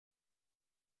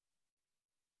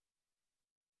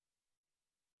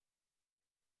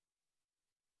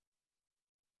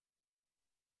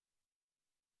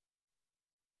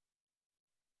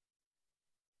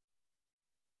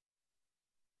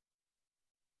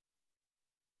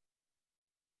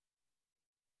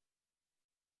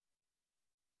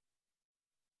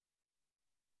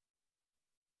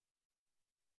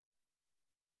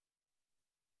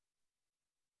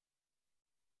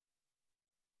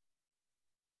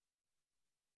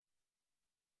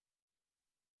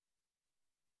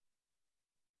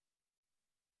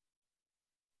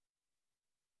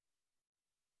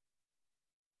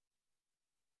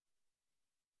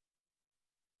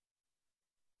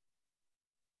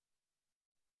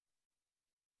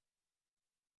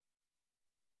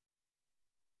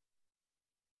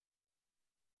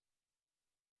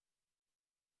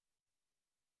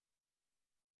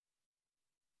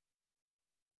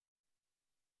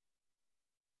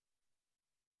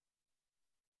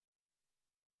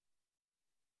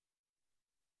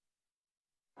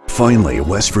Finally,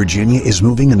 West Virginia is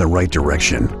moving in the right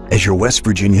direction. As your West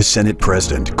Virginia Senate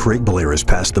President, Craig Blair has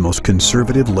passed the most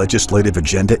conservative legislative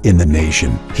agenda in the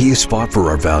nation. He has fought for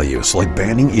our values like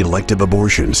banning elective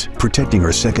abortions, protecting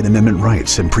our Second Amendment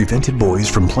rights, and prevented boys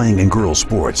from playing in girls'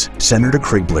 sports. Senator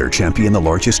Craig Blair championed the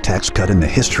largest tax cut in the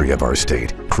history of our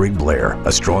state. Craig Blair,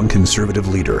 a strong conservative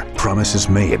leader. Promises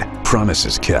made,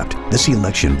 promises kept. This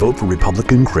election, vote for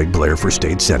Republican Craig Blair for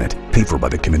State Senate. Paid for by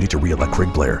the committee to re-elect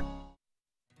Craig Blair.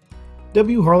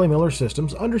 W. Harley Miller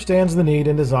Systems understands the need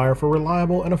and desire for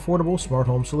reliable and affordable smart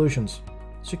home solutions.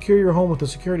 Secure your home with a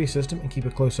security system and keep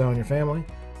a close eye on your family.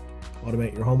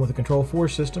 Automate your home with a Control 4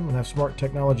 system and have smart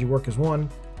technology work as one.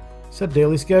 Set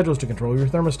daily schedules to control your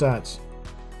thermostats.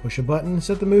 Push a button and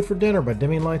set the mood for dinner by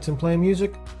dimming lights and playing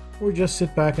music, or just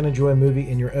sit back and enjoy a movie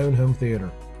in your own home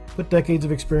theater. Put decades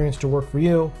of experience to work for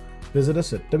you. Visit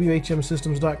us at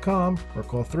WHMsystems.com or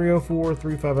call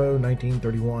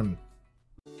 304-350-1931.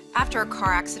 After a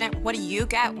car accident, what do you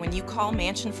get when you call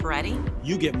Mansion Ferretti?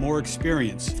 You get more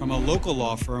experience from a local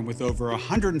law firm with over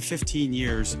 115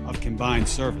 years of combined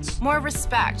service. More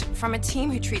respect from a team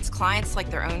who treats clients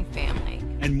like their own family.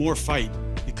 And more fight,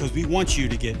 because we want you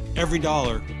to get every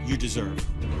dollar you deserve.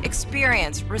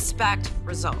 Experience, respect,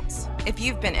 results. If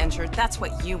you've been injured, that's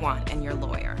what you want in your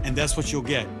lawyer. And that's what you'll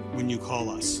get when you call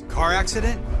us. Car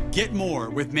accident? Get more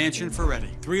with Mansion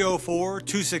Ferretti.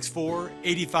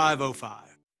 304-264-8505.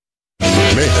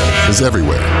 Mayhem is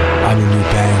everywhere. I'm your new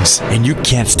bangs, and you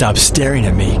can't stop staring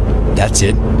at me. That's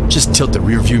it. Just tilt the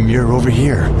rearview mirror over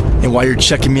here. And while you're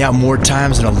checking me out more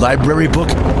times than a library book,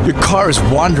 your car is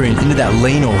wandering into that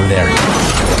lane over there.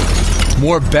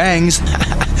 More bangs?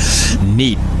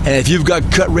 Neat. And if you've got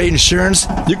cut rate insurance,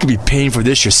 you could be paying for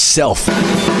this yourself.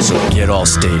 So get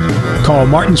Allstate. Call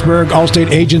Martinsburg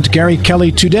Allstate agent Gary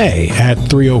Kelly today at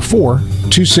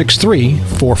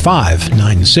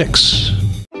 304-263-4596.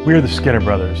 We're the Skinner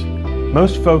Brothers.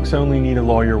 Most folks only need a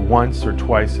lawyer once or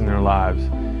twice in their lives.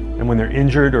 And when they're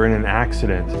injured or in an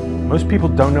accident, most people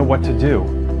don't know what to do.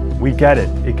 We get it.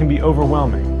 It can be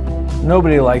overwhelming.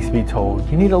 Nobody likes to be told,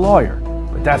 you need a lawyer.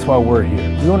 But that's why we're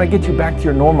here. We want to get you back to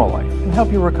your normal life and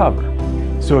help you recover.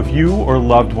 So if you or a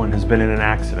loved one has been in an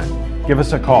accident, give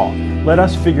us a call. Let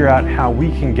us figure out how we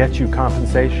can get you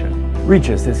compensation.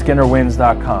 Reach us at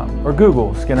SkinnerWins.com or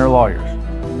Google Skinner Lawyers.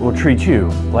 We'll treat you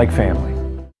like family.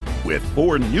 With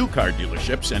 4 new car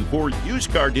dealerships and 4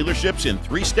 used car dealerships in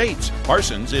 3 states,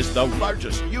 Parsons is the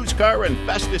largest used car and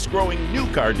fastest growing new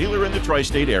car dealer in the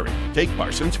tri-state area. Take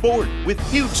Parsons Ford with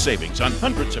huge savings on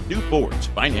hundreds of new Fords,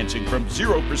 financing from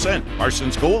 0%,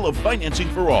 Parsons' goal of financing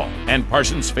for all, and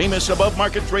Parsons' famous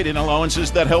above-market trade-in allowances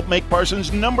that help make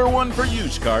Parsons #1 for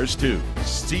used cars too.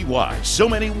 See why so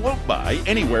many won't buy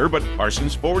anywhere but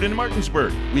Parsons Ford in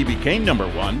Martinsburg. We became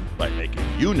 #1 by making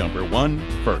you #1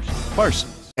 first.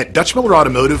 Parsons. At Dutch Miller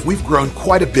Automotive, we've grown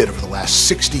quite a bit over the last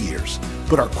 60 years,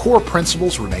 but our core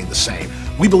principles remain the same.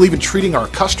 We believe in treating our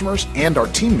customers and our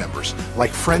team members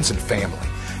like friends and family,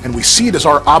 and we see it as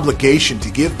our obligation to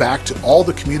give back to all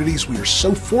the communities we are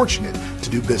so fortunate to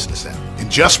do business in. In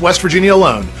just West Virginia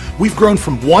alone, we've grown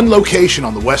from 1 location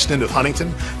on the west end of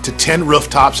Huntington to 10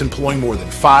 rooftops employing more than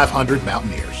 500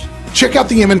 Mountaineers. Check out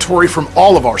the inventory from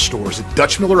all of our stores at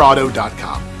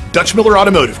DutchMillerAuto.com. Dutch Miller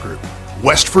Automotive Group,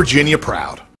 West Virginia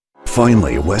proud.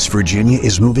 Finally, West Virginia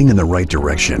is moving in the right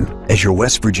direction. As your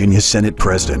West Virginia Senate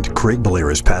President, Craig Blair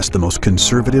has passed the most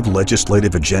conservative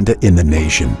legislative agenda in the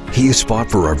nation. He has fought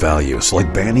for our values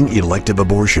like banning elective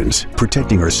abortions,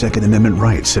 protecting our Second Amendment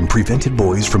rights, and prevented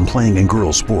boys from playing in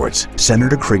girls' sports.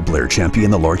 Senator Craig Blair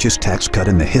championed the largest tax cut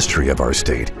in the history of our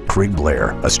state. Craig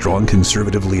Blair, a strong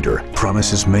conservative leader.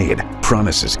 Promises made,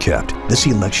 promises kept. This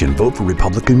election, vote for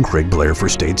Republican Craig Blair for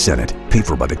State Senate. Paid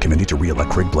for by the committee to re-elect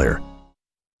Craig Blair.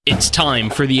 It's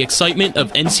time for the excitement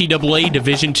of NCAA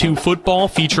Division II football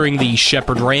featuring the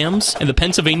Shepherd Rams and the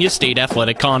Pennsylvania State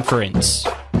Athletic Conference.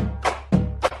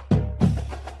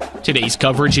 Today's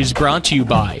coverage is brought to you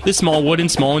by the Smallwood and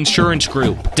Small Insurance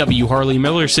Group, W. Harley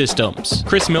Miller Systems,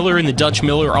 Chris Miller and the Dutch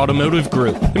Miller Automotive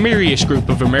Group, the Mercyhurst Group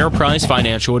of Ameriprise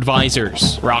Financial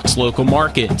Advisors, Rock's Local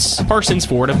Markets, Parsons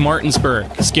Ford of Martinsburg,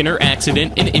 Skinner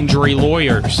Accident and Injury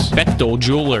Lawyers, Bechtel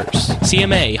Jewelers,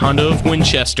 CMA Honda of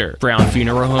Winchester, Brown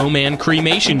Funeral Home and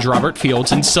Cremation Robert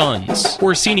Fields & Sons,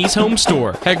 Orsini's Home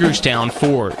Store, Hagerstown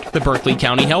Ford, the Berkeley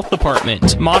County Health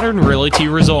Department, Modern Realty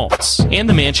Results, and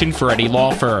the Mansion Ferretti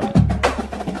Law Firm.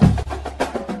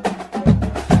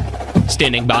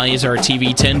 Standing by is our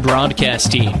TV10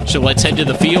 broadcast team, so let's head to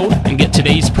the field and get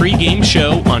today's pregame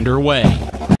show underway.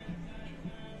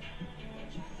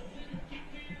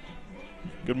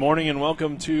 Good morning and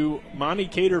welcome to Monte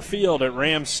Cater Field at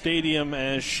Rams Stadium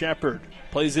as Shepherd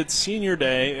plays its senior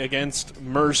day against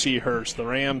Mercyhurst. The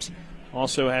Rams,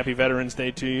 also happy Veterans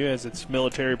Day to you, as it's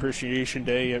Military Appreciation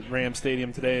Day at Ram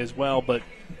Stadium today as well. But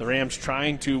the Rams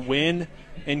trying to win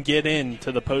and get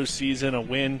into the postseason. A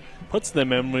win puts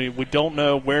them in. We don't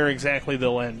know where exactly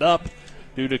they'll end up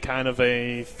due to kind of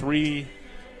a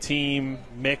three-team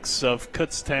mix of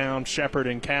Kutztown, Shepherd,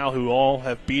 and Cal, who all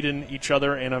have beaten each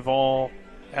other and have all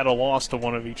had a loss to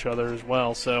one of each other as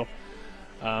well. So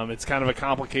it's kind of a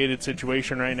complicated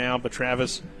situation right now. But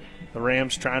Travis, the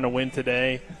Rams trying to win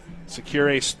today, secure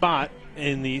a spot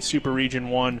in the Super Region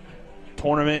 1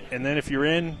 tournament, and then if you're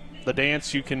in the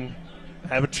dance, you can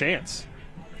have a chance.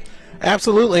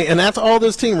 Absolutely, and that's all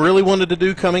this team really wanted to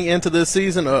do coming into this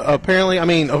season. Apparently, I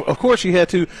mean, of course you had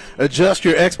to adjust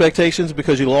your expectations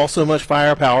because you lost so much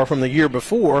firepower from the year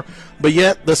before, but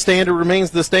yet the standard remains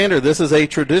the standard. This is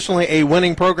traditionally a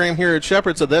winning program here at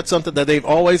Shepherd, so that's something that they've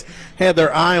always had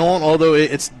their eye on, although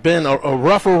it's been a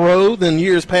rougher road than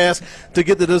years past to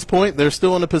get to this point. They're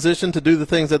still in a position to do the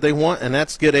things that they want, and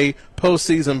that's get a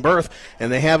postseason berth,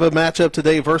 and they have a matchup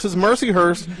today versus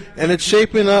Mercyhurst, and it's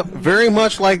shaping up very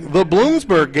much like the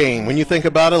Bloomsburg game. When you think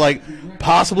about it, like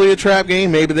possibly a trap game,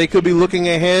 maybe they could be looking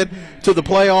ahead to the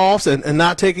playoffs and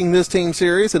not taking this team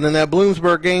serious. And then that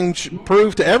Bloomsburg game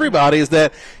proved to everybody is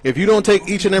that if you don't take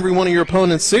each and every one of your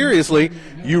opponents seriously,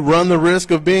 you run the risk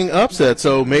of being upset.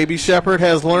 So maybe Shepherd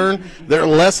has learned their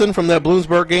lesson from that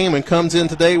Bloomsburg game and comes in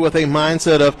today with a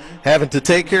mindset of having to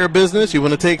take care of business. You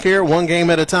want to take care one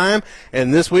game at a time.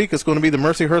 And this week it's going to be the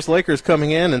Mercyhurst Lakers coming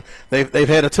in, and they've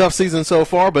had a tough season so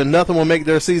far, but nothing will make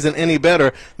their season any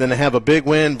better than to have a big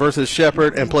win versus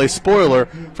Shepherd and play spoiler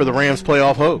for the Rams'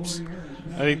 playoff hopes.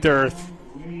 I think there are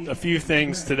a few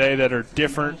things today that are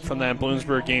different from that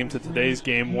Bloomsburg game to today's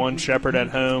game. One, Shepherd at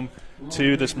home.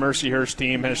 Two, this Mercyhurst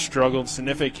team has struggled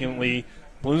significantly.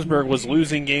 Bloomsburg was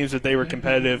losing games that they were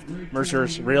competitive.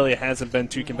 Mercyhurst really hasn't been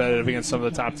too competitive against some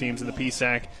of the top teams in the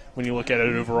PSAC when you look at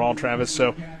it overall, Travis.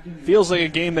 So feels like a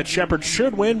game that Shepherd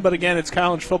should win, but again, it's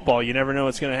college football. You never know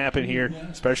what's going to happen here,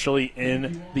 especially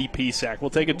in the PSAC. We'll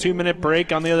take a 2-minute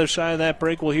break. On the other side of that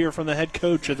break, we'll hear from the head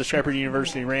coach of the Shepherd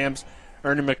University Rams,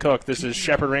 Ernie McCook. This is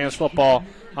Shepherd Rams football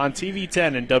on TV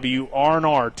 10 and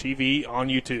WRNR TV on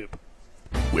YouTube.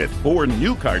 With 4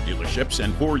 new car dealerships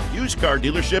and 4 used car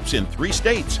dealerships in 3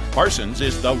 states, Parsons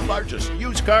is the largest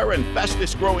used car and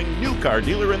fastest growing new car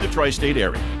dealer in the tri-state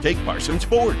area. Take Parsons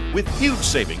Ford with huge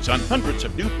savings on hundreds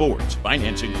of new Fords,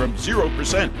 financing from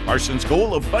 0%, Parsons'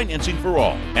 goal of financing for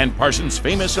all, and Parsons'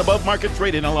 famous above-market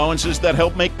trade-in allowances that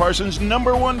help make Parsons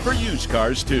 #1 for used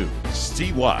cars too.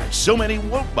 See why so many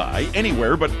won't buy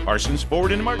anywhere but Parsons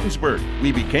Ford in Martinsburg.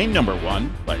 We became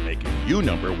 #1 by making you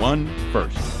 #1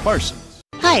 first. Parsons.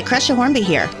 Hi, Crescia Hornby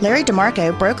here. Larry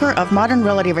DeMarco, broker of Modern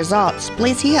Realty Results,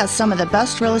 believes he has some of the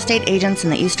best real estate agents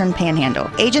in the Eastern Panhandle.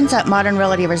 Agents at Modern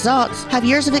Realty Results have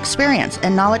years of experience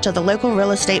and knowledge of the local real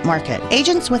estate market.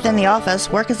 Agents within the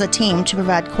office work as a team to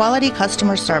provide quality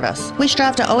customer service. We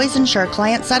strive to always ensure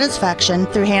client satisfaction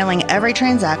through handling every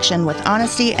transaction with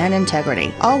honesty and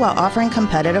integrity, all while offering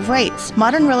competitive rates.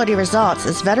 Modern Realty Results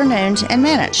is veteran-owned and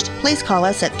managed. Please call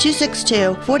us at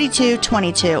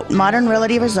 262-4222,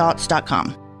 modernrealtyresults.com.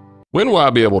 When will I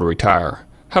be able to retire?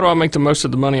 How do I make the most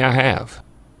of the money I have?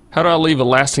 How do I leave a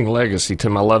lasting legacy to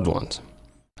my loved ones?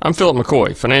 I'm Philip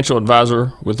McCoy, financial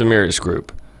advisor with the Mercyhurst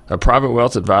Group, a private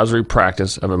wealth advisory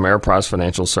practice of Ameriprise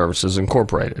Financial Services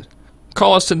Incorporated.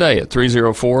 Call us today at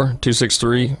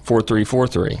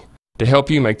 304-263-4343 to help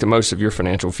you make the most of your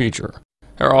financial future.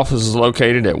 Our office is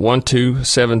located at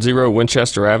 1270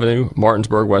 Winchester Avenue,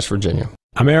 Martinsburg, West Virginia.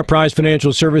 Ameriprise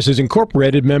Financial Services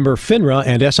Incorporated, member FINRA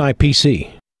and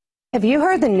SIPC. Have you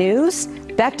heard the news?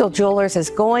 Bechtel Jewelers is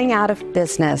going out of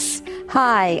business.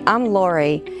 Hi, I'm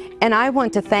Lori, and I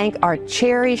want to thank our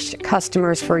cherished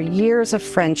customers for years of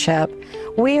friendship.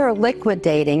 We are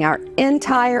liquidating our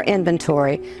entire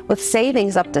inventory with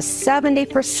savings up to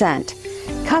 70%.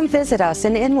 Come visit us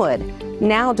in Inwood,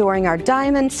 now during our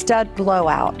Diamond Stud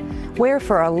Blowout, where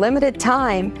for a limited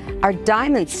time, our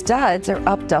diamond studs are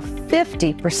up to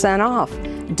 50% off.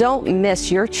 Don't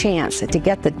miss your chance to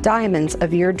get the diamonds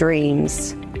of your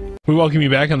dreams. We welcome you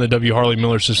back on the W. Harley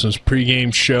Miller Systems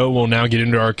pregame show. We'll now get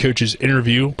into our coach's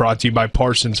interview, brought to you by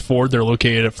Parsons Ford. They're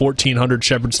located at 1400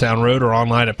 Shepherdstown Road or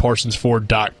online at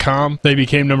parsonsford.com. They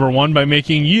became #1 by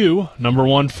making you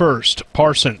 #1 first.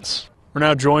 Parsons. We're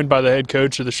now joined by the head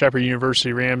coach of the Shepherd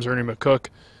University Rams, Ernie McCook.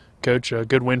 Coach, a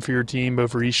good win for your team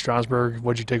over East Stroudsburg.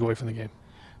 What did you take away from the game?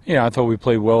 Yeah, I thought we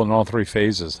played well in all 3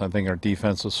 phases. I think our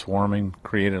defense was swarming,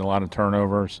 created a lot of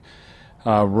turnovers,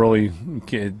 really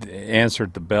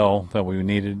answered the bell that we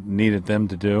needed them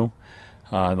to do.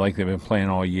 like they've been playing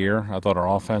all year. I thought our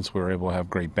offense, we were able to have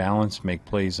great balance, make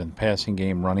plays in passing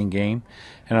game, running game,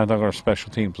 and I thought our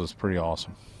special teams was pretty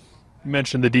awesome. You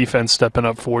mentioned the defense stepping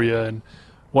up for you, and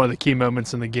one of the key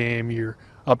moments in the game, you're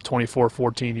up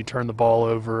 24-14, you turn the ball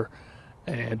over,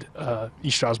 and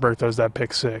East Stroudsburg throws that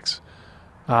pick six.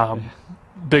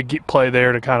 Big play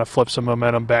there to kind of flip some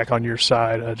momentum back on your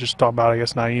side. Just talk about, I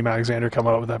guess, Naeem Alexander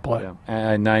coming up with that play. Yeah.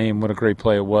 Naeem, what a great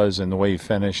play it was, and the way he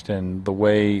finished, and the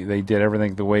way they did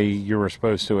everything the way you were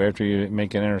supposed to after you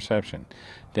make an interception.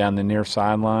 Down the near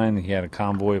sideline, he had a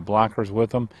convoy of blockers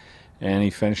with him, and he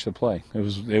finished the play.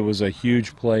 It was a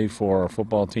huge play for our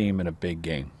football team in a big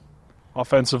game.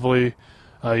 Offensively,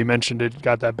 you mentioned it,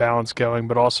 got that balance going,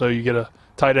 but also you get a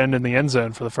tight end in the end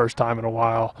zone for the first time in a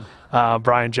while.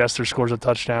 Brian Jester scores a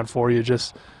touchdown for you.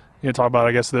 Just talk about,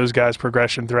 I guess, those guys'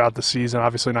 progression throughout the season.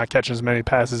 Obviously not catching as many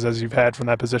passes as you've had from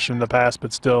that position in the past,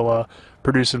 but still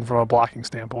producing from a blocking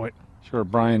standpoint. Sure.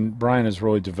 Brian has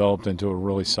really developed into a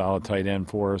really solid tight end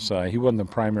for us. He wasn't the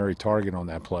primary target on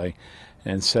that play,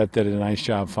 and Seth did a nice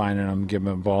job finding him, giving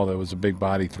him a ball that was a big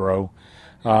body throw.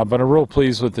 But I'm real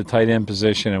pleased with the tight end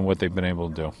position and what they've been able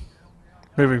to do.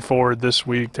 Moving forward this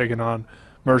week, taking on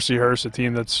Mercyhurst, a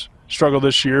team that's struggled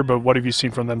this year, but what have you seen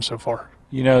from them so far?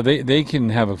 They can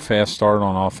have a fast start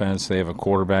on offense. They have a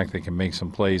quarterback that can make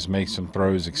some plays, make some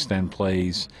throws, extend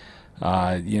plays.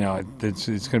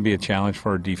 It's going to be a challenge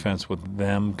for our defense with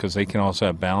them because they can also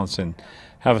have balance and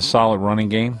have a solid running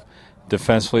game.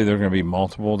 Defensively, they're going to be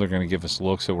multiple. They're going to give us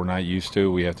looks that we're not used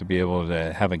to. We have to be able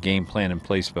to have a game plan in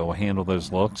place to be able to handle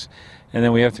those looks. And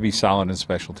then we have to be solid in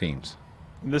special teams.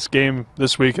 This game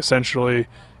this week, essentially,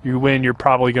 you win, you're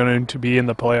probably going to be in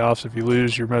the playoffs. If you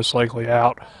lose, you're most likely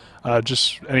out.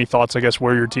 Just any thoughts, I guess,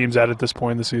 where your team's at this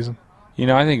point in the season?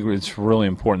 I think it's really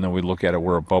important that we look at it.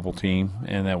 We're a bubble team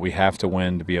and that we have to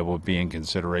win to be able to be in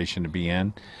consideration to be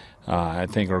in. I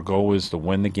think our goal is to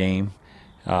win the game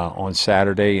on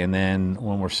Saturday, and then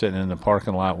when we're sitting in the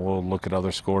parking lot, we'll look at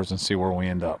other scores and see where we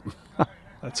end up.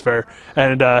 That's fair.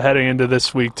 And heading into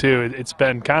this week, too, it's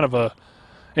been kind of a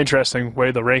interesting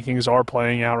way the rankings are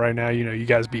playing out right now. You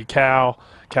guys beat Cal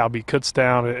beat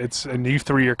Kutztown. And you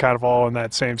three are kind of all in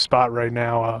that same spot right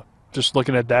now. Just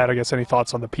looking at that, I guess, any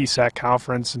thoughts on the PSAC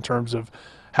conference in terms of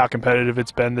how competitive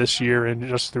it's been this year and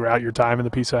just throughout your time in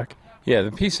the PSAC? Yeah,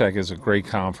 the PSAC is a great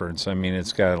conference. I mean,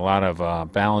 it's got a lot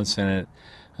of balance in it.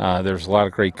 There's a lot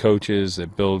of great coaches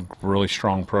that build really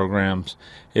strong programs.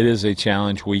 It is a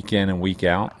challenge week in and week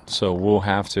out. So we'll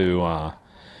have to,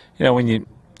 when you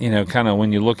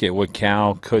look at what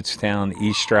Cal, Kutztown,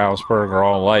 East Stroudsburg are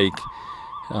all like,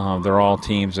 they're all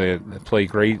teams that play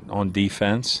great on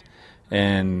defense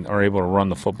and are able to run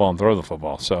the football and throw the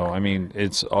football. So, I mean,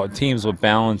 it's teams with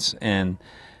balance and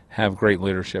have great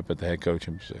leadership at the head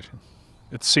coaching position.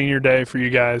 It's senior day for you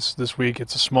guys this week.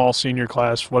 It's a small senior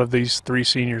class. What have these three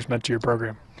seniors meant to your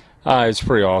program? It's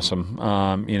pretty awesome.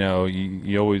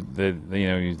 You always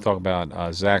you talk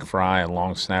about Zach Fry, a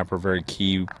long snapper, very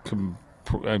key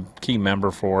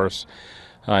member for us.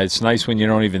 It's nice when you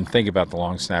don't even think about the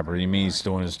long snapper. You mean he's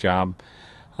doing his job.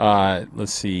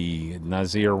 Let's see,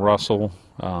 Nazir Russell.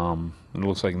 It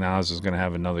looks like Nas is going to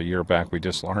have another year back. We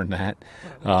just learned that,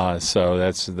 so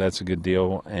that's a good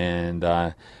deal. And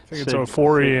I think it's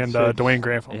Ofori and Dwayne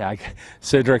Granville. Yeah,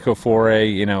 Cedric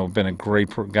Ofori, been a great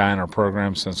guy in our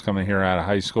program since coming here out of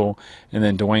high school, and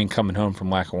then Dwayne coming home from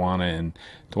Lackawanna, and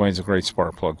Dwayne's a great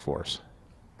spark plug for us.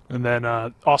 And then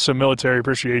also Military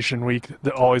Appreciation Week,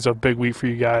 always a big week for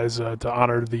you guys to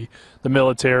honor the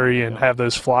military and have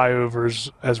those flyovers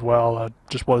as well.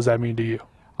 Just what does that mean to you?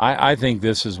 I think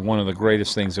this is one of the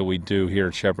greatest things that we do here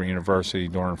at Shepherd University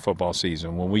during football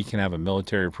season. When we can have a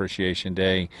Military Appreciation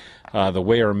Day, the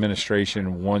way our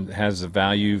administration has the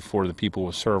value for the people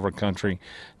who serve our country,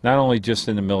 not only just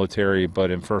in the military but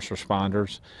in first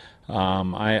responders.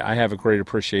 I have a great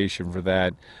appreciation for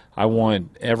that. I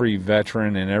want every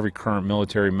veteran and every current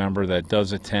military member that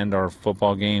does attend our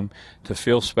football game to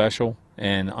feel special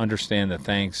and understand the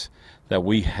thanks that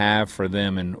we have for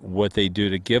them and what they do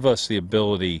to give us the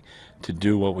ability to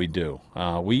do what we do.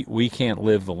 We can't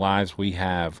live the lives we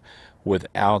have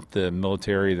without the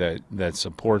military that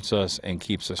supports us and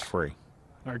keeps us free.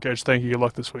 All right, Coach, thank you. Good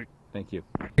luck this week. Thank you.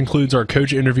 Concludes our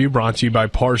coach interview, brought to you by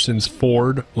Parsons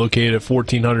Ford, located at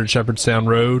 1400 Shepherdstown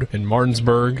Road in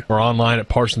Martinsburg, or online at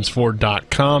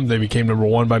parsonsford.com. They became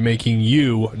 #1 by making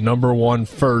you #1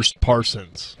 first,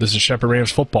 Parsons. This is Shepherd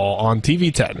Rams football on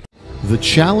TV 10. The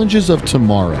challenges of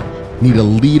tomorrow need a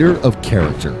leader of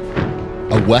character,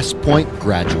 a West Point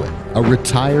graduate, a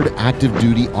retired active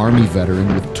duty Army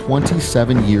veteran with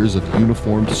 27 years of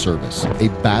uniformed service, a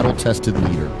battle-tested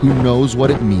leader who knows what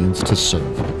it means to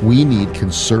serve. We need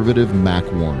conservative Mac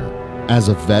Warner. As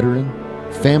a veteran,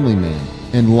 family man,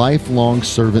 and lifelong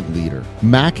servant leader,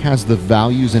 Mac has the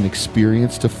values and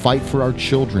experience to fight for our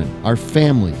children, our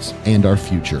families, and our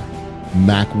future.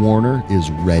 Mac Warner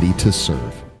is ready to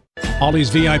serve. Ollie's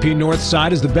VIP North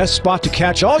Side is the best spot to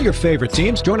catch all your favorite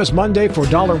teams. Join us Monday for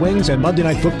Dollar Wings and Monday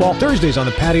Night Football, Thursdays on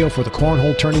the patio for the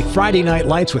Cornhole Tourney, Friday night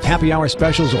lights with happy hour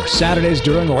specials, or Saturdays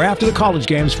during or after the college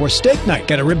games for steak night.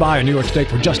 Get a ribeye or New York steak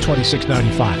for just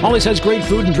 $26.95. Ollie's has great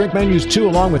food and drink menus too,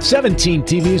 along with 17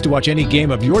 TVs to watch any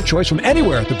game of your choice from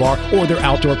anywhere at the bar or their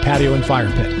outdoor patio and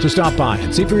fire pit. So stop by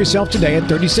and see for yourself today at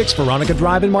 36 Veronica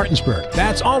Drive in Martinsburg.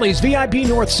 That's Ollie's VIP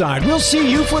North Side. We'll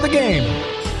see you for the game.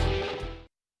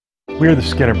 We are the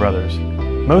Skinner Brothers.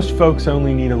 Most folks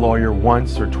only need a lawyer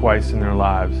once or twice in their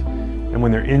lives. And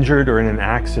when they're injured or in an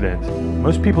accident,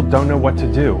 most people don't know what to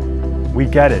do. We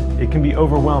get it. It can be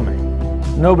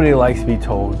overwhelming. Nobody likes to be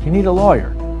told, you need a lawyer.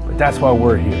 But that's why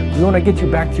we're here. We want to get you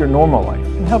back to your normal life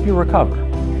and help you recover.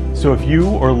 So if you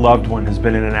or a loved one has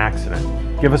been in an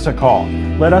accident, give us a call.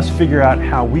 Let us figure out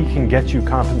how we can get you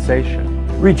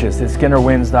compensation. Reach us at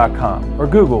SkinnerWins.com or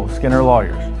Google Skinner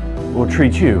Lawyers. We'll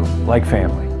treat you like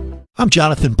family. I'm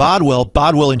Jonathan Bodwell,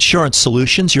 Bodwell Insurance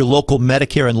Solutions, your local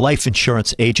Medicare and life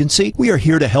insurance agency. We are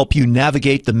here to help you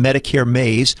navigate the Medicare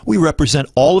maze. We represent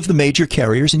all of the major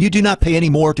carriers, and you do not pay any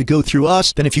more to go through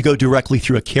us than if you go directly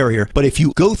through a carrier. But if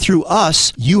you go through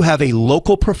us, you have a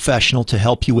local professional to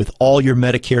help you with all your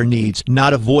Medicare needs,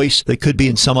 not a voice that could be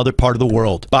in some other part of the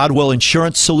world. Bodwell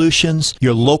Insurance Solutions,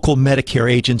 your local Medicare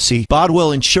agency.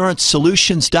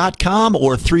 BodwellInsuranceSolutions.com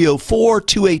or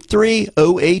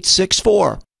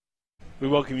 304-283-0864. We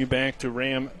welcome you back to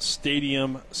Ram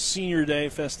Stadium Senior Day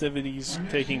festivities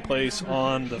taking place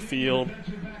on the field.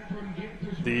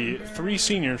 The three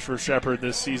seniors for Shepherd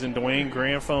this season: Dwayne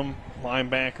Grantham,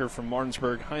 linebacker from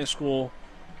Martinsburg High School,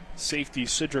 safety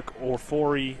Cedric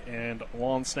Orfori, and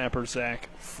lawn snapper Zach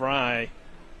Fry.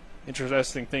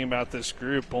 Interesting thing about this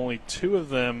group, only two of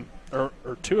them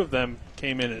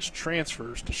came in as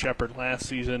transfers to Shepherd last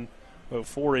season.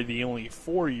 Orfori, the only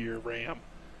four-year Ram.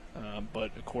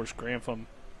 But, of course, Grantham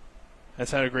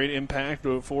has had a great impact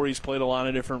before. He's played a lot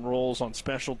of different roles on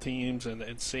special teams and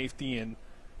safety. And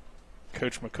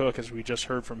Coach McCook, as we just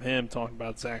heard from him talking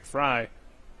about Zach Fry,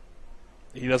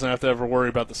 he doesn't have to ever worry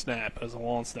about the snap as a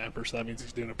lawn snapper, so that means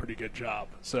he's doing a pretty good job.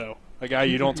 So a guy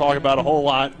you don't talk about a whole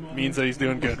lot means that he's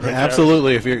doing good. Right?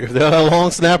 Absolutely. If they're a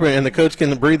long snapper and the coach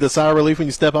can breathe the sigh of relief when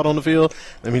you step out on the field,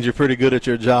 that means you're pretty good at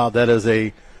your job. That is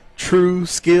a true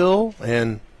skill,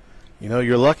 and you know,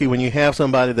 you're lucky when you have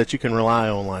somebody that you can rely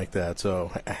on like that.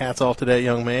 So hats off to that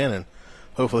young man, and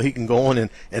hopefully he can go on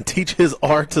and teach his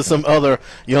art to some other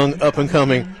young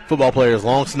up-and-coming football players.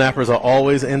 Long snappers are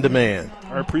always in demand.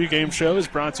 Our pregame show is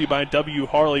brought to you by W.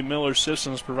 Harley Miller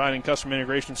Systems, providing custom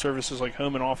integration services like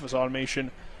home and office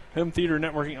automation, home theater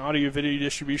networking, audio, video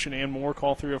distribution, and more.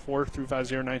 Call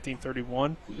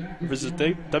 304-350-1931. Visit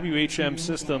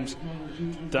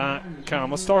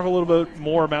WHMsystems.com. Let's talk a little bit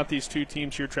more about these two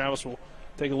teams here, Travis. We'll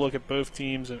take a look at both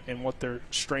teams and what their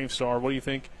strengths are. What do you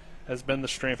think has been the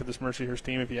strength of this Mercyhurst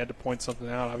team if you had to point something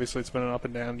out? Obviously, it's been an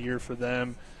up-and-down year for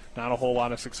them. Not a whole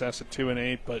lot of success at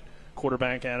 2-8, but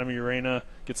quarterback Adam Urena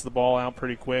gets the ball out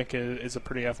pretty quick, is a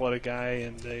pretty athletic guy,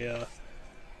 and they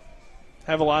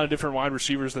have a lot of different wide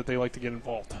receivers that they like to get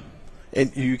involved.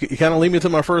 And you kind of lead me to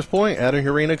my first point. Adam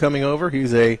Urena coming over.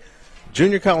 He's a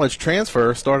junior college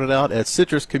transfer, started out at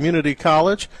Citrus Community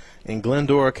College in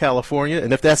Glendora, California.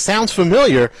 And if that sounds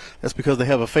familiar, that's because they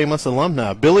have a famous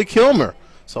alumni, Billy Kilmer.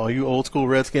 So all you old school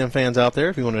Redskin fans out there,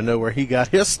 if you want to know where he got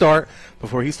his start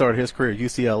before he started his career at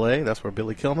UCLA, that's where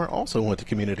Billy Kilmer also went to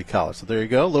community college. So there you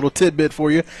go, a little tidbit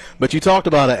for you. But you talked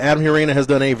about it. Adam Urena has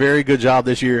done a very good job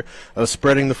this year of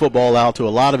spreading the football out to a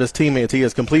lot of his teammates. He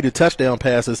has completed touchdown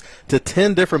passes to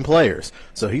 10 different players.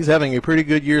 So he's having a pretty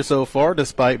good year so far,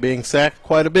 despite being sacked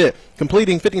quite a bit.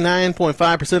 Completing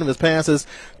 59.5% of his passes,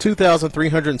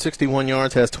 2,361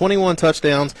 yards, has 21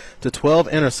 touchdowns to 12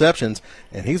 interceptions,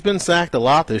 and he's been sacked a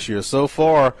lot this year. So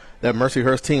far, that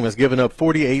Mercyhurst team has given up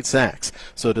 48 sacks.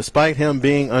 So despite him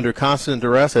being under constant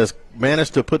duress, has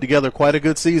managed to put together quite a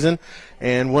good season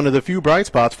and one of the few bright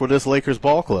spots for this Lakers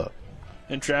ball club.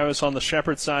 And Travis, on the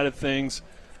Shepherd side of things,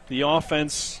 the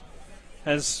offense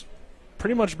has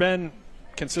pretty much been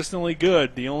consistently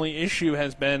good. The only issue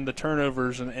has been the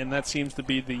turnovers, and that seems to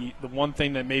be the one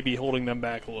thing that may be holding them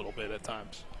back a little bit at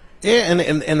times. Yeah,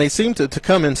 and they seem to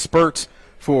come in spurts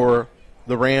for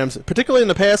the Rams, particularly in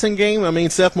the passing game. I mean,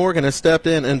 Seth Morgan has stepped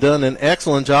in and done an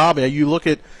excellent job. You look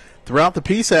at throughout the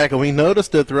PSAC, and we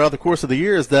noticed it throughout the course of the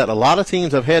year, is that a lot of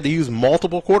teams have had to use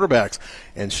multiple quarterbacks,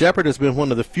 and Shepherd has been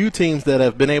one of the few teams that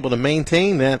have been able to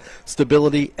maintain that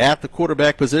stability at the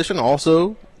quarterback position.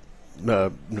 Also,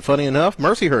 funny enough,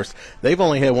 Mercyhurst, they've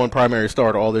only had one primary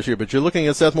starter all this year, but you're looking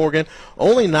at Seth Morgan,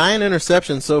 only 9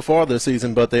 interceptions so far this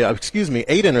season, but 8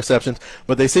 interceptions,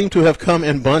 but they seem to have come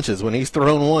in bunches. When he's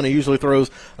thrown one, he usually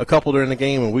throws a couple during the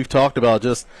game, and we've talked about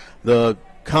just the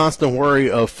constant worry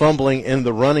of fumbling in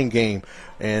the running game.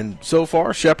 And so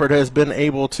far, Shepherd has been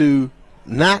able to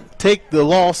not take the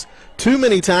loss too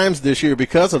many times this year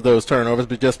because of those turnovers,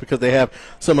 but just because they have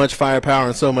so much firepower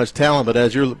and so much talent. But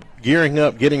as you're gearing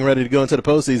up, getting ready to go into the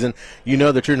postseason, you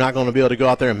know that you're not going to be able to go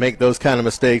out there and make those kind of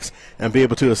mistakes and be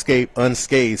able to escape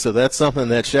unscathed. So that's something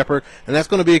that Shepherd, and that's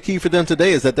going to be a key for them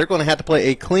today, is that they're going to have to play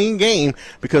a clean game,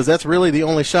 because that's really the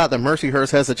only shot that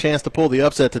Mercyhurst has a chance to pull the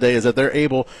upset today, is that they're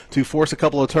able to force a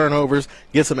couple of turnovers,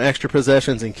 get some extra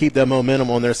possessions, and keep that momentum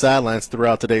on their sidelines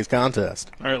throughout today's contest.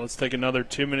 All right, let's take another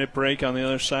 2-minute break. On the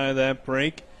other side of that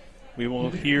break, we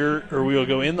will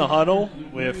go in the huddle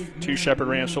with 2 Shepherd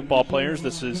Rams football players.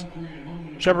 This is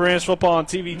Shepherd Rams football on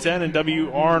TV 10 and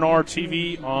WRNR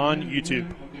TV on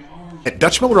YouTube. At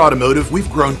Dutch Miller Automotive, we've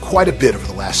grown quite a bit over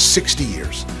the last 60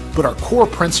 years, but our core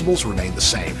principles remain the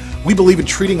same. We believe in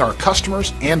treating our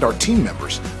customers and our team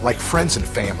members like friends and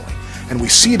family, and we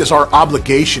see it as our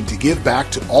obligation to give back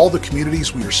to all the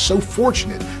communities we are so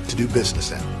fortunate to do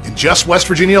business in. In just West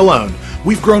Virginia alone,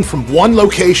 we've grown from 1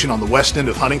 location on the west end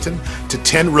of Huntington to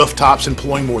 10 rooftops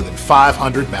employing more than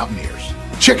 500 Mountaineers.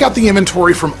 Check out the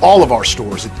inventory from all of our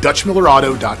stores at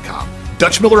DutchMillerAuto.com.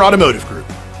 Dutch Miller Automotive Group,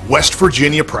 West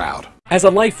Virginia proud. As a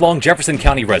lifelong Jefferson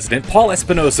County resident, Paul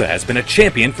Espinosa has been a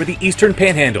champion for the Eastern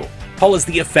Panhandle. Paul is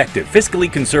the effective, fiscally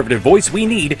conservative voice we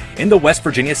need in the West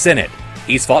Virginia Senate.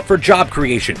 He's fought for job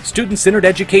creation, student-centered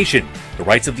education, the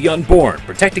rights of the unborn,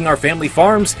 protecting our family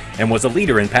farms, and was a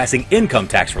leader in passing income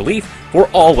tax relief for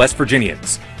all West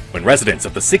Virginians. When residents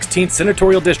of the 16th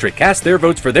Senatorial District cast their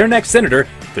votes for their next senator,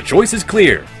 the choice is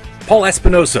clear. Paul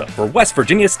Espinosa for West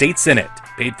Virginia State Senate.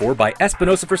 Paid for by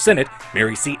Espinosa for Senate,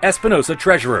 Mary C. Espinosa,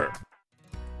 Treasurer.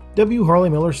 W. Harley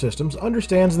Miller Systems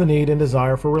understands the need and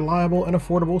desire for reliable and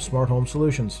affordable smart home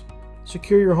solutions.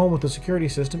 Secure your home with a security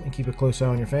system and keep a close eye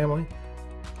on your family.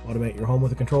 Automate your home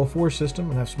with a Control4 system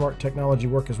and have smart technology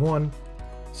work as one.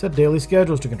 Set daily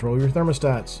schedules to control your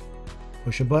thermostats.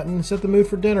 Push a button and set the mood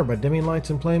for dinner by dimming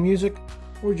lights and playing music,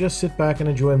 or just sit back and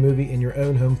enjoy a movie in your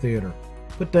own home theater.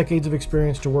 Put decades of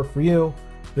experience to work for you.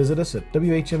 Visit us at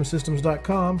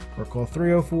WHMsystems.com or call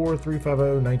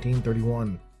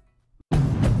 304-350-1931.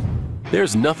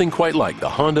 There's nothing quite like the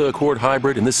Honda Accord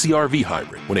Hybrid and the CR-V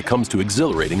Hybrid when it comes to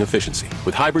exhilarating efficiency.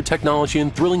 With hybrid technology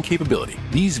and thrilling capability,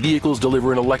 these vehicles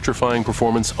deliver an electrifying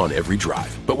performance on every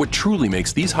drive. But what truly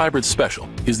makes these hybrids special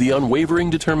is the unwavering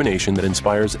determination that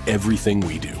inspires everything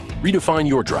we do. Redefine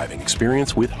your driving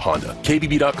experience with Honda,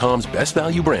 KBB.com's best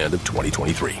value brand of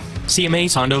 2023.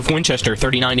 CMA's Honda of Winchester,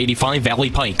 3985 Valley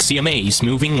Pike. CMA's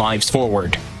moving lives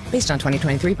forward. Based on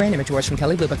 2023 brand image awards from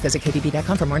Kelly Blue Book. Visit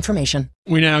KBB.com for more information.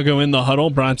 We now go in the huddle,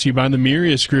 brought to you by the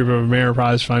Mercyhurst Group of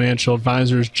Ameriprise Financial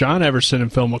Advisors, John Everson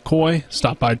and Phil McCoy.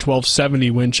 Stop by 1270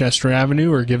 Winchester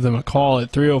Avenue or give them a call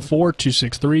at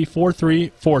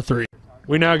 304-263-4343.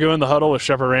 We now go in the huddle with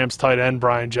Shepherd Rams tight end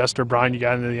Brian Jester. Brian, you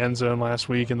got into the end zone last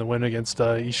week in the win against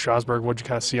East Stroudsburg. What did you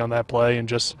kind of see on that play, and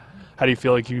just how do you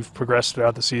feel like you've progressed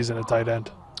throughout the season at tight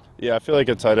end? Yeah, I feel like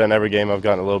at tight end every game I've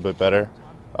gotten a little bit better,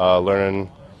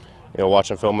 learning,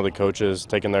 watching film with the coaches,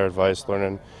 taking their advice,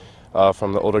 learning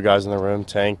from the older guys in the room,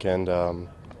 Tank and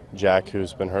Jack,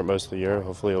 who's been hurt most of the year.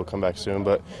 Hopefully he'll come back soon,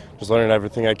 but just learning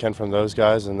everything I can from those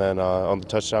guys. And then on the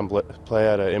touchdown play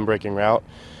at an in-breaking route,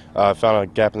 I found a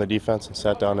gap in the defense and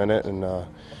sat down in it, and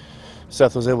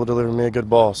Seth was able to deliver me a good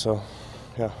ball. So,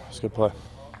 yeah, it was a good play.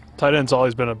 Tight end's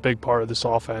always been a big part of this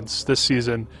offense. This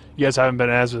season, you guys haven't been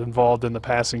as involved in the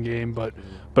passing game, but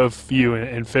both you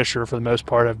and Fisher, for the most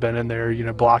part, have been in there,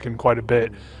 blocking quite a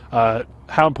bit.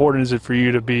 How important is it for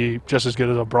you to be just as good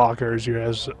as a blocker as you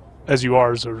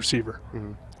are as a receiver?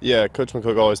 Mm-hmm. Yeah, Coach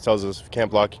McCook always tells us if you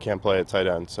can't block, you can't play at tight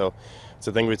end. So it's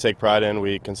a thing we take pride in.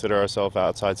 We consider ourselves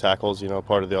outside tackles,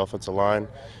 part of the offensive line.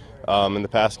 In the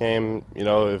pass game,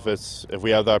 if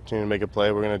we have the opportunity to make a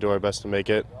play, we're going to do our best to make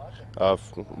it.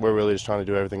 We're really just trying to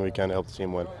do everything we can to help the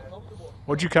team win.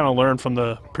 What did you kind of learn from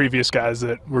the previous guys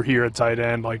that were here at tight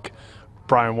end, like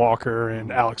Brian Walker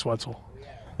and Alex Wetzel?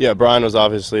 Yeah, Brian was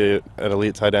obviously an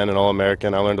elite tight end and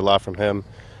All-American. I learned a lot from him.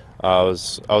 I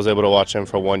was able to watch him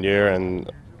for 1 year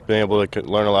and being able to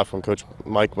learn a lot from Coach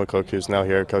Mike McCook, who's now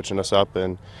here coaching us up,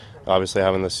 and obviously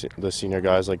having the senior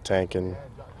guys like Tank and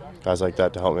guys like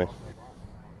that to help me.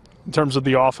 In terms of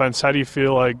the offense, how do you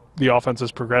feel like the offense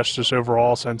has progressed just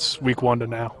overall since week 1 to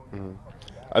now?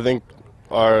 I think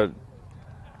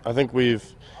we've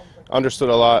understood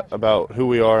a lot about who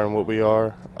we are and what we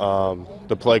are.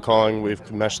 The play calling,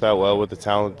 we've meshed that well with the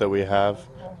talent that we have.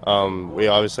 We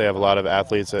obviously have a lot of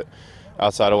athletes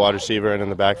outside of wide receiver and in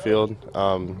the backfield,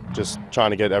 just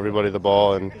trying to get everybody the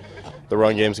ball, and the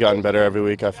run game's gotten better every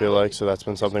week, I feel like, so that's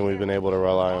been something we've been able to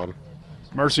rely on.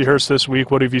 Mercyhurst this week,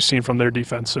 what have you seen from their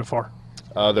defense so far?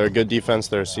 They're a good defense.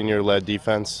 They're a senior-led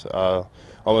defense.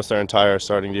 Almost their entire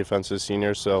starting defense is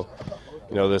seniors, so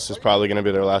this is probably going to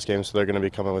be their last game, so they're going to be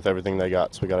coming with everything they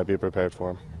got, so we got to be prepared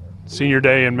for them. Senior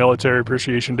Day and Military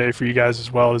Appreciation Day for you guys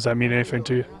as well. Does that mean anything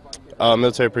to you?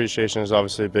 Military Appreciation is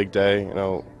obviously a big day,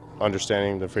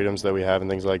 understanding the freedoms that we have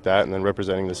and things like that, and then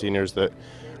representing the seniors that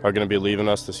are going to be leaving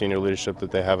us. The senior leadership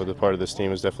that they have as a part of this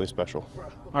team is definitely special.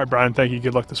 All right, Brian, thank you.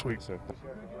 Good luck this week.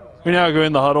 We now go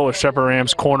in the huddle with Shepherd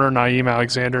Rams corner Naeem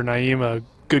Alexander. Naeem, a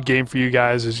good game for you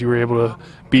guys as you were able to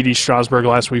beat East Stroudsburg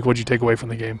last week. What did you take away from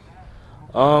the game?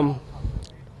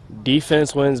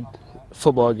 Defense wins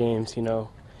football games,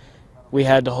 We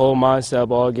had the whole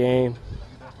mindset all game.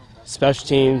 Special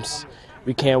teams,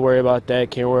 we can't worry about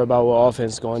that, can't worry about what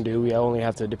offense is going to do. We only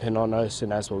have to depend on us,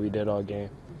 and that's what we did all game.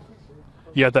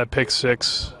 You got that pick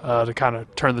 6 to kind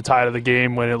of turn the tide of the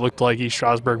game when it looked like East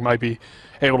Stroudsburg might be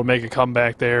able to make a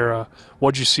comeback there.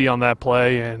 What did you see on that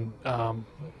play, and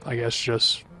I guess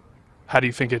just how do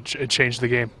you think it changed the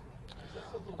game?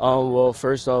 Well,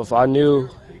 first off, I knew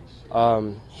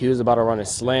he was about to run a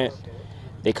slant.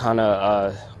 They kind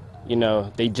of,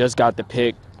 they just got the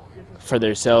pick for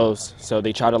themselves, so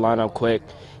they tried to line up quick.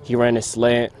 He ran a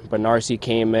slant, but Narcy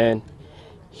came in.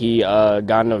 He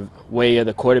got in the way of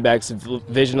the quarterback's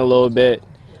vision a little bit,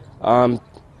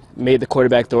 made the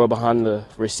quarterback throw behind the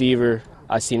receiver.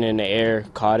 I seen it in the air,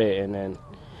 caught it, and then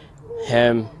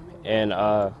him and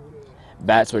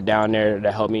Bats were down there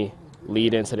to help me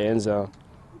lead into the end zone.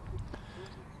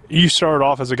 You started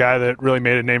off as a guy that really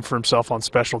made a name for himself on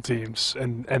special teams,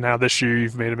 and now this year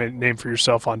you've made a name for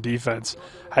yourself on defense.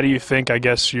 How do you think, I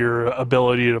guess, your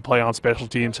ability to play on special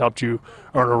teams helped you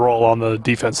earn a role on the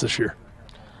defense this year?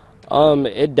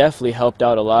 It definitely helped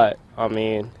out a lot. I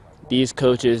mean, these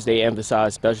coaches, they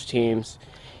emphasize special teams.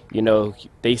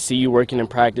 They see you working in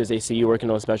practice, they see you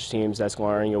working on special teams. That's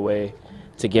going to earn your way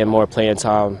to get more playing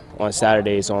time on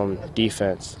Saturdays on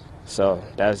defense. So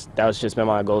that's just been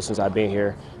my goal since I've been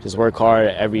here. Just work hard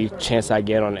every chance I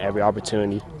get on every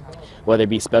opportunity, whether it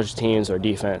be special teams or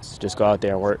defense. Just go out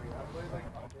there and work.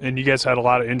 And you guys had a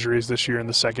lot of injuries this year in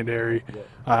the secondary.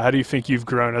 How do you think you've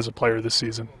grown as a player this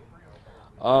season?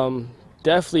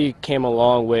 Definitely came a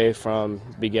long way from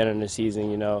the beginning of the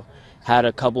season, Had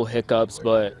a couple hiccups,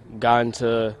 but got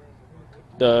into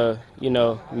the,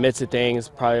 midst of things,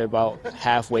 probably about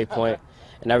halfway point.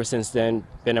 And ever since then,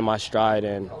 been in my stride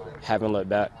and haven't looked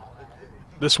back.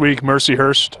 This week,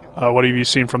 Mercyhurst, what have you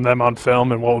seen from them on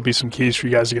film, and what would be some keys for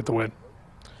you guys to get the win?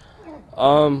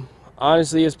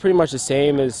 Honestly, it's pretty much the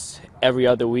same as every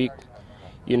other week.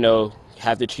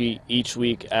 Have to treat each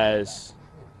week as,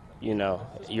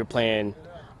 you're playing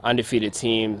undefeated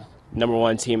team,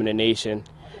 #1 team in the nation.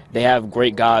 They have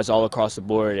great guys all across the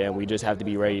board, and we just have to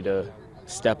be ready to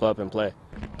step up and play.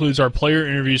 Concludes our player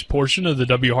interviews portion of the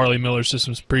W. Harley Miller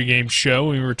Systems pregame show.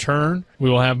 When we return, we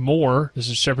will have more. This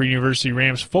is Shepherd University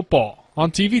Rams football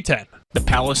on TV 10. The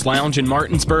Palace Lounge in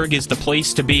Martinsburg is the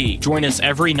place to be. Join us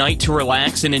every night to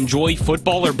relax and enjoy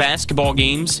football or basketball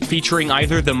games featuring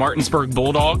either the Martinsburg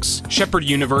Bulldogs, Shepherd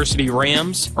University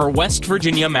Rams, or West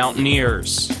Virginia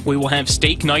Mountaineers. We will have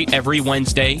steak night every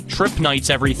Wednesday, trip nights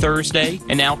every Thursday,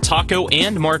 and now taco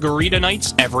and margarita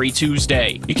nights every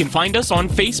Tuesday. You can find us on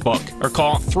Facebook or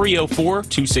call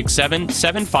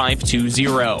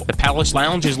 304-267-7520. The Palace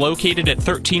Lounge is located at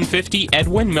 1350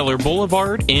 Edwin Miller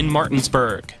Boulevard in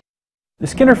Martinsburg. The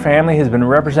Skinner family has been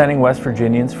representing West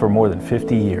Virginians for more than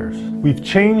 50 years. We've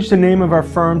changed the name of our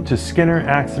firm to Skinner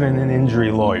Accident and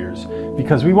Injury Lawyers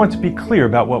because we want to be clear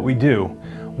about what we do.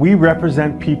 We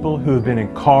represent people who have been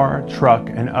in car,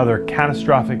 truck, and other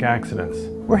catastrophic accidents.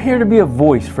 We're here to be a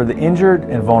voice for the injured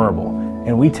and vulnerable,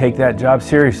 and we take that job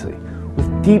seriously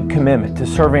with deep commitment to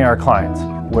serving our clients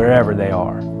wherever they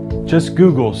are. Just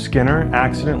Google Skinner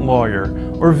Accident Lawyer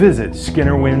or visit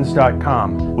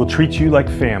skinnerwins.com. We'll treat you like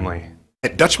family.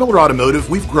 At Dutch Miller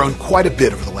Automotive, we've grown quite a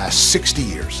bit over the last 60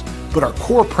 years, but our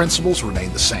core principles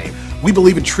remain the same. We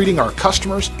believe in treating our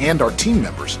customers and our team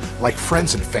members like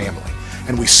friends and family,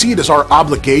 and we see it as our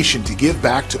obligation to give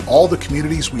back to all the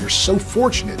communities we are so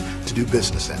fortunate to do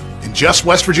business in. In just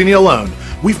West Virginia alone,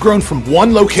 we've grown from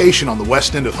one location on the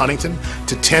west end of Huntington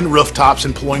to 10 rooftops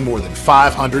employing more than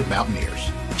 500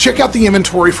 Mountaineers. Check out the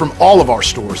inventory from all of our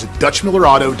stores at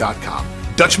DutchMillerAuto.com.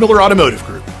 Dutch Miller Automotive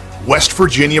Group, West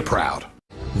Virginia proud.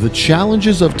 The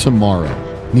challenges of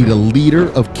tomorrow need a leader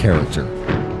of character.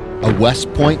 A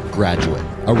West Point graduate,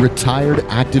 a retired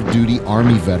active duty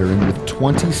Army veteran with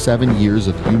 27 years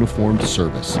of uniformed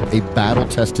service, a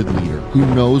battle-tested leader who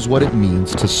knows what it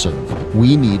means to serve.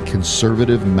 We need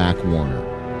conservative Mac Warner.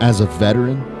 As a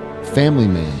veteran, family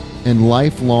man, and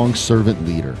lifelong servant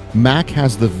leader, Mac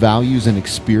has the values and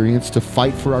experience to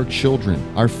fight for our children,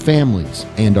 our families,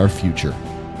 and our future.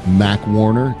 Mac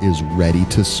Warner is ready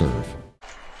to serve.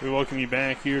 We welcome you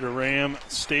back here to Ram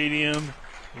Stadium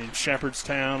in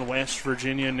Shepherdstown, West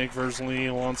Virginia. Nick Verslee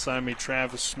alongside me,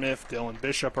 Travis Smith, Dylan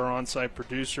Bishop, our on-site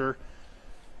producer,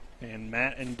 and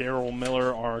Matt and Daryl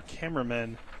Miller, our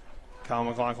cameramen. Kyle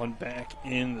McLaughlin back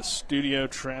in the studio.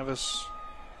 Travis,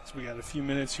 so we got a few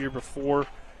minutes here before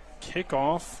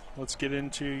kickoff. Let's get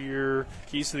into your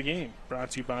keys to the game.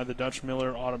 Brought to you by the Dutch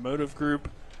Miller Automotive Group,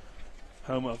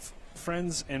 home of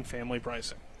friends and family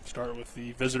pricing. Start with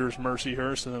the visitors,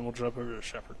 Mercyhurst, and then we'll jump over to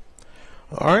Shepherd.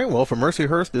 All right, well, for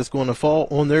Mercyhurst, it's going to fall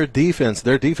on their defense.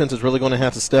 Their defense is really going to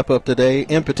have to step up today.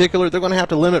 In particular, they're going to have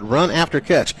to limit run after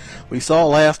catch. We saw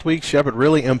last week Shepherd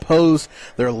really imposed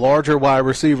their larger wide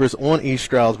receivers on East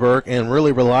Stroudsburg and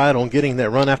really relied on getting that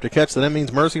run after catch. So that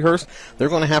means Mercyhurst, they're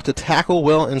going to have to tackle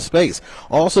well in space.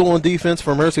 Also on defense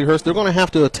for Mercyhurst, they're going to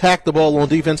have to attack the ball on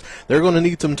defense. They're going to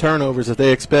need some turnovers if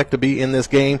they expect to be in this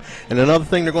game. And another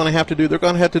thing they're going to have to do, they're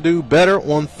going to have to do better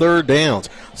on third downs.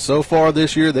 So far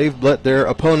this year, they've let their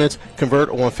opponents convert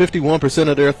on 51%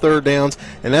 of their third downs,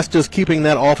 and that's just keeping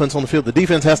that offense on the field. The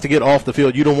defense has to get off the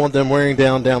field. You don't want them wearing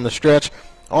down the stretch.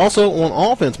 Also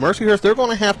on offense, Mercyhurst, they're going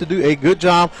to have to do a good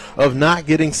job of not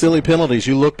getting silly penalties.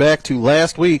 You look back to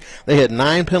last week, they had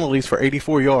 9 penalties for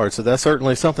 84 yards, so that's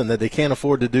certainly something that they can't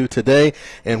afford to do today.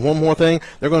 And one more thing,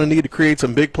 they're going to need to create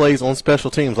some big plays on special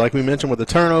teams. Like we mentioned with the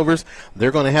turnovers,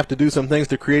 they're going to have to do some things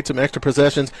to create some extra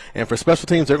possessions. And for special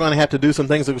teams, they're going to have to do some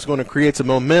things that's going to create some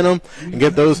momentum and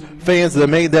get those fans that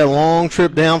made that long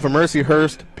trip down from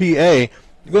Mercyhurst, PA,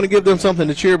 you're going to give them something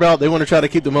to cheer about. They want to try to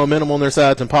keep the momentum on their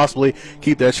sides and possibly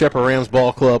keep that Shepherd Rams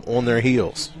ball club on their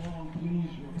heels.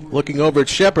 Looking over at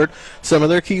Shepherd, some of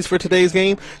their keys for today's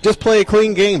game, just play a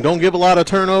clean game. Don't give a lot of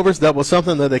turnovers. That was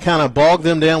something that they kind of bogged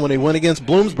them down when they went against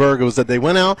Bloomsburg. It was that they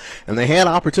went out and they had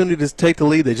opportunities to take the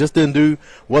lead. They just didn't do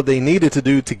what they needed to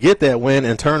do to get that win,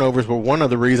 and turnovers were one of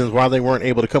the reasons why they weren't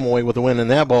able to come away with a win in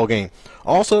that ball game.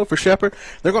 Also, for Shepherd,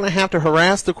 they're going to have to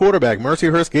harass the quarterback.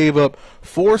 Mercyhurst gave up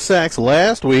 4 sacks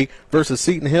last week versus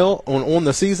Seton Hill. On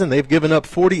the season, they've given up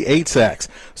 48 sacks.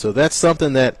 So that's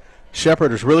something that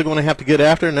Shepherd is really going to have to get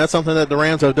after, and that's something that the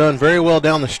Rams have done very well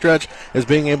down the stretch, is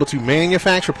being able to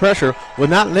manufacture pressure with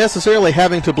not necessarily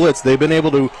having to blitz. They've been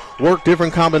able to work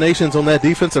different combinations on that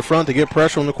defensive front to get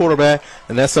pressure on the quarterback,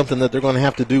 and that's something that they're going to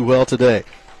have to do well today.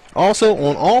 Also,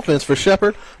 on offense for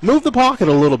Shepherd, move the pocket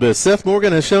a little bit. Seth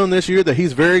Morgan has shown this year that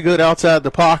he's very good outside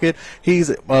the pocket.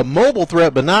 He's a mobile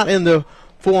threat, but not in the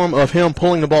form of him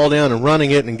pulling the ball down and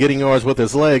running it and getting yards with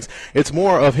his legs. It's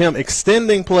more of him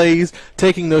extending plays,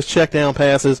 taking those check down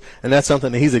passes, and that's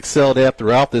something that he's excelled at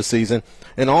throughout this season.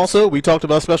 And also, we talked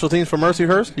about special teams for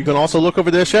Mercyhurst. You can also look over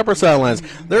their Shepherd sidelines.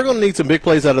 They're going to need some big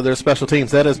plays out of their special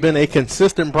teams. That has been a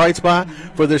consistent bright spot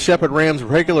for the Shepherd Rams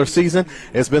regular season.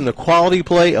 It's been the quality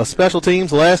play of special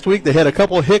teams. Last week, they had a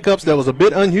couple of hiccups that was a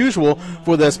bit unusual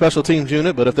for that special teams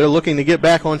unit, but if they're looking to get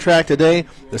back on track today,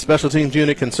 the special teams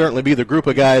unit can certainly be the group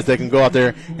of guys that can go out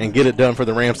there and get it done for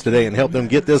the Rams today and help them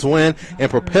get this win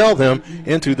and propel them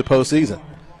into the postseason.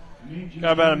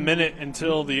 Got about a minute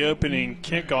until the opening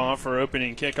kickoff. Our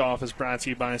opening kickoff is brought to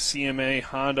you by CMA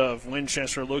Honda of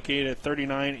Winchester, located at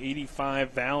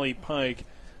 3985 Valley Pike.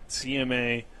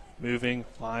 CMA, moving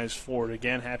lives forward.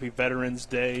 Again, happy Veterans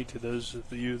Day to those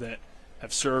of you that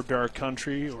have served our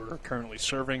country or are currently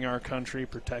serving our country,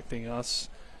 protecting us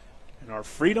and our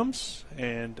freedoms.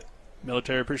 And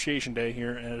Military Appreciation Day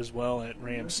here as well at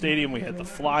Rams Stadium. We had the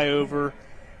flyover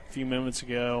a few moments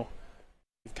ago.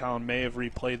 Colin may have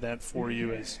replayed that for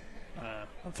you as,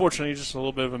 unfortunately, just a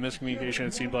little bit of a miscommunication.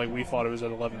 It seemed like we thought it was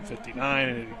at 11:59,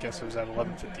 and I guess it was at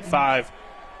 11:55,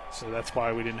 so that's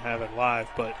why we didn't have it live.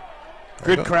 But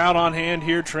good crowd on hand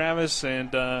here, Travis,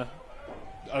 and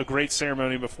a great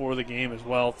ceremony before the game as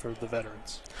well for the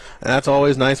veterans. And that's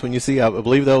always nice when you see, I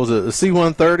believe that was a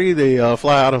C-130. They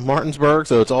fly out of Martinsburg,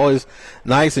 so it's always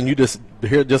nice, and you just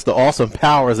hear just the awesome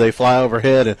power as they fly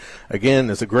overhead. And, again,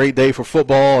 it's a great day for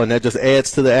football, and that just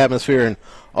adds to the atmosphere, and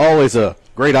always a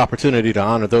great opportunity to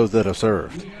honor those that have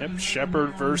served. Yep,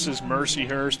 Shepherd versus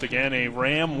Mercyhurst. Again, a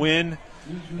Ram win,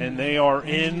 and they are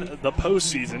in the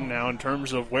postseason now. In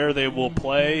terms of where they will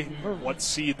play or what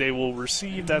seed they will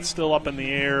receive, that's still up in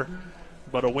the air.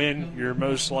 But a win, you're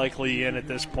most likely in at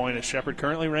this point. As Shepherd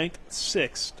currently ranked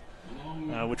 6th,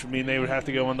 which would mean they would have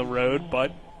to go on the road.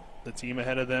 But the team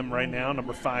ahead of them right now,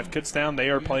 number 5, Kutztown, they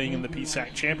are playing in the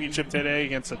PSAC championship today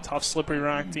against a tough Slippery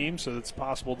Rock team, so it's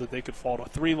possible that they could fall to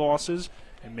 3 losses,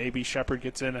 and maybe Shepherd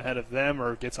gets in ahead of them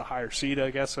or gets a higher seed,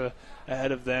 I guess,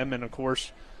 ahead of them. And, of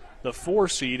course, the 4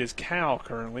 seed is Cal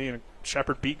currently, and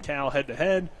Shepherd beat Cal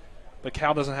head-to-head, but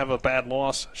Cal doesn't have a bad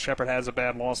loss. Shepherd has a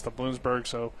bad loss to Bloomsburg,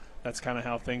 so that's kind of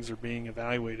how things are being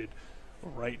evaluated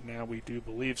right now, we do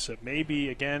believe. So maybe,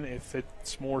 again, if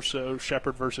it's more so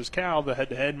Shepherd versus Cal, the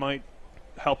head-to-head might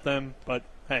help them. But,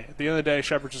 hey, at the end of the day,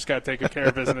 Shepherd just got to take care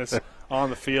of business on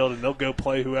the field, and they'll go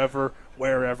play whoever,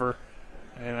 wherever.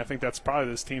 And I think that's probably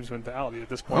this team's mentality at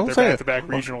this point. They're back-to-back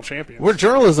regional champions. We're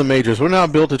journalism majors. We're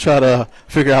not built to try to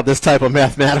figure out this type of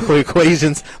mathematical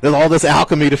equations. There's all this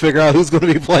alchemy to figure out who's going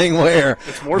to be playing where.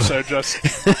 It's more so just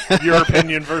your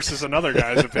opinion versus another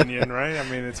guy's opinion, right? I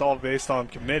mean, it's all based on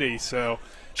committee. So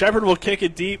Shepherd will kick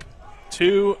it deep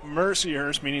to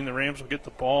Mercyhurst, meaning the Rams will get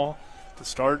the ball to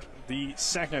start the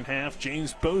second half.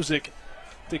 James Bozick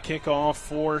to kick off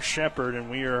for Shepherd, and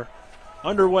we are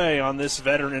underway on this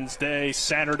Veterans Day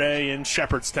Saturday in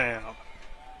Shepherdstown.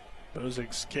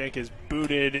 Bozick's kick is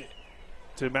booted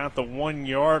to about the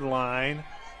 1-yard line,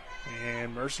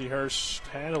 and Mercyhurst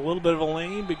had a little bit of a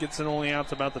lane, but gets it only out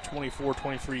to about the 24,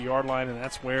 23-yard line, and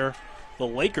that's where the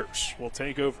Lakers will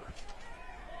take over.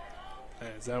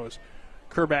 As that was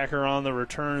Kerbacher on the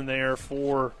return there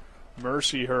for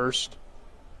Mercyhurst.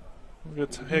 We're going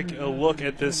to take a look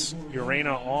at this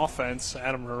Urena offense.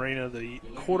 Adam Urena, the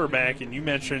quarterback, and you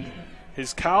mentioned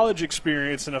his college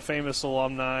experience and a famous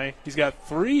alumni. He's got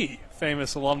 3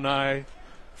 famous alumni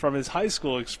from his high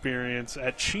school experience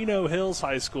at Chino Hills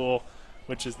High School,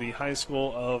 which is the high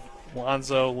school of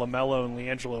Lonzo, LaMelo, and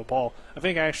LiAngelo Ball. I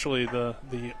think actually the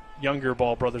younger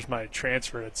Ball brothers might have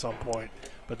transferred at some point,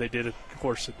 but they did, of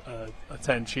course,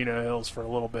 attend Chino Hills for a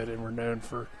little bit and were known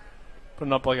for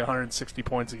putting up like 160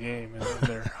 points a game in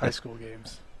their high school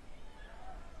games.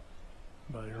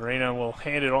 But Urena will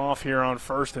hand it off here on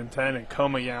 1st and 10, and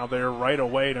Komayao there right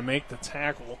away to make the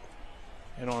tackle.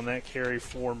 And on that carry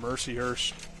for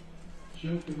Mercyhurst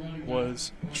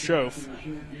was Schoaf,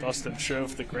 Dustin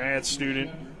Schoaf, the grad student.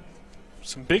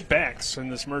 Some big backs in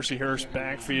this Mercyhurst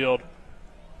backfield.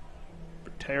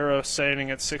 Bertera standing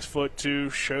at 6'2",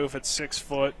 Schoaf at 6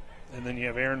 foot. And then you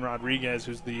have Aaron Rodriguez,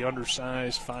 who's the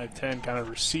undersized 5'10", kind of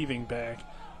receiving back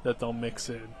that they'll mix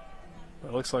in. But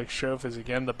it looks like Schoaf is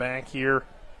again the back here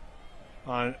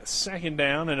on 2nd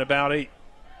down and about 8.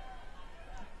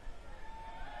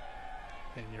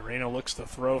 And Urena looks to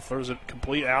throw, throws it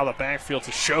complete out of the backfield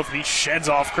to Schoaf. He sheds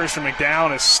off Christian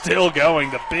McDowell, is still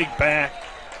going, the big back,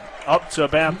 up to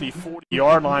about the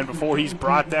 40-yard line before he's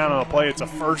brought down on a play. It's a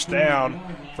 1st down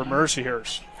for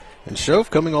Mercyhurst. And Schoaf,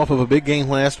 coming off of a big game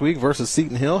last week versus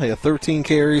Seton Hill, had 13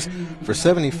 carries for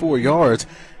 74 yards.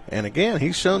 And again,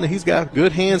 he's shown that he's got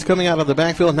good hands coming out of the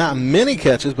backfield. Not many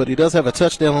catches, but he does have a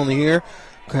touchdown on the year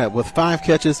with 5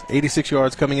 catches, 86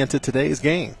 yards coming into today's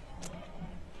game.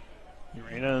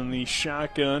 Urena in the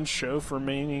shotgun, Schoaf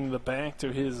remaining the back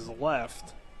to his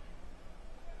left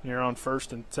here on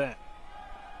 1st and 10.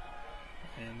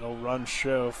 And they'll run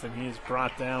Schoaf, and he's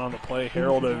brought down on the play.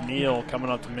 Harold O'Neal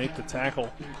coming up to make the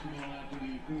tackle.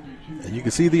 And you can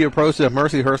see the approach that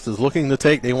Mercyhurst is looking to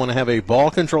take. They want to have a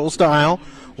ball control style,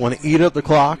 want to eat up the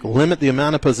clock, limit the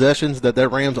amount of possessions that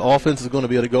Rams offense is going to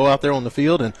be able to go out there on the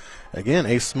field. And, again,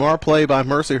 a smart play by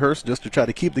Mercyhurst just to try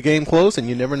to keep the game close, and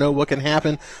you never know what can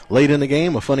happen late in the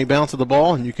game. A funny bounce of the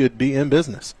ball, and you could be in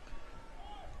business.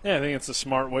 Yeah, I think it's a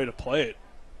smart way to play it.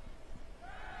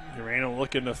 Urena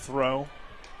looking to throw.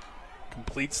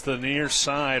 Completes the near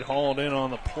side, hauled in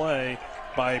on the play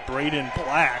by Braden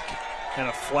Black, and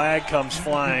a flag comes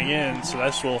flying in, so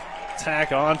this will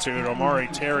tack onto it. Omari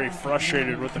Terry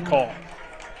frustrated with the call.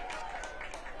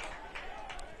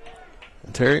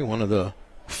 And Terry, one of the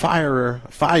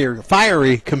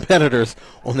fiery competitors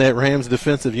on that Rams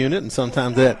defensive unit, and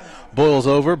sometimes that boils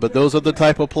over, but those are the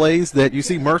type of plays that you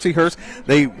see. Mercyhurst,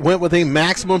 they went with a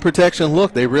maximum protection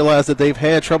look. They realized that they've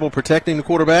had trouble protecting the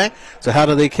quarterback, so how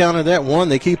do they counter that? One,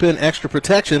 they keep in extra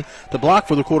protection to block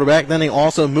for the quarterback, then they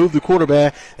also move the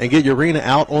quarterback and get Urena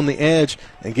out on the edge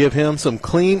and give him some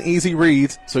clean, easy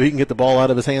reads so he can get the ball out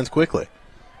of his hands quickly.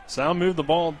 So I'll move the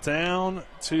ball down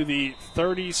to the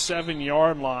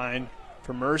 37-yard line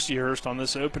for Mercyhurst on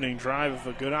this opening drive of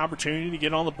a good opportunity to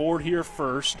get on the board here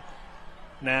first.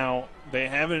 Now, they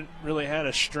haven't really had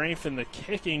a strength in the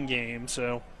kicking game,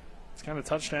 so it's kind of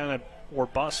touchdown or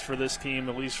bust for this team,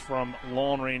 at least from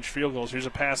long-range field goals. Here's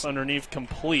a pass underneath,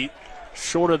 complete,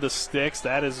 short of the sticks.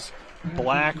 That is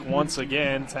Black once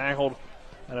again, tackled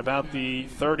at about the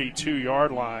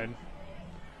 32-yard line.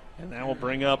 And that will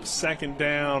bring up second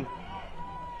down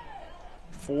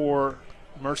for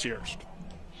Mercyhurst.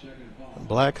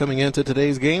 Black coming into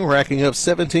today's game, racking up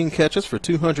 17 catches for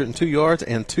 202 yards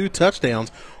and 2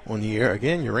 touchdowns on the year.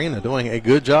 Again, Urena doing a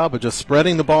good job of just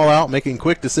spreading the ball out, making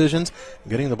quick decisions,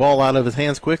 getting the ball out of his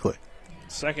hands quickly.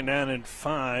 Second down and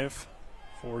 5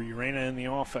 for Urena in the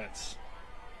offense.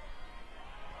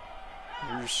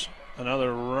 Here's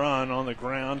another run on the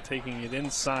ground, taking it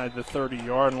inside the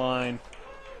 30-yard line.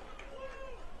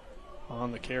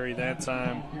 On the carry that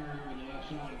time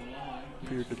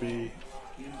appeared to be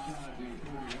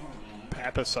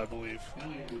Pappas, I believe.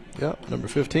 Yep, number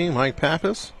 15, Mike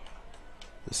Pappas,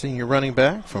 the senior running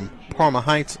back from Parma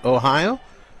Heights, Ohio.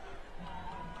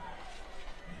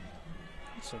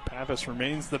 So Pappas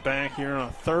remains the back here on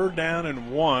a third down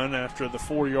and 1 after the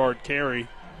 4-yard carry.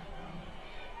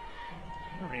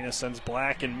 Urena sends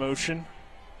Black in motion,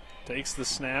 takes the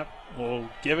snap, will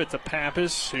give it to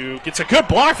Pappas, who gets a good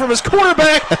block from his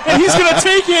quarterback, and he's going to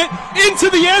take it into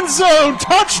the end zone.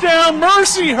 Touchdown,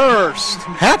 Mercyhurst.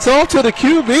 Hats off to the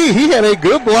QB. He had a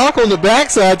good block on the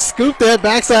backside, scooped that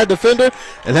backside defender,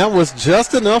 and that was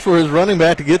just enough for his running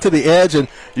back to get to the edge, and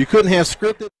you couldn't have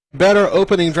scripted better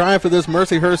opening drive for this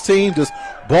Mercyhurst team. Just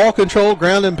ball control,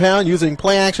 ground and pound, using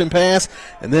play action pass,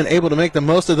 and then able to make the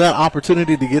most of that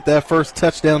opportunity to get that first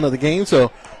touchdown of the game.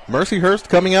 So Mercyhurst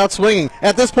coming out swinging.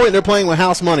 At this point, they're playing with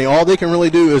house money. All they can really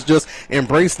do is just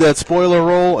embrace that spoiler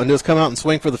role and just come out and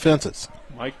swing for the fences.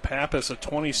 Mike Pappas, a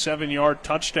 27-yard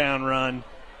touchdown run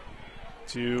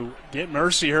to get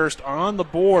Mercyhurst on the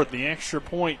board. The extra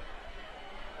point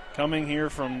coming here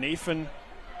from Nathan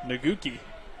Naguki,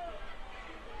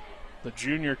 the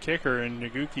junior kicker, and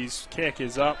Naguki's kick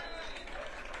is up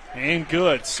and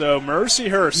good. So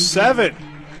Mercyhurst 7,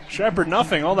 Shepherd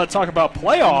nothing. All that talk about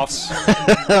playoffs.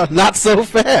 Not so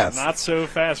fast. Not so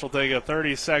fast. We'll take a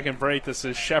 30-second break. This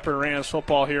is Shepherd Rams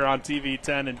football here on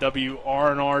TV10 and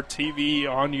WRNR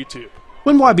TV on YouTube.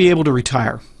 When will I be able to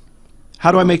retire?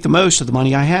 How do I make the most of the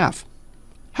money I have?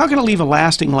 How can I leave a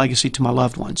lasting legacy to my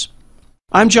loved ones?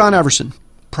 I'm John Everson,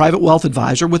 private wealth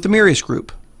advisor with the Mercyhurst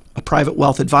Group, a private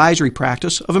wealth advisory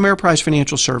practice of Ameriprise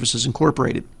Financial Services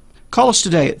Incorporated. Call us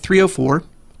today at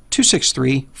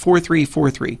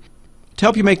 304-263-4343 to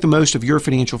help you make the most of your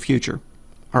financial future.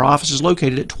 Our office is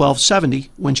located at 1270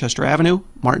 Winchester Avenue,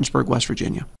 Martinsburg, West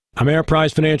Virginia.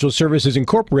 Ameriprise Financial Services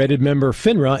Incorporated, member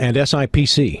FINRA and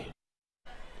SIPC.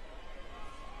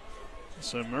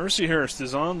 So Mercyhurst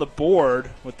is on the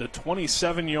board with the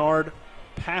 27-yard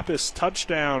Pappas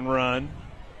touchdown run.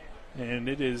 And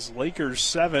it is Lakers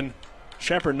 7,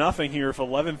 Shepherd nothing here with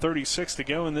 11:36 to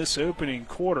go in this opening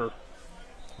quarter.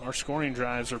 Our scoring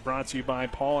drives are brought to you by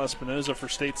Paul Espinoza for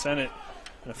State Senate,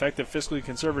 an effective fiscally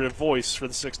conservative voice for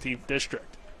the 16th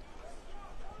District.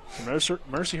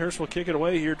 Mercyhurst will kick it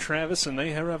away here, Travis, and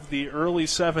they have the early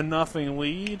 7-0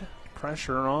 lead.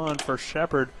 Pressure on for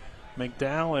Shepherd.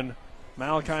 McDowell and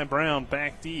Malachi Brown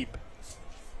back deep,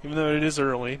 even though it is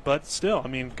early. But still, I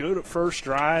mean, good at first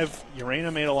drive.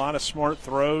 Urena made a lot of smart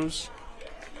throws.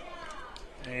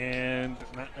 And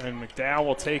McDowell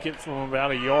will take it from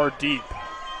about a yard deep.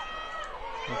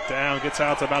 McDowell gets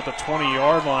out to about the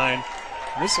 20-yard line.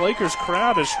 This Lakers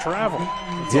crowd has traveled.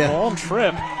 It's a long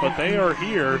trip, but they are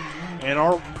here and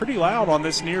are pretty loud on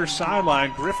this near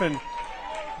sideline. Griffin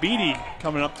Beatty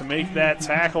coming up to make that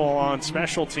tackle on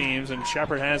special teams, and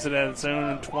Shepherd has it at its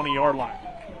own 20-yard line.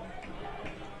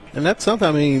 And that's something,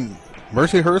 I mean,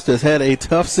 Mercyhurst has had a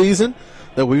tough season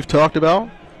that we've talked about.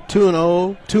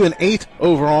 2-0, 2-8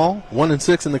 overall,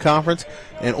 1-6 in the conference,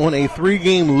 and on a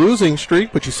 3-game losing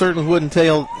streak, but you certainly wouldn't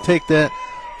take that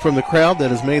from the crowd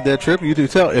that has made that trip. You do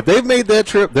tell, if they've made that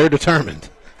trip, they're determined.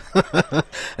 And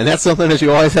that's something that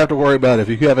you always have to worry about. If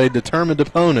you have a determined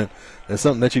opponent, that's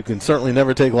something that you can certainly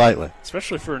never take lightly.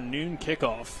 Especially for a noon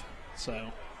kickoff.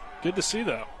 So, good to see,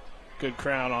 though. Good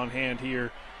crowd on hand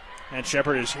here. And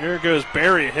Shepherd is here. Goes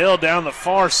Barry Hill down the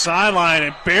far sideline,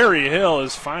 and Barry Hill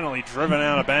is finally driven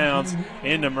out of bounds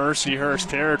into Mercyhurst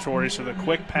territory. So the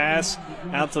quick pass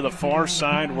out to the far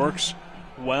side works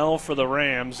well for the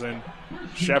Rams, and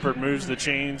Shepherd moves the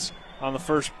chains on the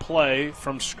first play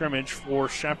from scrimmage for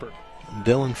Shepherd.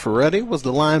 Dylan Ferretti was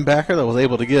the linebacker that was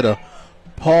able to get a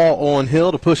paw on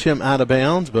Hill to push him out of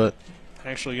bounds, but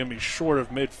actually going to be short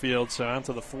of midfield, so out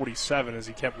to the 47 as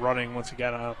he kept running once he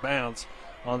got out of bounds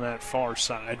on that far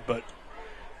side. But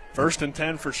 1st and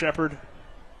 10 for Shepherd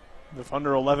With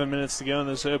under 11 minutes to go in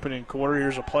this opening quarter,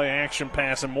 here's a play-action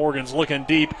pass, and Morgan's looking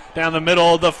deep down the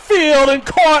middle of the field and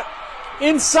caught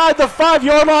inside the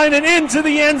 5-yard line and into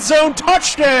the end zone.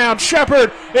 Touchdown,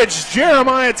 Shepherd. It's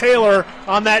Jeremiah Taylor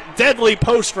on that deadly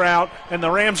post route, and the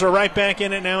Rams are right back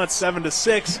in it now at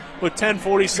 7-6 with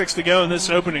 10:46 to go in this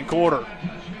opening quarter.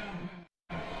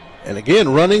 And again,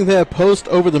 running that post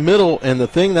over the middle, and the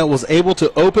thing that was able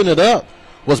to open it up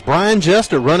was Brian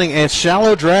Jester running a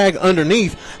shallow drag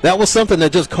underneath. That was something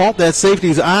that just caught that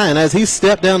safety's eye, and as he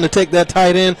stepped down to take that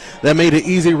tight end, that made it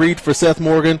easy read for Seth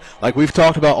Morgan. Like we've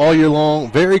talked about all year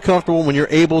long, very comfortable when you're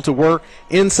able to work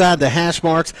inside the hash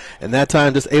marks, and that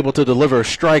time just able to deliver a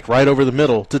strike right over the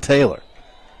middle to Taylor.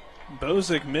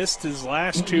 Bozick missed his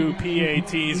last 2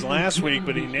 PATs last week,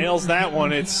 but he nails that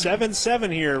one. It's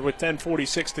 7-7 here with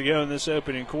 10:46 to go in this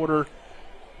opening quarter.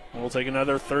 We'll take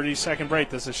another 30-second break.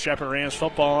 This is Shepherd Rams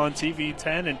football on TV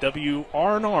 10 and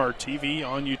WRNR TV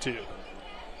on YouTube.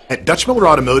 At Dutch Miller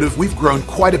Automotive, we've grown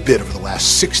quite a bit over the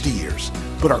last 60 years,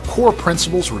 but our core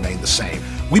principles remain the same.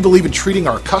 We believe in treating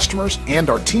our customers and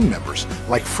our team members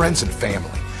like friends and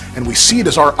family, and we see it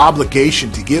as our obligation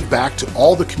to give back to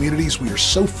all the communities we are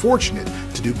so fortunate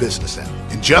to do business in.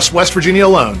 In just West Virginia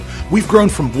alone, we've grown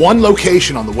from one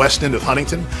location on the west end of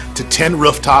Huntington to 10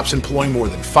 rooftops employing more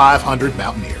than 500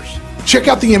 Mountaineers. Check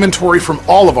out the inventory from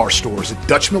all of our stores at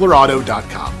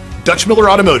DutchMillerAuto.com. Dutch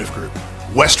Miller Automotive Group,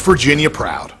 West Virginia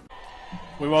proud.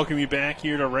 We welcome you back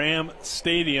here to Ram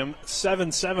Stadium.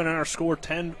 7-7 our score,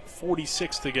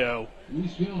 10:46 to go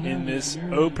in this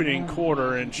opening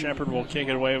quarter, and Shepherd will kick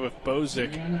it away with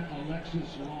Bozick.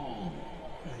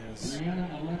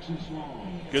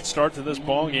 Good start to this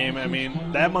ball game. I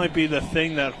mean, that might be the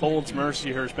thing that holds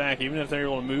Mercyhurst back. Even if they're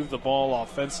able to move the ball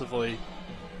offensively,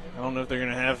 I don't know if they're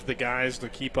going to have the guys to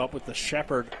keep up with the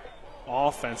Shepherd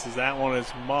offense, as that one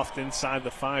is muffed inside the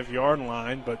 5-yard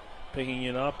line, but picking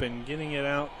it up and getting it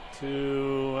out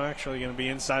to actually going to be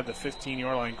inside the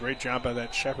 15-yard line. Great job by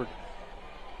that Shepherd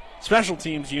special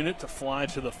teams unit to fly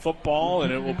to the football,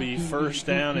 and it will be first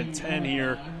down and 10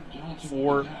 here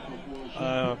for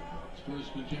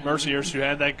Mercyhurst, who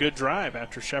had that good drive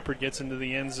after Shepherd gets into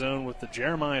the end zone with the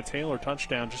Jeremiah Taylor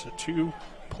touchdown. Just a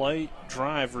 2-play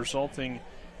drive resulting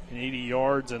in 80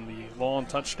 yards and the long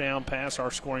touchdown pass.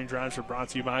 Our scoring drives are brought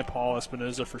to you by Paul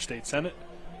Espinoza for State Senate,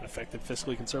 an effective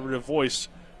fiscally conservative voice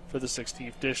for the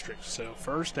 16th District. So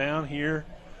first down here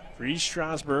for East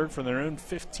Stroudsburg from their own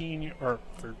 15, or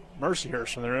for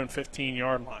Mercyhurst from their own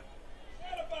 15-yard line.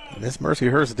 And this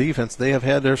Mercyhurst defense, they have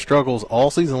had their struggles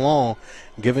all season long,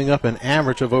 giving up an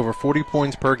average of over 40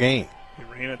 points per game.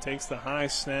 Urena takes the high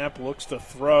snap, looks to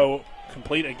throw,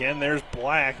 complete again. There's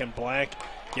Black, and Black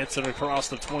gets it across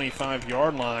the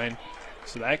 25-yard line.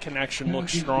 So that connection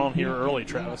looks strong here early,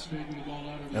 Travis.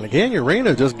 And again,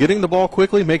 Urena just getting the ball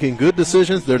quickly, making good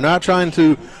decisions. They're not trying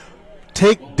to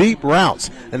take deep routes,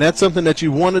 and that's something that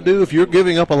you want to do. If you're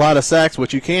giving up a lot of sacks,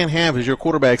 what you can't have is your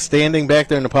quarterback standing back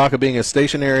there in the pocket being a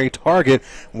stationary target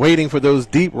waiting for those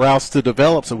deep routes to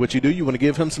develop. So what you do, you want to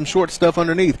give him some short stuff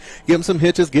underneath, give him some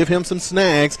hitches, give him some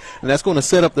snags, and that's going to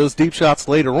set up those deep shots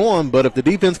later on. But if the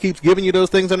defense keeps giving you those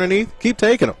things underneath, keep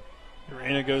taking them.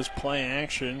 Urena goes play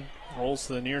action, rolls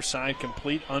to the near side,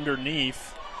 complete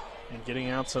underneath, and getting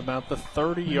out to about the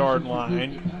 30-yard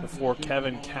line before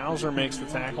Kevin Kauser makes the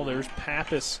tackle. There's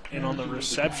Pappas in on the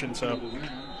reception, so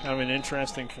kind of an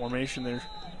interesting formation there.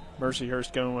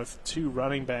 Mercyhurst going with 2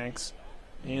 running backs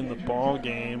in the ball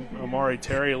game. Omari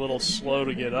Terry a little slow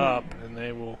to get up, and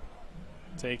they will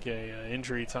take a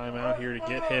injury timeout here to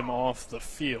get him off the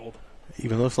field.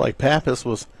 Even looks like Pappas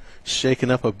was shaken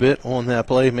up a bit on that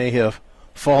play, may have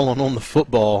fallen on the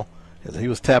football as he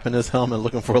was tapping his helmet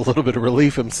looking for a little bit of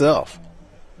relief himself.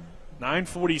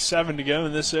 9:47 to go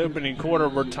in this opening quarter.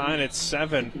 We're tying at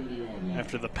 7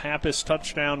 after the Pappas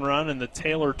touchdown run and the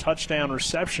Taylor touchdown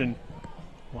reception.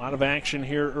 A lot of action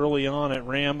here early on at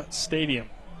Ram Stadium.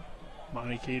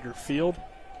 Monty Cater Field.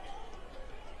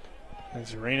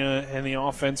 As Urena and the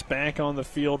offense back on the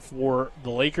field for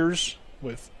the Lakers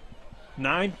with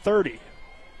 9:30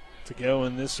 to go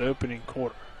in this opening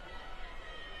quarter.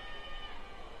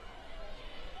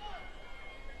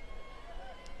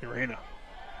 Urena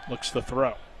looks to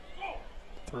throw.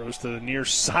 Throws to the near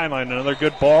sideline. Another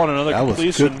good ball and another completion. That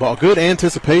was good ball. Good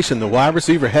anticipation. The wide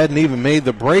receiver hadn't even made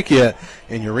the break yet,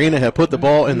 and Urena had put the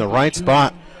ball in the right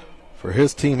spot for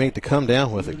his teammate to come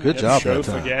down with it. Good job that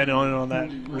time. Again on that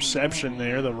reception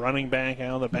there. The running back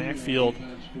out of the backfield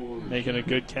making a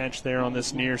good catch there on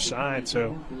this near side.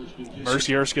 So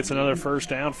Mercyhurst gets another first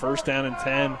down and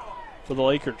 10 for the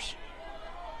Lakers.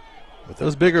 With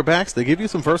those bigger backs, they give you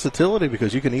some versatility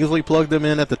because you can easily plug them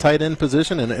in at the tight end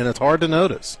position, and it's hard to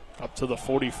notice. Up to the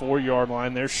 44-yard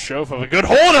line. There's Schoaf of a good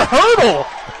hole and a hurdle.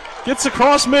 Gets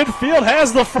across midfield,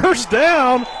 has the first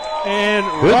down, and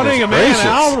running a man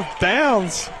out of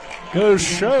bounds goes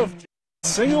Schoaf.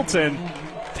 Singleton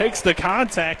takes the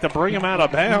contact to bring him out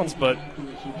of bounds, but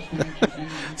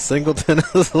Singleton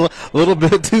is a little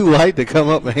bit too light to come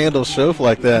up and handle Schoaf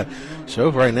like that.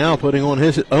 Schoaf right now putting on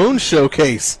his own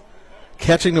showcase,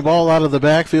 catching the ball out of the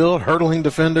backfield, hurdling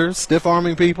defenders,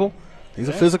 stiff-arming people. He's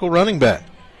a physical running back.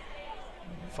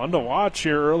 Fun to watch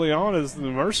here early on is the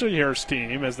Mercyhurst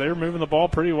team as they're moving the ball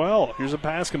pretty well. Here's a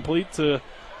pass complete to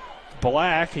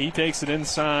Black. He takes it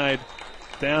inside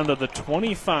down to the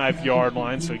 25-yard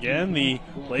line. So, again, the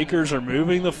Lakers are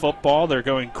moving the football. They're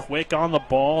going quick on the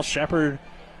ball. Shepherd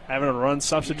having to run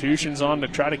substitutions on to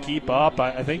try to keep up.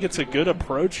 I think it's a good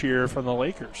approach here from the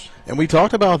Lakers. And we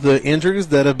talked about the injuries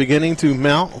that are beginning to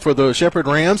mount for the Shepherd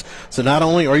Rams. So not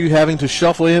only are you having to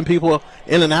shuffle in people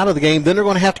in and out of the game, then they're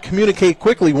going to have to communicate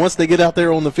quickly once they get out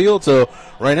there on the field. So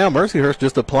right now Mercyhurst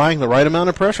just applying the right amount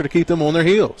of pressure to keep them on their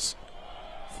heels.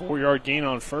 4-yard gain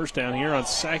on first down here on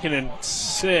 2nd and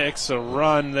 6. A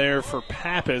run there for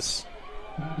Pappas.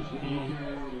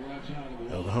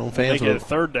 Well, the home fans they get a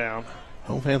third down.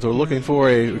 Home fans are looking for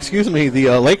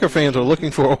the Laker fans are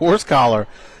looking for a horse collar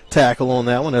tackle on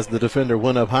that one as the defender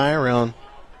went up high around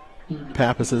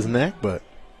Pappas's neck, but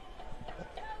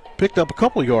picked up a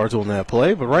couple yards on that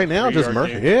play. But right now, just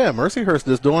Mercyhurst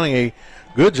is doing a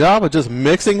good job of just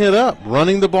mixing it up,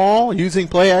 running the ball, using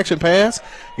play-action pass,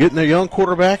 getting their young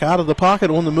quarterback out of the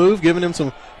pocket on the move, giving him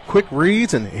some quick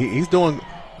reads, and he's doing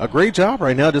a great job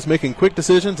right now just making quick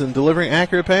decisions and delivering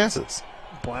accurate passes.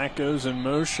 Black goes in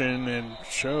motion, and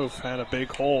Schoaf had a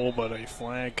big hole, but a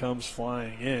flag comes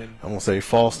flying in. I'm going to say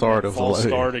false start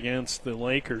against the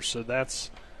Lakers, so that's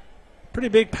a pretty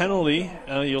big penalty.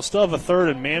 You'll still have a third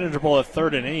and manageable at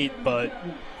 3rd and 8, but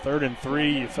 3rd and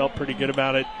 3, you felt pretty good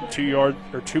about it.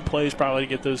 2 plays probably to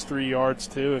get those 3 yards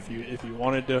too if you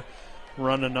wanted to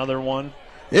run another one.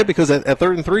 Yeah, because at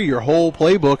 3rd and 3, your whole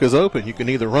playbook is open. You can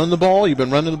either run the ball, you've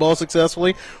been running the ball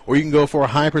successfully, or you can go for a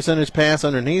high percentage pass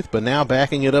underneath. But now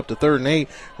backing it up to 3rd and 8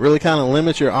 really kind of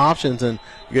limits your options and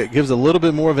gives a little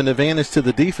bit more of an advantage to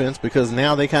the defense because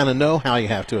now they kind of know how you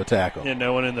have to attack them. Yeah,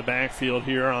 no one in the backfield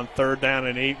here on 3rd down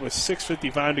and 8 with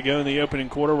 6:55 to go in the opening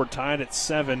quarter. We're tied at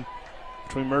 7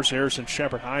 between Mercyhurst and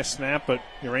Shepherd. High snap, but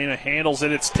Urena handles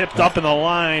it. It's tipped up in the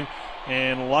line,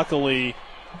 and luckily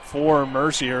for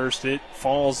Mercyhurst, it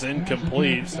falls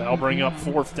incomplete. So I'll bring up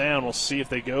 4th down. We'll see if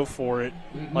they go for it.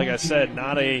 Like I said,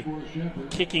 not a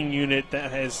kicking unit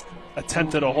that has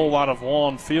attempted a whole lot of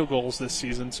long field goals this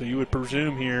season, so you would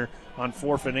presume here on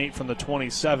 4th and 8 from the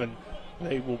 27,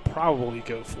 they will probably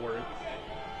go for it.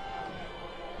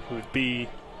 It would be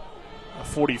a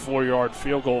 44-yard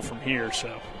field goal from here,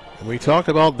 so. And we talked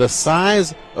about the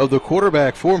size of the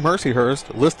quarterback for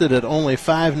Mercyhurst, listed at only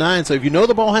 5'9". So if you know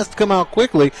the ball has to come out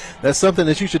quickly, that's something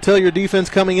that you should tell your defense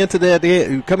coming into that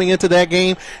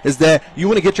game is that you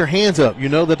want to get your hands up. You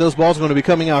know that those balls are going to be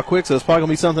coming out quick, so it's probably going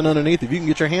to be something underneath. If you can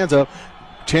get your hands up,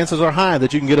 chances are high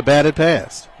that you can get a batted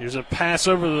pass. Here's a pass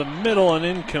over the middle and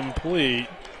incomplete.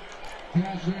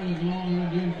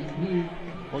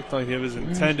 Looked like it was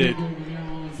intended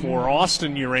for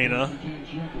Austin Urena.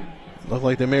 Looked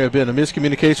like there may have been a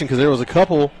miscommunication because there was a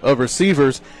couple of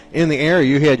receivers in the area.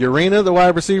 You had Urena, the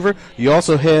wide receiver. You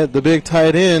also had the big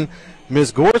tight end,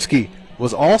 Mizgorski,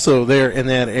 was also there in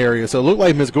that area. So it looked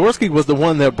like Mizgorski was the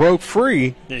one that broke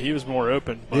free. Yeah, he was more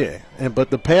open. But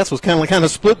the pass was kind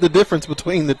of split the difference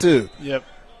between the two. Yep.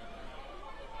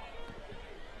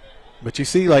 But you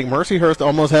see, like, Mercyhurst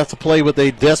almost has to play with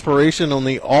a desperation on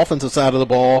the offensive side of the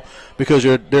ball because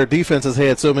their defense has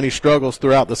had so many struggles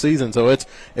throughout the season. So it's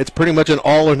pretty much an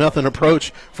all-or-nothing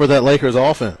approach for that Lakers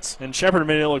offense. And Shepherd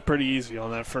made it look pretty easy on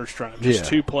that first drive. Just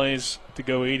 2 plays to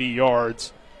go 80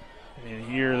 yards. And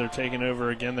here they're taking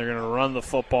over again. They're going to run the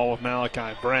football with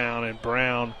Malachi Brown, and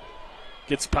Brown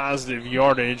gets positive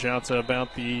yardage out to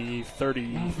about the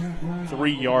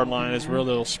 33-yard line is where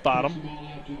they'll spot him.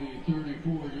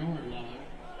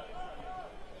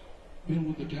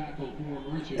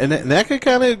 And that could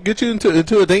kind of get you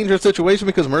into a dangerous situation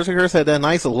because Mercyhurst had that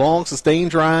nice long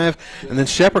sustained drive, and then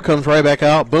Shepherd comes right back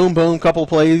out, boom, boom, couple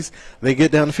plays, they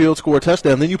get down the field, score a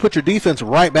touchdown. Then you put your defense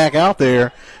right back out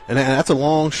there, and that's a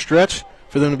long stretch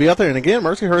for them to be out there. And again,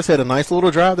 Mercyhurst had a nice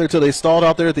little drive there until they stalled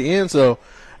out there at the end, so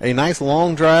a nice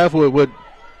long drive would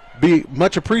be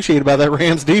much appreciated by that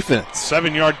Rams defense.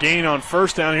 7-yard gain on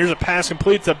first down. Here's a pass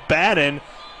complete to Batten.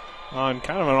 on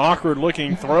kind of an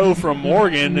awkward-looking throw from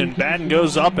Morgan, and Batten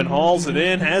goes up and hauls it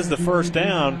in, has the first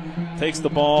down, takes the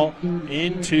ball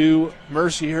into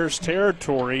Mercyhurst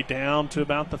territory down to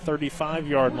about the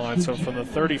 35-yard line. So from the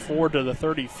 34 to the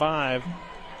 35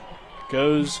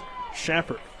 goes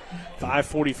Shepherd.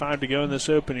 5:45 to go in this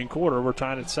opening quarter. We're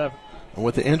tied at 7.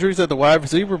 With the injuries at the wide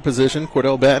receiver position,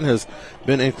 Cordell Batten has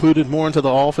been included more into the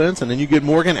offense, and then you get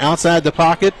Morgan outside the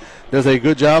pocket, does a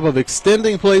good job of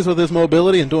extending plays with his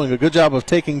mobility and doing a good job of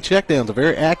taking checkdowns. A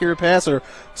very accurate passer,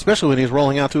 especially when he's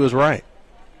rolling out to his right.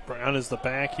 Brown is the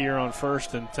back here on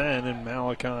 1st and 10, and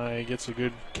Malachi gets a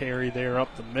good carry there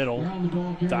up the middle,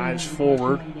 dives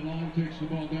forward.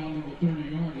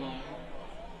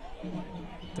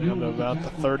 Down to about the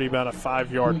 30, about a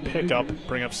 5-yard pickup,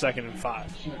 bring up 2nd and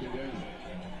 5.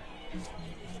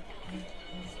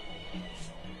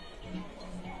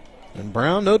 And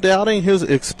Brown, no doubting his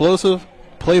explosive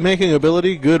playmaking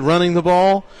ability, good running the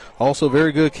ball, also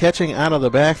very good catching out of the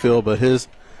backfield, but his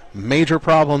major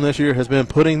problem this year has been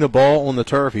putting the ball on the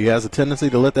turf. He has a tendency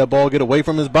to let that ball get away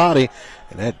from his body,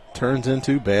 and that turns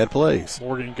into bad plays.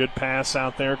 Morgan, good pass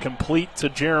out there, complete to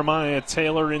Jeremiah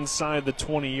Taylor inside the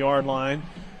 20-yard line.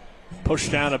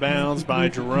 Pushed out of bounds by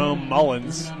Jerome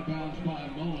Mullins.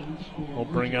 Will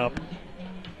bring up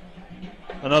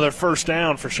another first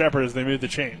down for Shepherd as they move the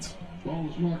chains.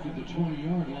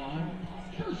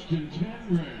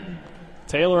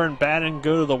 Taylor and Batten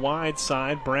go to the wide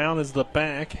side. Brown is the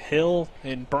back. Hill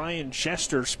and Brian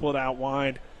Chester split out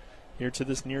wide here to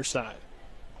this near side.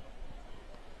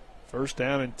 First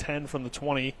down and 10 from the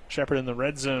 20. Shepherd in the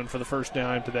red zone for the first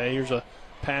down today. Here's a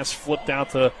pass flipped out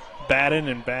to Batten,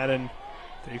 and Batten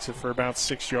takes it for about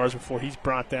 6 yards before he's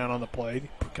brought down on the play.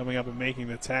 Coming up and making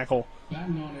the tackle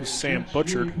is Sam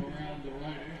Butchard.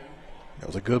 That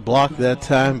was a good block that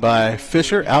time by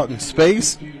Fisher out in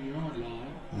space.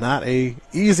 Not a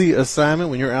easy assignment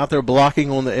when you're out there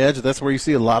blocking on the edge. That's where you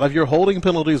see a lot of your holding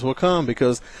penalties will come,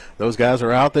 because those guys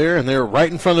are out there and they're right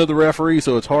in front of the referee,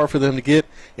 so it's hard for them to get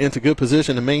into good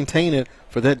position and maintain it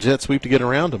for that jet sweep to get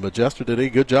around them. But Jester did a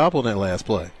good job on that last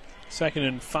play. 2nd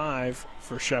and 5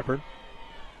 for Shepherd.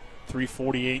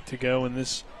 3:48 to go in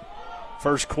this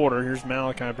first quarter. Here's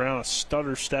Malachi Brown, a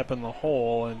stutter step in the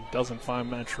hole, and doesn't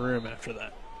find much room after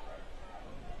that.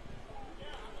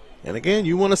 And again,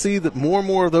 you want to see more and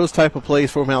more of those type of plays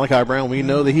for Malachi Brown. We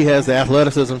know that he has the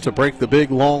athleticism to break the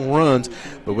big, long runs.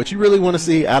 But what you really want to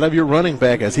see out of your running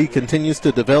back as he continues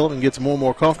to develop and gets more and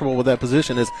more comfortable with that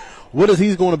position is what is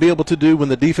he going to be able to do when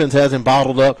the defense has him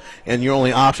bottled up and your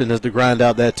only option is to grind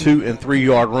out that 2- and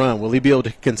 3-yard run. Will he be able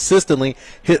to consistently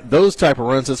hit those type of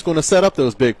runs that's going to set up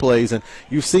those big plays? And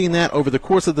you've seen that over the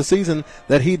course of the season,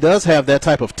 that he does have that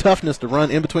type of toughness to run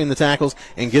in between the tackles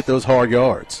and get those hard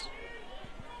yards.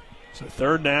 So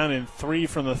 3rd down and 3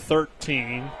 from the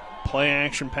 13. Play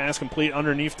action pass complete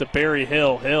underneath to Barry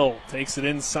Hill. Hill takes it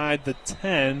inside the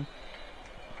 10.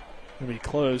 Going to be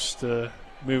close to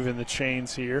moving the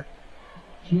chains here.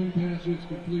 Swing pass is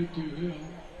complete to Hill.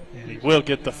 And he will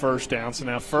get the first down. So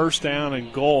now 1st down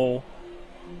and goal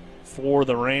for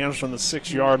the Rams from the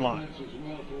 6-yard line.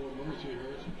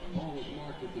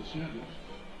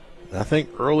 I think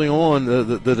early on,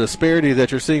 the disparity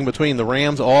that you're seeing between the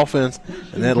Rams offense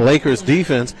and that Lakers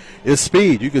defense is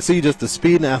speed. You can see just the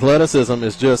speed and athleticism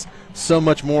is just so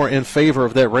much more in favor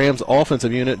of that Rams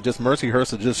offensive unit. Just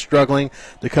Mercyhurst is just struggling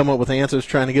to come up with answers,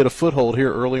 trying to get a foothold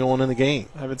here early on in the game.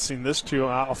 I haven't seen this too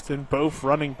often. Both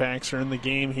running backs are in the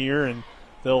game here, and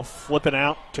they'll flip it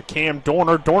out to Cam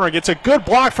Dorner. Dorner gets a good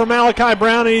block from Malachi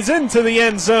Brown, and he's into the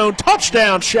end zone.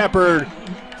 Touchdown, Shepherd,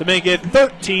 to make it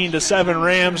 13-7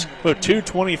 Rams with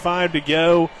 2:25 to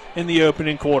go in the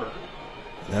opening quarter.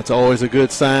 That's always a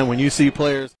good sign when you see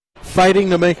players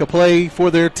fighting to make a play for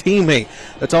their teammate.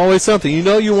 That's always something. You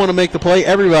know you want to make the play.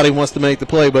 Everybody wants to make the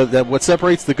play, but what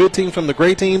separates the good teams from the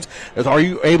great teams is, are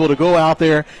you able to go out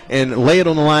there and lay it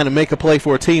on the line and make a play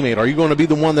for a teammate? Are you going to be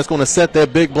the one that's going to set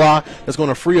that big block that's going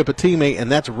to free up a teammate,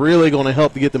 and that's really going to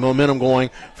help to get the momentum going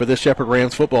for this Shepherd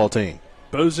Rams football team.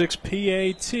 Bozick's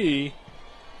PAT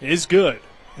is good,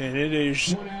 and it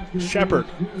is Shepherd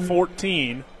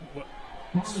 14,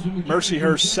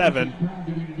 Mercyhurst 7.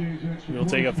 We'll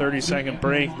take a 30-second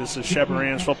break. This is Shepherd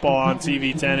Rams football on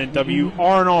TV 10 and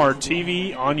WRNR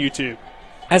TV on YouTube.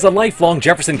 As a lifelong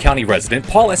Jefferson County resident,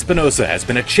 Paul Espinosa has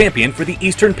been a champion for the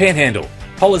Eastern Panhandle.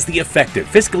 Paul is the effective,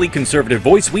 fiscally conservative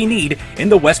voice we need in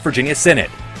the West Virginia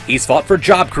Senate. He's fought for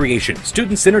job creation,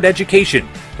 student-centered education,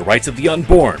 the rights of the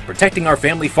unborn, protecting our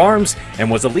family farms, and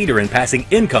was a leader in passing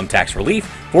income tax relief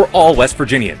for all West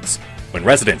Virginians. When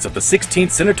residents of the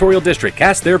 16th Senatorial District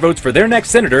cast their votes for their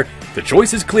next senator, the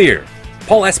choice is clear.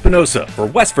 Paul Espinosa for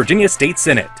West Virginia State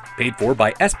Senate. Paid for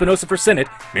by Espinosa for Senate,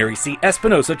 Mary C.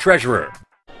 Espinosa, Treasurer.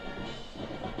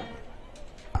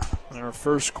 Our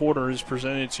first quarter is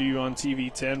presented to you on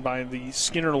TV 10 by the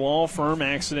Skinner Law Firm,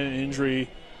 accident and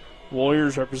injury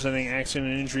lawyers representing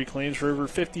accident and injury claims for over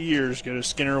 50 years. Go to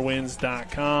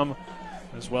SkinnerWins.com,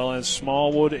 as well as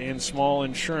Smallwood and Small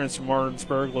Insurance in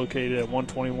Martinsburg, located at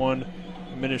 121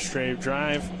 Administrative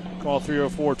Drive. Call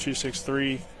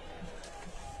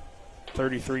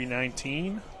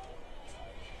 304-263-3319.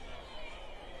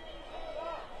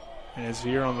 And it's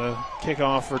here on the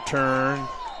kickoff return.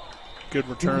 Good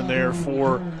return there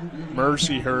for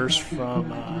Mercyhurst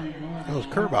from it was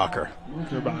Kerbacher.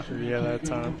 Yeah, that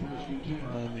time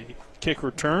on the kick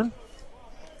return.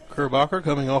 Kerbacher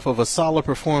coming off of a solid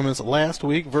performance last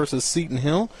week versus Seton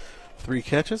Hill. 3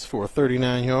 catches for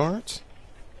 39 yards.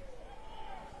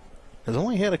 Has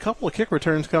only had a couple of kick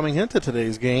returns coming into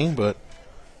today's game, but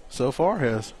so far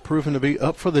has proven to be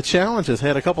up for the challenge. Has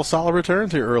had a couple solid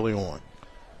returns here early on.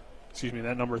 Excuse me,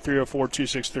 that number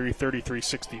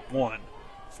 304-263-3361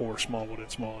 for Smallwood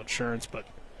and Small Insurance. But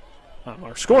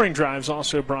our scoring drive is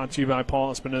also brought to you by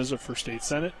Paul Espinosa for State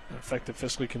Senate, an effective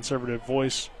fiscally conservative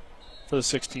voice for the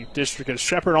 16th District. As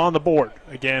Shepherd on the board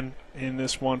again in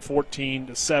this one,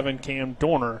 14-7. Cam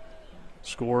Dorner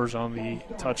scores on the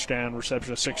touchdown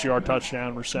reception, a 6-yard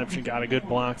touchdown reception. Got a good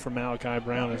block from Malachi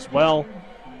Brown as well.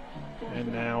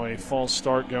 And now a false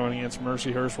start going against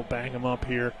Mercyhurst. We'll bang him up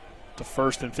here to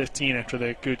 1st and 15 after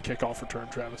that good kickoff return,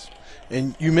 Travis.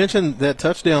 And you mentioned that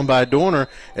touchdown by Dorner.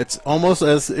 It's almost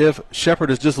as if Shepherd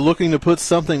is just looking to put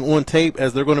something on tape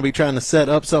as they're going to be trying to set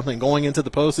up something going into the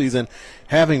postseason,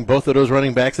 having both of those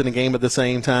running backs in the game at the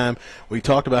same time. We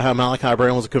talked about how Malachi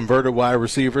Brown was a converted wide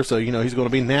receiver, so you know he's going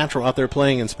to be natural out there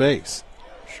playing in space.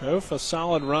 Schoaf, a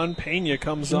solid run. Pena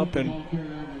comes up and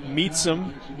meets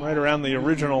him right around the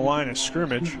original line of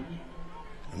scrimmage.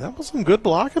 And that was some good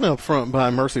blocking up front by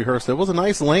Mercyhurst. There was a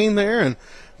nice lane there, and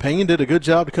Payne did a good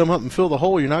job to come up and fill the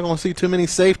hole. You're not going to see too many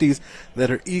safeties that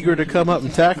are eager to come up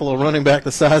and tackle a running back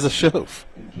the size of Schoaf.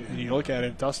 And you look at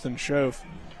it, Dustin Schoaf,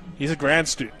 he's a grad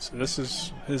student, so this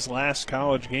is his last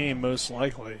college game most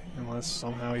likely, unless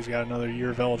somehow he's got another year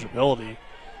of eligibility.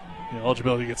 You know,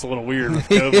 eligibility gets a little weird with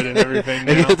COVID and everything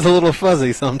now. It gets a little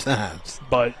fuzzy sometimes.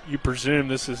 But you presume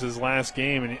this is his last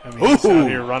game, and I mean, he's out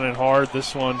here running hard.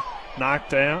 This one knocked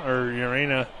down, or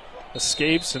Urena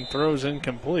escapes and throws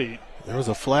incomplete. There was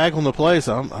a flag on the play,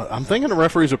 so I'm thinking the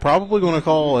referees are probably going to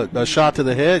call a shot to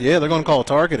the head. Yeah, they're going to call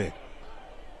targeting.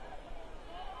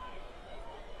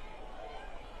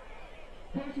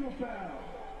 Personal foul.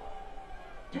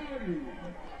 Targeting.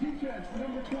 Defense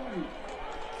number 20.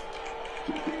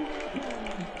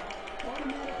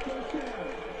 Automatic first down.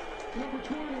 Number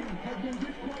 20 has been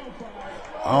disqualified.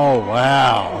 Oh,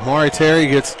 wow. Amari Terry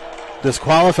gets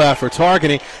disqualified for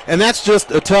targeting, and that's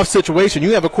just a tough situation.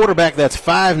 You have a quarterback that's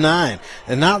 5'9",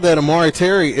 and not that Amari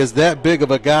Terry is that big of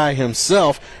a guy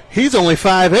himself. He's only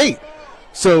 5'8",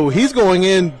 so he's going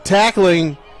in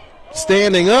tackling,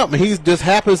 standing up, and he just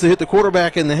happens to hit the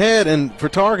quarterback in the head. And for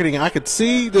targeting, I could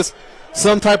see this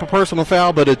some type of personal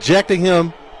foul, but ejecting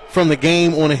him from the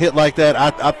game on a hit like that,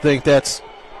 I think that's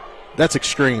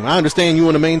extreme. I understand you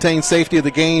want to maintain safety of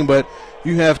the game, but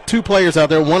you have two players out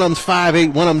there. One of them's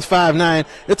 5'8", one of them's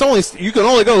 5'9". You can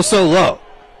only go so low.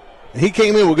 He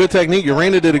came in with good technique.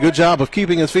 Urena did a good job of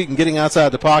keeping his feet and getting outside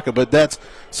the pocket, but that's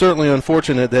certainly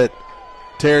unfortunate that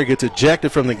Terry gets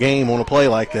ejected from the game on a play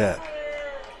like that.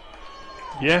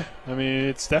 Yeah, I mean,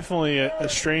 it's definitely a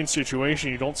strange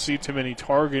situation. You don't see too many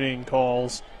targeting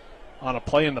calls on a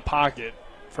play in the pocket,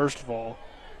 first of all.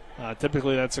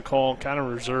 Typically that's a call kind of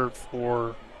reserved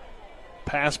for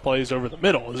pass plays over the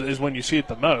middle is when you see it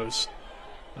the most.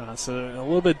 So a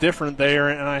little bit different there,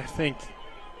 and I think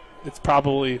it's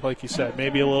probably, like you said,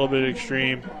 maybe a little bit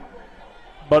extreme.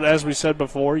 But as we said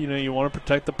before, you know, you want to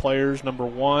protect the players, number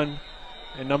one.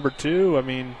 And number two, I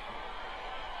mean,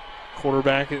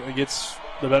 quarterback gets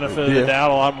the benefit of the doubt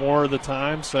a lot more of the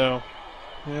time, so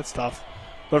yeah, it's tough.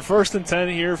 But 1st and 10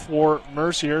 here for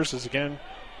Mercyhurst is, again,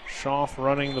 Schoaf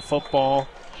running the football.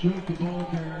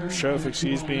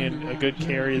 Schoaf, and a good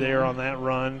carry there on that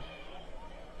run.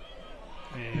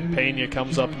 And Pena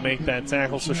comes up and make that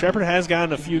tackle. So Shepherd has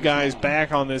gotten a few guys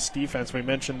back on this defense. We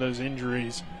mentioned those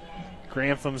injuries.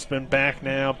 Grantham's been back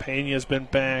now. Pena's been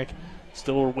back.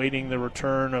 Still awaiting the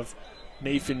return of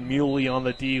Nathan Muley on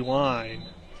the D-line.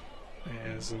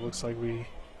 As it looks like we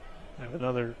have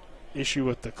another issue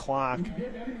with the clock.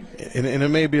 And it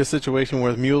may be a situation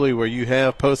with Muley where you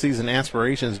have postseason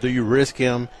aspirations. Do you risk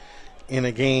him in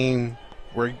a game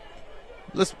where,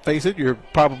 let's face it, you're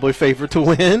probably favored to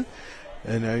win,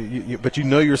 and but you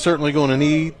know you're certainly going to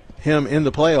need him in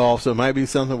the playoffs. So it might be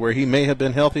something where he may have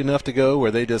been healthy enough to go,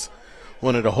 where they just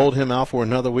wanted to hold him out for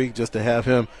another week just to have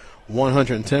him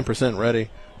 110% ready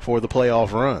for the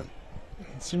playoff run.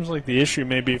 It seems like the issue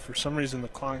may be, for some reason, the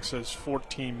clock says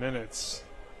 14 minutes.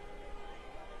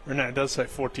 Or no, it does say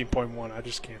 14.1. I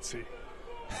just can't see.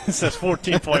 It says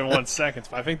 14.1 seconds,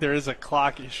 but I think there is a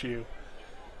clock issue.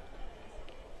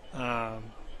 Or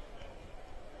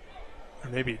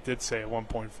maybe it did say at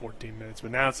 1.14 minutes,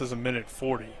 but now it says a minute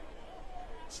 40.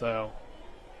 So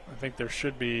I think there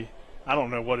should be, I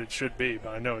don't know what it should be,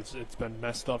 but I know it's been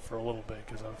messed up for a little bit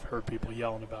because I've heard people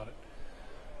yelling about it.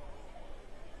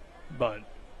 But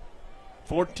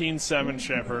 14-7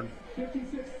 Shepherd.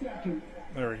 56 seconds.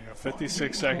 There we go.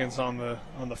 56 seconds on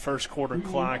the first quarter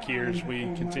clock here as we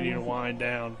continue to wind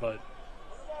down. But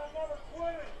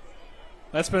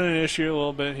that's been an issue a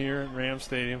little bit here at Ram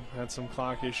Stadium. Had some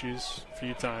clock issues a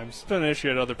few times. It's been an issue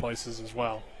at other places as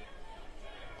well.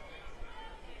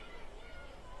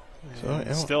 So,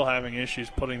 still having issues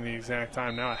putting the exact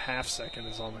time. Now a half second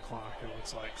is on the clock, it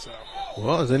looks like. So.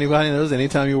 Well, as anybody knows,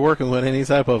 anytime you're working with any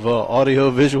type of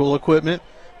audio-visual equipment,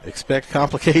 expect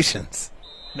complications.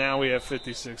 Now we have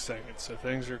 56 seconds, so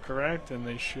things are correct, and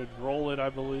they should roll it, I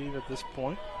believe, at this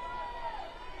point.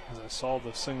 As I saw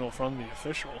the signal from the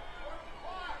official,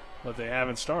 but they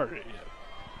haven't started it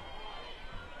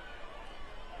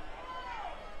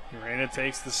yet. Urena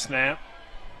takes the snap,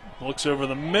 looks over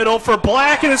the middle for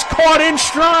Black, and is caught in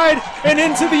stride and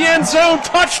into the end zone.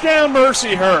 Touchdown,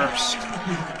 Mercyhurst.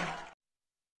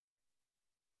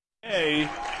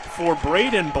 For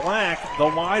Braden Black, the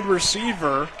wide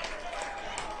receiver,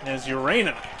 as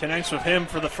Urena connects with him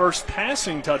for the first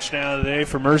passing touchdown of the day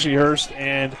for Mercyhurst,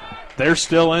 and they're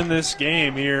still in this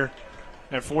game here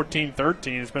at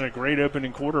 14-13. It's been a great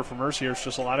opening quarter for Mercyhurst.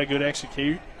 Just a lot of good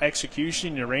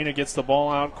execution. Urena gets the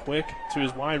ball out quick to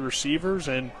his wide receivers,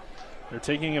 and they're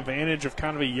taking advantage of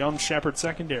kind of a young Shepherd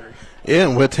secondary. Yeah,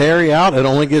 and with Terry out, it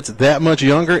only gets that much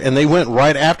younger, and they went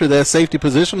right after that safety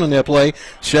position on that play.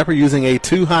 Shepherd using a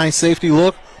too-high safety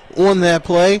look on that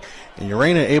play, and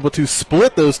Urena able to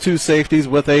split those two safeties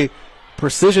with a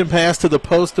precision pass to the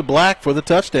post to Black for the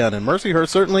touchdown. And Mercyhurst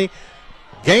certainly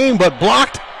game, but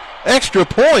blocked extra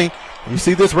point. You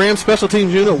see this Rams special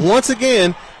teams unit once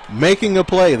again making a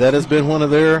play. That has been one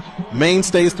of their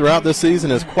mainstays throughout this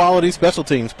season, is quality special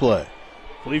teams play.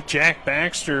 I believe Jack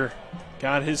Baxter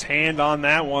got his hand on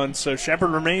that one. So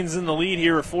Shepherd remains in the lead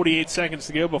here with 48 seconds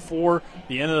to go before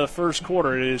the end of the first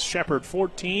quarter. It is Shepherd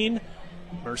 14,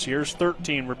 Mercyhurst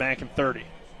 13. We're back in 30.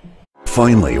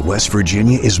 Finally, West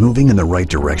Virginia is moving in the right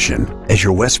direction. As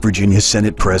your West Virginia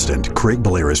Senate President, Craig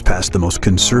Blair has passed the most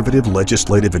conservative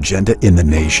legislative agenda in the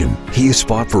nation. He has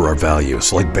fought for our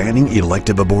values like banning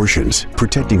elective abortions,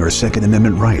 protecting our Second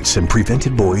Amendment rights, and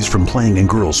prevented boys from playing in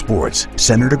girls' sports.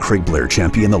 Senator Craig Blair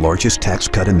championed the largest tax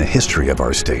cut in the history of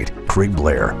our state. Craig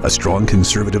Blair, a strong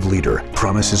conservative leader.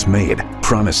 Promises made,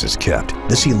 promises kept.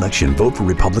 This election, vote for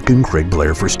Republican Craig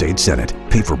Blair for State Senate.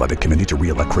 Paid for by the Committee to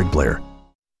Re-elect Craig Blair.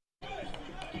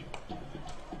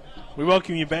 We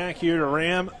welcome you back here to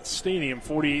Ram Stadium.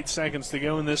 48 seconds to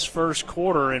go in this first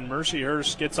quarter, and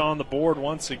Mercyhurst gets on the board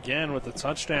once again with a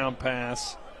touchdown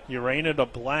pass. Urena to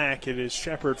Black. It is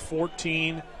Shepherd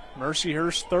 14,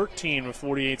 Mercyhurst 13 with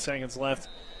 48 seconds left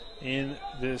in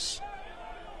this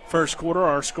first quarter.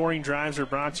 Our scoring drives are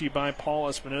brought to you by Paul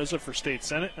Espinoza for State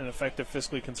Senate, an effective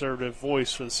fiscally conservative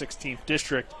voice for the 16th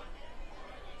District.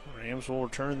 Rams will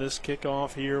return this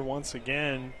kickoff here once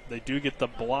again. They do get the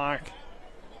block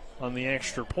on the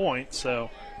extra point, so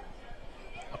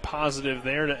a positive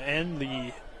there to end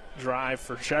the drive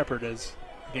for Shepherd, as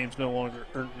the game's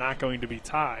not going to be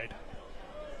tied.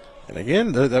 And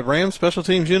again, the Rams special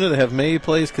teams unit have made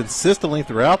plays consistently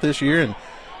throughout this year, and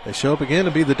they show up again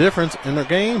to be the difference in their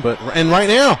game. And right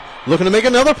now, looking to make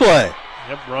another play.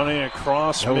 Yep, running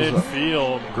across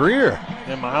midfield. Greer.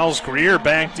 And Miles Greer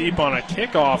back deep on a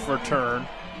kickoff return.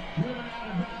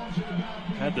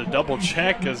 Had to double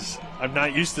check because I'm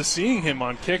not used to seeing him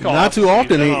on kickoff. Not too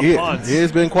often. He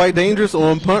has been quite dangerous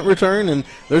on punt return, and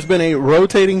there's been a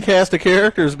rotating cast of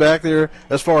characters back there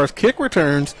as far as kick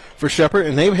returns for Shepherd,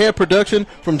 and they've had production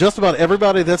from just about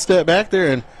everybody that stepped back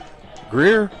there. And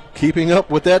Greer, keeping up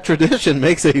with that tradition,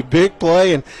 makes a big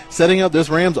play and setting up this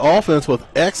Rams offense with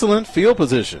excellent field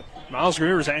position. Miles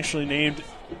Greer was actually named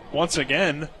once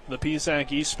again the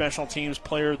PSAC East Special Teams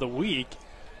Player of the Week.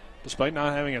 Despite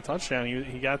not having a touchdown,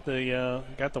 he got the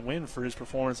win for his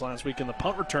performance last week in the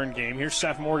punt return game. Here's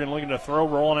Seth Morgan looking to throw,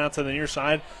 rolling out to the near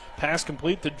side. Pass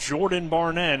complete to Jordan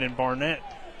Barnett, and Barnett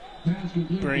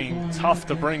tough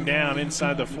to bring down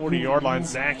inside the 40-yard line.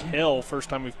 Zach Hill, first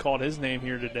time we've called his name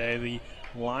here today, the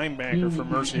linebacker for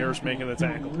Mercyhurst making the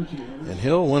tackle. And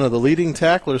Hill, one of the leading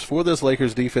tacklers for this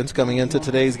Lakers defense coming into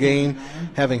today's game,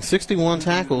 having 61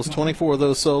 tackles, 24 of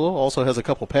those solo, also has a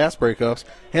couple pass breakups.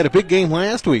 Had a big game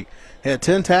last week, had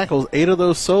 10 tackles, 8 of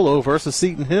those solo versus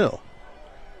Seton Hill.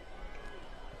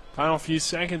 Final few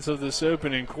seconds of this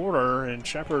opening quarter, and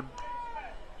Shepherd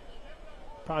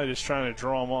probably just trying to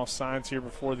draw them off sides here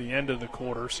before the end of the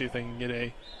quarter, see if they can get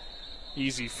a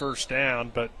easy first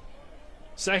down. But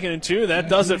 2nd and 2, that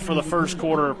does it for the first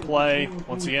quarter of play.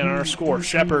 Once again, our score,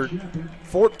 Shepherd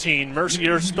 14,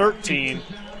 Mercyhurst 13.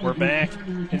 We're back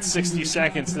in 60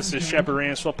 seconds. This is Shepherd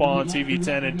Rams football on TV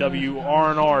 10 and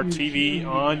WRNR TV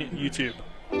on YouTube.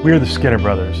 We're the Skinner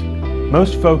Brothers.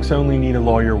 Most folks only need a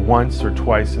lawyer once or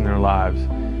twice in their lives.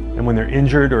 And when they're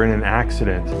injured or in an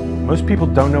accident, most people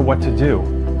don't know what to do.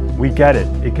 We get it.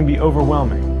 It can be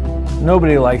overwhelming.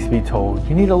 Nobody likes to be told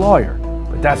you need a lawyer,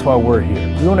 but that's why we're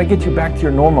here. We want to get you back to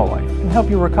your normal life and help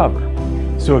you recover.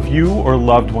 So if you or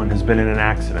loved one has been in an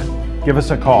accident, give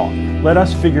us a call. Let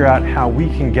us figure out how we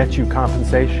can get you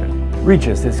compensation. Reach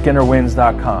us at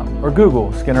SkinnerWins.com or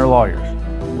Google Skinner Lawyers.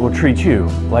 We'll treat you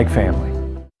like family.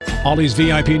 Ollie's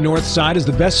VIP North Side is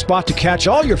the best spot to catch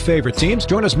all your favorite teams.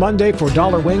 Join us Monday for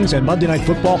dollar wings and Monday Night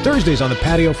Football, Thursdays on the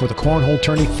patio for the cornhole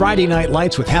tourney, Friday night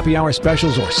lights with happy hour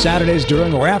specials, or Saturdays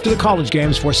during or after the college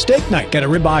games for steak night. Get a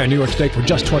ribeye or New York steak for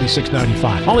just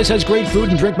 $26.95. Ollie's has great food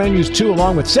and drink menus too,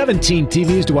 along with 17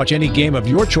 TVs to watch any game of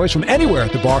your choice from anywhere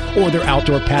at the bar or their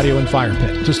outdoor patio and fire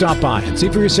pit. So stop by and see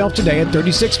for yourself today at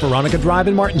 36 Veronica Drive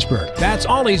in Martinsburg. That's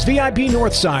Ollie's VIP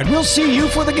North Side. We'll see you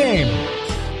for the game.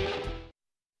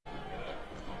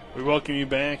 We welcome you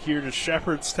back here to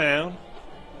Shepherdstown.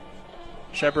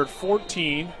 Shepherd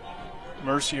 14,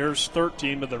 Mercyhurst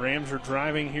 13, but the Rams are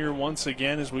driving here once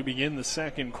again as we begin the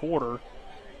second quarter.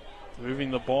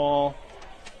 Moving the ball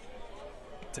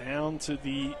down to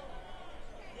the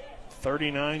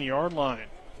 39-yard line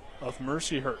of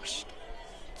Mercyhurst.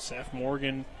 Seth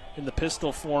Morgan in the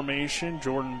pistol formation.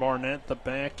 Jordan Barnett the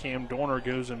back. Cam Dorner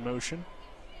goes in motion.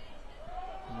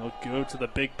 We'll go to the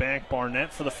big back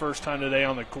Barnett for the first time today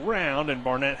on the ground, and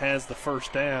Barnett has the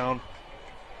first down.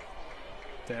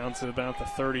 Down to about the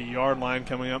 30-yard line.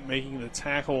 Coming up making the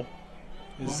tackle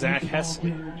is Zach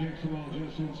Helsley.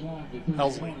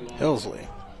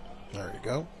 There you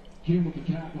go.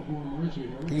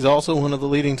 He's also one of the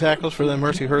leading tacklers for the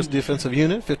Mercyhurst defensive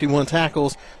unit. 51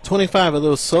 tackles, 25 of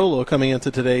those solo coming into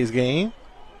today's game.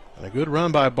 And a good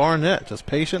run by Barnett, just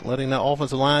patient, letting that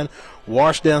offensive line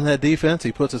wash down that defense.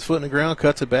 He puts his foot in the ground,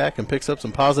 cuts it back, and picks up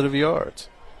some positive yards.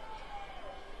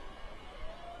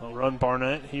 We'll run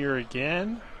Barnett here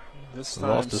again. This time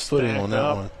lost his footing on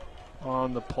that one.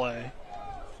 On the play.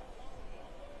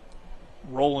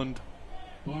 Roland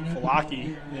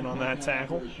Falaki in on that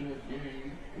tackle.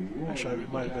 Actually,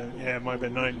 it might have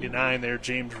been 99 there,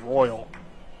 James Royal.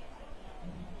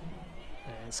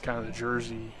 And it's kind of the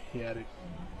jersey he had it.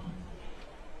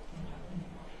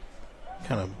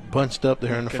 Kind of bunched up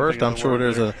there in the first. I'm sure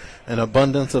there's an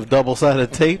abundance of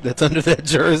double-sided tape that's under that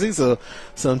jersey, so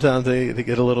sometimes they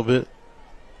get a little bit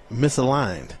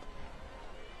misaligned.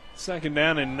 2nd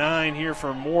down and 9 here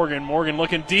for Morgan. Morgan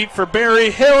looking deep for Barry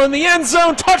Hill in the end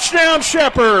zone. Touchdown,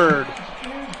 Shepherd!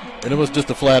 And it was just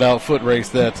a flat-out foot race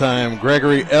that time.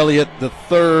 Gregory Elliott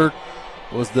III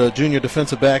was the junior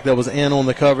defensive back that was in on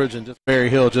the coverage, and just Barry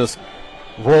Hill just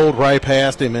rolled right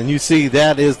past him. And you see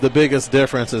that is the biggest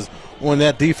difference is on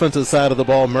that defensive side of the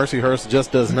ball, Mercyhurst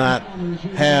just does not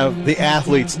have the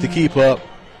athletes to keep up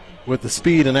with the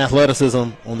speed and athleticism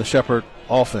on the Shepherd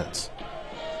offense.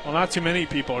 Well, not too many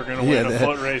people are going to win a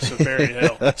foot race with Barry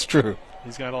Hill. That's true.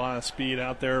 He's got a lot of speed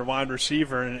out there, wide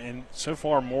receiver, and so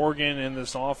far Morgan in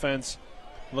this offense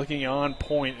looking on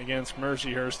point against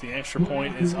Mercyhurst. The extra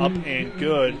point is up and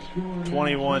good,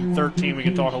 21-13. We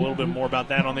can talk a little bit more about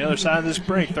that on the other side of this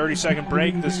break. 30-second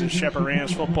break. This is Shepherd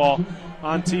Rams football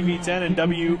on TV 10 and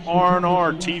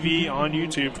WRNR TV on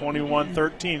YouTube.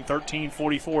 21-13,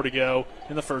 13:44 to go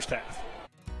in the first half.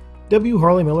 W.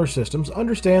 Harley Miller Systems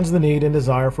understands the need and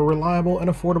desire for reliable and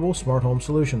affordable smart home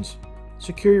solutions.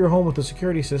 Secure your home with a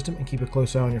security system and keep a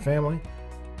close eye on your family.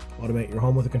 Automate your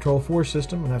home with a Control4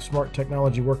 system and have smart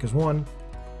technology work as one.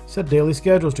 Set daily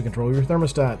schedules to control your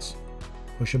thermostats.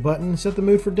 Push a button and set the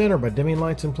mood for dinner by dimming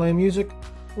lights and playing music,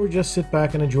 or just sit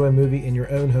back and enjoy a movie in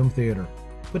your own home theater.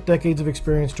 Put decades of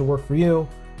experience to work for you.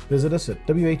 Visit us at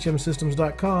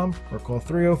WHMsystems.com or call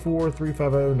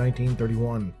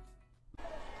 304-350-1931.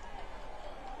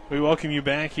 We welcome you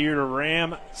back here to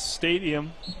Ram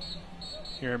Stadium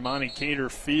here at Monte Cater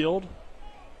Field.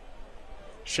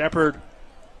 Shepherd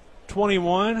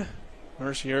 21,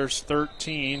 Mercyhurst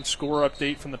 13. Score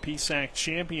update from the PSAC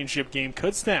championship game.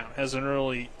 Kutztown has an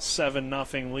early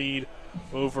 7-0 lead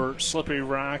over Slippery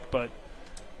Rock, but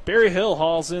Berry Hill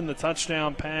hauls in the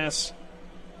touchdown pass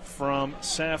from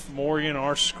Seth Morgan.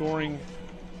 Our scoring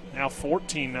now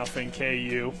 14-0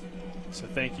 KU. So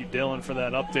thank you, Dylan, for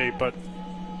that update. But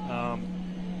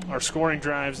our scoring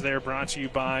drives there brought to you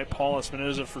by Paul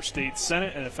Espinoza for State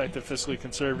Senate, an effective fiscally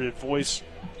conservative voice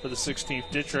for the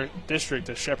 16th district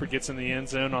as Shepherd gets in the end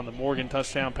zone on the Morgan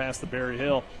touchdown pass to Berry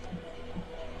Hill.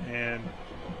 And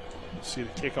you see the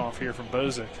kickoff here from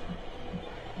Bozick.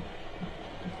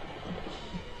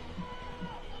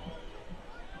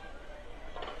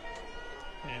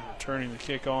 And returning the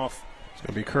kickoff. It's going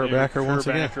to be Kerbacker once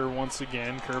again. Kerbacker once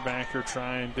again. Kerbacker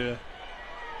trying to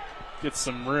get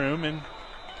some room and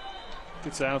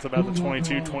gets out to about the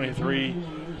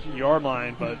 22-23 yard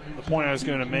line. But the point I was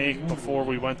going to make before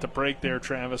we went to break there,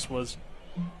 Travis, was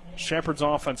Shepherd's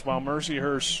offense, while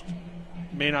Mercyhurst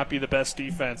may not be the best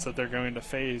defense that they're going to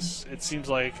face, it seems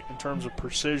like in terms of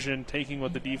precision, taking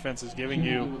what the defense is giving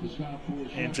you,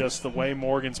 and just the way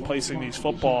Morgan's placing these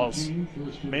footballs,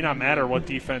 may not matter what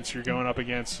defense you're going up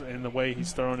against in the way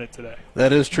he's throwing it today.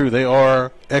 That is true. They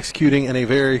are executing in a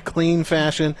very clean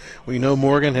fashion. We know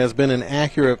Morgan has been an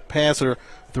accurate passer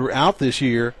throughout this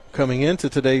year, coming into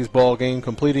today's ball game,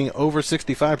 completing over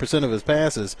 65% of his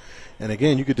passes. And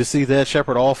again, you could just see that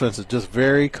Shepherd offense is just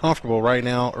very comfortable right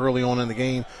now early on in the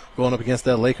game going up against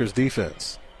that Lakers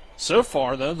defense. So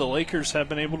far, though, the Lakers have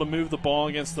been able to move the ball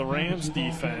against the Rams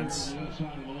defense.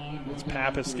 As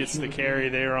Pappas gets the carry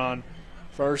there on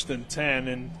 1st and 10,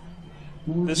 and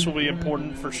this will be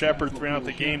important for Shepherd throughout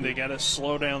the game. They got to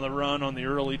slow down the run on the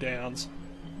early downs.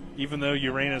 Even though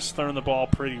Urena's thrown the ball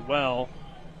pretty well,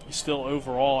 you still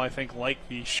overall, I think, like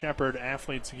the Shepherd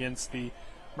athletes against the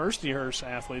Mercyhurst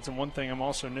athletes. And one thing I'm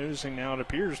also noticing now, it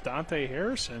appears Dante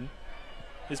Harrison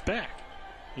is back.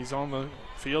 He's on the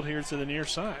field here to the near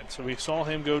side. So we saw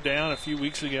him go down a few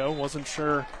weeks ago. Wasn't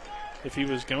sure if he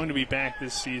was going to be back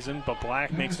this season, but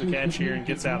Black makes the catch here and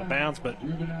gets out of bounds. But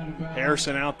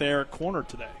Harrison out there at corner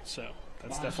today. So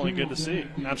that's definitely good to see.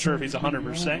 Not sure if he's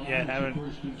 100% yet.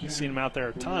 Haven't seen him out there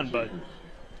a ton,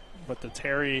 but the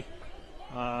Terry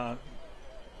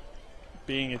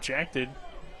being ejected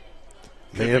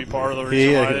could be part of the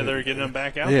reason why they're getting him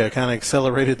back out there. Yeah, kind of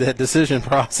accelerated that decision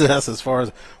process as far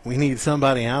as we need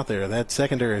somebody out there. That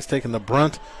secondary has taken the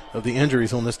brunt of the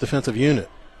injuries on this defensive unit.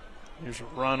 Here's a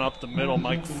run up the middle.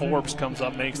 Mike Forbes comes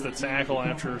up, makes the tackle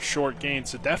after a short gain.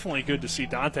 So definitely good to see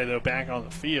Dante, though, back on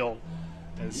the field.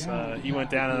 As he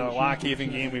went down in a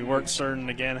Lockhaven game, we weren't certain,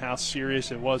 again, how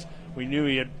serious it was. We knew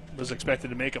he was expected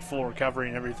to make a full recovery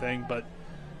and everything, but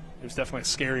it was definitely a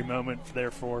scary moment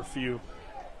there for a few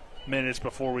minutes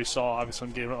before we saw, obviously,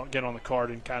 him get on the cart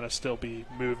and kind of still be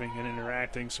moving and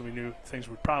interacting, so we knew things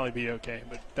would probably be okay,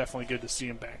 but definitely good to see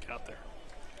him back out there.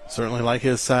 Certainly like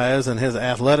his size and his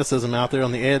athleticism out there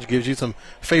on the edge gives you some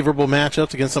favorable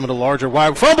matchups against some of the larger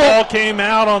wide. Ball came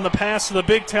out on the pass to the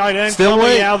big tight end. Still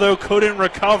waiting. Out, though, couldn't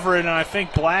recover it, and I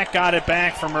think Black got it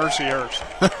back for Mercyhurst.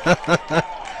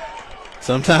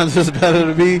 Sometimes it's better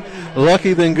to be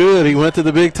lucky than good. He went to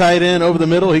the big tight end over the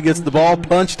middle. He gets the ball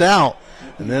punched out.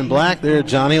 And then Black there,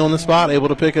 Johnny on the spot, able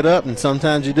to pick it up. And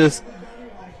sometimes you just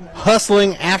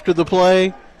hustling after the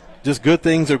play. Just good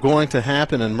things are going to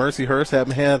happen. And Mercyhurst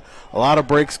haven't had a lot of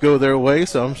breaks go their way,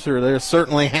 so I'm sure they're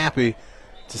certainly happy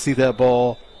to see that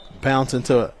ball bounce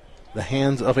into the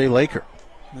hands of a Laker.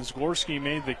 As Gorski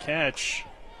made the catch,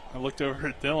 I looked over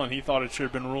at Dylan. He thought it should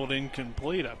have been ruled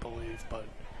incomplete, I believe, but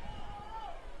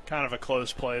kind of a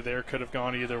close play there. Could have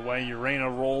gone either way. Urena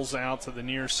rolls out to the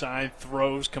near side,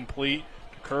 throws complete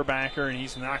to Kerbacker, and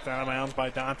he's knocked out of bounds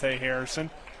by Dante Harrison.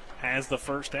 Has the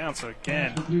first down. So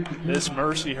again, this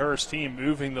Mercyhurst team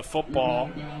moving the football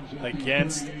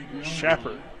against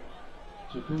Shepherd.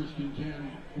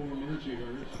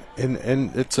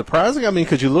 And it's surprising, I mean,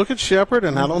 because you look at Shepherd,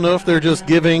 and I don't know if they're just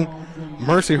giving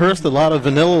Mercyhurst a lot of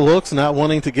vanilla looks, not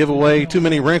wanting to give away too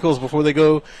many wrinkles before they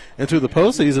go into the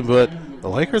postseason, but the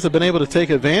Lakers have been able to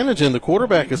take advantage, and the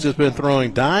quarterback has just been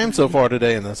throwing dimes so far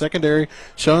today, and the secondary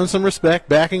showing some respect,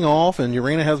 backing off, and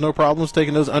Urena has no problems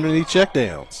taking those underneath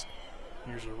checkdowns.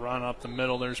 Here's a run up the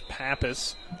middle. There's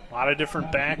Pappas. A lot of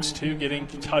different backs, too, getting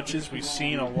touches. We've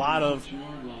seen a lot of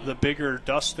the bigger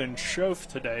Dustin Schoaf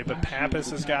today, but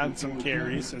Pappas has gotten some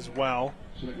carries as well.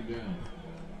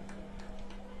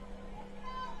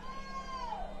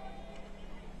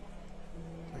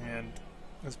 And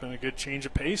it's been a good change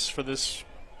of pace for this,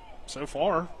 so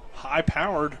far,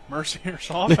 high-powered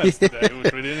Mercyhurst offense today,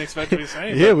 which we didn't expect to be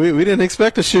saying. Yeah, we didn't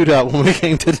expect a shootout when we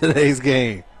came to today's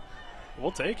game.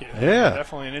 We'll take it. Yeah.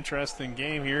 Definitely an interesting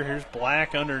game here. Here's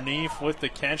Black underneath with the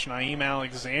catch. Naeem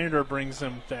Alexander brings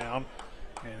him down.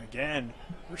 And again,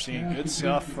 we're seeing good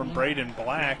stuff from Braden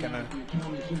Black. And I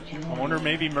wonder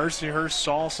maybe Mercyhurst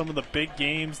saw some of the big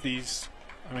games.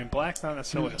 Black's not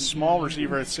necessarily a small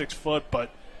receiver at 6 foot, but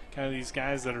kind of these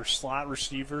guys that are slot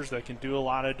receivers that can do a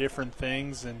lot of different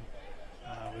things. And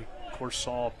we, of course,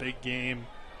 saw a big game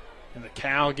in the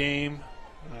Cal game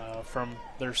from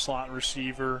their slot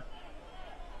receiver.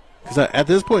 Because at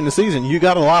this point in the season, you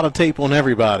got a lot of tape on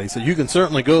everybody, so you can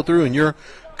certainly go through and you're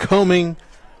combing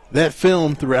that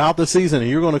film throughout the season,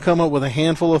 and you're going to come up with a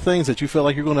handful of things that you feel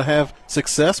like you're going to have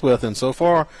success with. And so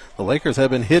far, the Lakers have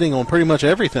been hitting on pretty much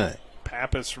everything.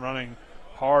 Pappas running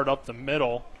hard up the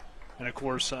middle. And, of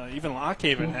course, even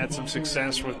Lockhaven had some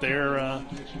success with their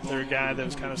guy that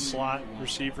was kind of slot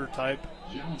receiver type.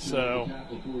 So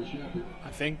I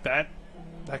think that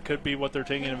could be what they're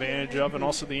taking advantage of. And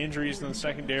also the injuries in the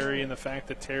secondary and the fact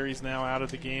that Terry's now out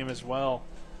of the game as well.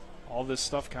 All this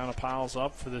stuff kind of piles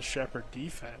up for the Shepherd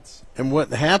defense. And what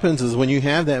happens is when you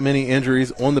have that many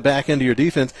injuries on the back end of your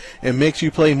defense, it makes you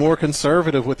play more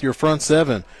conservative with your front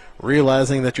seven,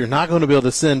 realizing that you're not going to be able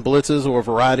to send blitzes or a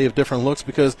variety of different looks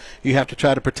because you have to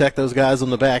try to protect those guys on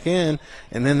the back end.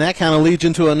 And then that kind of leads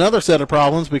into another set of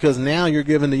problems because now you're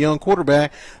giving the young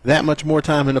quarterback that much more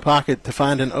time in the pocket to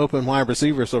find an open wide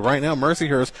receiver. So right now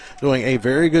Mercyhurst doing a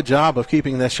very good job of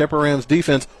keeping that Shepherd Rams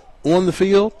defense on the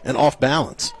field and off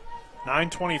balance.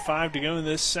 9:25 to go in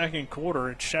this second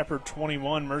quarter. It's Shepherd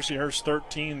 21, Mercyhurst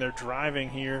 13. They're driving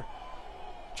here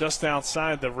just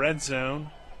outside the red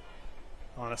zone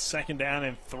on a 2nd down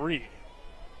and 3.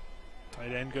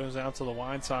 Tight end goes out to the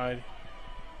wide side.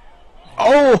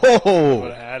 Oh!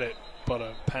 Would have had it, but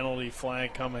a penalty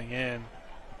flag coming in.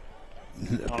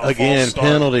 Again,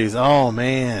 penalties. Oh,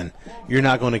 man. You're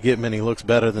not going to get many looks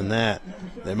better than that.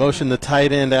 They motioned the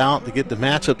tight end out to get the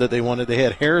matchup that they wanted. They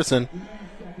had Harrison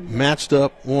matched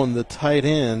up on the tight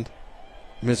end,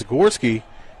 Ms. Gorski,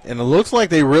 and it looks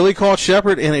like they really caught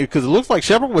Shepherd in it because it looks like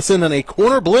Shepherd was sending a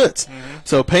corner blitz.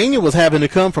 So Pena was having to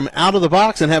come from out of the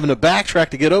box and having to backtrack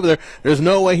to get over there. There's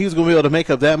no way he was going to be able to make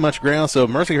up that much ground. So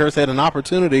Mercyhurst had an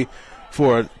opportunity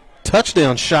for a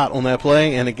touchdown shot on that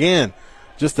play. And again,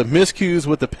 just the miscues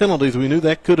with the penalties. We knew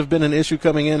that could have been an issue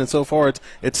coming in, and so far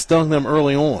it's stung them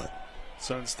early on.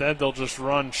 So instead they'll just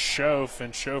run Schoaf,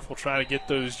 and Schoaf will try to get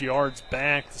those yards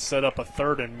back to set up a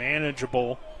 3rd and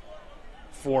manageable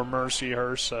for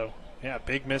Mercyhurst. So, yeah,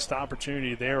 big missed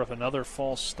opportunity there with another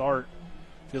false start.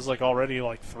 Feels like already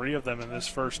 3 of them in this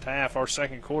first half. Our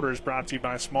second quarter is brought to you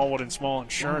by Smallwood and Small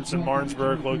Insurance in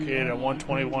Martinsburg, located at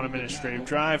 121 Administrative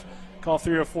Drive. Call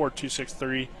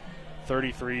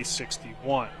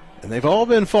 304-263-3361. And they've all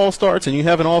been false starts, and you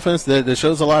have an offense that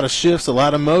shows a lot of shifts, a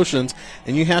lot of motions,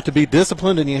 and you have to be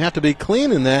disciplined and you have to be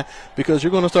clean in that because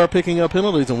you're going to start picking up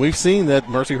penalties. And we've seen that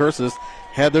Mercyhurst has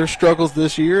had their struggles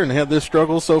this year and had their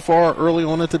struggles so far early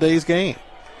on in today's game.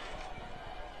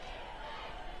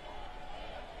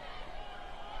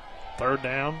 3rd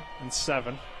down and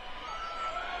 7.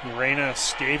 Urena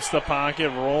escapes the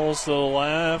pocket, rolls to the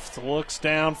left, looks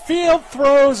downfield,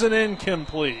 throws it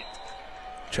incomplete.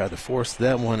 Tried to force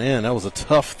that one in. That was a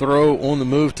tough throw on the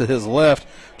move to his left,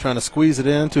 trying to squeeze it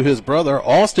in to his brother,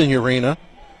 Austin Urena.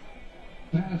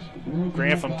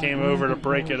 Grantham came over to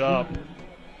break it up.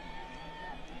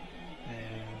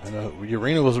 And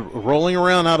Urena was rolling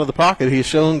around out of the pocket. He's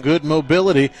shown good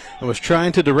mobility and was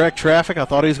trying to direct traffic. I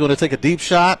thought he was going to take a deep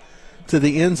shot to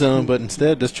the end zone, but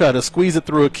instead just tried to squeeze it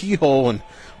through a keyhole and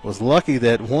was lucky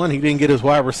that, one, he didn't get his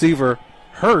wide receiver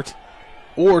hurt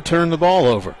or turn the ball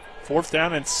over. 4th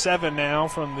down and 7 now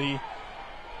from the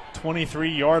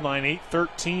 23-yard line.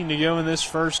 8:13 to go in this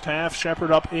first half.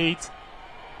 Shepherd up 8.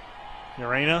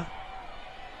 Urena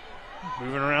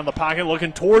moving around the pocket,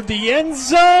 looking toward the end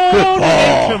zone.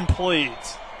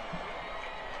 Incomplete.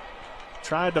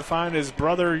 Tried to find his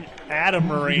brother Adam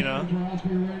Urena,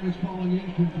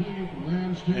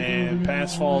 and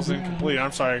pass falls incomplete.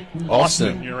 I'm sorry,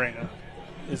 Austin Urena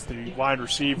is the wide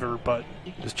receiver, but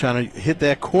just trying to hit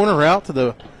that corner out to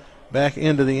the back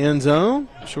end of the end zone.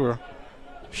 I'm sure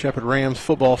Shepherd Rams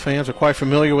football fans are quite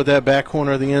familiar with that back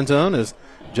corner of the end zone as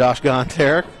Josh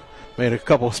Gontarek made a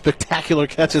couple of spectacular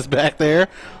catches back there,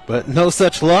 but no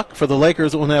such luck for the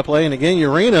Lakers on that play. And again,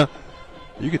 Urena,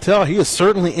 you could tell he is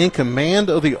certainly in command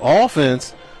of the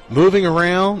offense, moving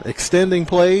around, extending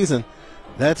plays, and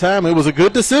that time it was a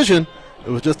good decision It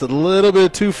was just a little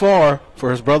bit too far for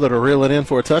his brother to reel it in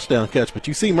for a touchdown catch. But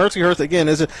you see Mercyhurst, again,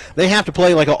 they have to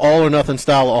play like an all-or-nothing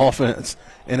style of offense,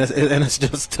 and it's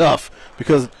just tough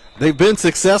because they've been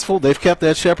successful. They've kept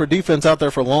that Shepherd defense out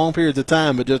there for long periods of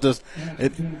time, but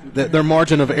their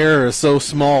margin of error is so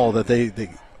small that they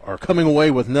are coming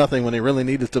away with nothing when they really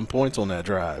needed some points on that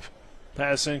drive.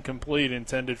 Pass incomplete,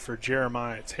 intended for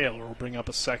Jeremiah Taylor. Will bring up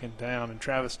a second down. And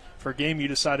Travis, for a game you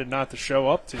decided not to show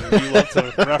up to, you love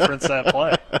to reference that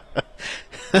play.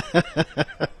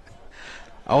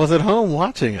 I was at home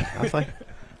watching it. I was like,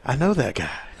 I know that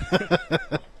guy.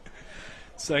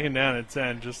 Second down and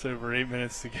 10, just over 8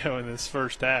 minutes to go in this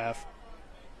first half.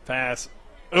 Pass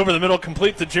over the middle,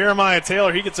 complete to Jeremiah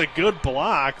Taylor. He gets a good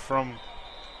block from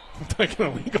like an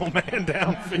illegal man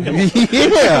downfield.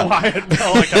 Yeah. Wyatt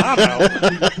Pellicano.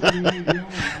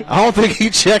 I don't think he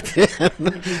checked in.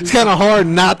 It's kind of hard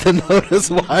not to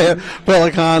notice Wyatt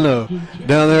Pellicano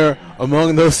down there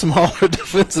among those smaller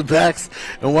defensive backs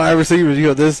and wide receivers. You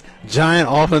have this giant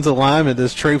offensive lineman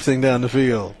just traipsing down the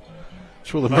field.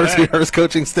 Sure, the Mercyhurst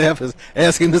coaching staff is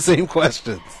asking the same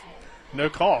questions.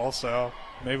 No call, so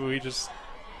maybe we just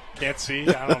can't see.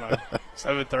 I don't know.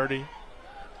 7:30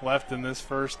 left in this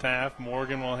first half.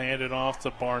 Morgan will hand it off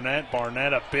to Barnett.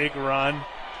 Barnett, a big run,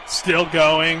 still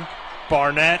going.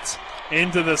 Barnett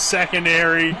into the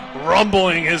secondary,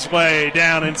 rumbling his way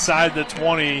down inside the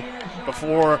 20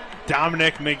 before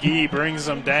Dominic McGee brings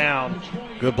him down.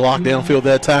 Good block downfield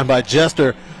that time by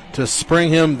Jester to spring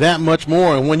him that much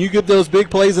more. And when you get those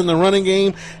big plays in the running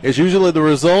game, it's usually the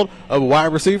result of a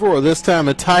wide receiver or this time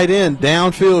a tight end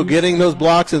downfield getting those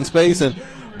blocks in space. And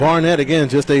Barnett, again,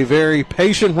 just a very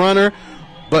patient runner.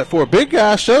 But for a big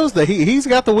guy, shows that he's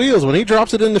got the wheels. When he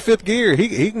drops it into fifth gear,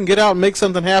 he can get out and make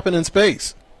something happen in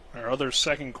space. Our other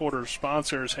second quarter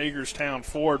sponsor is Hagerstown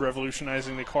Ford,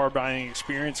 revolutionizing the car buying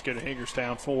experience. Go to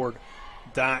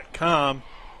HagerstownFord.com.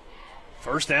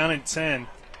 First down and 10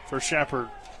 for Shepherd.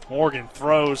 Morgan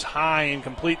throws high and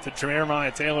complete to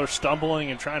Jeremiah Taylor,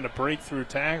 stumbling and trying to break through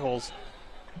tackles.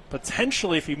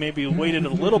 Potentially, if he maybe waited a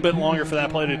little bit longer for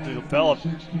that play to develop,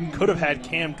 could have had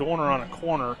Cam Dorner on a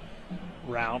corner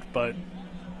route, but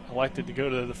elected to go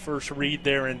to the first read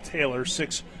there in Taylor.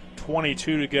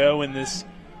 6:22 to go in this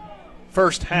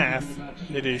first half.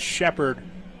 It is Shepherd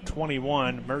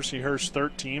 21, Mercyhurst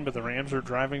 13, but the Rams are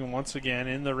driving once again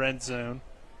in the red zone.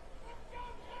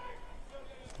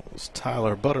 It was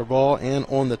Tyler Butterball in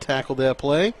on the tackle that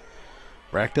play.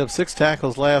 Racked up 6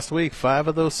 tackles last week, 5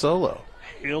 of those solo.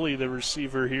 Haley, the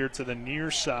receiver, here to the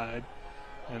near side,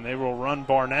 and they will run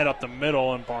Barnett up the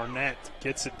middle, and Barnett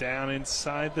gets it down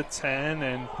inside the 10,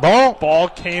 and ball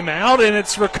came out, and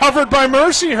it's recovered by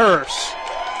Mercyhurst.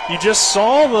 You just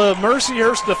saw the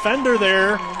Mercyhurst defender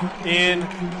there in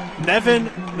Nevin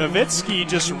Nowitzki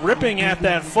just ripping at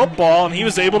that football, and he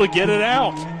was able to get it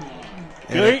out.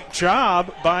 Great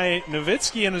job by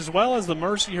Nowitzki, and as well as the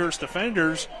Mercyhurst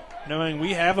defenders, knowing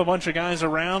we have a bunch of guys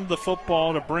around the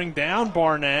football to bring down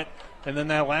Barnett, and then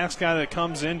that last guy that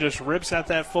comes in just rips at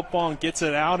that football and gets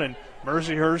it out, and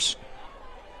Mercyhurst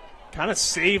kind of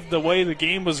saved the way the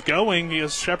game was going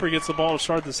because Shepherd gets the ball to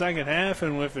start the second half,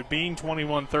 and with it being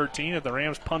 21-13, if the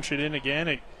Rams punch it in again,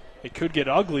 it could get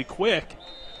ugly quick,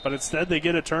 but instead they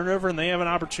get a turnover, and they have an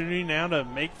opportunity now to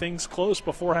make things close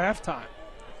before halftime.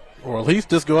 Or at least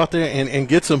just go out there and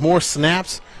get some more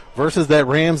snaps versus that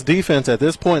Rams defense. At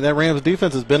this point, that Rams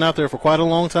defense has been out there for quite a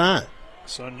long time.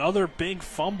 So another big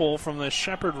fumble from the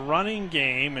Shepherd running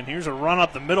game, and here's a run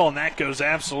up the middle, and that goes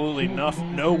absolutely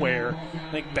nowhere.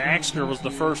 I think Baxter was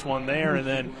the first one there, and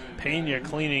then Pena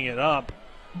cleaning it up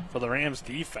for the Rams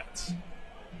defense.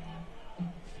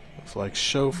 Looks like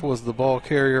Schoaf was the ball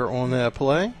carrier on that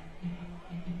play.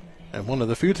 And one of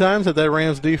the few times that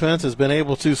Rams defense has been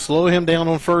able to slow him down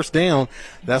on first down,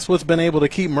 that's what's been able to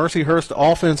keep Mercyhurst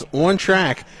offense on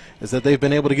track, is that they've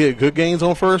been able to get good gains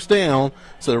on first down,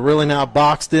 so they're really now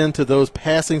boxed into those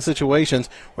passing situations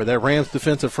where that Rams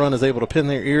defensive front is able to pin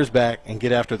their ears back and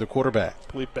get after the quarterback.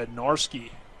 I believe Bednarski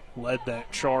led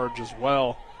that charge as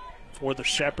well for the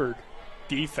Shepherd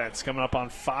defense. Coming up on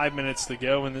 5 minutes to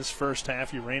go in this first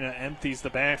half, Urena empties the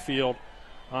backfield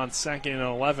on 2nd and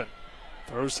 11.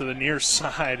 Throws to the near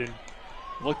side and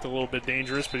looked a little bit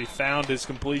dangerous, but he found his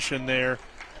completion there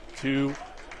to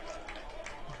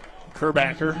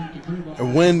Kerbacker.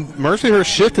 And when Mercyhurst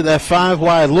shifted that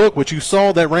 5-wide look, which you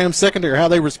saw that Rams secondary, how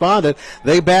they responded,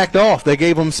 they backed off. They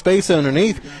gave them space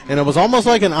underneath, and it was almost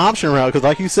like an option route because,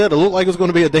 like you said, it looked like it was going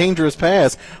to be a dangerous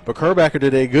pass. But Kerbacker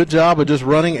did a good job of just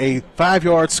running a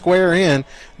 5-yard square in,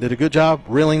 did a good job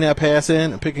reeling that pass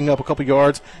in and picking up a couple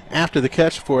yards after the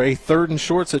catch for a 3rd and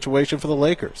short situation for the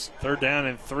Lakers. 3rd down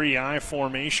and 3 I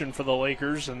formation for the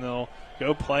Lakers, and they'll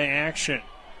go play action.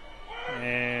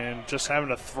 And just having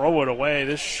to throw it away.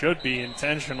 This should be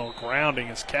intentional grounding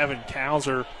as Kevin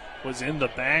Kauser was in the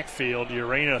backfield.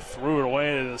 Urena threw it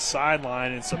away to the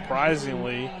sideline, and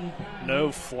surprisingly,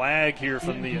 no flag here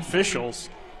from the officials.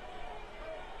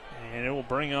 And it will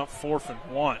bring up 4th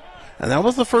and 1. And that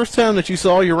was the first time that you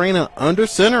saw Urena under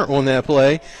center on that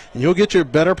play, and you'll get your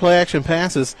better play action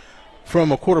passes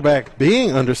from a quarterback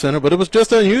being under center, but it was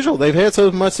just unusual. They've had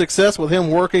so much success with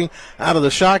him working out of the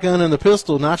shotgun and the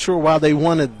pistol. Not sure why they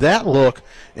wanted that look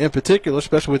in particular,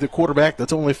 especially with the quarterback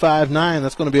that's only 5'9".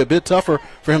 That's going to be a bit tougher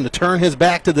for him to turn his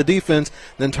back to the defense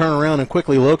than turn around and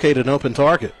quickly locate an open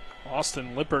target.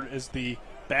 Austin Lippert is the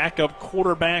backup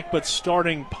quarterback but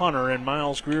starting punter, and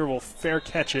Miles Greer will fair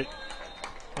catch it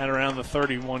at around the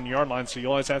 31-yard line. So you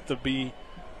always have to be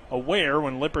aware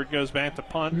when Lippert goes back to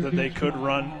punt that they could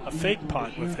run a fake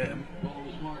punt with him.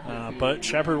 But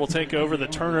Shepherd will take over. The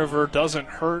turnover doesn't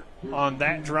hurt on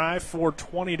that drive.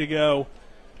 4:20 to go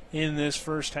in this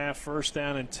first half. 1st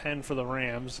down and 10 for the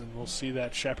Rams. And we'll see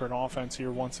that Shepherd offense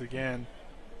here once again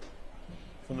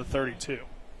from the 32.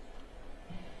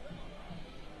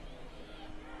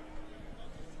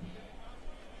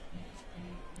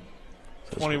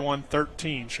 So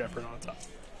 21-13, Shepherd on top.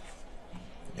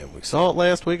 And we saw it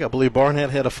last week. I believe Barnett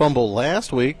had a fumble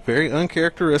last week. Very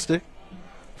uncharacteristic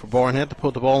for Barnett to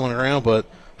put the ball on the ground, but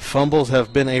fumbles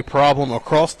have been a problem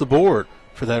across the board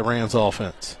for that Rams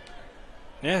offense.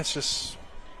 Yeah, it's just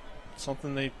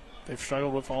something they've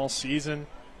struggled with all season.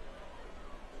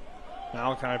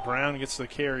 Malachi Brown gets the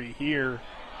carry here,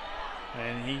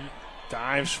 and he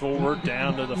dives forward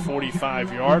down to the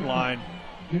 45-yard line.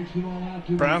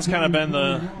 Brown's kind of been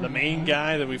the main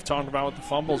guy that we've talked about with the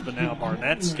fumbles, but now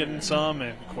Barnett's getting some,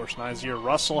 and of course Nazir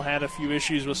Russell had a few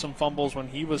issues with some fumbles when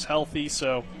he was healthy.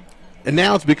 So, and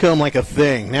now it's become like a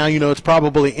thing. Now you know it's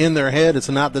probably in their head. It's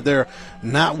not that they're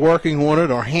not working on it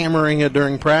or hammering it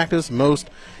during practice. Most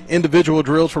individual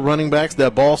drills for running backs,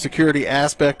 that ball security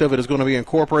aspect of it is going to be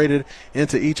incorporated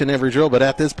into each and every drill. But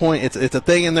at this point, it's a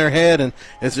thing in their head, and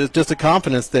it's just a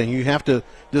confidence thing. You have to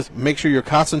just make sure you're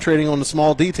concentrating on the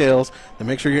small details to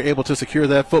make sure you're able to secure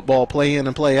that football play in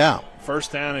and play out.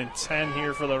 1st down and 10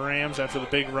 here for the Rams after the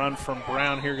big run from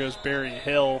Brown. Here goes Barry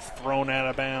Hill, thrown out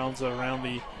of bounds around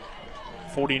the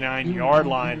 49-yard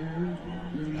line.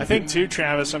 I think, too,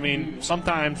 Travis, I mean,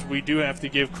 sometimes we do have to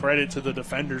give credit to the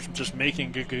defenders just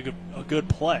making a good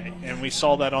play, and we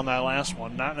saw that on that last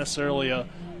one. Not necessarily a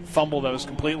fumble that was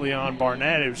completely on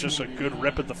Barnett. It was just a good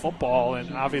rip at the football,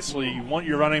 and obviously you want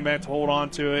your running back to hold on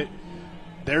to it.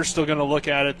 They're still going to look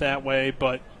at it that way,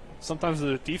 but sometimes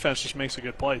the defense just makes a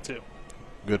good play, too.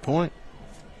 Good point.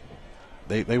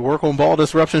 They work on ball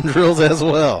disruption drills as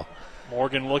well.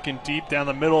 Morgan looking deep down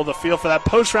the middle of the field for that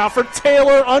post route for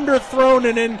Taylor, underthrown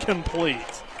and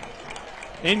incomplete.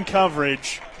 In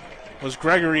coverage was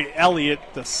Gregory Elliott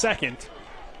the second.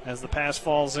 As the pass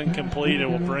falls incomplete, it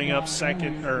will bring up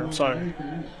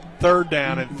 3rd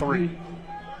down and 3.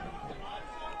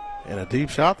 And a deep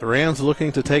shot. The Rams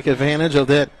looking to take advantage of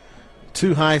that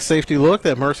too high safety look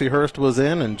that Mercyhurst was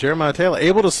in, and Jeremiah Taylor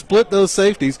able to split those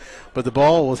safeties, but the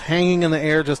ball was hanging in the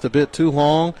air just a bit too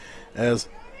long as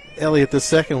Elliott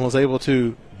II was able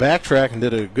to backtrack and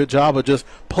did a good job of just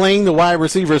playing the wide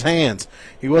receiver's hands.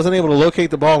 He wasn't able to locate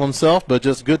the ball himself, but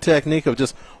just good technique of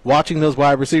just watching those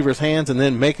wide receivers' hands and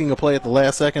then making a play at the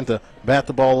last second to bat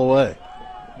the ball away.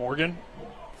 Morgan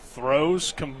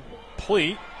throws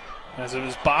complete as it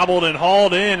was bobbled and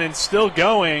hauled in, and still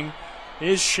going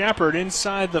is Shepherd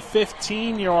inside the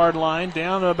 15-yard line.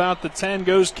 Down to about the 10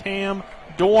 goes Cam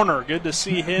Dorner. Good to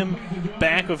see him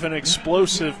back with an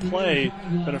explosive play.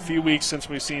 Been a few weeks since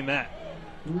we've seen that.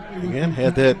 Again,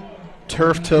 had that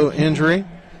turf toe injury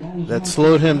that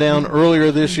slowed him down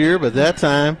earlier this year, but that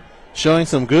time showing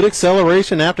some good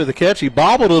acceleration after the catch. He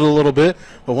bobbled it a little bit,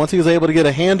 but once he was able to get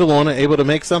a handle on it, able to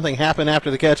make something happen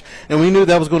after the catch, and we knew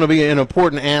that was going to be an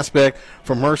important aspect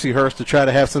for Mercyhurst to try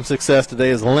to have some success today,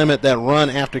 is limit that run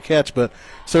after catch, but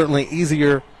certainly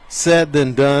easier said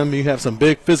than done. You have some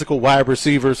big physical wide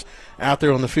receivers out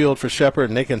there on the field for Shepherd,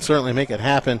 and they can certainly make it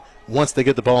happen once they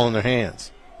get the ball in their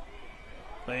hands.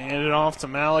 They hand it off to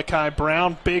Malachi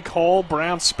Brown. Big hole.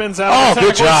 Brown spins out. Of the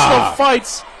good job. Still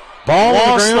fights Ball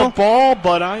lost on the ground. ball,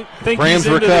 but I think Rams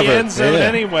he's into recovered. the end zone Yeah.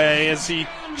 anyway as he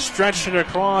stretched it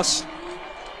across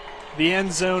the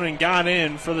end zone and got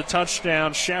in for the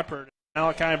touchdown. Shepard.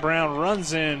 Malachi Brown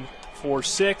runs in for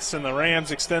 6, and the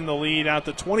Rams extend the lead out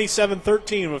to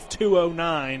 27-13 with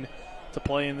 2:09 to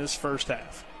play in this first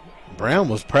half. Brown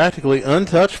was practically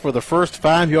untouched for the first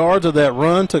 5 yards of that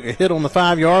run, took a hit on the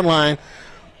 5-yard line,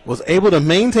 was able to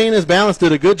maintain his balance,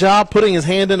 did a good job putting his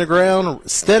hand in the ground,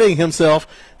 steadying himself,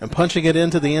 and punching it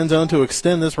into the end zone to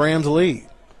extend this Rams lead.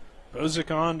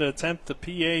 Bozic on to attempt the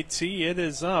PAT. It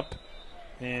is up,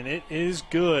 and it is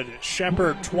good.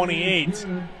 Shepard 28.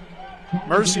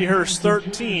 Mercyhurst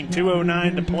 13,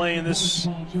 2:09 to play in this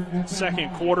second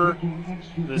quarter.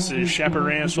 This is Shepherd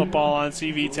Rams football on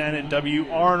TV10 and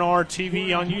WRNR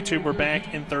TV on YouTube. We're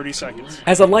back in 30 seconds.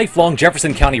 As a lifelong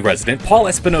Jefferson County resident, Paul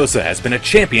Espinosa has been a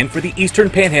champion for the Eastern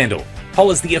Panhandle.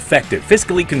 Paul is the effective,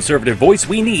 fiscally conservative voice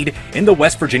we need in the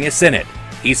West Virginia Senate.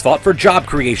 He's fought for job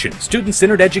creation,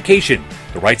 student-centered education,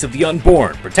 the rights of the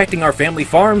unborn, protecting our family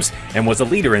farms, and was a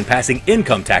leader in passing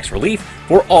income tax relief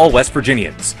for all West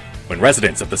Virginians. When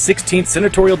residents of the 16th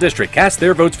Senatorial District cast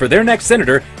their votes for their next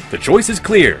senator, the choice is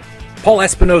clear. Paul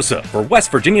Espinosa for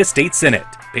West Virginia State Senate.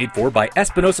 Paid for by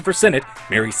Espinosa for Senate,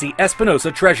 Mary C.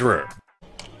 Espinosa, Treasurer.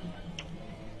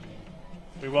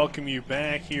 We welcome you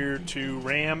back here to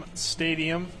Ram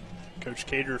Stadium, Coach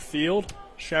Cater Field.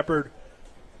 Shepard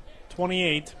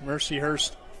 28,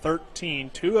 Mercyhurst 13,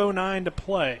 2:09 to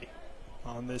play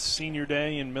on this senior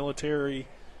day and military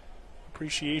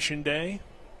appreciation day.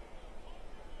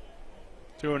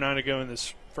 2:09 to go in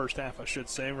this first half, I should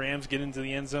say. Rams get into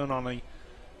the end zone on a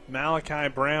Malachi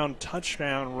Brown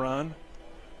touchdown run.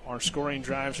 Our scoring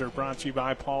drives are brought to you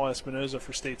by Paul Espinosa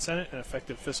for State Senate, an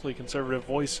effective fiscally conservative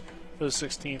voice for the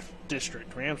 16th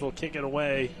District. Rams will kick it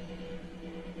away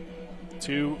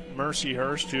to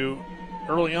Mercyhurst, who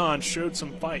early on showed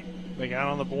some fight. They got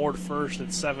on the board first at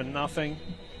 7-0,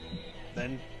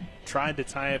 then tried to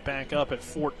tie it back up at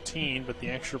 14, but the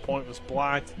extra point was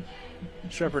blocked.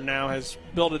 Shepard now has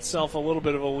built itself a little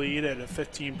bit of a lead at a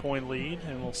 15-point lead,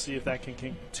 and we'll see if that can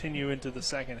continue into the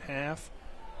second half.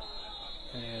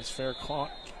 As fair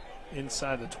clock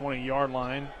inside the 20-yard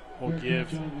line will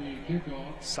give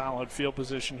solid field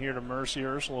position here to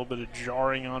Mercyhurst. A little bit of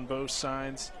jarring on both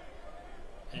sides.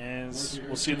 And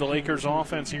we'll see the Lakers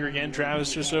offense here again.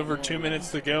 Travis, just over 2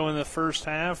 minutes to go in the first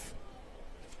half.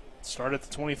 Start at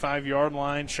the 25-yard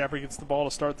line. Shepard gets the ball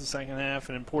to start the second half.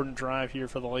 An important drive here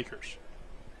for the Lakers.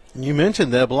 You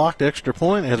mentioned that blocked extra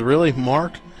point has really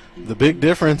marked the big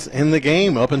difference in the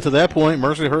game. Up until that point,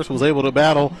 Mercyhurst was able to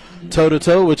battle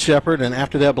toe-to-toe with Shepard, and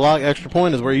after that blocked extra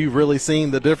point is where you've really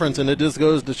seen the difference, and it just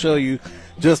goes to show you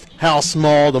just how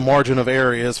small the margin of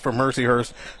error is for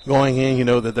Mercyhurst going in. You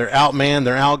know that they're outmanned,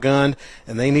 they're outgunned,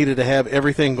 and they needed to have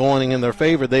everything going in their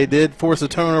favor. They did force a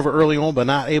turnover early on, but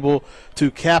not able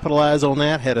to capitalize on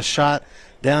that. Had a shot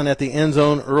down at the end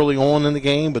zone early on in the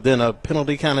game, but then a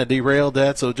penalty kind of derailed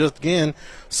that. So just, again,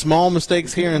 small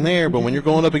mistakes here and there, but when you're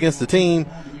going up against a team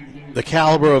the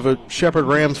caliber of a Shepherd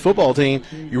Rams football team,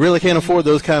 you really can't afford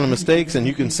those kind of mistakes, and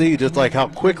you can see just like how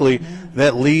quickly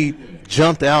that lead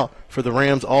jumped out for the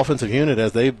Rams offensive unit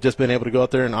as they've just been able to go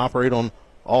out there and operate on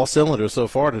all cylinders so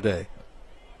far today.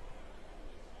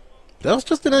 That was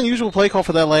just an unusual play call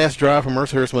for that last drive from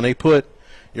Mercyhurst when they put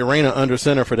Urena under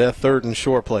center for that 3rd and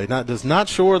short play. Not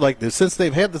sure, like, since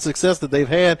they've had the success that they've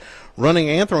had running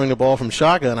and throwing the ball from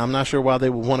shotgun, I'm not sure why they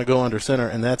would want to go under center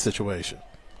in that situation.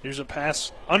 Here's a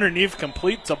pass underneath,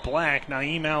 complete to Black.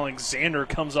 Naeem Alexander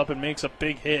comes up and makes a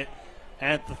big hit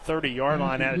at the 30-yard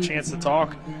line. Had a chance to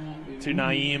talk to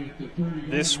Naeem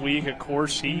this week. Of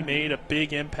course, he made a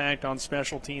big impact on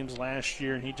special teams last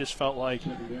year, and he just felt like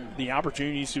the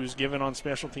opportunities he was given on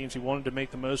special teams, he wanted to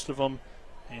make the most of them,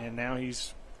 and now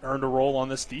he's earned a role on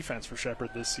this defense for Shepherd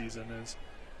this season.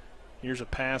 Here's a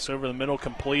pass over the middle,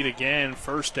 complete again.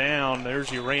 First down. There's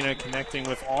Urena connecting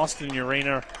with Austin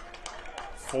Urena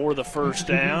for the first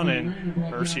down, and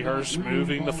Mercyhurst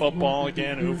moving the football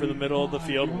again over the middle of the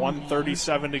field.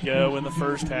 1:37 to go in the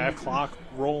first half. Clock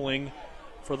rolling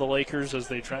for the Lakers as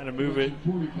they try to move it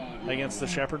against the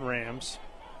Shepherd Rams.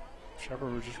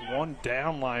 Shepherd was just one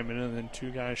down lineman and then 2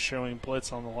 guys showing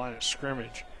blitz on the line of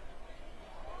scrimmage.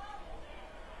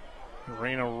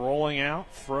 Urena rolling out,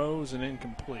 throws, and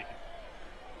incomplete.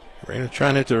 Urena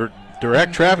trying to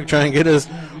direct traffic, trying to get his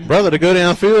brother to go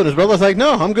downfield, and his brother's like,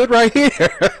 no, I'm good right here.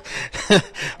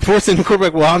 Forcing the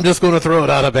quarterback, well, I'm just going to throw it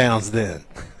out of bounds then.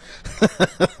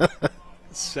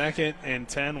 2nd and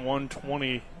 10,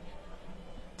 1:20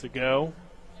 to go.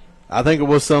 I think it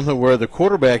was something where the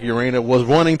quarterback, Urena, was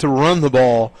wanting to run the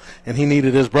ball, and he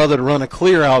needed his brother to run a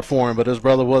clear out for him, but his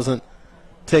brother wasn't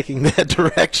taking that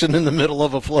direction in the middle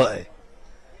of a play.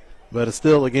 But it's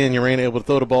still, again, Urena able to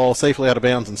throw the ball safely out of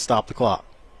bounds and stop the clock.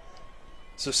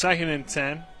 So 2nd and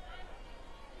 10.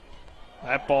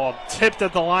 That ball tipped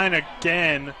at the line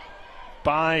again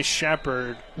by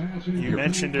Shepherd. You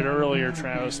mentioned it earlier,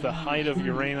 Travis, the height of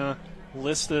Urena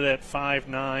listed at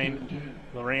 5'9".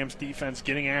 The Rams defense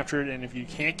getting after it, and if you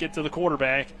can't get to the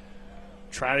quarterback,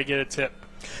 try to get a tip.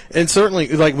 And certainly,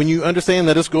 like when you understand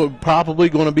that it's probably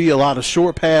going to be a lot of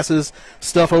short passes,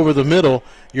 stuff over the middle,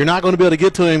 you're not going to be able to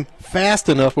get to him fast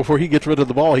enough before he gets rid of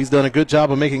the ball. He's done a good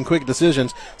job of making quick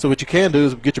decisions. So what you can do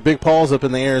is get your big paws up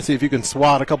in the air and see if you can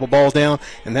swat a couple balls down,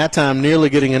 and that time nearly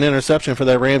getting an interception for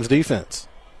that Rams defense.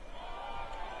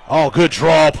 Oh, good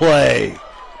draw play.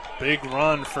 Big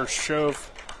run for Schoaf.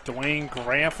 Dwayne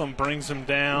Grantham brings him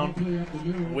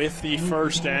down with the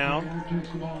first down.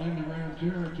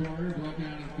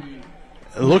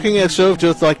 Looking at Schoaf,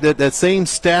 just like that same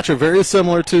stature, very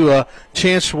similar to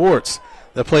Chance Schwartz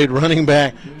that played running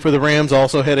back for the Rams,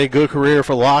 also had a good career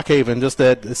for Lockhaven, just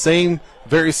that same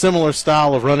very similar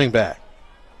style of running back.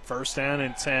 1st down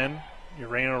and 10.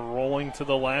 Urena rolling to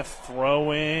the left,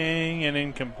 throwing, and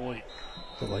incomplete.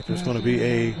 Looks like there's going to be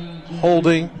a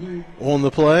holding on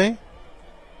the play.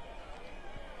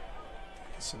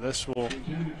 So this will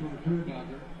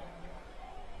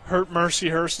hurt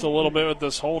Mercyhurst a little bit with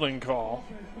this holding call.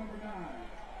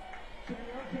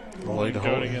 Going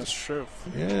against Schoaf.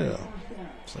 Yeah.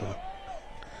 So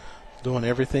doing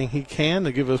everything he can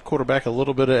to give his quarterback a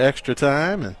little bit of extra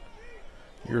time. And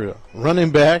you're a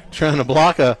running back trying to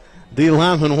block a D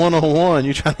lineman one-on-one.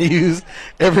 You're trying to use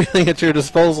everything at your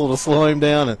disposal to slow him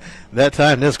down. And that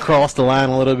time this crossed the line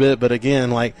a little bit. But again,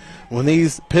 like when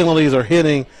these penalties are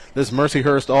hitting this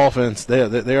Mercyhurst offense,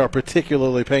 they are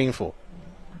particularly painful.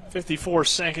 54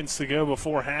 seconds to go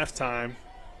before halftime.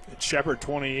 It's Shepherd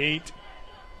 28,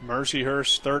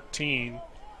 Mercyhurst 13.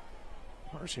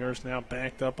 Mercyhurst now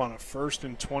backed up on a 1st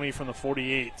and 20 from the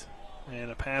 48.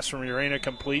 And a pass from Urena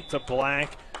complete to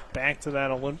Black. Back to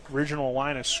that original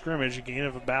line of scrimmage, a gain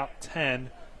of about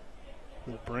 10.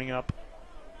 Will bring up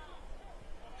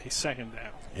a 2nd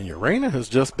down. And Urena has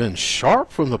just been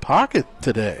sharp from the pocket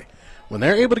today. When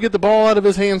they're able to get the ball out of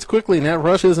his hands quickly and that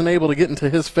rush isn't able to get into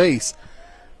his face,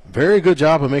 very good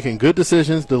job of making good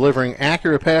decisions, delivering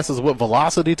accurate passes with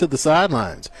velocity to the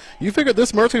sidelines. You figure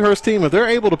this Mercyhurst team, if they're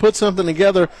able to put something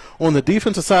together on the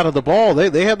defensive side of the ball,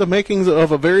 they have the makings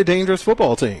of a very dangerous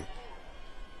football team.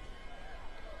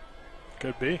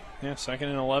 Could be. Yeah, 2nd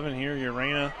and 11 here.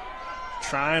 Urena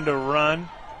trying to run.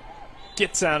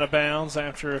 Gets out of bounds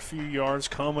after a few yards.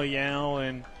 Koma Yao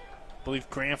and I believe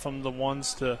Grantham the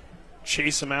ones to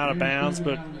chase him out of bounds.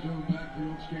 But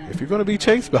if you're going to be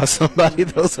chased by somebody,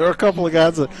 those are a couple of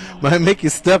guys that might make you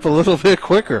step a little bit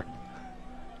quicker.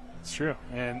 It's true.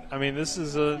 And, I mean, this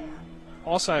is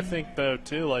also, I think, though,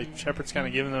 too, like Shepherd's kind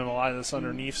of giving them a lot of this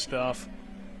underneath stuff,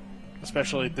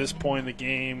 especially at this point in the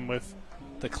game with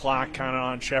the clock kind of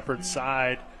on Shepherd's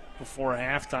side before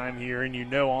halftime here. And you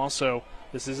know also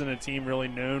this isn't a team really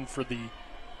known for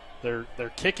their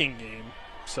kicking game.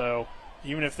 So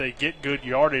even if they get good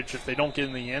yardage, if they don't get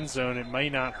in the end zone, it may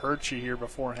not hurt you here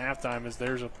before halftime, as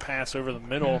there's a pass over the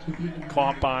middle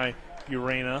caught by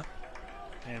Urena.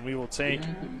 And we will take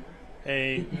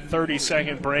a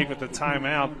 30-second break with the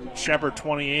timeout. Shepherd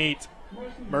 28,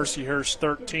 Mercyhurst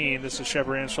 13. This is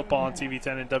Shepherd Rams football on TV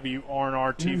 10 and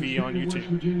WRNR TV on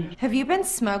YouTube. Have you been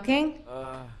smoking?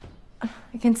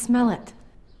 I can smell it.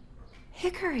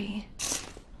 Hickory.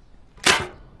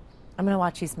 I'm gonna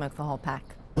watch you smoke the whole pack.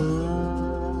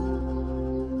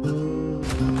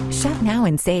 Shop now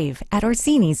and save at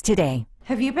Orsini's today.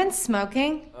 Have you been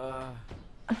smoking?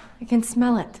 I can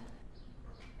smell it.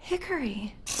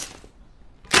 Hickory.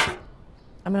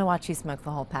 I'm gonna watch you smoke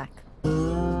the whole pack.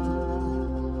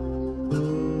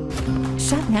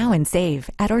 Shop now and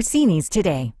save at Orsini's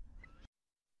today.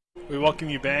 We welcome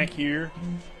you back here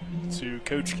to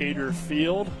Coach Cater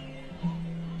Field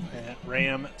at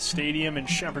Ram Stadium in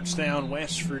Shepherdstown,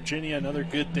 West Virginia. Another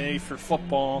good day for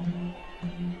football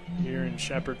here in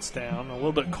Shepherdstown. A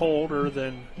little bit colder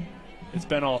than it's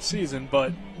been all season,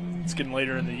 but it's getting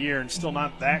later in the year and still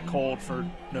not that cold for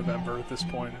November at this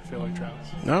point, I feel like, Travis.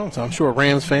 No, so I'm sure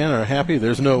Rams fans are happy.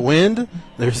 There's no wind.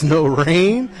 There's no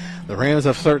rain. The Rams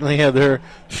have certainly had their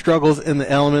struggles in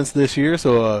the elements this year,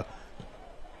 so a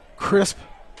crisp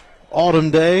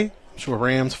autumn day. I'm sure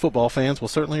Rams football fans will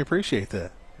certainly appreciate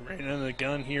that. Right in the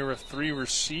gun here with 3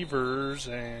 receivers,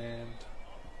 and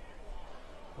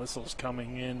whistles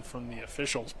coming in from the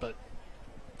officials, but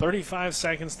 35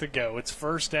 seconds to go. It's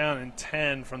first down and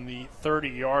 10 from the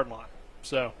 30-yard line.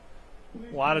 So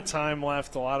a lot of time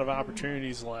left, a lot of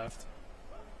opportunities left.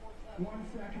 1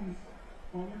 second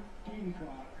on the game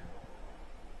clock.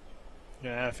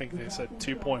 Yeah, I think they said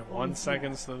 2.1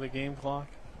 seconds to the game clock.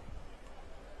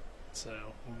 So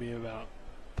it'll be about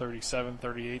 37,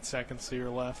 38 seconds here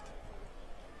left.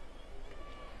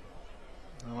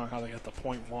 I don't know how they got the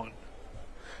 .1.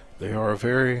 They are a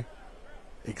very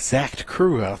exact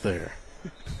crew out there.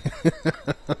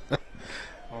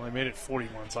 Well, they made it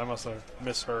 41, so I must have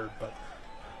misheard, but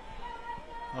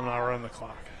I'm not running the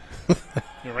clock.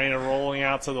 Urena rolling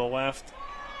out to the left,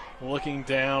 looking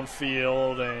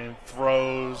downfield, and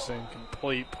throws and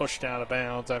complete, pushed out of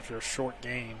bounds after a short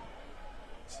gain.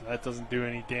 So that doesn't do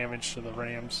any damage to the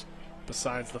Rams,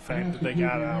 besides the fact that they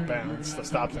got out of bounds to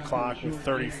stop the clock with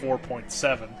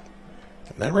 34.7.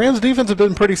 That Rams defense has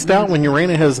been pretty stout when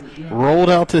Urena has rolled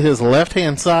out to his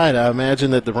left-hand side. I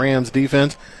imagine that the Rams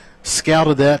defense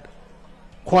scouted that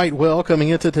quite well coming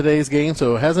into today's game,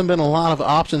 so it hasn't been a lot of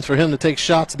options for him to take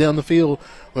shots down the field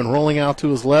when rolling out to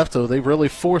his left, so they've really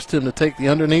forced him to take the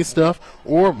underneath stuff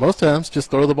or most times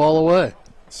just throw the ball away.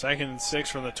 2nd and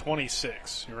 6 from the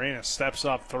 26. Urena steps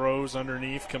up, throws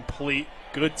underneath, complete.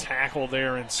 Good tackle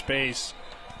there in space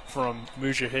from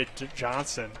Mujahid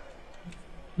Johnson.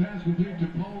 Pass complete to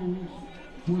Pose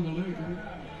for the Lakers.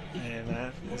 And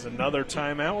that is another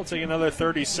timeout. We'll take another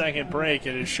 30-second break.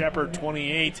 It is Shepherd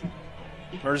 28,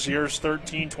 Mercyhurst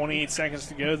 13, 28 seconds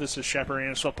to go. This is Shepherd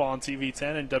Rams Football on TV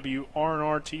 10 and WRNR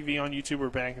TV on YouTube. We're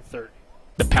back in 30.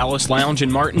 The Palace Lounge in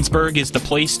Martinsburg is the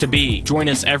place to be. Join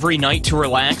us every night to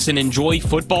relax and enjoy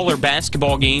football or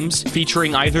basketball games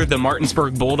featuring either the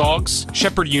Martinsburg Bulldogs,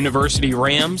 Shepherd University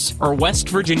Rams, or West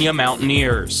Virginia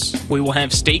Mountaineers. We will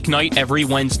have steak night every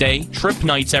Wednesday, trip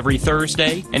nights every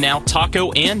Thursday, and now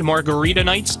taco and margarita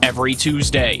nights every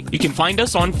Tuesday. You can find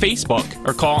us on Facebook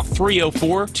or call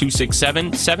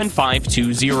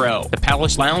 304-267-7520. The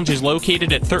Palace Lounge is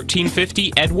located at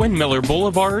 1350 Edwin Miller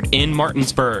Boulevard in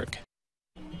Martinsburg.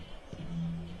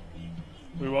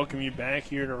 We welcome you back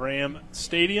here to Ram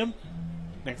Stadium.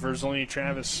 Nick Verzolini,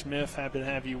 Travis Smith, happy to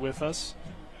have you with us.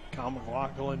 Kyle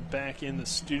McLaughlin back in the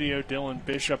studio. Dylan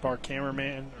Bishop, our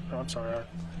cameraman, our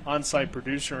on-site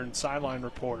producer and sideline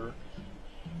reporter.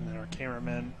 And then our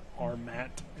cameramen are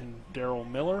Matt and Daryl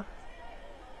Miller.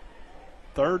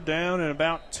 3rd down and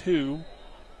about 2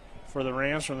 for the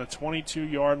Rams from the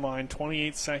 22-yard line.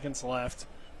 28 seconds left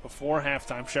before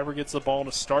halftime. Shepherd gets the ball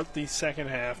to start the second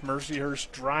half.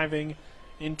 Mercyhurst driving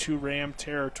into Ram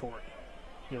territory.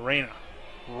 Urena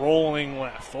rolling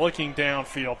left, looking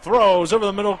downfield, throws over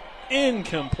the middle,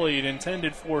 incomplete,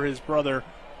 intended for his brother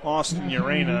Austin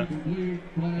Urena,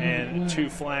 and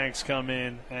 2 flags come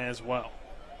in as well.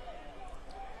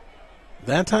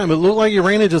 That time it looked like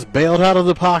Urena just bailed out of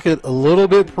the pocket a little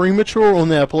bit premature on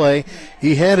that play.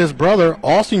 He had his brother,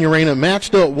 Austin Urena,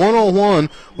 matched up one-on-one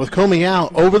with Comey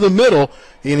out over the middle,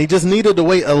 and he just needed to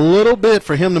wait a little bit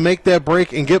for him to make that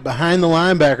break and get behind the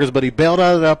linebackers, but he bailed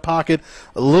out of that pocket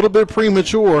a little bit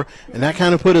premature, and that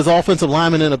kind of put his offensive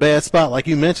lineman in a bad spot. Like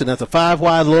you mentioned, that's a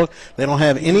 5-wide look. They don't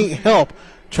have any help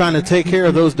trying to take care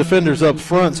of those defenders up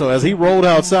front. So as he rolled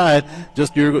outside,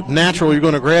 just you're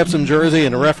going to grab some jersey,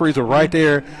 and the referees are right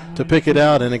there to pick it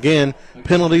out. And again,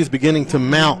 penalties beginning to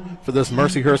mount for this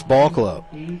Mercyhurst ball club.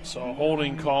 So a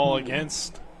holding call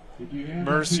against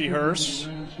Mercyhurst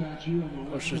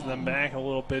pushes them back a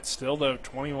little bit still, though.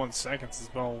 21 seconds has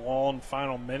been a long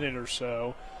final minute or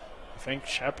so. I think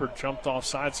Shepherd jumped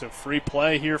offside, so free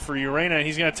play here for Urena.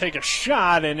 He's going to take a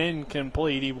shot and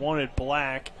incomplete. He wanted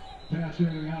Black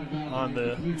on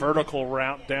the vertical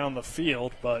route down the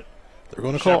field, but they're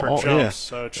going to Shepherd call jumps,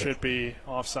 so it should be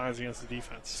offsides against the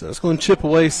defense. So it's going to chip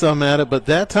away some at it, but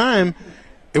that time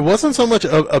it wasn't so much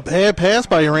a bad pass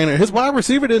by Urena. His wide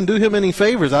receiver didn't do him any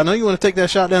favors. I know you want to take that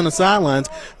shot down the sidelines,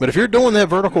 but if you're doing that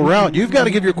vertical route, you've got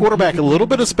to give your quarterback a little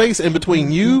bit of space in between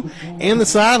you and the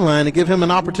sideline to give him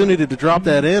an opportunity to drop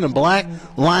that in. And Black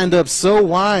lined up so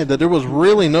wide that there was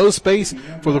really no space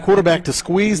for the quarterback to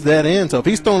squeeze that in. So if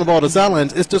he's throwing the ball to the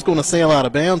sidelines, it's just going to sail out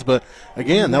of bounds. But,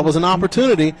 again, that was an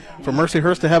opportunity for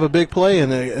Mercyhurst to have a big play.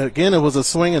 And, again, it was a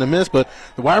swing and a miss. But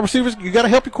the wide receivers, you got to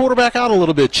help your quarterback out a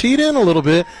little bit. Cheat in a little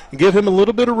bit and give him a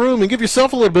little bit of room and give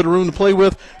yourself a little bit of room to play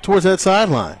with towards that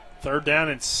sideline. 3rd down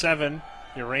and 7.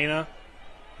 Urena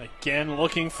again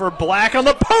looking for Black on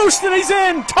the post, and he's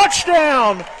in.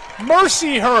 Touchdown,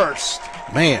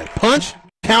 Mercyhurst. Man, punch,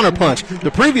 counterpunch.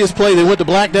 The previous play, they went to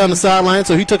Black down the sideline,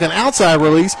 so he took an outside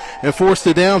release and forced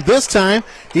it down. This time,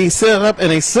 he set up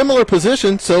in a similar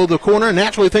position, so the corner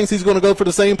naturally thinks he's going to go for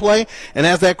the same play, and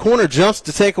as that corner jumps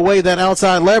to take away that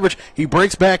outside leverage, he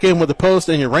breaks back in with the post,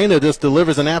 and Urena just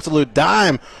delivers an absolute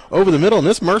dime over the middle. And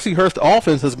this Mercyhurst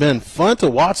offense has been fun to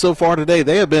watch so far today.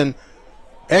 They have been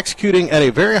executing at a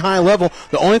very high level.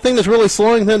 The only thing that's really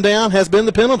slowing them down has been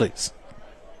the penalties.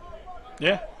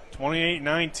 Yeah,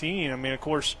 28-19. I mean, of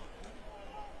course,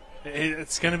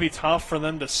 it's going to be tough for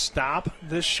them to stop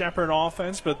this Shepherd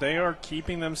offense, but they are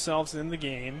keeping themselves in the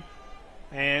game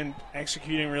and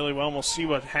executing really well. And we'll see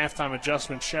what halftime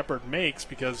adjustment Shepherd makes,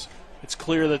 because it's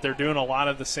clear that they're doing a lot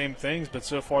of the same things, but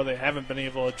so far they haven't been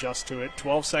able to adjust to it.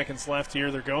 12 seconds left here.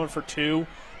 They're going for two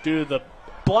due to the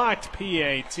blocked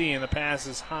PAT, and the pass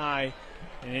is high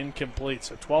and incomplete.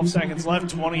 So 12 seconds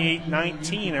left,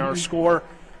 28-19 our score.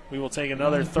 We will take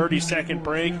another 30-second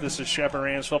break. This is Shepherd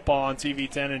Rams football on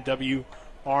TV10 and WRNR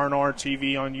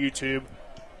TV on YouTube.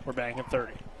 We're back in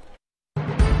 30.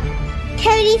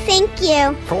 Cody, thank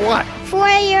you. For what? For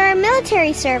your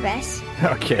military service.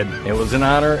 Oh, kid, it was an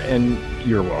honor, and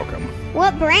you're welcome.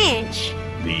 What branch?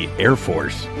 The Air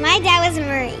Force. My dad was a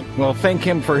Marine. Well, thank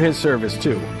him for his service,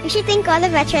 too. We should thank all the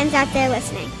veterans out there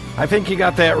listening. I think you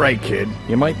got that right, kid.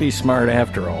 You might be smart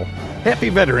after all. Happy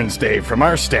Veterans Day from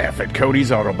our staff at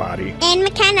Cody's Auto Body. And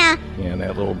McKenna. Yeah,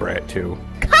 that little brat, too.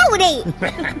 Cody!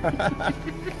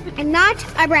 I'm not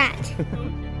a brat.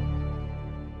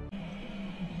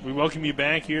 We welcome you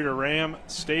back here to Ram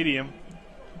Stadium.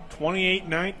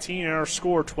 28-19 our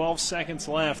score, 12 seconds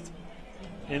left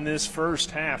in this first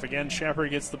half. Again,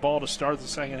 Shepherd gets the ball to start the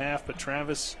second half, but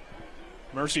Travis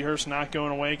Mercyhurst not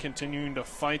going away, continuing to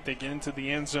fight. They get into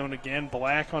the end zone again.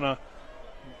 Black on a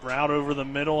route over the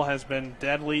middle has been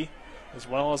deadly, as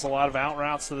well as a lot of out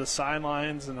routes to the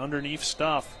sidelines and underneath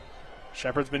stuff.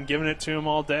 Shepherd's been giving it to him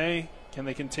all day. Can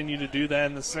they continue to do that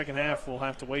in the second half? We'll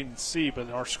have to wait and see,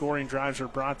 but our scoring drives are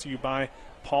brought to you by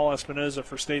Paul Espinoza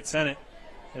for State Senate,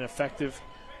 an effective,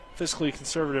 fiscally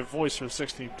conservative voice for the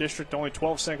 16th District. Only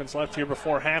 12 seconds left here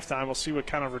before halftime. We'll see what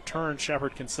kind of return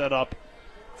Shepherd can set up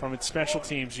from its special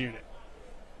teams unit.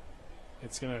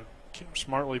 It's going to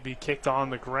smartly be kicked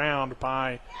on the ground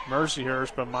by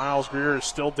Mercyhurst, but Miles Greer is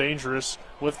still dangerous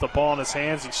with the ball in his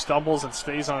hands. He stumbles and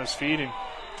stays on his feet and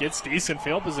gets decent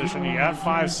field position. You got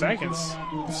 5 seconds.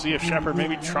 See if Shepherd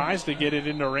maybe tries to get it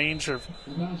into range of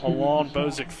a long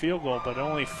Bozick field goal, but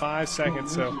only 5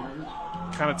 seconds, so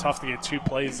kind of tough to get 2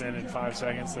 plays in 5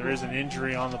 seconds. There is an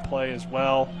injury on the play as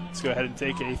well. Let's go ahead and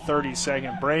take a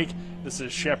 30-second break. This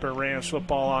is Shepherd Rams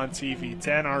football on TV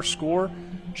 10. Our score,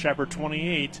 Shepherd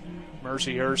 28,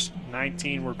 Mercyhurst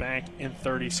 19. We're back in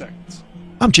 30 seconds.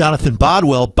 I'm Jonathan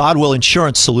Bodwell, Bodwell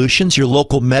Insurance Solutions, your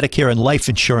local Medicare and life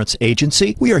insurance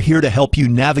agency. We are here to help you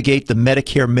navigate the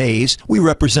Medicare maze. We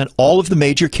represent all of the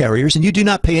major carriers, and you do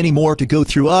not pay any more to go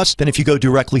through us than if you go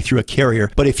directly through a carrier.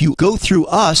 But if you go through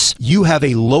us, you have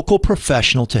a local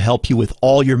professional to help you with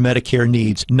all your Medicare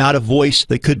needs, not a voice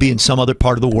that could be in some other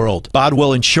part of the world.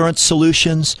 Bodwell Insurance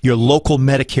Solutions, your local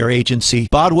Medicare agency.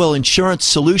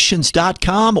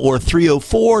 BodwellInsuranceSolutions.com or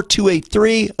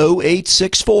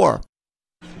 304-283-0864.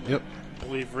 Yep. I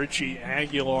believe Richie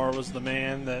Aguilar was the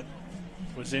man that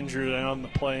was injured on the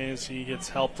play as he gets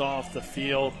helped off the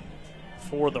field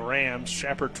for the Rams.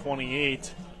 Shepherd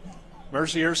 28,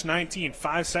 Mercyhurst 19.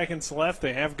 5 seconds left.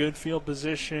 They have good field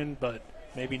position, but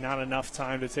maybe not enough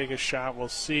time to take a shot. We'll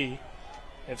see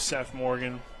if Seth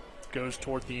Morgan goes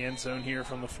toward the end zone here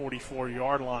from the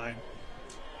 44-yard line.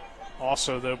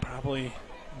 Also, though, probably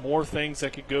more things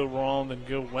that could go wrong than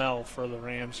go well for the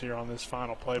Rams here on this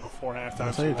final play before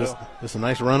halftime. Just a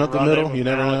nice run up the middle. You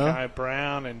never know. Malachi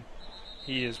Brown, and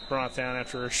he is brought down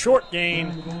after a short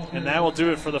gain, and that will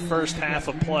do it for the first half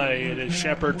of play. It is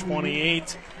Shepherd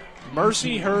 28,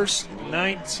 Mercyhurst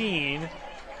 19,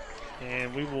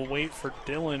 and we will wait for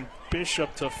Dylan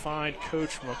Bishop to find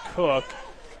Coach McCook.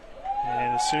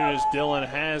 And as soon as Dylan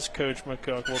has Coach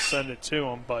McCook, we'll send it to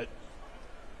him. But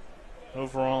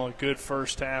overall, a good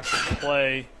first half of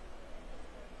play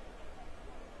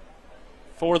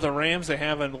for the Rams. They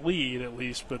have a lead at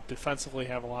least, but defensively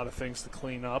have a lot of things to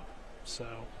clean up. So,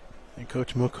 and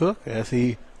Coach McCook, as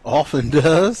he often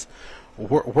does,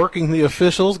 working the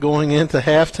officials going into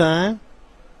halftime.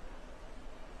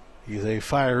 He's a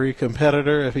fiery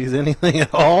competitor if he's anything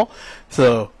at all.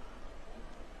 So,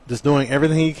 just doing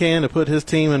everything he can to put his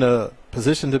team in a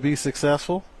position to be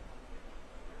successful.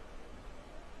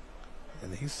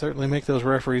 And he certainly make those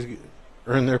referees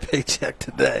earn their paycheck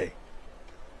today.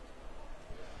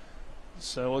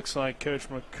 So it looks like Coach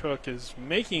McCook is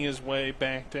making his way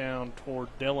back down toward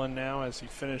Dylan now as he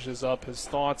finishes up his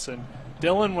thoughts. And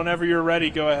Dylan, whenever you're ready,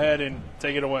 go ahead and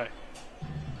take it away.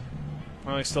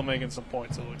 Well, he's still making some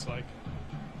points, it looks like.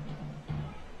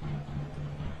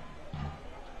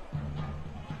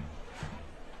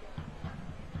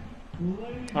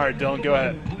 All right, Dylan, go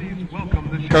ahead.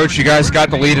 Coach, you guys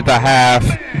got the lead at the half.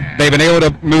 They've been able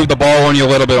to move the ball on you a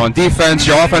little bit on defense.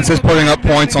 Your offense is putting up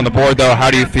points on the board, though. How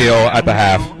do you feel at the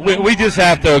half? We just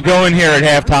have to go in here at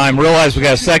halftime, realize we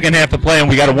got a second half to play, and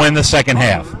we got to win the second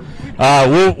half.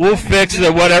 We'll fix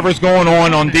whatever's going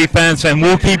on defense, and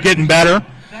we'll keep getting better.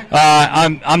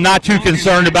 I'm not too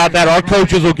concerned about that. Our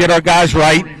coaches will get our guys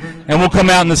right, and we'll come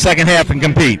out in the second half and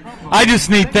compete. I just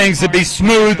need things to be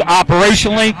smooth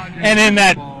operationally, and in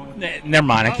that, never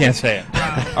mind, I can't say it.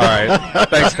 All right.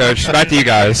 Thanks, Coach. Back to you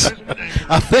guys.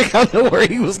 I think I know where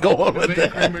he was going with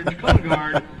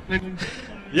that.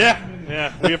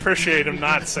 Yeah, we appreciate him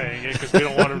not saying it because we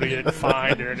don't want him to get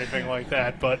fined or anything like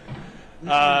that. But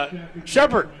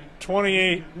Shepherd,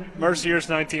 28, Mercyhurst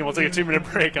 19. We'll take a 2-minute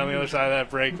break. On the other side of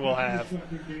that break, we'll have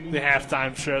the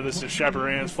halftime show. This is Shepherd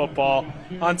Rams football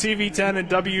on TV 10 and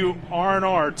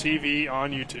WRNR TV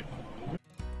on YouTube.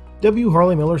 W.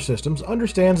 Harley Miller Systems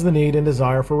understands the need and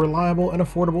desire for reliable and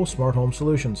affordable smart home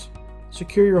solutions.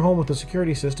 Secure your home with a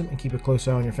security system and keep a close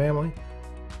eye on your family.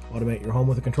 Automate your home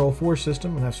with a Control4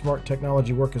 system and have smart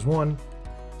technology work as one.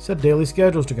 Set daily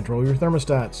schedules to control your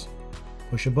thermostats.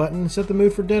 Push a button and set the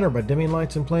mood for dinner by dimming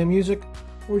lights and playing music,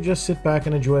 or just sit back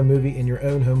and enjoy a movie in your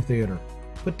own home theater.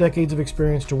 Put decades of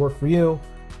experience to work for you.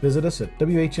 Visit us at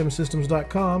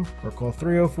WHMsystems.com or call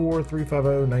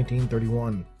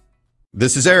 304-350-1931.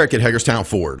 This is Eric at Hagerstown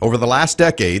Ford. Over the last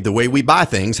decade, the way we buy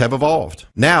things have evolved.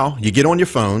 Now, you get on your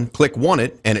phone, click Want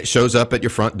It, and it shows up at your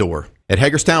front door. At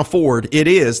Hagerstown Ford, it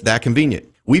is that convenient.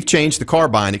 We've changed the car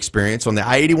buying experience on the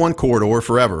I-81 corridor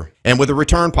forever. And with a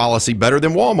return policy better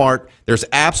than Walmart, there's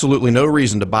absolutely no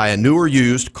reason to buy a new or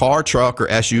used car, truck, or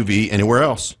SUV anywhere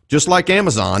else. Just like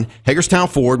Amazon, Hagerstown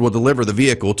Ford will deliver the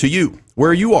vehicle to you,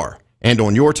 where you are, and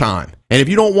on your time. And if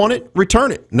you don't want it,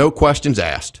 return it. No questions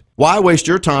asked. Why waste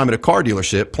your time at a car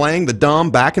dealership playing the dumb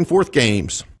back-and-forth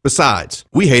games? Besides,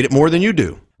 we hate it more than you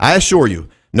do. I assure you,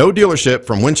 no dealership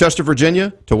from Winchester,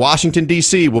 Virginia to Washington,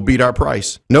 D.C. will beat our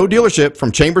price. No dealership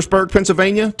from Chambersburg,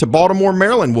 Pennsylvania to Baltimore,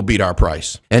 Maryland will beat our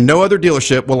price. And no other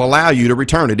dealership will allow you to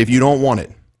return it if you don't want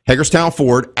it. Hagerstown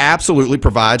Ford absolutely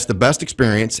provides the best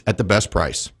experience at the best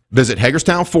price. Visit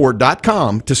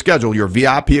HagerstownFord.com to schedule your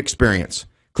VIP experience.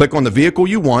 Click on the vehicle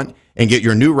you want and get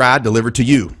your new ride delivered to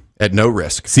you at no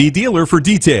risk. See dealer for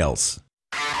details.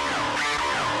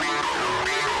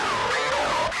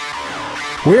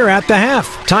 We're at the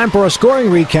half. Time for a scoring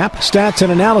recap, stats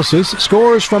and analysis,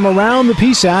 scores from around the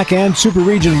PSAC and Super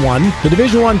Region 1, the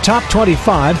Division I Top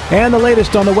 25, and the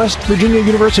latest on the West Virginia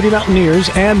University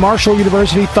Mountaineers and Marshall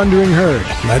University Thundering Herd.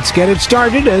 Let's get it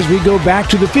started as we go back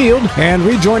to the field and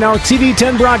rejoin our TV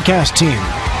 10 broadcast team.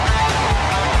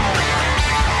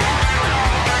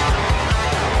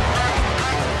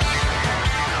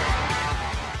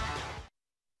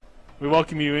 We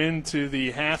welcome you into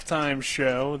the halftime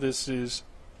show. This is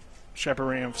Shepherd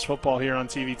Rams football here on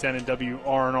TV 10 and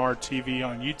WRNR TV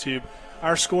on YouTube.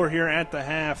 Our score here at the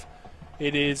half,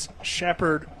 it is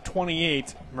Shepherd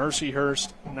 28,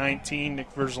 Mercyhurst 19.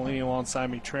 Nick Verzolini alongside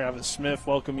me, Travis Smith.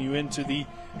 Welcome you into the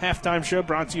halftime show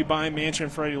brought to you by Mansion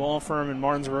Freddie Law Firm in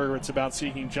Martinsburg. It's about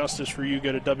seeking justice for you.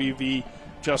 Go to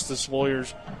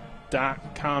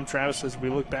WVJusticeLawyers.com. Travis, as we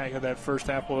look back at that first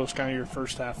half, what was kind of your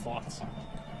first half thoughts?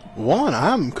 One,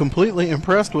 I'm completely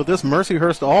impressed with this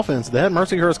Mercyhurst offense. That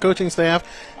Mercyhurst coaching staff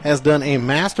has done a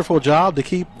masterful job to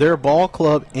keep their ball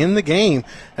club in the game,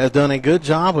 has done a good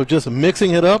job of just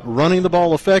mixing it up, running the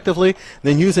ball effectively,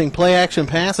 then using play-action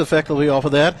pass effectively off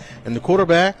of that. And the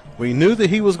quarterback, we knew that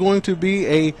he was going to be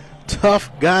a tough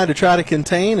guy to try to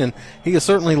contain, and he has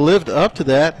certainly lived up to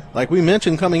that. Like we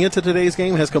mentioned, coming into today's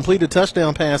game, has completed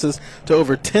touchdown passes to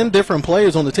over 10 different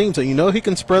players on the team, so you know he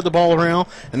can spread the ball around,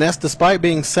 and that's despite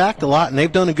being sacked a lot, and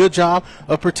they've done a good job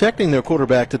of protecting their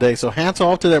quarterback today. So hats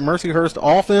off to that Mercyhurst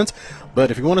offense. But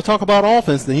if you want to talk about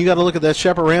offense, then you got to look at that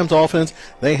Shepherd Rams offense.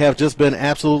 They have just been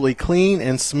absolutely clean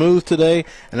and smooth today,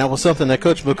 and that was something that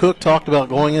Coach McCook talked about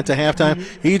going into halftime.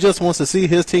 He just wants to see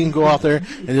his team go out there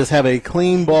and just have a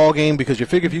clean ball game game because you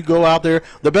figure if you go out there,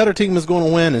 the better team is going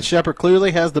to win, and Shepherd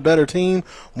clearly has the better team,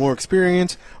 more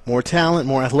experience, more talent,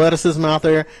 more athleticism out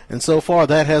there, and so far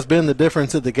that has been the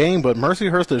difference in the game. But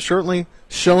Mercyhurst has certainly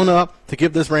shown up to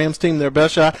give this Rams team their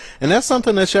best shot, and that's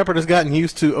something that Shepherd has gotten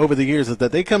used to over the years, is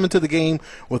that they come into the game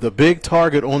with a big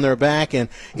target on their back, and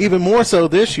even more so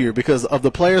this year because of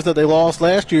the players that they lost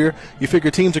last year. You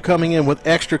figure teams are coming in with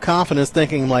extra confidence,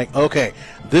 thinking like, okay,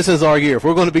 this is our year. If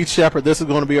we're going to beat Shepherd, this is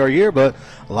going to be our year. But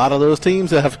a lot of those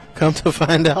teams have come to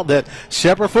find out that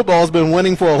Shepherd football has been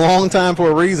winning for a long time for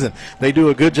a reason. They do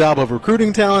a good job of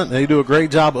recruiting talent. They do a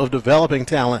great job of developing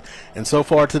talent. And so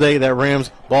far today, that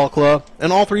Rams ball club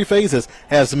in all three phases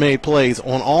has made plays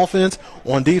on offense,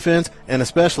 on defense, and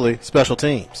especially special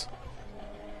teams.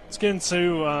 Let's get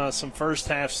into some first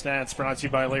half stats brought to you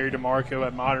by Larry DeMarco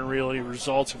at Modern Realty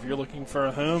Results. If you're looking for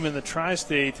a home in the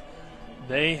tri-state,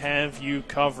 they have you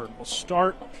covered. We'll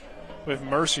start with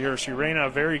Mercyhurst, who ran a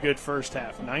very good first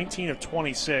half, 19 of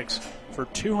 26 for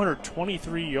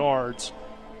 223 yards,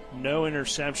 no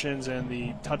interceptions, and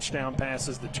the touchdown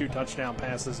passes, the 2 touchdown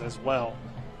passes as well.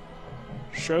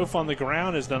 Schoaf on the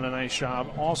ground has done a nice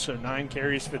job. Also 9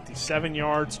 carries, 57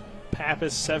 yards.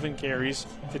 Pappas 7 carries,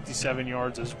 57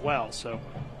 yards as well. So,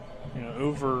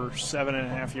 over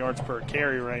 7.5 yards per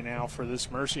carry right now for this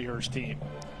Mercyhurst team.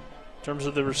 In terms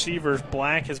of the receivers,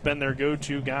 Black has been their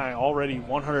go-to guy, already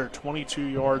 122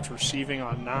 yards receiving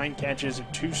on 9 catches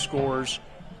and 2 scores.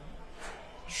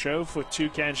 Schoaf with 2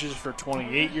 catches for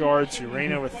 28 yards.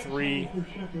 Urena with 3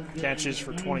 catches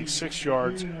for 26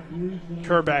 yards.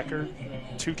 Kerbacker,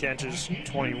 2 catches,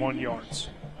 21 yards.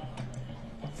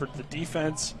 For the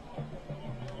defense,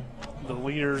 the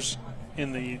leaders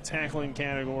in the tackling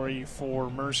category for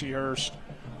Mercyhurst,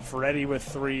 Ferretti with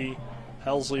 3,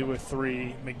 Helsley with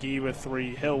 3, McGee with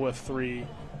 3, Hill with 3,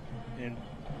 and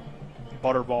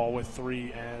Butterball with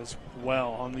 3 as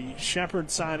well. On the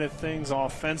Shepherd side of things,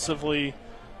 offensively,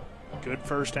 good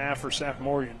first half for Seth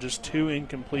Morgan, just 2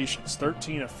 incompletions,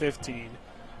 13 of 15.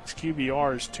 His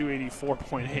QBR is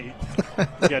 284.8.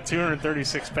 He's got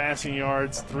 236 passing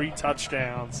yards, 3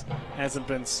 touchdowns, hasn't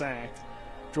been sacked.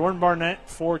 Jordan Barnett,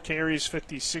 4 carries,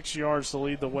 56 yards to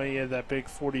lead the way in that big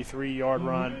 43-yard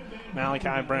run.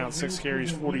 Malachi Brown, 6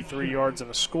 carries, 43 yards and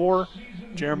a score.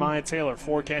 Jeremiah Taylor,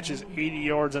 4 catches, 80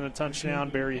 yards and a touchdown.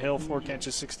 Barry Hill, 4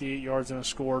 catches, 68 yards and a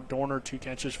score. Dorner, 2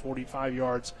 catches, 45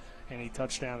 yards and a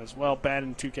touchdown as well.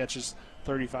 Baden, 2 catches,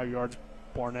 35 yards.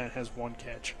 Barnett has 1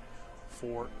 catch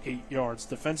for 8 yards.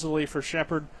 Defensively for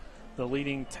Shepherd, the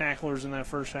leading tacklers in that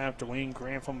first half, Dwayne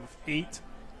Grantham with 8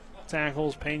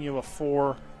 tackles, Pena with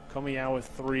 4, Comiao with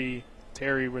 3,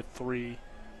 Terry with 3,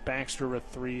 Baxter with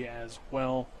 3 as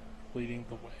well, leading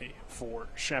the way for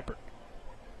Shepherd.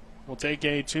 We'll take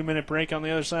a 2-minute break. On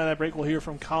the other side of that break, we'll hear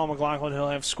from Colin McLaughlin. He'll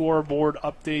have scoreboard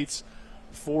updates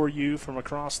for you from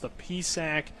across the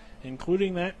PSAC,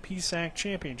 including that PSAC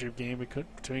championship game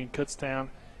between Kutztown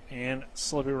and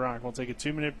Slippy Rock. We'll take a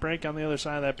 2-minute break. On the other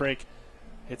side of that break,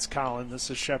 it's Colin. This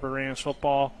is Shepherd Rams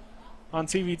football on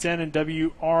TV10 and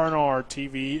WRNR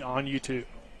TV on YouTube.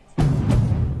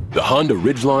 The Honda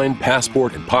Ridgeline,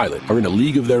 Passport, and Pilot are in a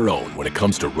league of their own when it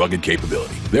comes to rugged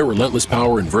capability. Their relentless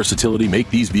power and versatility make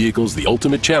these vehicles the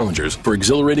ultimate challengers for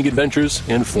exhilarating adventures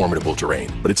and formidable terrain.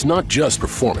 But it's not just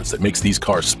performance that makes these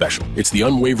cars special. It's the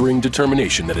unwavering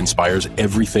determination that inspires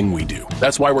everything we do.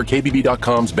 That's why we're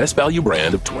KBB.com's best value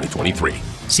brand of 2023.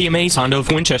 CMA's Honda of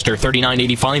Winchester,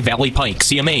 3985 Valley Pike.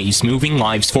 CMA's moving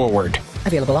lives forward.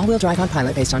 Available all-wheel drive on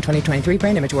Pilot based on 2023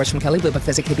 brand image awards from Kelly Blue Book.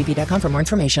 Visit KBB.com for more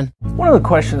information. One of the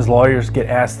questions lawyers get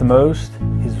asked the most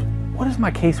is, what is my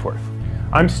case worth?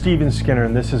 I'm Steven Skinner,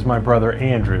 and this is my brother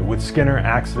Andrew with Skinner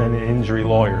Accident and Injury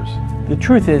Lawyers. The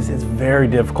truth is, it's very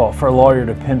difficult for a lawyer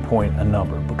to pinpoint a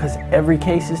number because every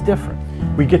case is different.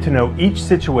 We get to know each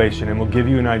situation and we'll give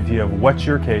you an idea of what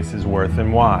your case is worth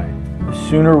and why. The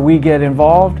sooner we get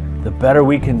involved, the better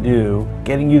we can do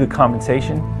getting you the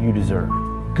compensation you deserve.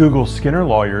 Google Skinner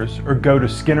Lawyers or go to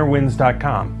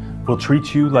SkinnerWins.com. We'll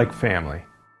treat you like family.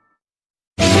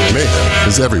 Mayhem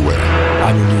is everywhere.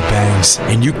 I'm your new bangs,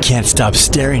 and you can't stop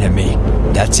staring at me.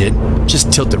 That's it.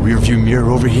 Just tilt the rearview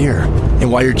mirror over here. And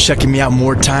while you're checking me out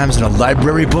more times than a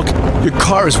library book, your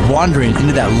car is wandering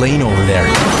into that lane over there.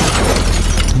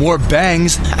 More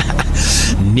bangs.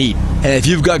 Neat. And if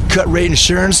you've got cut rate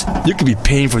insurance, you could be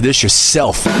paying for this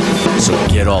yourself. So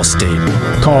get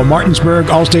Allstate. Call Martinsburg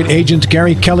Allstate agent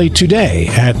Gary Kelly today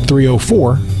at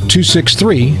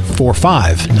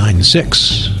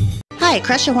 304-263-4596. Hi, Hi,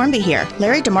 Crescia Hornby here.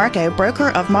 Larry DeMarco,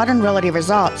 broker of Modern Realty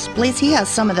Results, believes he has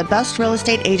some of the best real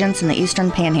estate agents in the Eastern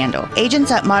Panhandle.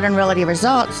 Agents at Modern Realty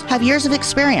Results have years of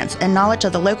experience and knowledge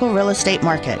of the local real estate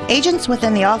market. Agents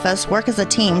within the office work as a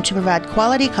team to provide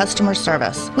quality customer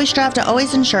service. We strive to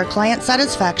always ensure client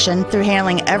satisfaction through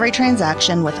handling every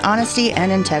transaction with honesty and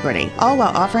integrity, all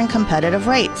while offering competitive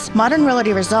rates. Modern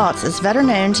Realty Results is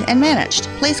veteran-owned and managed.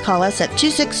 Please call us at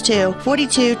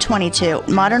 262-4222,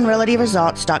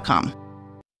 modernrealtyresults.com.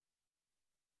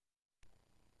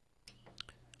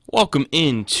 Welcome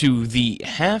into the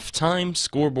halftime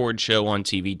scoreboard show on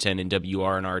TV 10 and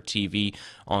WRNR TV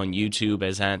on YouTube.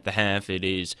 As at the half, it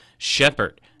is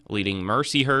Shepherd leading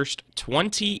Mercyhurst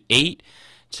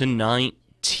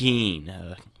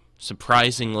 28-19.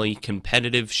 Surprisingly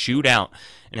competitive shootout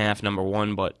in half number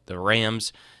one, but the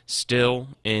Rams still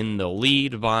in the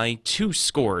lead by 2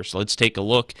 scores. Let's take a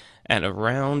look at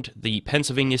around the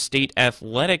Pennsylvania State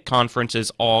Athletic Conference's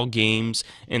all games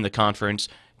in the conference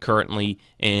currently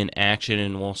in action,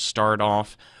 and we'll start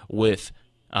off with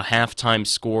a halftime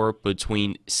score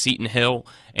between Seton Hill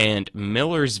and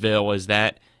Millersville, as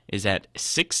that is at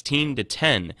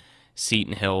 16-10.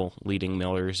 Seton Hill leading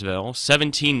Millersville.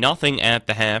 17-0 at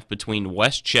the half between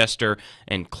Westchester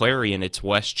and Clarion. It's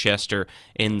Westchester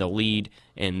in the lead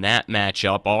in that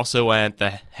matchup. Also at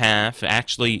the half,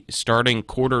 actually starting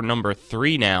quarter number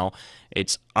 3 now,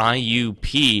 it's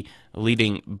IUP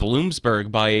leading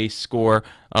Bloomsburg by a score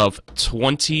of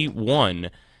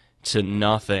 21-0.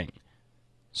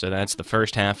 So that's the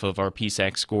first half of our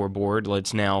PSAC scoreboard.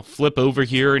 Let's now flip over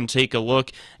here and take a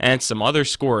look at some other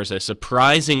scores. A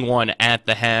surprising one at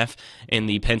the half in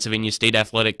the Pennsylvania State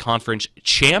Athletic Conference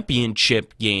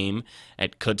Championship game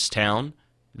at Kutztown.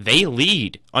 They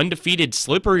lead undefeated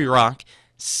Slippery Rock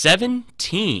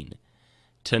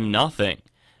 17-0.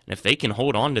 And if they can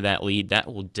hold on to that lead,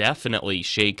 that will definitely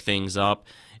shake things up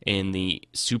in the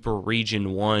Super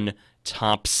Region 1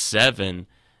 top 7.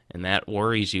 And that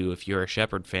worries you if you're a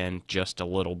Shepherd fan just a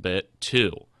little bit,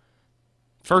 too.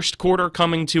 First quarter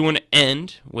coming to an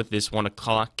end with this 1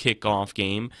 o'clock kickoff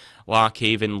game. Lock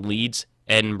Haven leads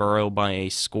Edinboro by a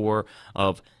score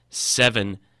of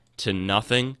 7-0.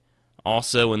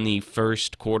 Also in the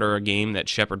first quarter, a game that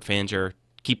Shepherd fans are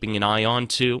keeping an eye on,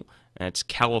 too. That's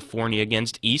California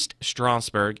against East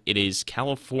Stroudsburg. It is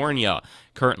California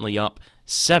currently up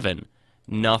 7-0.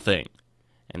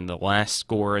 And the last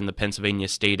score in the Pennsylvania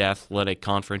State Athletic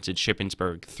Conference at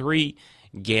Shippensburg 3,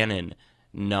 Gannon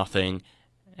 0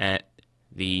 at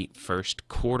the first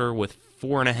quarter with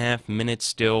 4.5 minutes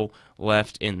still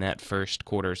left in that first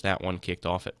quarter. That one kicked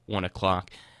off at 1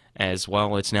 o'clock as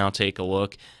well. Let's now take a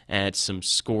look at some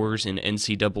scores in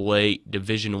NCAA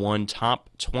Division I top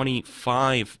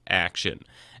 25 action.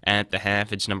 At the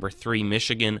half, it's number 3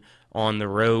 Michigan on the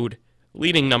road,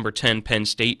 leading number 10 Penn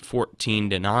State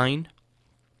 14-9.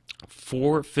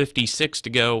 4:56 to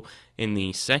go in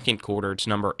the second quarter. It's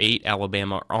number 8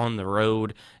 Alabama on the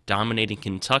road, dominating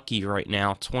Kentucky right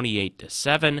now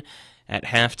 28-7. At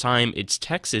halftime, it's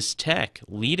Texas Tech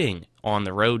leading on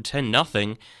the road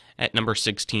 10-0 at number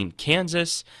 16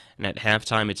 Kansas. And at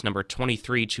halftime, it's number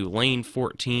 23 Tulane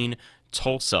 14,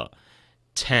 Tulsa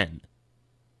 10.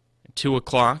 At 2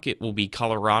 o'clock, it will be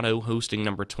Colorado hosting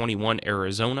number 21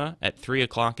 Arizona. At 3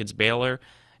 o'clock, it's Baylor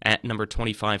at number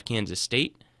 25 Kansas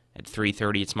State. At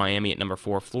 3:30, it's Miami at number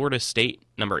 4 Florida State,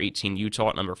 number 18 Utah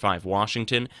at number 5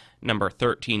 Washington, number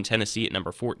 13 Tennessee at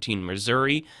number 14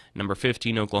 Missouri, number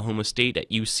 15 Oklahoma State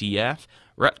at UCF,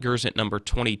 Rutgers at number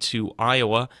 22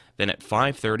 Iowa. Then at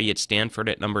 5:30, it's Stanford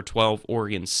at number 12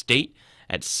 Oregon State.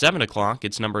 At 7 o'clock,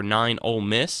 it's number 9 Ole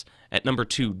Miss at number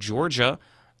 2 Georgia,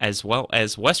 as well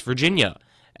as West Virginia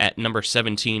at number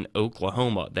 17,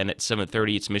 Oklahoma. Then at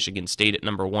 7:30, it's Michigan State at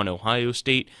number 1, Ohio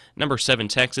State, number 7,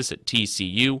 Texas at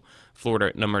TCU, Florida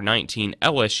at number 19,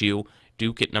 LSU,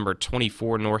 Duke at number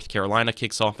 24, North Carolina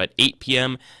kicks off at 8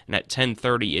 p.m., and at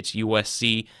 10:30, it's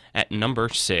USC at number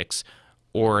 6,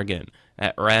 Oregon.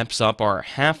 That wraps up our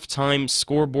halftime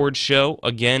scoreboard show.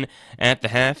 Again, at the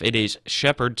half, it is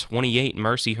Shepherd 28,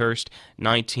 Mercyhurst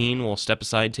 19. We'll step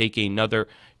aside, take another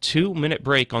 2-minute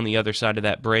break. On the other side of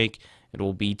that break, it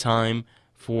will be time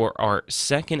for our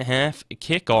second half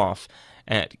kickoff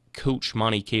at Coach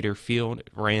Monty Cater Field at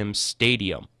Rams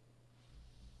Stadium.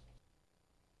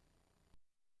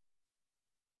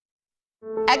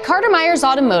 At Carter Myers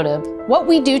Automotive, what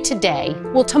we do today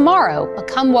will tomorrow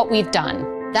become what we've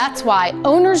done. That's why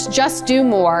Owners Just Do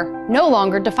More no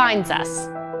longer defines us.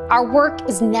 Our work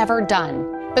is never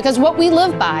done because what we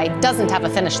live by doesn't have a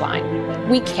finish line.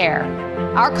 We care.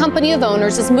 Our company of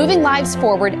owners is moving lives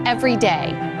forward every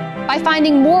day by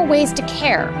finding more ways to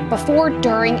care before,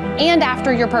 during, and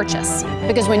after your purchase.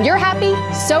 Because when you're happy,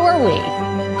 so are we.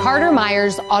 Carter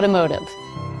Myers Automotive.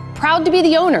 Proud to be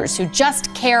the owners who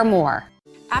just care more.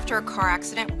 After a car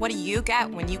accident, what do you get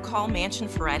when you call Mansion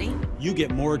Ferretti? You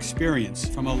get more experience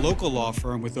from a local law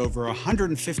firm with over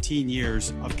 115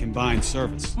 years of combined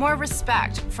service. More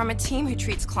respect from a team who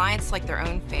treats clients like their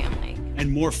own family.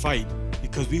 And more fight,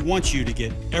 because we want you to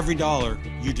get every dollar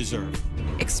you deserve.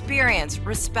 Experience,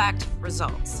 respect,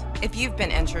 results. If you've been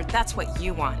injured, that's what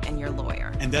you want in your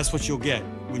lawyer. And that's what you'll get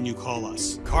when you call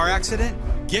us. Car accident?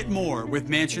 Get more with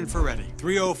Mansion Ferretti.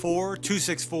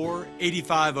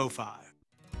 304-264-8505.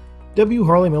 W.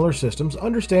 Harley Miller Systems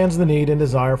understands the need and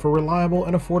desire for reliable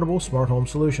and affordable smart home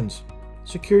solutions.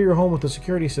 Secure your home with a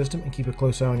security system and keep a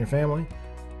close eye on your family.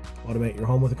 Automate your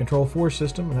home with a Control4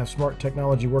 system and have smart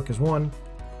technology work as one.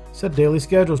 Set daily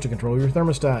schedules to control your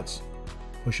thermostats.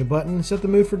 Push a button and set the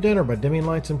mood for dinner by dimming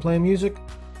lights and playing music,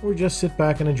 or just sit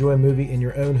back and enjoy a movie in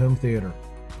your own home theater.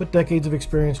 Put decades of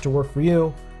experience to work for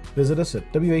you. Visit us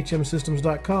at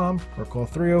WHMsystems.com or call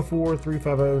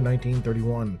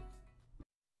 304-350-1931.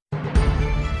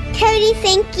 Cody,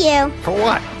 thank you. For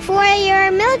what? For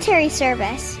your military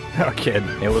service. Oh, kid,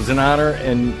 it was an honor,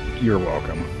 and you're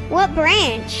welcome. What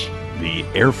branch? The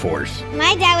Air Force.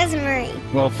 My dad was a Marine.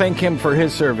 Well, thank him for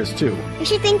his service, too. We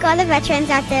should thank all the veterans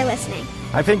out there listening.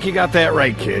 I think you got that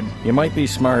right, kid. You might be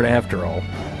smart after all.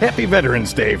 Happy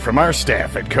Veterans Day from our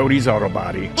staff at Cody's Auto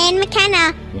Body. And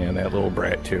McKenna. Yeah, that little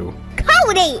brat, too.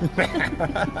 Cody!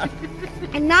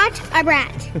 I'm not a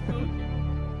brat.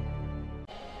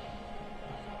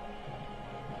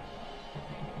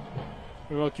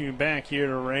 We welcome you back here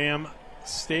to Ram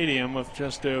Stadium with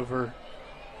just over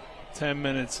 10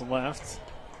 minutes left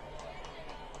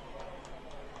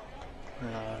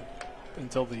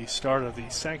until the start of the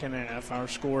second half. Our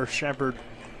score, Shepherd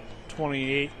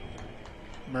 28,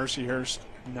 Mercyhurst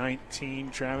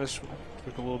 19. Travis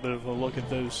took a little bit of a look at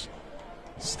those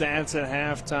stats at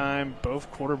halftime.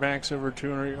 Both quarterbacks over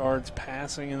 200 yards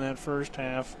passing in that first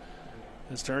half.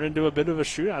 It's turned into a bit of a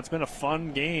shootout. It's been a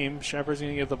fun game. Shepherd's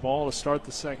going to get the ball to start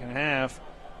the second half.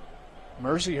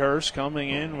 Mercyhurst coming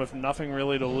in with nothing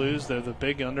really to lose. They're the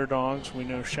big underdogs. We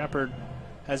know Shepherd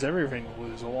has everything to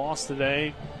lose. A loss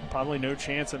today, probably no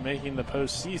chance of making the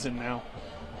postseason now.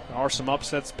 There are some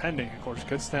upsets pending. Of course,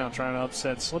 Kutztown trying to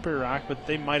upset Slippery Rock, but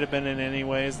they might have been in any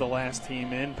as the last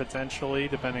team in, potentially,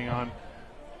 depending on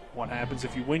what happens.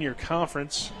 If you win your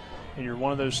conference and you're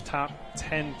one of those top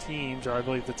 10 teams, or I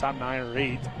believe the top 9 or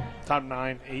 8, top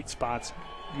 9, 8 spots,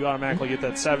 you automatically get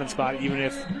that 7th spot, even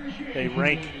if they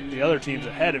rank the other teams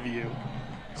ahead of you.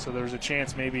 So there's a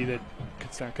chance maybe that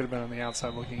Kutztown could have been on the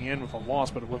outside looking in with a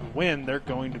loss, but with a win, they're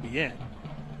going to be in.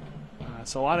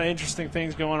 So a lot of interesting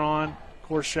things going on. Of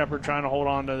course, Shepherd trying to hold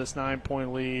on to this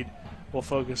 9-point lead. We'll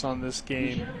focus on this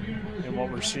game and what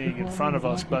we're seeing in front of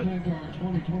us. But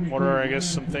what are, I guess,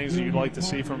 some things that you'd like to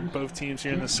see from both teams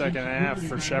here in the second half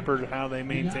for Shepherd, how they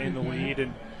maintain the lead,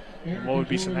 and what would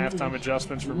be some halftime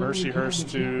adjustments for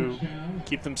Mercyhurst to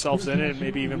keep themselves in it and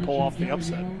maybe even pull off the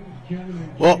upset?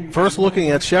 Well, first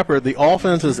looking at Shepherd, the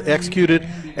offense is executed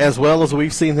as well as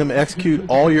we've seen them execute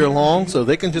all year long, so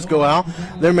they can just go out.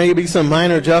 There may be some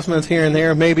minor adjustments here and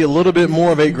there, maybe a little bit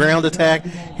more of a ground attack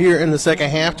here in the second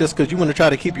half, just because you want to try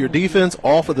to keep your defense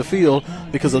off of the field,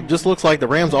 because it just looks like the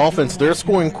Rams offense, they're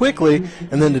scoring quickly,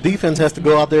 and then the defense has to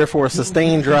go out there for a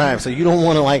sustained drive. So you don't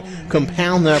want to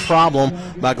compound that problem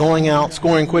by going out,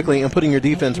 scoring quickly, and putting your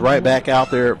defense right back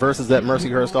out there versus that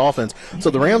Mercyhurst offense. So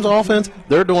the Rams offense,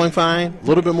 they're doing fine. A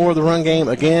little bit more of the run game.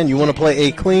 Again, you want to play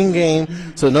a clean game,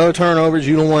 so no turnovers.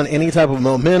 You don't want any type of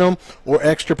momentum or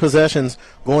extra possessions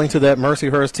going to that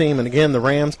Mercyhurst team. And again, the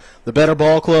Rams, the better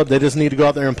ball club, they just need to go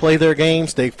out there and play their game,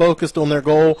 stay focused on their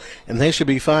goal, and they should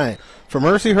be fine. For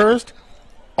Mercyhurst,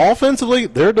 offensively,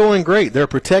 they're doing great. They're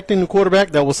protecting the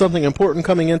quarterback. That was something important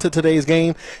coming into today's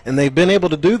game, and they've been able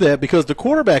to do that because the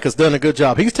quarterback has done a good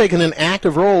job. He's taken an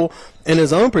active role in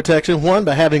his own protection, one,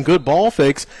 by having good ball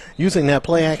fakes, using that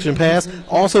play-action pass.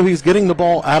 Also, he's getting the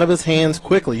ball out of his hands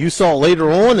quickly. You saw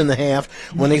later on in the half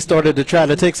when they started to try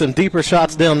to take some deeper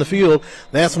shots down the field,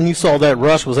 that's when you saw that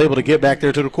Rush was able to get back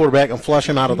there to the quarterback and flush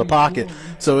him out of the pocket.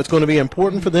 So it's going to be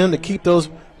important for them to keep those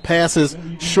passes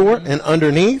short and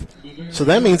underneath. So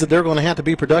that means that they're going to have to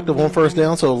be productive on first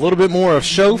down. So a little bit more of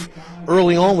Schoaf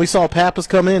early on. We saw Pappas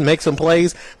come in, make some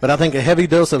plays, but I think a heavy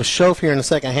dose of Schoaf here in the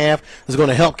second half is going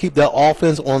to help keep that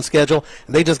offense on schedule.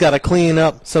 And they just got to clean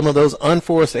up some of those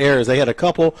unforced errors. They had a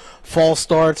couple false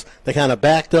starts. They kind of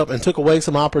backed up and took away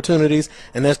some opportunities,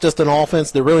 and that's just an offense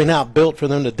that's really not built for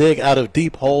them to dig out of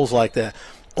deep holes like that.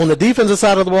 On the defensive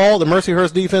side of the ball, the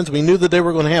Mercyhurst defense, we knew that they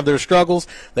were going to have their struggles.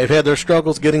 They've had their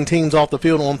struggles getting teams off the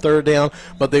field on third down,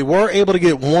 but they were able to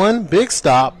get one big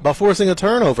stop by forcing a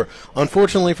turnover.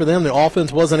 Unfortunately for them, the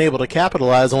offense wasn't able to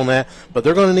capitalize on that, but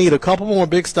they're going to need a couple more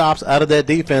big stops out of that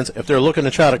defense if they're looking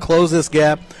to try to close this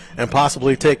gap and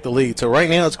possibly take the lead. So right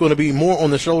now it's going to be more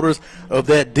on the shoulders of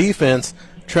that defense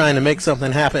trying to make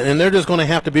something happen, and they're just going to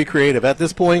have to be creative. At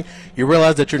this point, you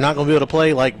realize that you're not going to be able to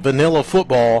play like vanilla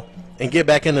football and get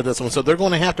back into this one. So they're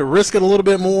going to have to risk it a little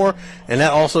bit more, and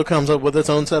that also comes up with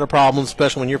its own set of problems,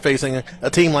 especially when you're facing a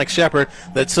team like Shepherd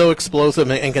that's so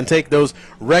explosive and can take those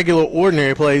regular,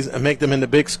 ordinary plays and make them into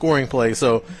big scoring plays.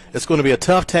 So it's going to be a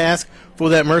tough task for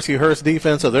that Mercyhurst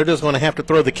defense, so they're just going to have to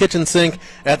throw the kitchen sink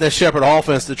at that Shepherd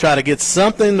offense to try to get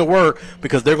something to work,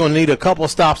 because they're going to need a couple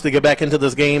of stops to get back into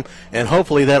this game, and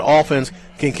hopefully that offense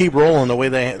can keep rolling the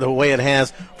way it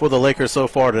has for the Lakers so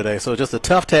far today. So just a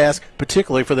tough task,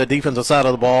 particularly for the defensive side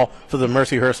of the ball for the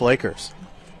Mercyhurst Lakers.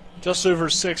 Just over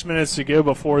 6 minutes to go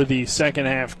before the second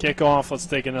half kickoff. Let's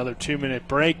take another 2-minute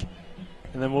break,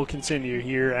 and then we'll continue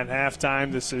here at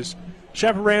halftime. This is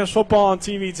Shepherd Rams football on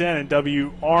TV10 and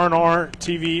WRNR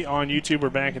TV on YouTube. We're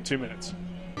back in 2 minutes.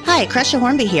 Hi, Crescia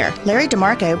Hornby here. Larry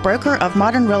DeMarco, broker of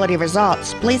Modern Realty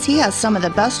Results, believes he has some of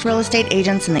the best real estate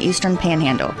agents in the Eastern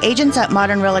Panhandle. Agents at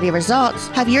Modern Realty Results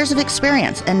have years of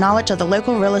experience and knowledge of the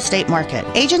local real estate market.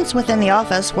 Agents within the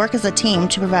office work as a team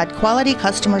to provide quality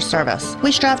customer service.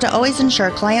 We strive to always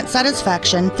ensure client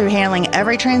satisfaction through handling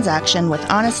every transaction with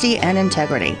honesty and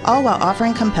integrity, all while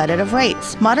offering competitive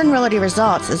rates. Modern Realty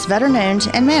Results is veteran-owned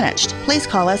and managed. Please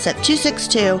call us at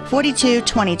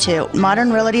 262-4222,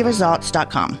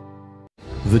 modernrealtyresults.com.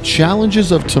 The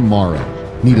challenges of tomorrow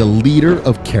need a leader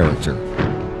of character.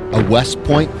 A West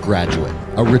Point graduate,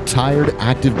 a retired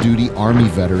active duty Army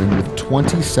veteran with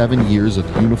 27 years of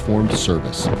uniformed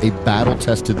service, a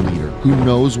battle-tested leader who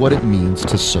knows what it means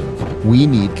to serve. We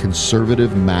need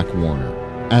conservative Mac Warner.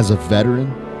 As a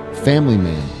veteran, family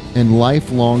man, and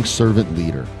lifelong servant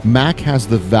leader, Mac has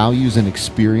the values and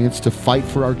experience to fight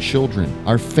for our children,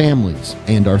 our families,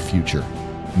 and our future.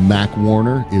 Mac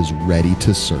Warner is ready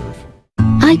to serve.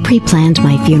 I pre-planned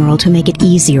my funeral to make it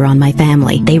easier on my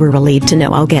family. They were relieved to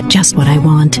know I'll get just what I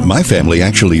want. My family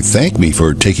actually thanked me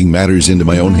for taking matters into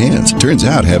my own hands. Turns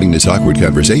out having this awkward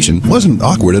conversation wasn't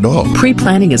awkward at all.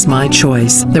 Pre-planning is my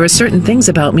choice. There are certain things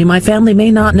about me my family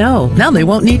may not know. Now they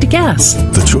won't need to guess.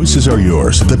 The choices are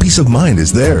yours. The peace of mind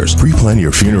is theirs. Pre-plan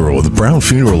your funeral with Brown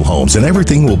Funeral Homes and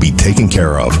everything will be taken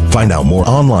care of. Find out more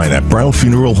online at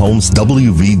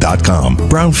brownfuneralhomeswv.com.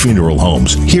 Brown Funeral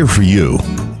Homes, here for you.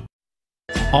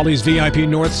 Ollie's VIP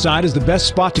North Side is the best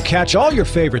spot to catch all your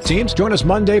favorite teams. Join us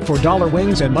Monday for dollar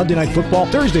wings and Monday Night Football,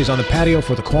 Thursdays on the patio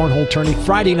for the cornhole tourney,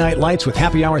 Friday night lights with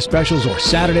happy hour specials, or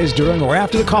Saturdays during or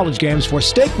after the college games for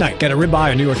steak night. Get a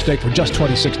ribeye or New York steak for just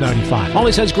 $26.95.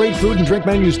 Ollie's has great food and drink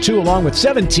menus too, along with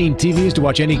 17 TVs to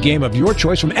watch any game of your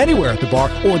choice from anywhere at the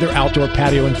bar or their outdoor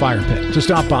patio and fire pit. So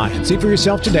stop by and see for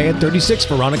yourself today at 36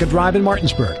 Veronica Drive in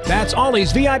Martinsburg. That's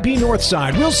Ollie's VIP North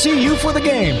Side. We'll see you for the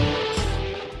game.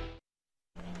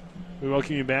 We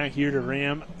welcome you back here to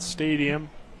Ram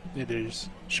Stadium. It is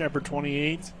Shepherd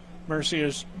 28,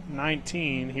 Mercyhurst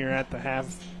 19 here at the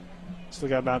half. Still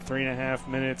got about 3.5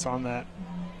 minutes on that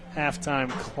halftime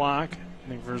clock.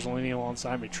 Nick Verzolini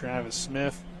alongside me, Travis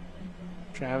Smith.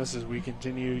 Travis, as we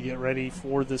continue to get ready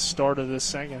for the start of this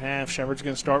second half, Shepherd's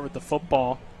going to start with the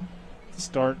football to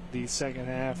start the second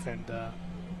half. And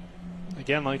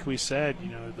again, like we said, you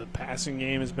know, the passing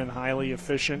game has been highly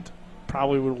efficient.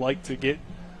 Probably would like to get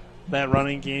that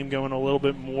running game going a little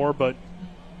bit more, but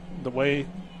the way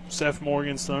Seth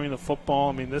Morgan's throwing the football,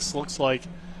 I mean, this looks like,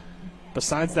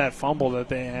 besides that fumble that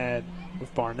they had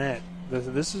with Barnett,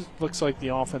 this looks like the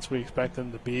offense we expect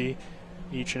them to be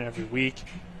each and every week.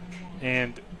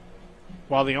 And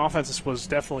while the offense was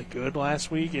definitely good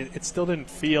last week, it still didn't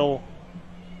feel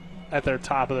at their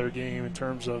top of their game in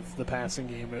terms of the passing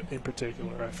game in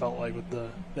particular. I felt like with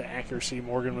the accuracy,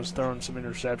 Morgan was throwing some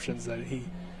interceptions that he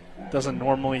doesn't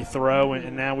normally throw,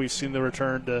 and now we've seen the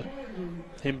return to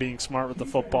him being smart with the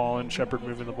football and Shepherd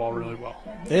moving the ball really well.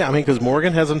 Yeah, I mean, because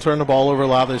Morgan hasn't turned the ball over a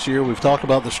lot this year. We've talked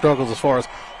about the struggles as far as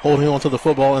holding on to the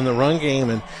football in the run game,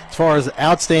 and as far as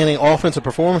outstanding offensive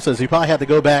performances, you probably had to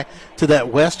go back to that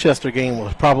Westchester game,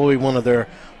 was probably one of their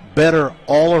better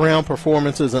all-around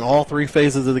performances in all three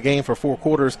phases of the game for 4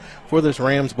 quarters for this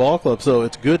Rams ball club. So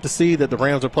it's good to see that the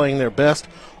Rams are playing their best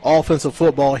offensive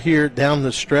football here down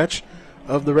the stretch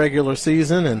of the regular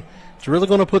season, and it's really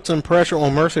going to put some pressure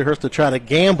on Mercyhurst to try to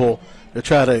gamble, to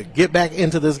try to get back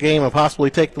into this game and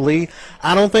possibly take the lead.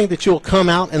 I don't think that you'll come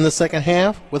out in the second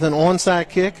half with an onside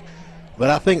kick, but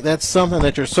I think that's something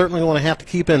that you're certainly going to have to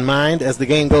keep in mind as the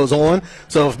game goes on.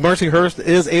 So if Mercyhurst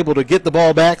is able to get the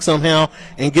ball back somehow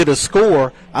and get a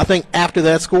score, I think after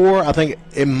that score, I think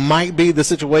it might be the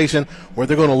situation where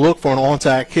they're going to look for an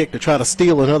onside kick to try to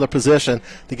steal another possession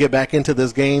to get back into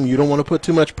this game. You don't want to put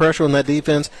too much pressure on that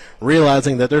defense,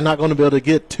 realizing that they're not going to be able to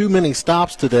get too many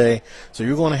stops today. So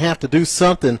you're going to have to do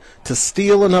something to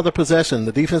steal another possession.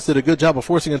 The defense did a good job of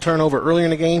forcing a turnover earlier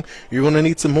in the game. You're going to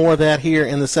need some more of that here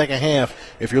in the second half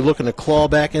if you're looking to claw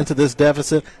back into this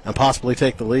deficit and possibly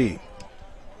take the lead.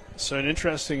 So an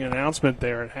interesting announcement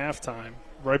there at halftime,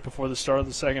 right before the start of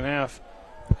the second half,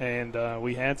 and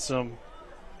we had some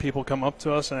people come up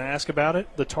to us and ask about it.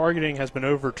 The targeting has been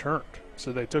overturned.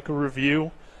 So they took a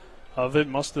review of it,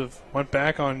 must have went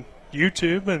back on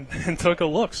YouTube and took a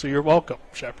look. So you're welcome,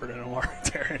 Shepard and Omar.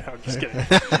 No, I'm just kidding.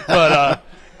 But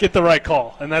get the right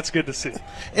call, and that's good to see.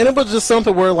 And it was just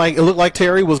something where, like, it looked like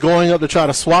Terry was going up to try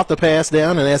to swat the pass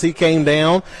down, and as he came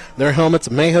down, their helmets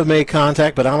may have made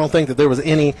contact, but I don't think that there was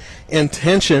any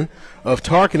intention of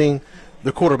targeting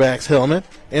the quarterback's helmet.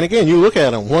 And again, you look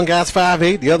at them. One guy's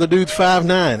 5'8", the other dude's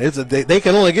 5'9". They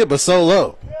can only get but so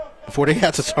low before they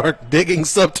have to start digging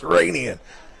subterranean.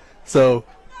 So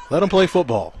let them play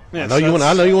football. Yeah,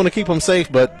 I know you want to keep them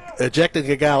safe, but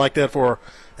ejecting a guy like that for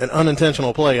an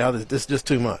unintentional play, it's just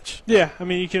too much. Yeah, I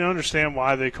mean, you can understand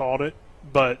why they called it,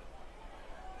 but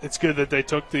it's good that they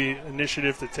took the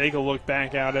initiative to take a look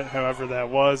back at it, however that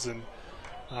was, and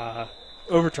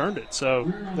overturned it. So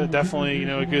definitely,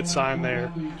 a good sign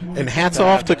there. And hats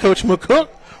off to Coach McCook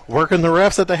working the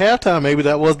refs at the halftime. Maybe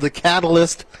that was the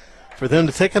catalyst for them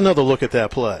to take another look at that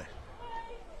play.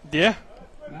 Yeah.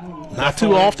 Not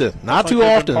too often. Not too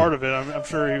often. Part of it. I'm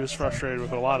sure he was frustrated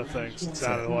with a lot of things, it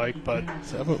sounded like. But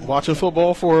I've been watching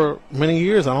football for many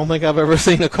years. I don't think I've ever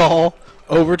seen a call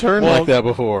overturned like that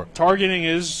before. Targeting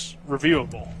is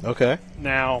reviewable. Okay.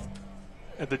 Now,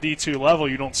 at the D2 level,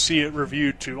 you don't see it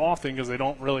reviewed too often because they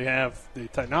don't really have the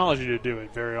technology to do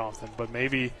it very often. But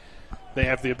maybe they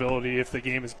have the ability, if the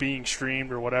game is being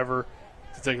streamed or whatever,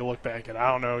 to take a look back at it. I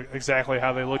don't know exactly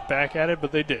how they looked back at it,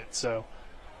 but they did. So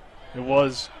it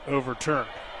was overturned.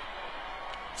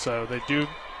 So they do.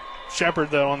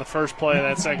 Shepard, though, on the first play of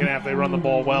that second half, they run the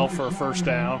ball well for a first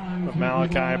down with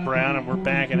Malachi Brown, and we're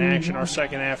back in action. Our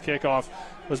second half kickoff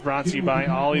was brought to you by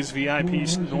Ollie's VIP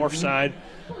Northside,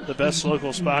 the best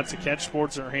local spot to catch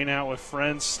sports or hang out with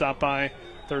friends. Stop by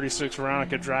 36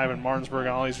 Veronica Drive in Martinsburg.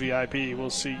 Ollie's VIP. We'll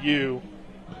see you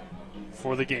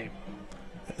for the game.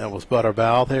 That was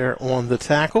Butterbow there on the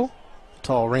tackle.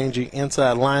 Tall, rangy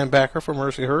inside linebacker for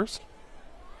Mercyhurst.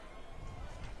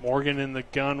 Morgan in the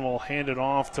gun will hand it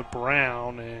off to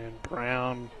Brown, and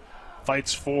Brown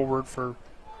fights forward for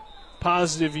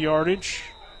positive yardage.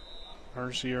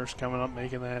 Mercyhurst coming up,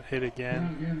 making that hit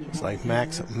again. Looks like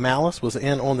Max Malice was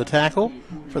in on the tackle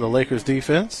for the Lakers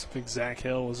defense. I think Zach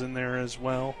Hill was in there as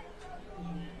well.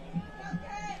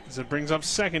 As it brings up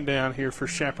second down here for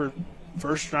Shepard.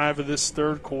 First drive of this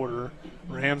third quarter.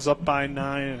 Rams up by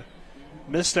 9.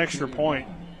 Missed extra point,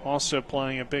 also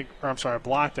playing a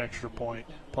blocked extra point,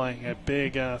 playing a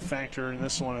big factor in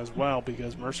this one as well,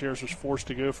 because Mercyhurst was forced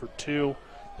to go for 2.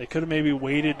 They could have maybe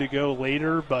waited to go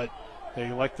later, but they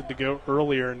elected to go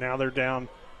earlier. Now they're down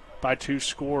by 2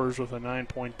 scores with a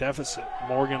 9-point deficit.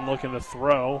 Morgan looking to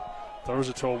throw, throws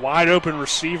it to a wide open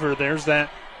receiver. There's that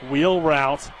wheel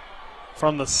route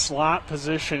from the slot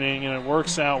positioning, and it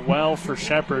works out well for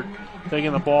Shepard,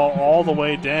 taking the ball all the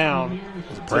way down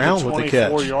Brown to the with the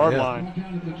catch. 24-yard Yeah.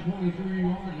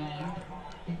 line.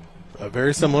 A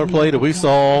very similar play that we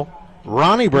saw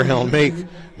Ronnie Brown make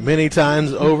many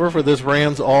times over for this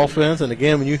Rams offense. And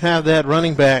again, when you have that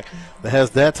running back that has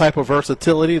that type of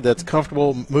versatility, that's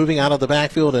comfortable moving out of the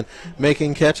backfield and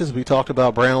making catches, we talked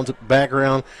about Brown's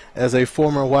background as a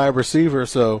former wide receiver,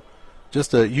 so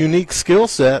just a unique skill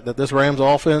set that this Rams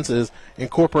offense is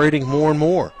incorporating more and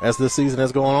more as this season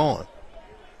has gone on.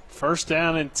 First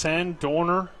down and 10,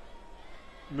 Dorner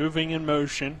moving in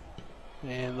motion,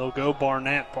 and they'll go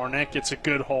Barnett. Barnett gets a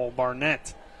good hole.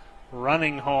 Barnett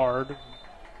running hard,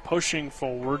 pushing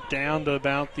forward, down to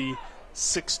about the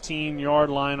 16-yard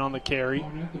line on the carry.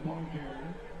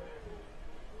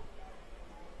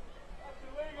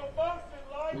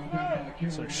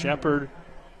 So Shepard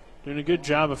doing a good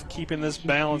job of keeping this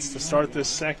balance to start this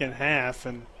second half.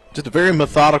 And just a very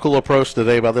methodical approach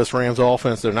today by this Rams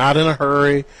offense. They're not in a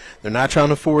hurry. They're not trying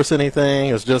to force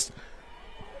anything. It's just,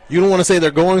 you don't want to say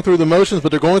they're going through the motions, but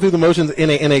they're going through the motions in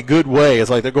a good way. It's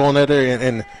like they're going out there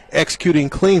and executing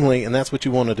cleanly, and that's what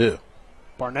you want to do.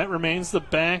 Barnett remains the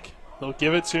back. They'll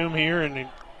give it to him here, and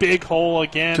big hole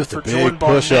again just for a big Jordan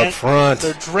push Barnett. up front.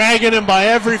 They're dragging him by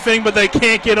everything, but they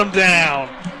can't get him down.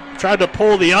 Tried to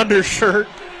pull the undershirt.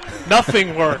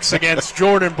 Nothing works against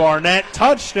Jordan Barnett.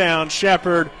 Touchdown,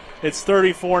 Shepherd. It's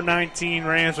 34-19.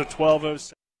 Rams with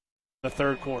 12:07 in the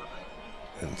third quarter.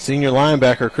 And senior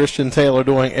linebacker Christian Taylor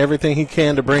doing everything he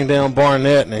can to bring down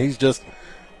Barnett, and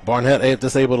Barnett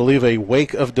just able to leave a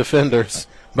wake of defenders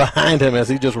behind him as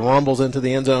he just rumbles into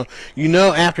the end zone. You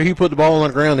know, after he put the ball on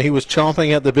the ground, he was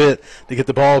chomping at the bit to get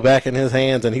the ball back in his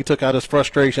hands, and he took out his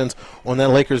frustrations on that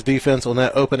Lakers defense on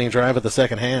that opening drive of the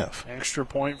second half. Extra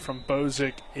point from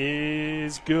Bozick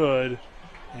is good,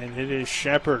 and it is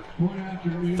Shepherd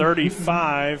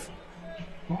 35,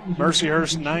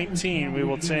 Mercyhurst 19. We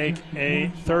will take a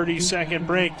 30-second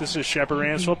break. This is Shepherd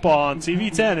Rams football on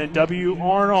TV 10 and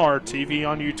WRNR TV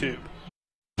on YouTube.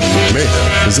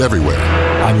 Mayhem is everywhere.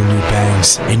 I'm your new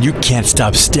bangs, and you can't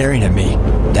stop staring at me.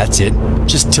 That's it.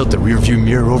 Just tilt the rearview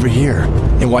mirror over here.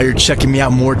 And while you're checking me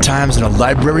out more times than a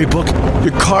library book,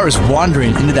 your car is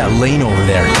wandering into that lane over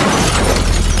there.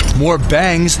 More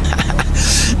bangs?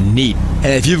 Neat. And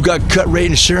if you've got cut rate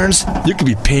insurance, you could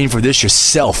be paying for this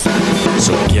yourself.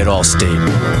 So get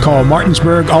Allstate. Call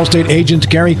Martinsburg Allstate agent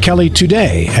Gary Kelly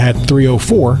today at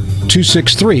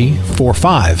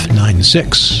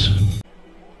 304-263-4596.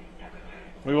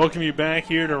 We welcome you back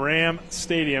here to Ram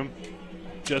Stadium.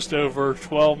 Just over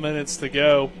 12 minutes to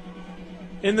go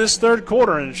in this third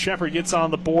quarter, and Shepherd gets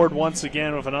on the board once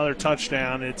again with another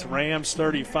touchdown. It's Rams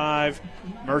 35,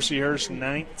 Mercyhurst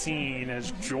 19,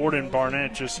 as Jordan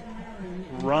Barnett just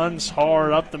runs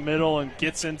hard up the middle and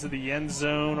gets into the end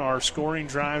zone. Our scoring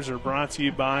drives are brought to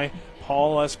you by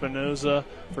Paul Espinoza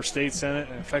for State Senate,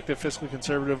 an effective fiscally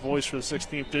conservative voice for the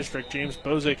 16th District. James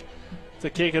Bozick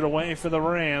to kick it away for the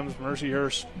Rams.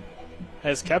 Mercyhurst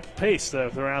has kept pace, though,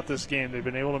 throughout this game. They've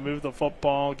been able to move the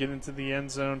football, get into the end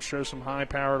zone, show some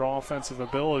high-powered offensive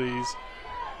abilities,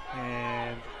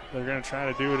 and they're going to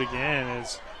try to do it again.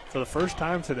 As for the first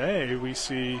time today, we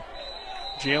see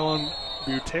Jalen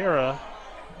Butera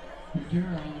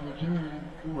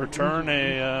return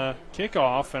a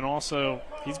kickoff, and also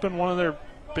he's been one of their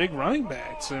big running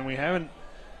backs, and we haven't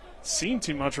seen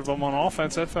too much of him on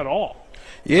offense, if at all.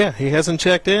 Yeah, he hasn't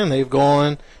checked in. They've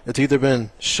gone, it's either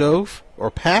been Schoaf or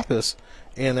Pappas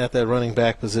in at that running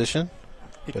back position.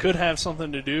 It could have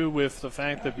something to do with the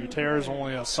fact that Butera is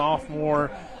only a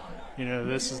sophomore. You know,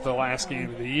 this is the last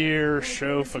game of the year.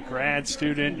 Schoaf, a grad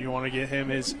student, you want to get him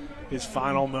his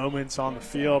final moments on the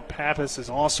field. Pappas is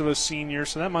also a senior,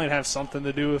 so that might have something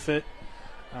to do with it.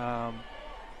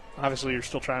 Obviously, you're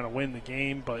still trying to win the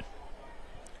game, but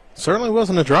certainly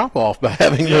wasn't a drop-off by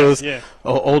having those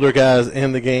older guys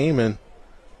in the game, and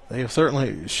they have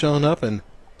certainly shown up and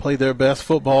played their best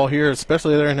football here,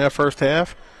 especially there in that first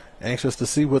half. Anxious to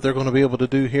see what they're going to be able to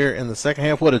do here in the second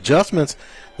half, what adjustments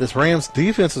this Rams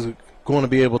defense is going to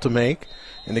be able to make.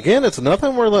 And again, it's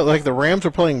nothing where like the Rams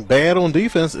are playing bad on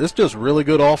defense. It's just really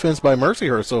good offense by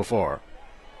Mercyhurst so far.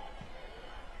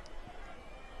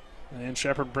 And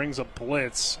Shepherd brings a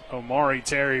blitz. Omari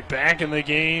Terry back in the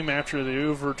game after the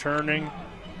overturning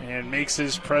and makes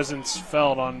his presence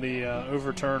felt on the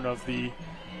overturn of the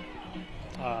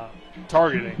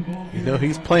targeting. You know,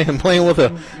 he's playing with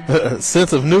a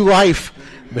sense of new life.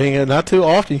 Being not too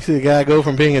often you see a guy go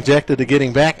from being ejected to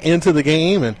getting back into the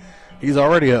game, and he's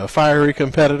already a fiery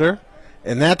competitor.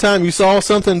 And that time you saw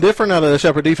something different out of the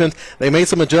Shepherd defense. They made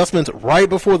some adjustments right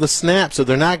before the snap, so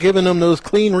they're not giving them those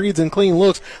clean reads and clean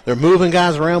looks. They're moving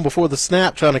guys around before the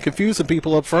snap, trying to confuse some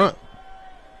people up front.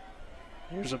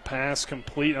 Here's a pass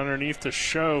complete underneath to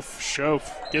Schoaf.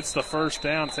 Schoaf gets the first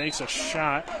down, takes a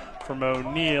shot from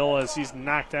O'Neal as he's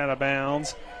knocked out of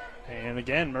bounds. And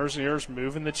again, Mercyhurst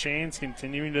moving the chains,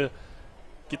 continuing to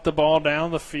get the ball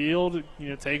down the field, you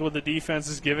know, take what the defense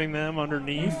is giving them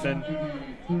underneath and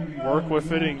work with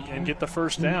it and get the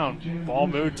first down. Ball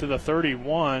moved to the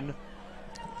 31.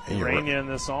 Rainier in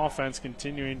this offense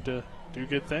continuing to do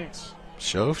good things.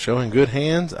 Schoaf showing good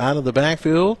hands out of the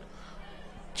backfield,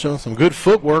 showing some good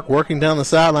footwork, working down the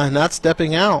sideline, not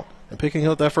stepping out and picking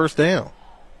up that first down.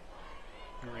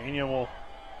 Rainier will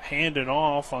hand it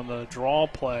off on the draw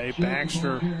play.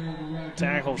 Baxter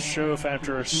tackles Schoaf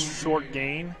after a short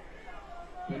gain.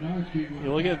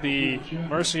 You look at the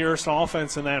Mercyhurst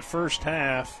offense in that first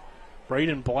half.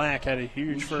 Braden Black had a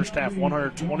huge first half,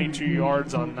 122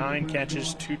 yards on 9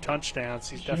 catches, 2 touchdowns.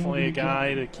 He's definitely a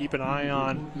guy to keep an eye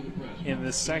on in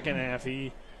this second half.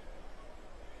 He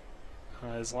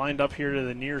is lined up here to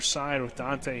the near side with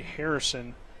Dante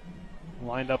Harrison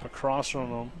lined up across from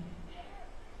him.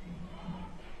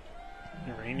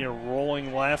 Rainier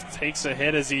rolling left, takes a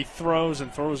hit as he throws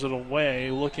and throws it away,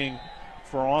 looking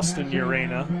for Austin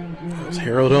Urena. It was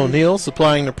Harold O'Neal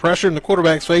supplying the pressure in the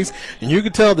quarterback's face, and you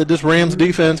could tell that this Rams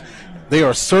defense, they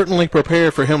are certainly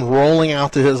prepared for him rolling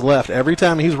out to his left. Every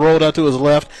time he's rolled out to his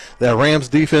left, that Rams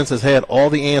defense has had all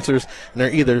the answers, and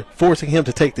they're either forcing him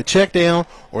to take the check down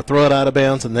or throw it out of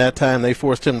bounds, and that time they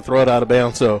forced him to throw it out of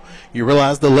bounds. So you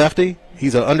realize the lefty,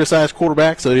 he's an undersized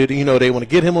quarterback, so they want to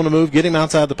get him on the move, get him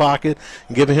outside the pocket,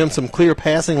 and giving him some clear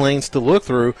passing lanes to look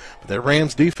through. But that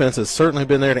Rams defense has certainly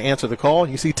been there to answer the call.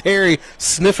 You see Terry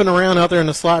sniffing around out there in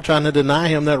the slot trying to deny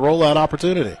him that rollout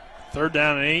opportunity. 3rd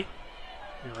down and 8.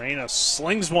 Urena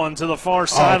slings one to the far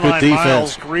sideline.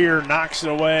 Miles Greer knocks it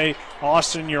away.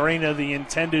 Austin Urena, the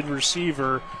intended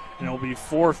receiver, and it'll be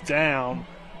 4th down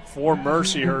for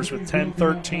Mercyhurst with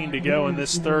 10:13 to go in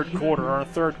this third quarter. Our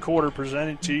third quarter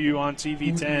presented to you on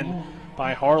TV 10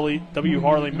 by W.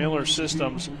 Harley Miller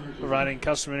Systems, providing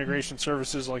custom integration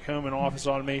services like home and office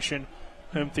automation,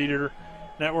 home theater,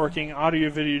 networking,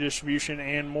 audio-video distribution,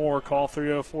 and more. Call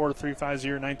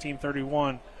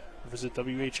 304-350-1931. Visit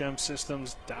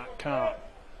WHMsystems.com.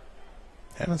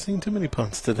 Haven't seen too many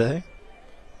punts today.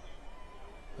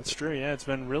 That's true, yeah. It's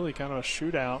been really kind of a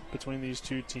shootout between these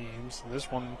two teams.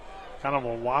 This one kind of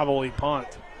a wobbly punt.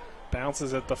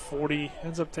 Bounces at the 40,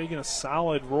 ends up taking a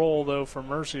solid roll, though, for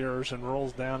Mercyhurst and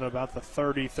rolls down to about the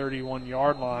 30,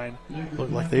 31-yard line.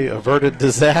 Looked like they averted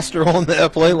disaster on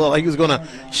that play. Looked like he was going to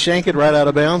shank it right out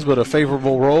of bounds, but a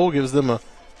favorable roll gives them a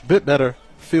bit better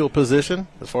field position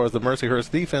as far as the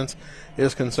Mercyhurst defense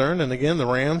is concerned. And again, the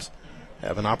Rams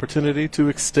have an opportunity to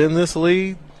extend this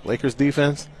lead. Lakers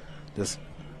defense just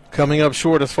coming up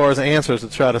short as far as answers to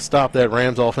try to stop that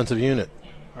Rams offensive unit.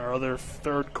 Our other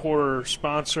third quarter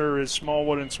sponsor is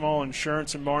Smallwood & Small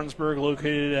Insurance in Martinsburg,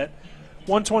 located at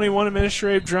 121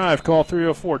 Administrative Drive. Call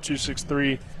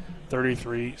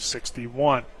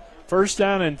 304-263-3361. 1st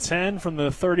down and 10 from the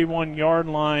 31-yard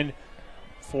line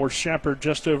for Shepherd.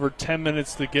 Just over 10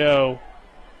 minutes to go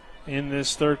in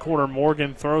this third quarter.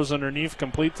 Morgan throws underneath,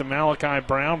 complete to Malachi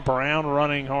Brown. Brown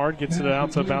running hard, gets it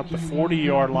out to about the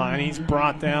 40-yard line. He's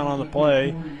brought down on the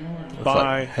play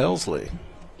by Helsley.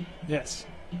 Yes.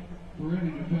 I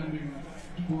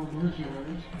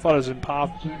thought it was in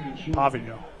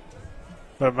Pavino.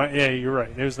 But yeah, you're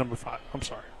right. It was number 5. I'm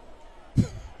sorry.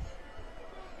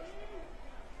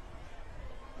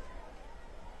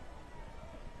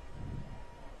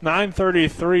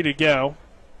 9:33 to go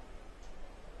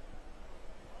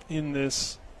in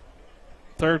this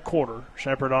third quarter.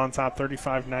 Shepherd on top,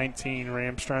 35-19.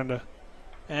 Rams trying to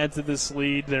add to this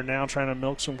lead. They're now trying to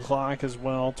milk some clock as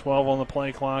well. 12 on the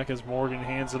play clock as Morgan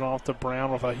hands it off to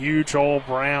Brown with a huge hole.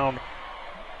 Brown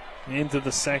into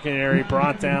the secondary,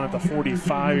 brought down at the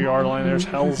 45-yard line. There's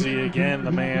Helsley again,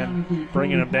 the man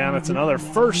bringing him down. It's another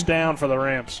 1st down for the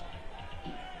Rams.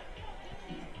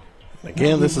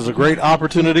 Again, this is a great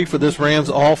opportunity for this Rams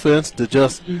offense to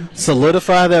just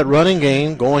solidify that running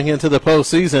game going into the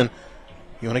postseason.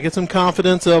 You want to get some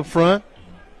confidence up front.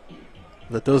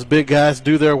 Let those big guys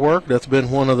do their work. That's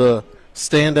been one of the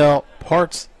standout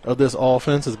parts of this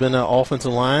offense, has been that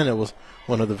offensive line. It was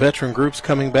one of the veteran groups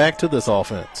coming back to this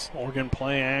offense. Morgan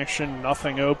play action,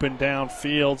 nothing open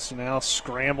downfield, so now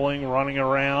scrambling, running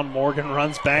around. Morgan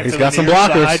runs back to the near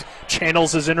side,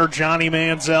 channels his inner Johnny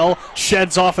Manziel,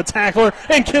 sheds off a tackler,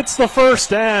 and gets the 1st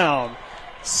down.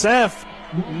 Seth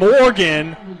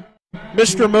Morgan,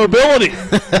 Mr. Mobility.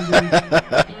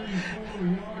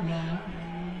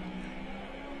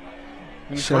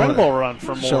 Incredible run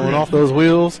from Morgan. Showing off those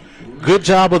wheels. Good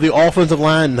job of the offensive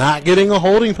line not getting a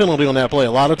holding penalty on that play.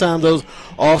 A lot of times those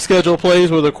off-schedule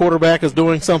plays where the quarterback is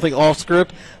doing something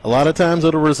off-script, a lot of times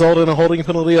it'll result in a holding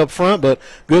penalty up front, but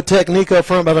good technique up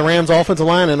front by the Rams offensive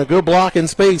line and a good block in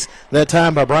space that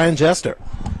time by Brian Jester.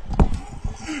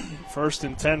 1st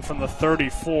and 10 from the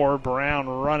 34. Brown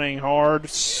running hard,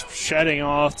 shedding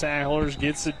off tacklers,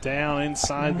 gets it down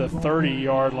inside the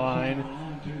 30-yard line.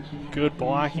 Good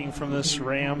blocking from this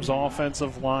Rams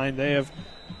offensive line. They have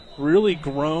really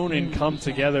grown and come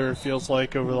together, it feels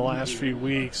like, over the last few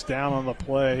weeks. Down on the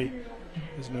play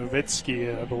is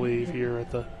Nowitzki, I believe, here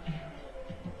at the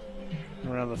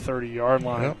around the 30-yard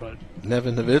line. Yep. But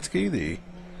Nevin Nowitzki, the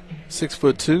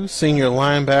 6'2" senior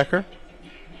linebacker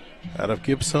out of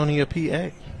Gibsonia,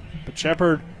 PA. But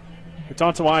Shepherd, we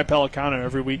talk to Wyatt Pelicano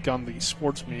every week on the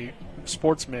Sports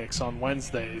Mix on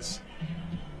Wednesdays.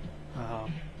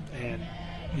 And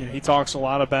he talks a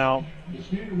lot about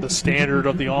the standard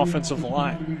of the offensive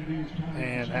line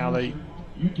and how they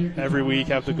every week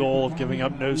have the goal of giving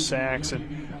up no sacks.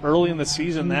 And early in the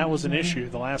season, that was an issue.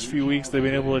 The last few weeks, they've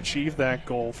been able to achieve that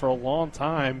goal. For a long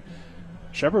time,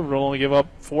 Shepherd would only give up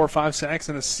 4 or 5 sacks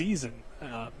in a season.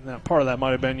 Now, part of that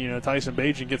might have been, Tyson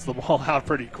Bajan gets the ball out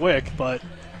pretty quick, but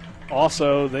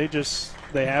also they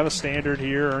have a standard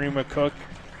here. Ernie McCook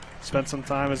spent some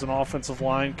time as an offensive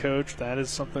line coach. That is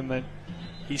something that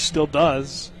he still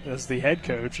does as the head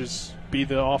coach, is be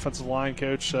the offensive line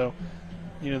coach. So,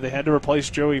 they had to replace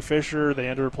Joey Fisher. They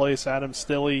had to replace Adam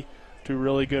Stilley, two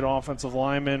really good offensive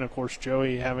linemen. Of course,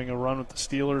 Joey having a run with the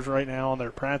Steelers right now on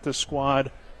their practice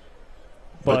squad.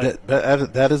 But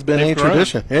that has been a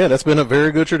tradition. Yeah, that's been a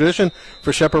very good tradition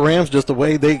for Shepherd Rams, just the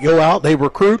way they go out. They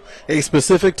recruit a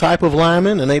specific type of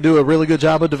lineman, and they do a really good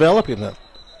job of developing them.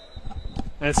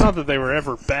 And it's not that they were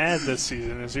ever bad this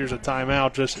season, as here's a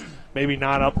timeout, just maybe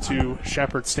not up to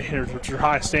Shepherd standards, which are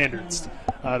high standards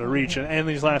to reach. And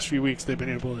these last few weeks, they've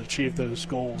been able to achieve those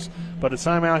goals. But a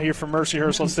timeout here from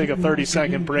Mercyhurst. Let's take a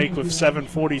 30-second break with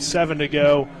 7:47 to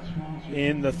go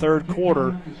in the third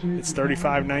quarter. It's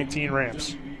 35-19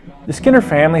 Rams. The Skinner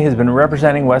family has been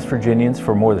representing West Virginians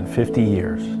for more than 50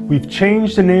 years. We've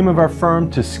changed the name of our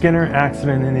firm to Skinner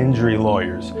Accident and Injury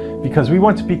Lawyers because we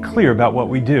want to be clear about what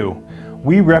we do.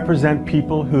 We represent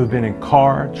people who have been in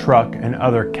car, truck, and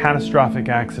other catastrophic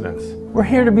accidents. We're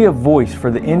here to be a voice for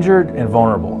the injured and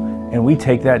vulnerable, and we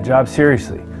take that job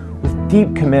seriously with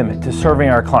deep commitment to serving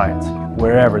our clients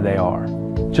wherever they are.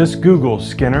 Just Google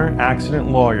Skinner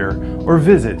Accident Lawyer or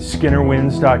visit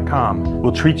SkinnerWins.com.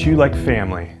 We'll treat you like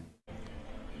family.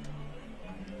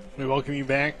 We welcome you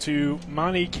back to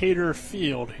Monty Cater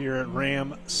Field here at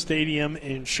Ram Stadium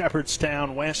in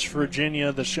Shepherdstown, West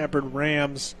Virginia. The Shepherd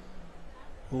Rams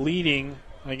leading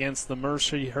against the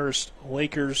Mercyhurst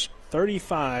Lakers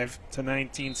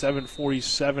 35-19,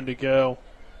 7:47 to go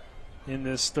in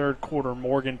this third quarter.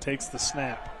 Morgan takes the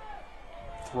snap.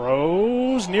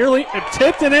 Throws, nearly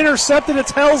tipped and intercepted.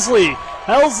 It's Helsley.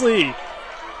 Helsley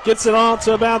gets it on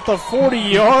to about the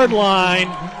 40-yard line.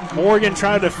 Morgan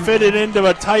tried to fit it into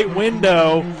a tight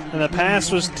window, and the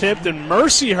pass was tipped, and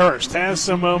Mercyhurst has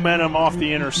some momentum off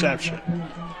the interception.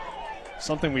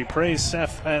 Something we praised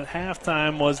Seth at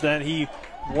halftime was that he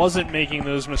wasn't making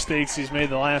those mistakes he's made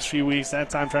the last few weeks. That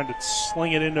time trying to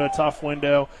sling it into a tough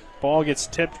window. Ball gets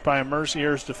tipped by a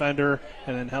Mercyhurst defender,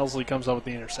 and then Helsley comes up with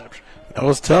the interception. That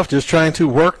was tough, just trying to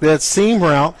work that seam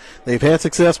route. They've had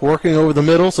success working over the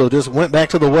middle, so just went back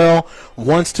to the well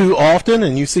once too often,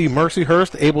 and you see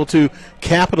Mercyhurst able to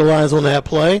capitalize on that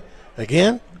play.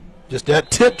 Again, just that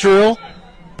tip drill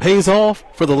pays off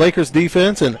for the Lakers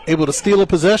defense and able to steal a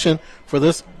possession for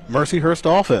this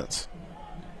Mercyhurst offense.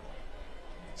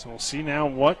 So we'll see now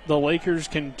what the Lakers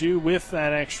can do with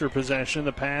that extra possession.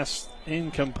 The pass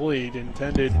incomplete,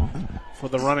 intended for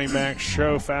the running back.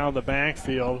 Show foul the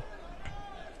backfield.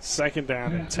 Second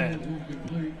down and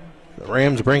 10. The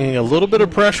Rams bringing a little bit of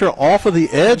pressure off of the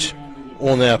edge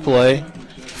on that play,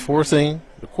 forcing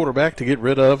the quarterback to get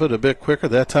rid of it a bit quicker.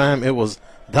 That time it was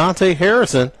Dante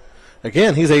Harrison.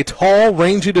 Again, he's a tall,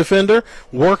 rangy defender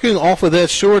working off of that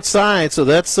short side, so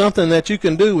that's something that you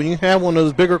can do when you have one of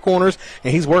those bigger corners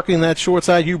and he's working that short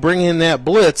side. You bring in that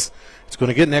blitz, it's going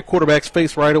to get in that quarterback's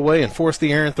face right away and force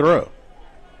the errant throw.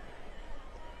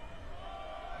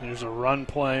 There's a run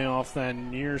play off that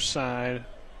near side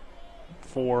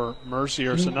for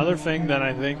Mercyhurst. Another thing that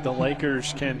I think the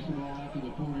Lakers can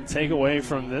take away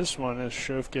from this one as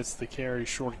Schoaf gets the carry,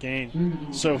 short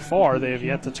gain. So far, they have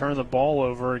yet to turn the ball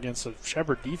over against a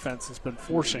Shepherd defense that's been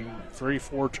forcing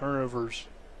 3-4 turnovers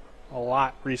a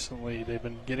lot recently. They've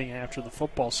been getting after the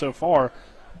football. So far,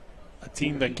 a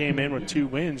team that came in with 2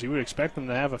 wins, you would expect them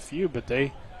to have a few, but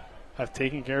they have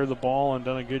taken care of the ball and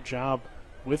done a good job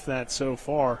with that so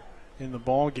far in the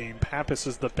ball game. Pappas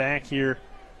is the back here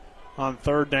on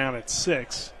third down at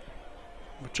 6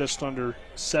 with just under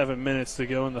 7 minutes to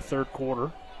go in the third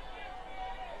quarter.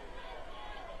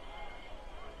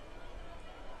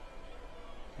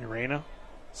 Urena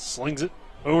slings it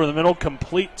over the middle,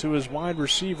 complete to his wide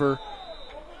receiver,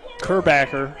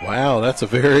 Kerbacker. Wow, that's a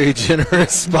very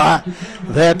generous spot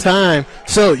that time.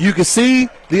 So you can see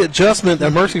the adjustment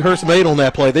that Mercyhurst made on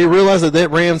that play. They realized that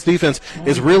Rams defense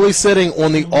is really sitting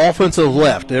on the offensive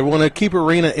left. They want to keep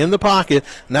Urena in the pocket,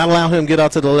 not allow him to get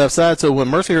out to the left side. So when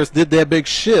Mercyhurst did that big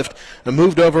shift and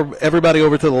moved everybody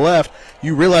over to the left,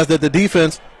 you realize that the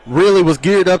defense really was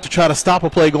geared up to try to stop a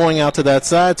play going out to that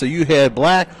side. So you had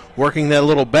Black working that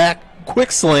little back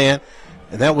quick slant,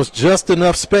 and that was just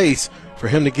enough space for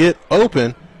him to get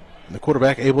open, and the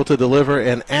quarterback able to deliver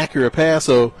an accurate pass.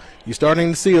 So you're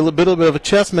starting to see a little bit of a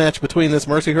chess match between this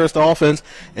Mercyhurst offense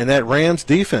and that Rams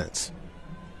defense.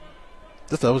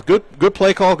 That was good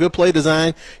play call, good play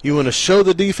design. You want to show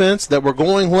the defense that we're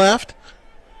going left,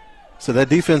 So that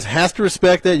defense has to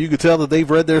respect that. You could tell that they've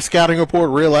read their scouting report,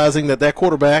 realizing that that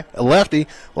quarterback, a lefty,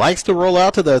 likes to roll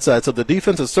out to that side. So the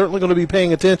defense is certainly going to be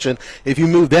paying attention if you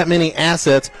move that many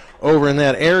assets over in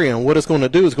that area. And what it's going to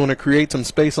do is going to create some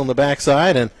space on the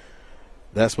backside, and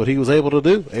that's what he was able to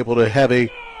do. Able to have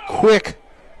a quick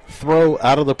throw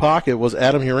out of the pocket was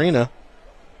Adam Urena.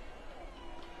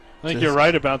 I think you're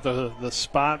right about the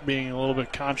spot being a little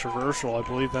bit controversial. I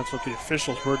believe that's what the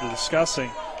officials were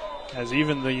discussing, as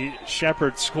even the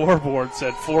Shepherd scoreboard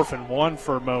said 4th and 1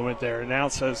 for a moment there, and now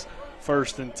it says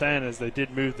 1st and 10 as they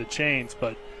did move the chains.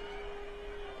 But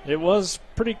it was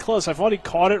pretty close. I thought he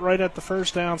caught it right at the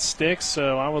first down sticks,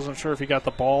 so I wasn't sure if he got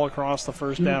the ball across the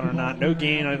first down or not. No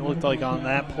gain, it looked like, on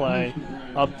that play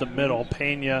up the middle.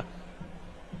 Pena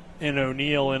and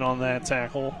O'Neal in on that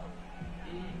tackle,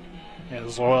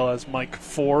 as well as Mike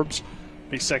Forbes.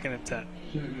 Be 2nd and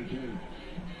 10.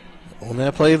 On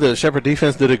that play, the Shepherd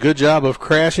defense did a good job of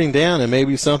crashing down, and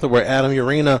maybe something where Adam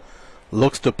Urena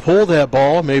looks to pull that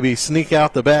ball, maybe sneak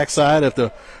out the backside if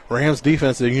the Rams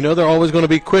defense, you know, they're always going to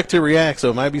be quick to react, so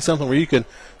it might be something where you can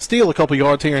steal a couple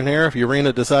yards here and there if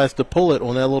Urena decides to pull it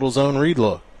on that little zone read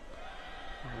look.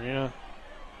 Urena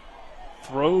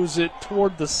throws it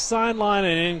toward the sideline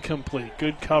and incomplete.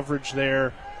 Good coverage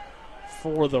there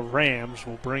for the Rams.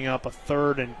 Will bring up a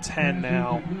 3rd and 10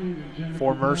 now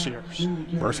for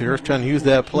Mercyhurst. Mercyhurst trying to use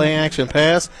that play action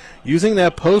pass, using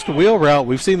that post wheel route.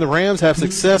 We've seen the Rams have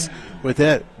success with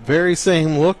that very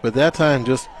same look, but that time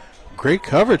just great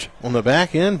coverage on the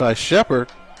back end by Shepherd.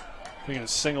 I think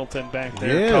it's Singleton back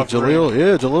there. Yeah,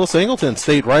 Jaleel Singleton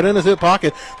stayed right in his hip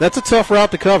pocket. That's a tough route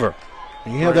to cover.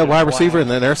 And you have that wide receiver, and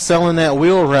then they're selling that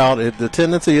wheel route. The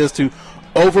tendency is to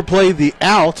overplay the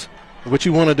out, what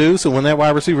you want to do, so when that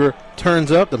wide receiver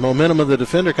turns up, the momentum of the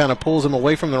defender kind of pulls him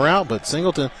away from the route, but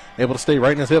Singleton able to stay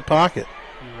right in his hip pocket.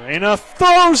 Urena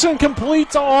throws and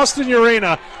complete to Austin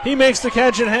Urena. He makes the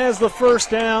catch and has the first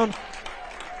down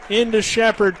into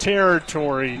Shepherd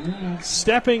territory.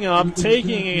 Stepping up,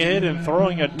 taking a hit, and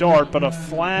throwing a dart, but a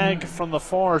flag from the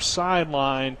far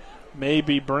sideline may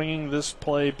be bringing this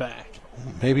play back.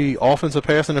 Maybe offensive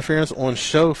pass interference on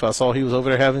Schoaf. I saw he was over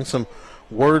there having some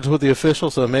words with the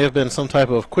official, so it may have been some type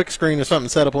of quick screen or something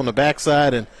set up on the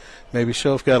backside, and maybe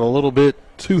Schoaf got a little bit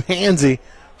too handsy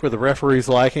for the referee's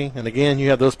liking. And again, you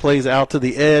have those plays out to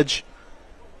the edge,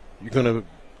 you're going to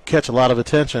catch a lot of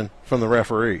attention from the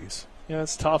referees. Yeah,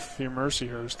 it's tough if you're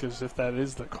Mercyhurst, because if that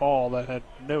is the call, that had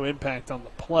no impact on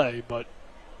the play, but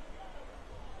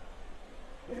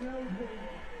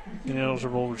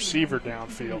ineligible receiver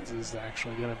downfield is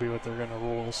actually going to be what they're going to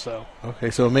rule. So okay,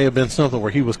 so it may have been something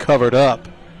where he was covered up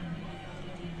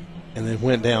and then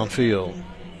went downfield.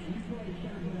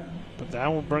 But that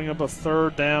will bring up a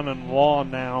 3rd down and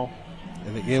long now.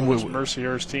 And again, with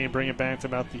Mercyhurst team bring it back to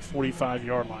about the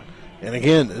 45-yard line. And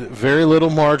again, very little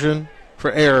margin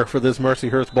for error for this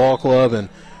Mercyhurst ball club, and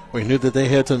we knew that they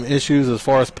had some issues as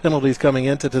far as penalties coming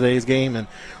into today's game, and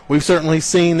we've certainly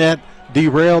seen that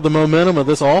derail the momentum of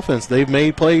this offense. They've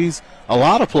made plays, a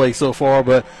lot of plays so far,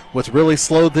 but what's really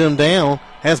slowed them down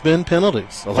has been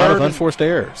penalties, a lot of unforced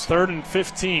errors. 3rd and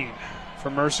 15 for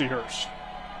Mercyhurst.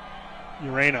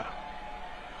 Urena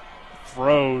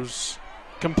throws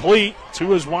complete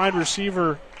to his wide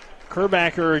receiver,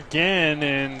 Kerbacker again,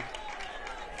 and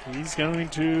he's going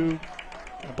to,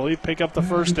 I believe, pick up the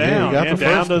first down. Yeah,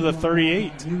 down to the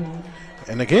 38.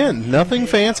 And again, nothing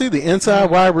fancy. The inside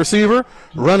wide receiver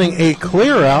running a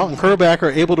clear out, and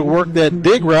Kerbacker able to work that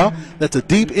dig route. That's a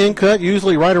deep in cut,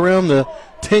 usually right around the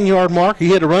 10-yard mark. He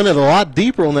had to run it a lot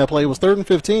deeper on that play. It was 3rd and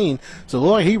 15. So it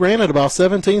looked like he ran it about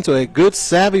 17. So a good,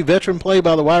 savvy veteran play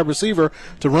by the wide receiver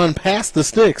to run past the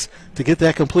sticks to get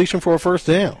that completion for a first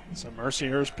down. So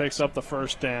Mercyhurst picks up the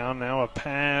first down. Now a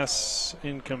pass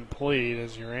incomplete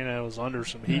as Urena was under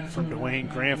some heat from Dwayne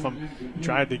Grantham.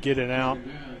 Tried to get it out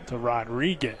to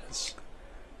Rodriguez.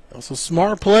 That's a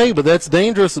smart play, but that's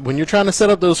dangerous when you're trying to set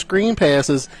up those screen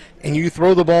passes and you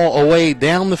throw the ball away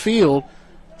down the field.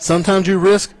 Sometimes you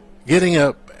risk getting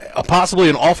a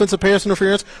possibly an offensive pass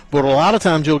interference, but a lot of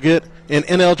times you'll get an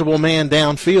ineligible man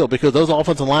downfield because those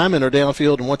offensive linemen are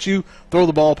downfield, and once you throw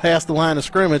the ball past the line of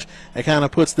scrimmage, it kind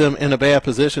of puts them in a bad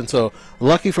position. So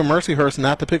lucky for Mercyhurst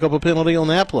not to pick up a penalty on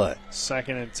that play.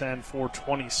 2nd and 10,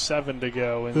 4:27 to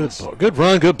go in this good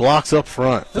run, good blocks up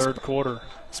front. 3rd quarter.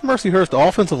 This Mercyhurst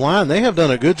offensive line, they have done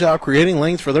a good job creating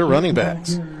lanes for their running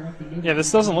backs. Yeah,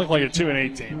 this doesn't look like a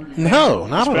 2-8 team. No,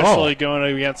 not at all. Especially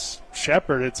going against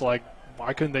Shepherd, it's like,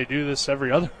 why couldn't they do this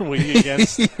every other week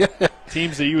against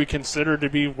teams that you would consider to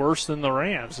be worse than the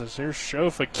Rams? As here's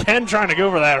Schoaf again trying to go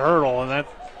over that hurdle, and that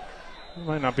It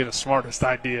might not be the smartest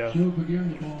idea,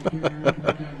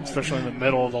 especially in the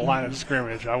middle of the line of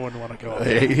scrimmage. I wouldn't want to go up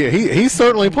there. He's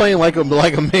certainly playing like a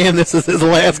man. This is his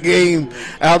last game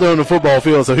out there on the football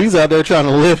field, so he's out there trying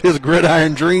to live his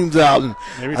gridiron dreams out. And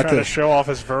maybe trying to show off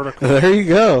his vertical. There you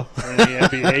go. Or any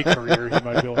NBA career he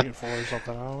might be looking for or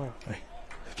something. I don't know.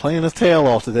 He's playing his tail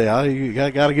off today. You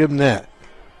got to give him that.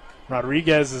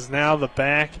 Rodriguez is now the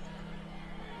back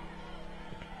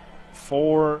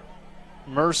for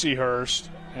Mercyhurst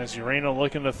as Urena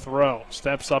looking to throw.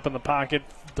 Steps up in the pocket,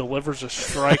 delivers a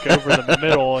strike over the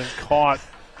middle and caught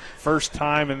first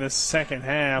time in this second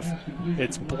half.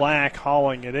 It's Black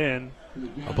hauling it in.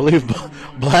 I believe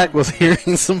Black was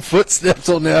hearing some footsteps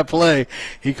on that play.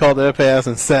 He called that pass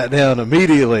and sat down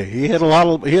immediately. He had a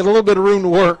little bit of room to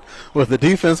work with. The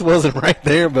defense wasn't right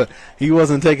there, but he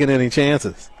wasn't taking any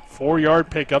chances.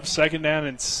 4-yard pickup, 2nd down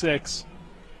and 6.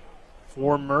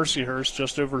 For Mercyhurst,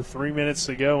 just over 3 minutes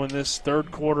to go in this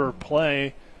third quarter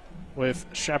play, with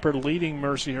Shepherd leading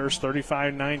Mercyhurst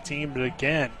 35-19. But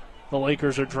again, the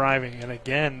Lakers are driving, and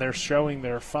again, they're showing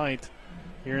their fight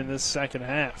here in this second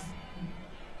half.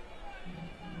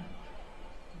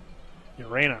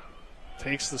 Urena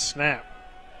takes the snap,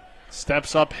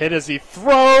 steps up, hit as he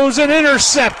throws, and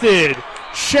intercepted.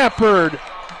 Shepherd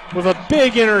with a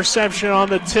big interception on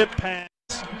the tip pass.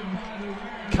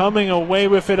 Coming away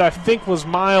with it, I think, was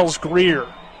Miles Greer,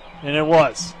 and it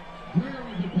was.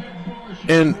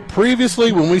 And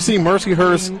previously, when we see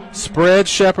Mercyhurst spread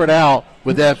Shepherd out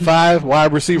with that 5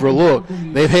 wide receiver look,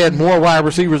 they've had more wide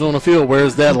receivers on the field,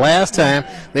 whereas that last time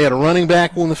they had a running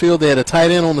back on the field, they had a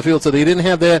tight end on the field, so they didn't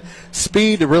have that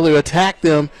speed to really attack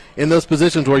them in those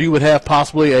positions where you would have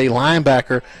possibly a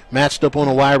linebacker matched up on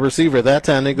a wide receiver. At that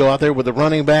time, they go out there with the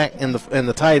running back and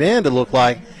the tight end, it looked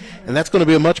like. And that's going to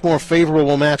be a much more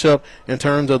favorable matchup in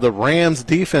terms of the Rams'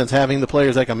 defense having the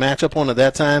players that can match up on at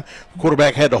that time. The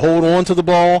quarterback had to hold on to the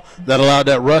ball. That allowed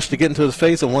that rush to get into his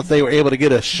face, and once they were able to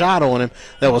get a shot on him,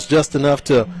 that was just enough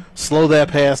to slow that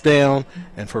pass down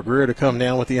and for Greer to come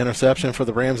down with the interception for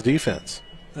the Rams' defense.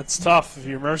 That's tough if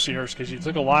you're Mercyhurst because you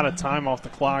took a lot of time off the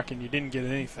clock and you didn't get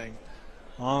anything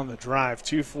on the drive.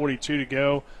 2:42 to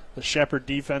go. The Shepherd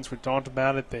defense, we talked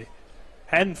about it. They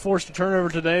hadn't forced a turnover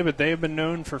today, but they have been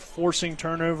known for forcing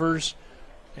turnovers,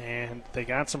 and they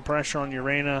got some pressure on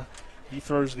Urena. He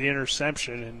throws the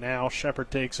interception, and now Shepherd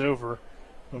takes over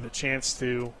with a chance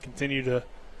to continue to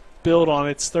build on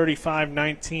its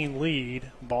 35-19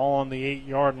 lead. Ball on the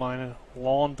 8-yard line. A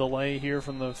long delay here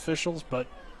from the officials, but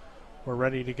we're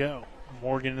ready to go.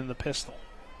 Morgan in the pistol.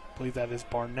 I believe that is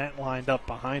Barnett lined up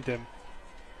behind him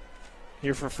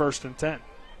here for 1st and 10.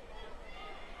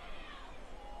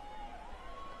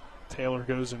 Taylor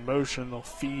goes in motion. They'll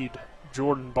feed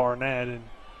Jordan Barnett, and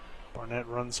Barnett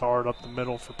runs hard up the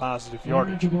middle for positive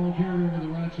yardage.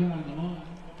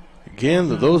 Again,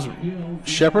 those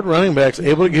Shepherd running backs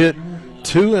able to get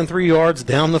 2 and 3 yards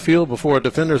down the field before a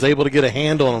defender is able to get a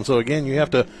hand on them. So, again, you have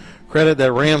to credit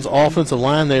that Rams offensive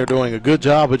line. They are doing a good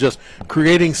job of just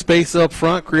creating space up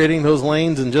front, creating those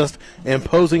lanes, and just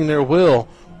imposing their will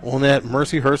on that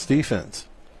Mercyhurst defense.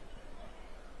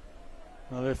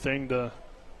 Another thing to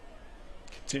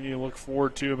continue to look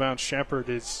forward to about Shepherd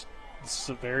is this is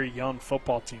a very young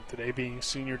football team. Today being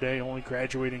senior day, only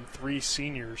graduating 3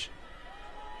 seniors.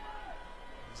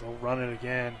 They'll run it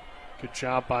again. Good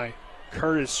job by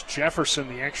Curtis Jefferson,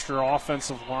 the extra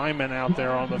offensive lineman out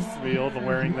there on the field,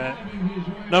 wearing that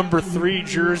number 3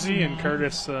 jersey. And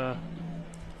Curtis,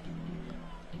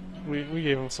 we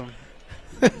gave him some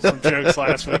jokes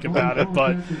last week about it,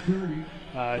 but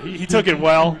he took it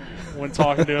well when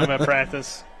talking to him at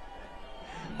practice.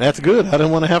 That's good. I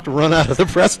didn't want to have to run out of the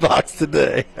press box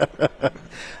today.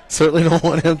 Certainly don't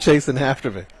want him chasing after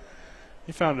me.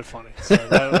 He found it funny, so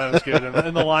that was good.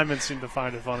 And the linemen seemed to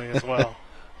find it funny as well.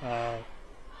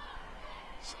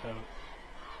 So,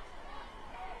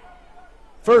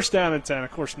 1st down and 10.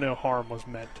 Of course, no harm was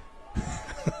meant.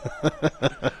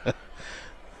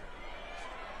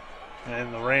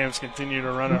 And the Rams continue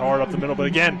to run it hard up the middle. But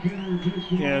again,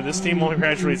 this team only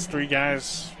graduates 3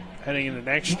 guys heading into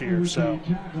next year. So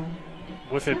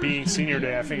with it being senior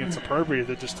day, I think it's appropriate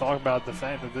to just talk about the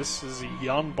fact that this is a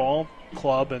young ball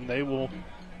club, and they will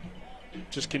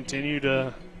just continue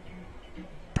to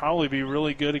probably be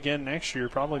really good again next year,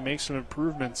 probably make some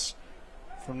improvements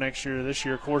from next year to this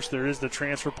year. Of course, there is the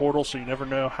transfer portal, so you never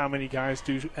know how many guys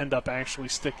do end up actually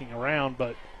sticking around,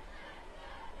 but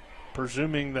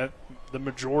presuming that the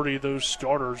majority of those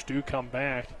starters do come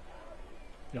back,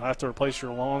 you'll have to replace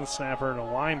your long snapper and a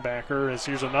linebacker. As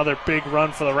here's another big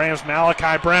run for the Rams.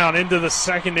 Malachi Brown into the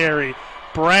secondary.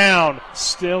 Brown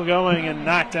still going and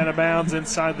knocked out of bounds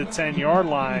inside the 10-yard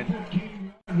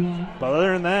line. But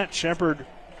other than that, Shepherd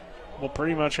will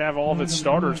pretty much have all of its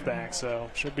starters back,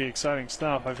 so should be exciting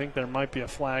stuff. I think there might be a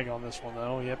flag on this one,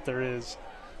 though. Yep, there is.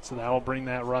 So that will bring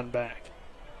that run back.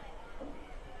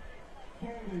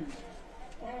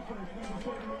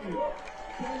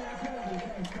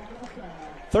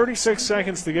 36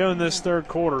 seconds to go in this third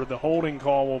quarter. The holding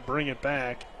call will bring it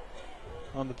back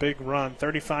on the big run.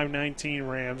 35-19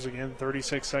 Rams. Again,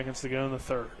 36 seconds to go in the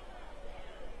third.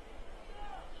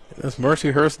 This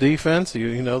Mercyhurst defense,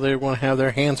 you know they're going to have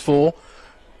their hands full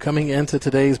coming into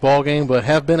today's ball game, but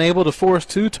have been able to force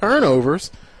 2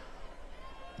 turnovers.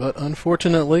 But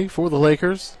unfortunately for the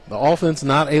Lakers, the offense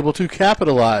not able to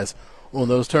capitalize on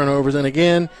those turnovers. And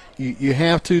again, you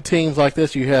have 2 teams like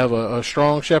this. You have a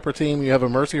strong Shepherd team. You have a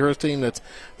Mercyhurst team that's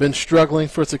been struggling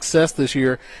for success this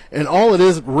year. And all it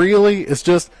is really is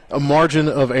just a margin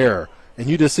of error. And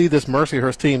you just see this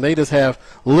Mercyhurst team, they just have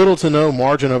little to no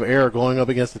margin of error going up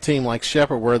against a team like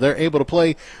Shepherd, where they're able to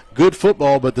play good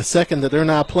football, but the second that they're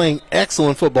not playing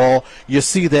excellent football, you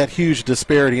see that huge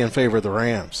disparity in favor of the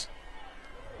Rams.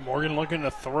 Morgan looking to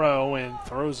throw and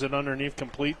throws it underneath,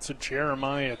 complete to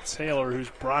Jeremiah Taylor, who's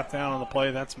brought down on the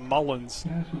play. That's Mullins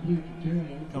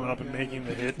coming up and making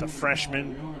the hit. The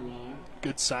freshman,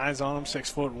 good size on him,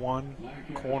 6'1",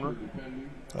 corner.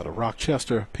 Out of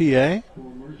Rochester, PA.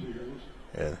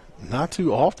 And not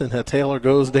too often that Taylor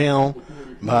goes down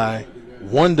by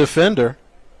 1 defender.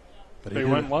 But he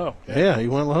went low. Yeah, he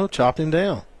went low, chopped him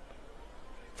down.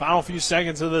 Final few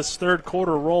seconds of this third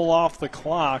quarter roll off the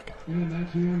clock. And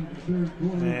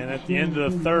at the end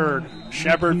of the third,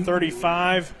 Shepherd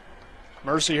 35,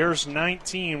 Mercyhurst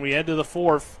 19. We head to the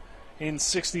fourth in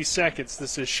 60 seconds.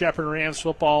 This is Shepherd Rams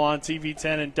football on TV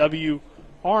 10 and WRNR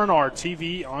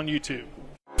TV on YouTube.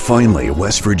 Finally,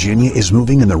 West Virginia is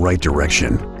moving in the right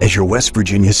direction. As your West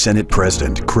Virginia Senate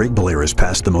President, Craig Blair has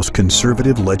passed the most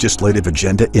conservative legislative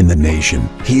agenda in the nation.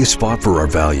 He has fought for our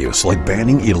values like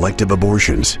banning elective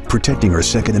abortions, protecting our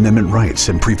Second Amendment rights,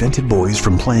 and prevented boys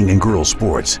from playing in girls'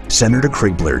 sports. Senator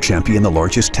Craig Blair championed the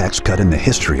largest tax cut in the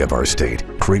history of our state.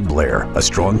 Craig Blair, a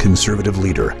strong conservative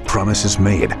leader. Promises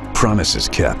made, promises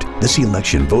kept. This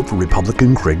election, vote for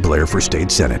Republican Craig Blair for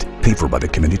State Senate. Paid for by the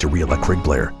Committee to Re-elect Craig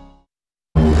Blair.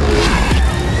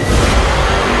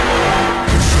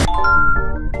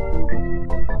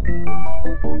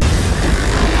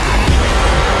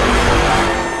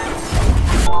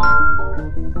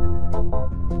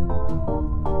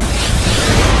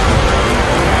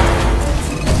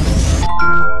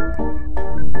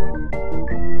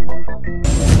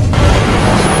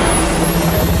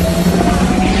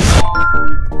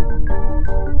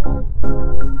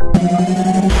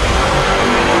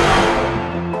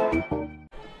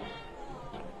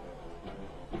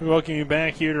 Welcome you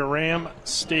back here to Ram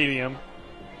Stadium.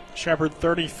 Shepherd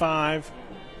 35,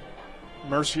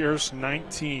 Mercyhurst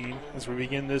 19 as we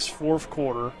begin this fourth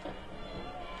quarter.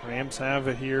 Rams have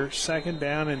it here, 2nd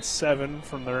down and 7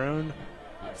 from their own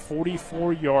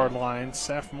 44-yard line.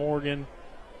 Seth Morgan,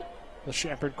 the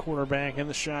Shepherd quarterback, in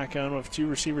the shotgun with 2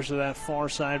 receivers to that far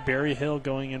side. Barry Hill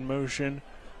going in motion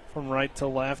from right to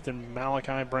left, and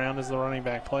Malachi Brown is the running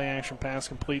back. Play action pass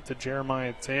complete to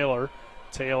Jeremiah Taylor.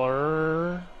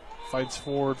 Taylor fights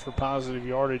forward for positive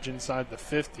yardage inside the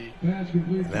 50.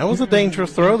 That was a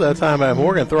dangerous throw that time by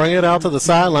Morgan, throwing it out to the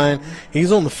sideline.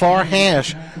 He's on the far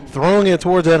hash, throwing it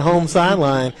towards that home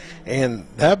sideline, and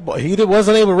he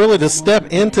wasn't able really to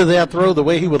step into that throw the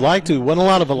way he would like to. Wasn't a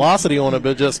lot of velocity on it,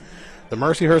 but just the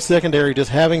Mercyhurst secondary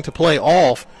just having to play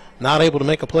off, not able to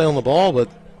make a play on the ball, but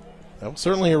that was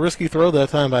certainly a risky throw that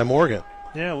time by Morgan.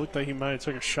 Yeah, it looked like he might have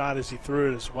took a shot as he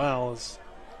threw it as well. As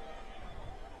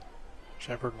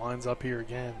Shepherd lines up here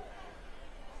again.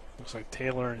 Looks like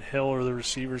Taylor and Hill are the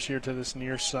receivers here to this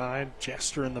near side.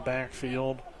 Jester in the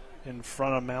backfield in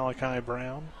front of Malachi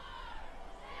Brown.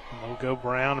 And they'll go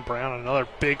Brown. Brown, another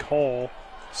big hole.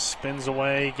 Spins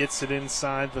away, gets it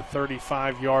inside the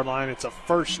 35-yard line. It's a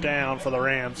first down for the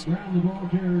Rams.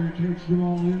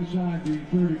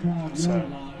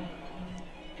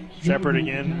 Shepherd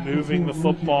again moving the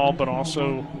football, but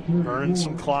also burning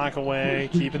some clock away,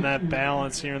 keeping that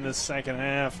balance here in this second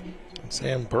half.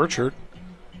 Sam Burchard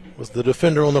was the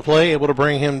defender on the play, able to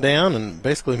bring him down and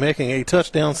basically making a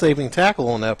touchdown-saving tackle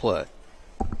on that play.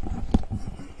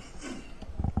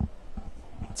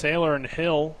 Taylor and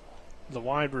Hill, the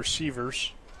wide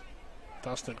receivers.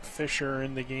 Dustin Fisher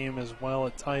in the game as well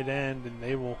at tight end, and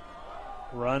they will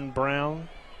run Brown.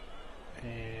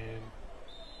 And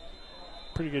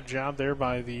pretty good job there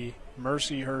by the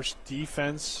Mercyhurst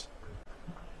defense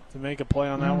to make a play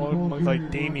on that one. Looked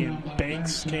like Damian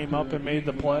Banks came up and made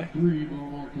the play.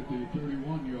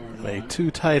 A two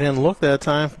tight end look that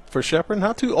time for Shepherd.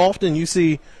 Not too often you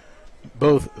see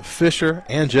both Fisher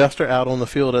and Jester out on the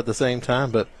field at the same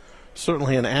time, but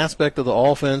certainly an aspect of the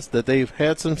offense that they've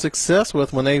had some success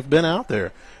with when they've been out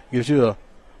there. Gives you a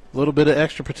little bit of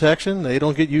extra protection. They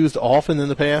don't get used often in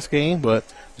the pass game, but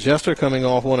Jester, coming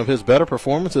off one of his better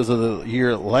performances of the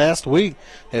year last week,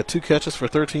 had 2 catches for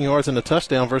 13 yards and a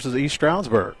touchdown versus East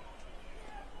Stroudsburg.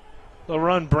 They'll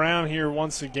run Brown here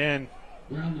once again.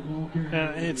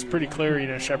 It's pretty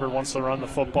clear, Shepherd wants to run the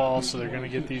football, so they're going to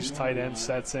get these tight end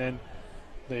sets in.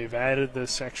 They've added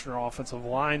this extra offensive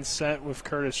line set with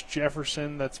Curtis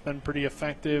Jefferson that's been pretty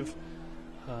effective.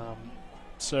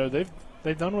 So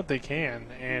they've done what they can,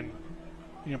 and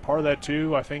part of that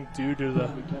too, I think, due to the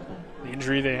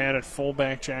injury they had at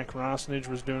fullback. Jack Rosnage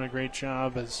was doing a great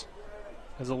job as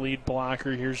a lead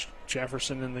blocker. Here's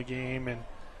Jefferson in the game, and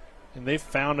they've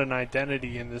found an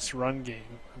identity in this run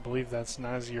game. I believe that's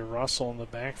Nazir Russell in the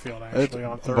backfield, actually,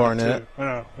 on 3rd Barnett.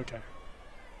 Oh, okay.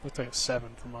 Looks like a 7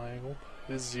 from my angle.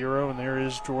 It's 0, and there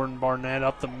is Jordan Barnett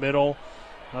up the middle.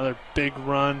 Another big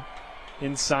run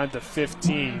inside the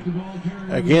 15.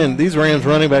 Again, these Rams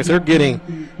running backs, they're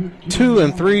getting 2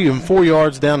 and 3 and 4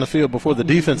 yards down the field before the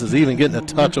defense is even getting a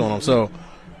touch on them. So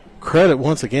credit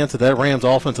once again to that Rams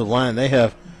offensive line. They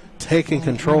have taken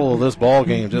control of this ball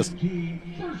game, just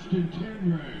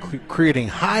creating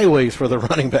highways for the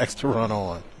running backs to run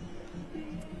on.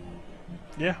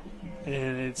 Yeah,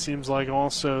 and it seems like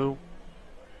also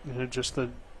just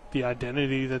the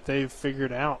identity that they've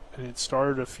figured out. And it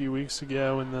started a few weeks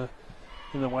ago in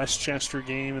the Westchester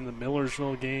game, in the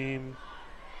Millersville game,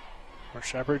 where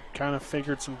Shepherd kind of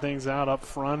figured some things out up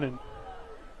front and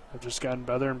have just gotten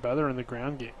better and better in the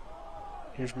ground game.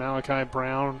 Here's Malachi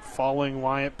Brown following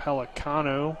Wyatt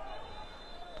Pelicano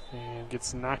and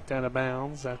gets knocked out of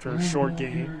bounds after a short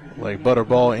game. Like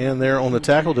Butterball in there on the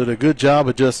tackle, did a good job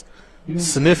of just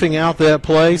sniffing out that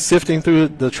play, sifting through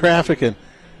the traffic and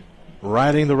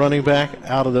riding the running back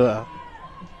out of the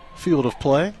field of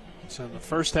play. So in the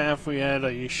first half we had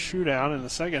a shootout. In the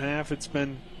second half it's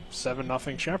been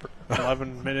 7-0 Shepherd.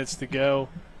 11 minutes to go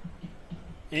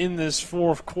in this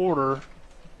fourth quarter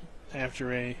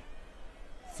after a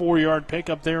 4-yard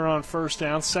pickup there on first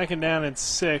down. 2nd down and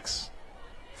 6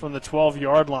 from the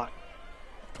 12-yard line.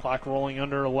 Clock rolling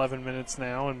under 11 minutes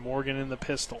now, and Morgan in the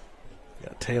pistol.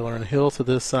 Got Taylor and Hill to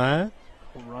this side.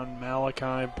 We'll run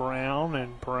Malachi Brown,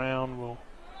 and Brown will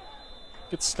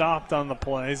get stopped on the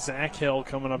play. Zach Hill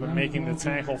coming up and making the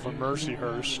tackle for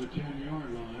Mercyhurst.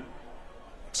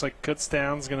 Looks like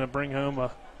Kutztown's going to bring home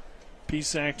a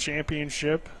PSAC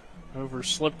championship over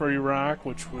Slippery Rock,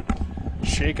 which would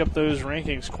shake up those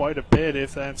rankings quite a bit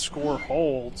if that score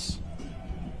holds,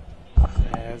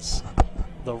 as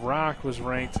the Rock was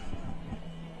ranked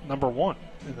number 1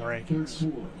 in the rankings,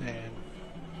 and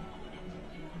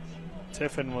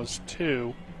Tiffin was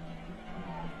 2.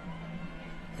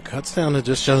 Kutztown had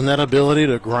just shown that ability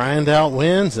to grind out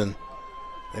wins, and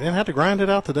they didn't have to grind it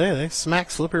out today. They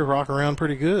smacked Slippery Rock around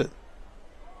pretty good.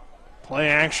 Play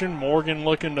action, Morgan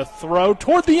looking to throw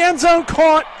toward the end zone,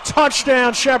 caught,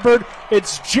 touchdown Shepherd.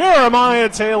 It's Jeremiah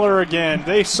Taylor again.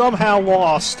 They somehow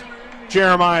lost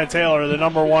Jeremiah Taylor, the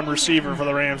number 1 receiver for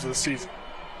the Rams this season.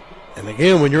 And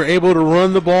again, when you're able to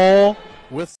run the ball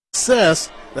with success,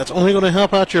 that's only going to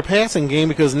help out your passing game,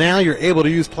 because now you're able to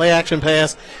use play action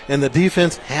pass and the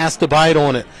defense has to bite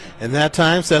on it. And that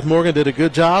time, Seth Morgan did a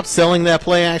good job selling that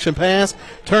play action pass,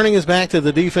 turning his back to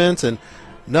the defense, and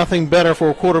nothing better for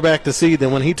a quarterback to see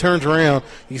than when he turns around,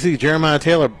 you see Jeremiah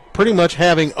Taylor pretty much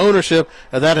having ownership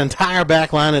of that entire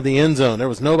back line of the end zone. There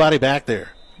was nobody back there.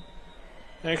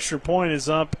 Extra point is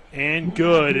up and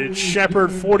good. It's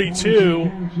Shepherd 42,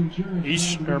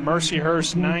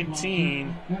 Mercyhurst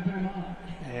 19.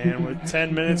 And with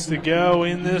 10 minutes to go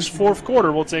in this fourth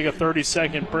quarter, we'll take a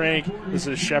 30-second break. This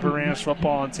is Shepherd Rams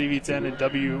football on TV 10 and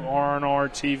WRNR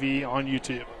TV on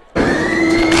YouTube.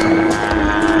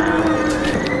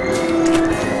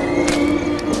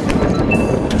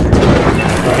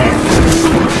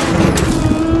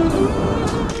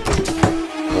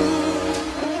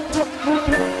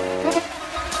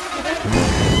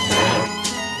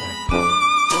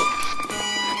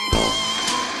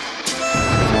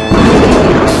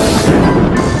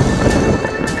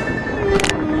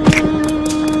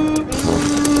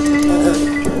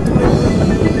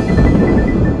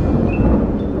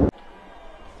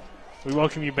 We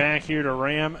welcome you back here to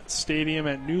Ram Stadium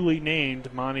at newly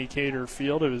named Monty Cater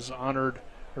Field. It was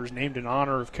named in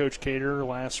honor of Coach Cater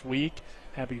last week.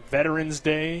 Happy Veterans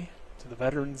Day to the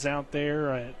veterans out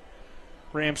there at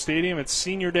Ram Stadium. It's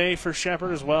Senior Day for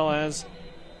Shepherd as well as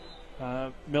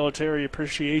Military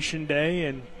Appreciation Day,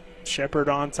 and Shepherd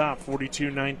on top,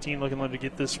 42-19, looking to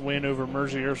get this win over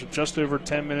Mercyhurst with just over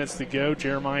 10 minutes to go.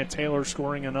 Jeremiah Taylor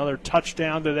scoring another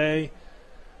touchdown today.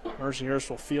 Mercyhurst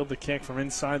will field the kick from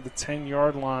inside the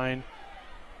 10-yard line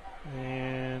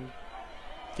and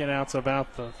get out to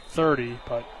about the 30,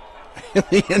 but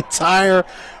the entire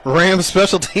Rams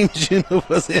special teams unit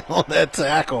was in on that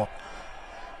tackle.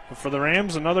 But for the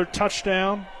Rams, another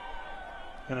touchdown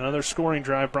and another scoring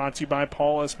drive brought to you by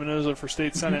Paul Espinoza for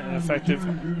State Senate, an effective,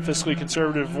 fiscally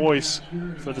conservative voice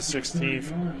for the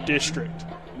 16th District.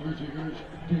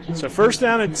 So first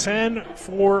down at 10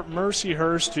 for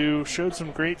Mercyhurst, who showed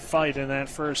some great fight in that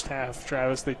first half,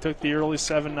 Travis. They took the early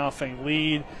 7-0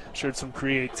 lead, showed some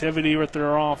creativity with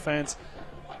their offense,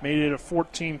 made it a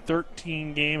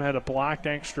 14-13 game, had a blocked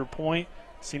extra point.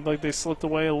 Seemed like they slipped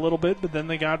away a little bit, but then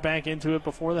they got back into it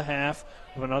before the half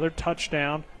with another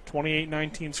touchdown.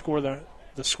 28-19 score, the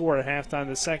score at halftime.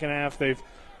 The second half, they've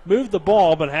moved the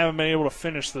ball but haven't been able to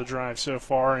finish the drive so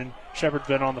far, and Shepherd's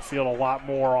been on the field a lot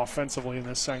more offensively in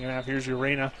this second half. Here's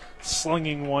Urena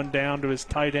slinging one down to his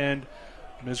tight end,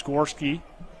 Mizgorski,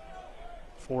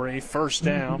 for a first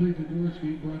down.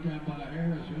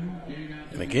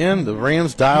 And again, the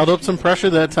Rams dialed up some pressure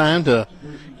that time to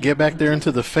get back there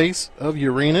into the face of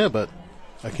Urena, but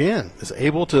again, is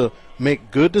able to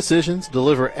make good decisions,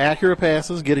 deliver accurate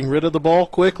passes, getting rid of the ball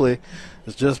quickly.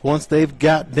 It's just once they've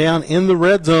got down in the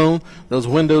red zone, those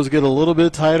windows get a little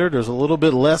bit tighter. There's a little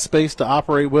bit less space to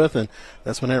operate with, and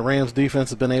that's when that Rams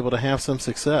defense has been able to have some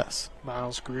success.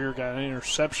 Miles Greer got an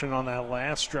interception on that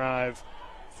last drive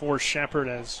for Shepherd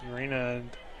as Urena and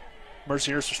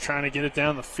Mercyhurst was trying to get it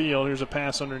down the field. Here's a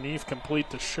pass underneath, complete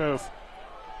to Schoaf.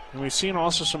 And we've seen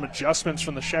also some adjustments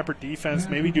from the Shepherd defense,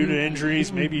 maybe due to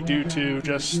injuries, maybe due to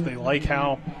just they like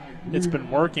how it's been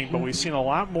working. But we've seen a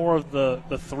lot more of the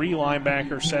three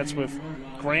linebacker sets with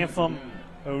Grantham,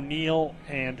 O'Neill,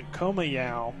 and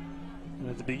Komayao. And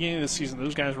at the beginning of the season,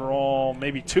 those guys were all,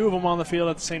 maybe two of them on the field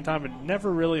at the same time, but never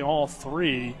really all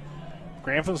three.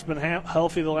 Grantham's been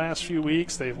healthy the last few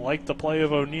weeks. They've liked the play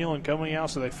of O'Neill and Komayao,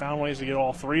 so they found ways to get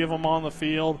all three of them on the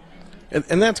field.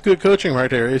 And that's good coaching right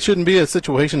there. It shouldn't be a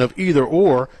situation of either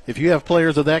or. If you have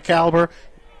players of that caliber,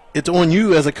 it's on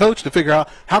you as a coach to figure out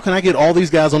how can I get all these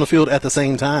guys on the field at the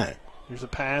same time. Here's a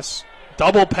pass,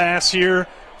 double pass here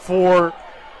for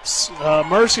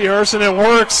Mercyhurst, and it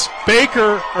works.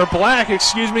 Black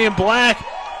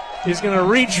is going to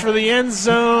reach for the end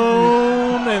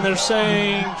zone, and they're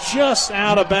saying just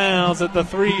out of bounds at the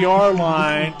 3-yard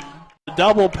line.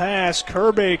 Double pass,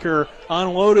 Kerbaker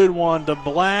unloaded one to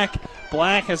Black.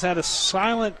 Black has had a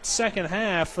silent second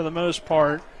half for the most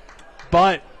part,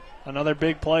 but another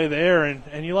big play there,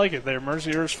 and you like it there.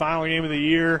 Mercyhurst final game of the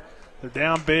year. They're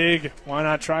down big. Why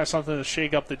not try something to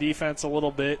shake up the defense a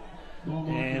little bit?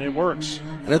 And it works.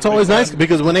 And it's always nice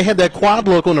because when they had that quad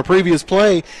look on the previous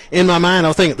play, in my mind I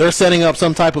was thinking they're setting up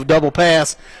some type of double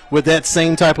pass with that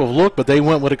same type of look, but they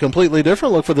went with a completely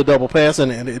different look for the double pass,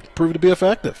 and it proved to be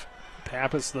effective.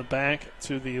 Pappas the back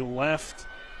to the left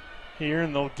here,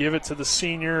 and they'll give it to the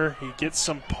senior. He gets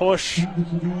some push,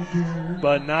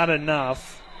 but not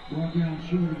enough.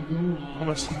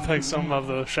 Almost like some of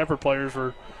the Shepherd players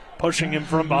were pushing him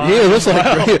from behind. Yeah, it looks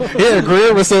like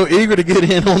Greer was so eager to get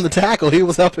in on the tackle, he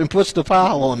was helping push the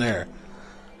pile on there.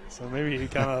 So maybe he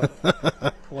kind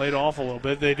of laid off a little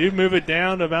bit. They do move it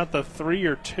down to about the 3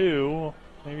 or 2,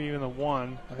 maybe even the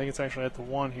 1. I think it's actually at the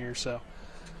 1 here, so.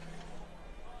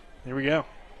 Here we go.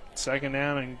 Second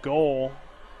down and goal.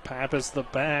 Pappas the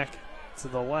back to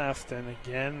the left, and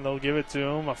again they'll give it to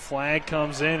him. A flag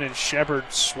comes in, and Shepherd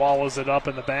swallows it up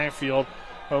in the backfield.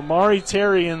 Omari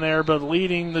Terry in there, but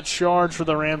leading the charge for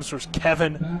the Rams was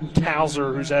Kevin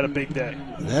Kauser, who's had a big day.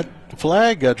 That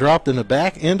flag got dropped in the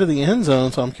back end of the end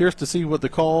zone, so I'm curious to see what the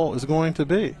call is going to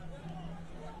be.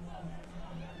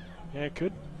 Yeah, it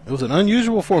could. It was an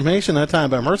unusual formation that time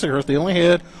by Mercyhurst. They only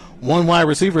had one wide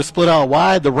receiver split out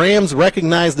wide. The Rams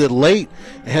recognized it late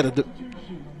and had a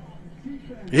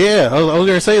I was going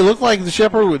to say, it looked like the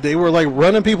Shepherd, they were like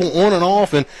running people on and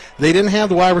off, and they didn't have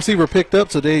the wide receiver picked up,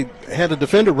 so they had a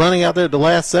defender running out there at the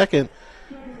last second.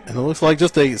 And it looks like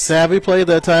just a savvy play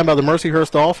that time by the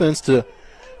Mercyhurst offense to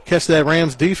catch that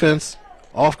Rams defense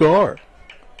off guard.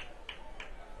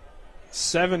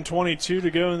 7:22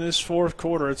 to go in this fourth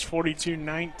quarter. It's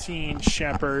 42-19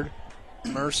 Shepherd.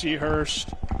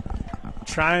 Mercyhurst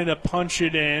trying to punch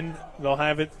it in. They'll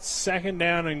have it second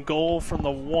down and goal from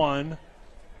the 1.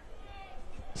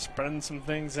 Spreading some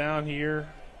things out here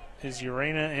is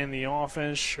Urena and the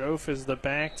offense. Schoaf is the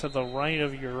back to the right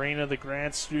of Urena, the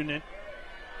grad student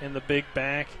in the big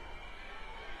back.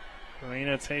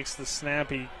 Arena takes the snap.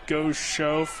 He goes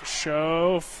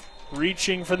Schoaf,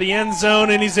 reaching for the end zone,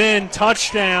 and he's in.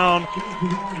 Touchdown.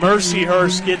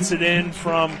 Mercyhurst gets it in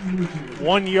from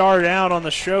 1 yard out on the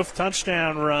Schoaf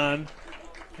touchdown run.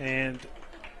 And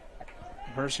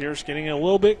Mercyhurst getting a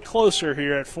little bit closer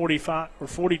here at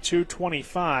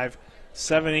 42-25.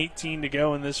 7:18 to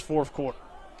go in this fourth quarter.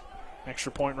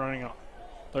 Extra point running off.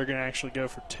 They're going to actually go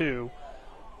for 2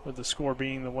 with the score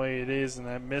being the way it is and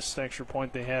that missed extra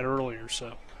point they had earlier.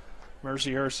 So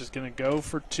Mercyhurst is going to go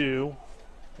for 2.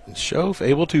 And Schoaf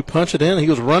able to punch it in. He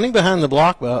was running behind the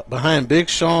block behind Big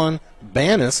Sean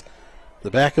Bannis,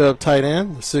 the backup tight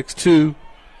end, the 6'2"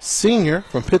 senior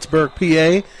from Pittsburgh,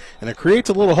 PA, and it creates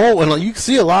a little hole. And you can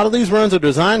see a lot of these runs are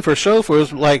designed for Schoaf, where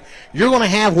it's like you're going to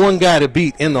have one guy to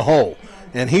beat in the hole.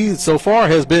 And he, so far,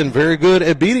 has been very good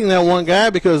at beating that one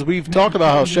guy, because we've talked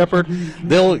about how Shepherd,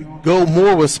 they'll go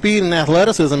more with speed and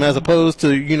athleticism as opposed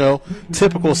to,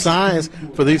 typical size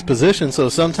for these positions. So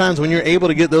sometimes when you're able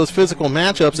to get those physical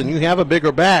matchups and you have a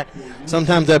bigger back,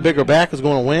 sometimes that bigger back is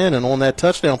going to win. And on that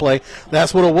touchdown play,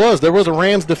 that's what it was. There was a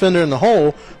Rams defender in the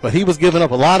hole, but he was giving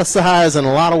up a lot of size and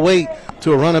a lot of weight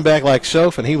to a running back like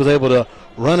Schoaf, and he was able to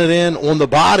run it in on the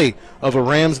body of a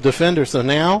Rams defender. So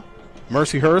now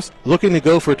Mercyhurst looking to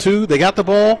go for 2. They got the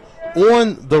ball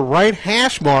on the right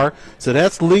hash mark, so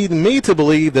that's leading me to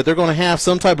believe that they're going to have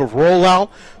some type of rollout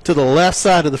to the left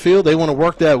side of the field. They want to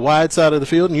work that wide side of the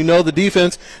field, and the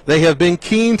defense, they have been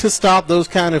keen to stop those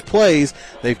kind of plays.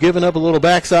 They've given up a little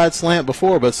backside slant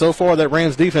before, but so far that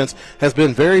Rams defense has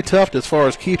been very tough as far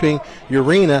as keeping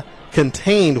Urena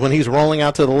contained when he's rolling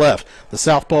out to the left. The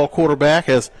southpaw quarterback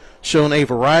has shown a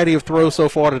variety of throws so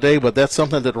far today, but that's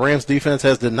something that the Rams defense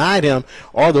has denied him,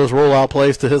 are those rollout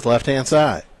plays to his left-hand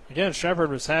side. Again,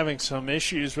 Shepherd was having some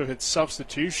issues with its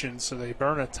substitutions, so they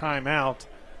burn a timeout.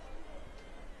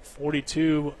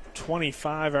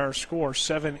 42-25 our score,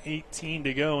 7:18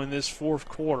 to go in this fourth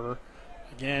quarter.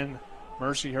 Again,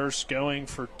 Mercyhurst going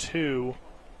for 2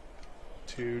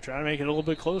 to try to make it a little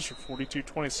bit closer,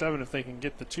 42-27 if they can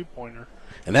get the 2-pointer.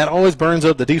 And that always burns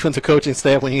up the defensive coaching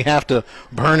staff when you have to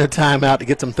burn a timeout to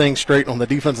get some things straight on the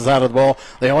defensive side of the ball.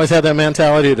 They always have that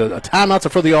mentality that timeouts are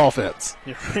for the offense.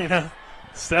 Urena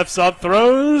steps up,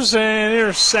 throws, and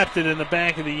intercepted in the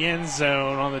back of the end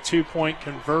zone on the 2-point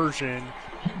conversion.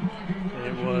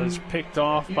 It was picked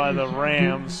off by the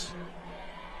Rams.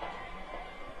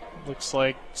 Looks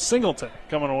like Singleton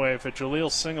coming away. If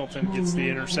Jaleel Singleton gets the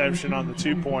interception on the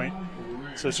 2-point.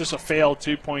 So it's just a failed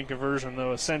 2-point conversion,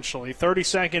 though, essentially.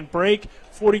 30-second break,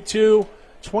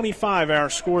 42-25 our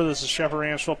score. This is Shepherd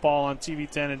Rams football on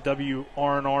TV10 and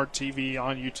WRNR TV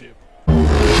on YouTube.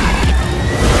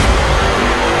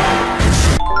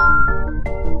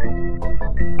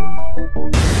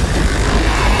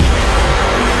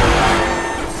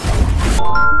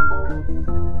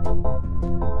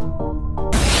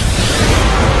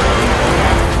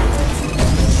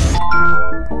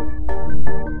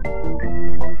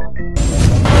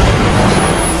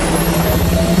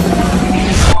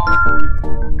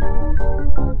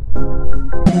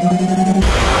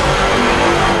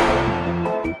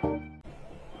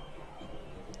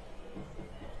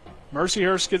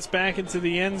 Mercyhurst gets back into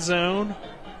the end zone.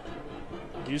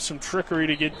 Used some trickery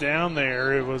to get down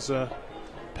there. It was a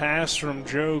pass from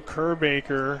Joe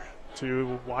Kerbaker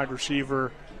to wide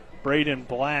receiver Braden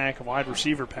Black, a wide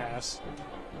receiver pass.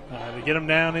 They get him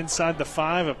down inside the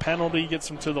 5. A penalty gets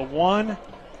him to the 1.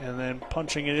 And then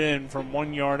punching it in from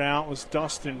 1 yard out was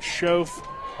Dustin Schoaf.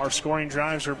 Our scoring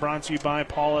drives are brought to you by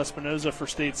Paul Espinoza for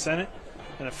State Senate,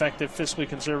 an effective fiscally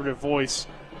conservative voice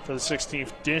for the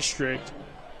 16th District.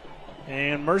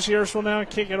 And Mercyhurst will now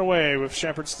kick it away with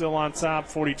Shepherd still on top,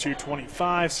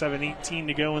 42-25, 7:18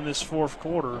 to go in this fourth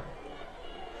quarter.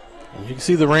 You can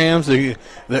see the Rams,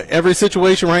 every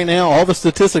situation right now, all the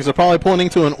statistics are probably pointing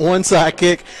to an onside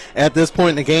kick at this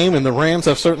point in the game, and the Rams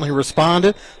have certainly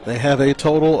responded. They have a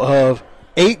total of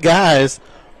 8 guys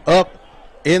up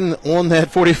on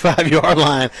that 45-yard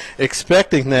line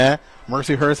expecting that.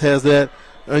 Mercyhurst has that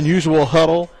unusual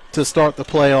huddle to start the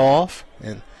play off,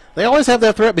 and they always have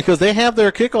that threat because they have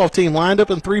their kickoff team lined up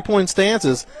in 3-point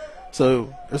stances.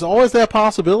 So there's always that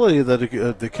possibility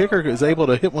that the kicker is able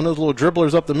to hit one of those little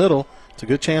dribblers up the middle. It's a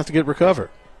good chance to get recovered.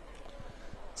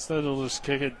 Instead, they'll just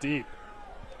kick it deep.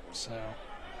 So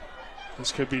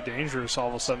this could be dangerous all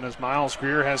of a sudden as Miles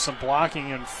Greer has some blocking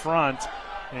in front.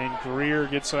 And Greer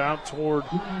gets out toward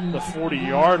the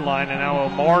 40-yard line. And now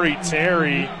Omari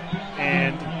Terry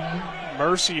and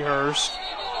Mercyhurst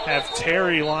have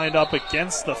Terry lined up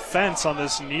against the fence on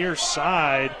this near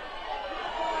side.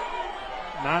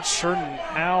 Not certain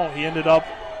how he ended up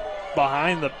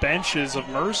behind the benches of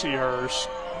Mercyhurst.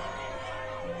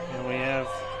 And we have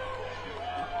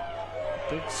a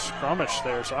big scrummage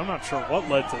there, so I'm not sure what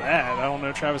led to that. I don't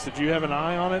know, Travis, did you have an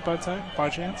eye on it by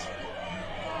chance?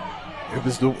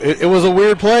 It was a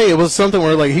weird play. It was something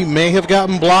where like he may have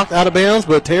gotten blocked out of bounds,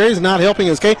 but Terry's not helping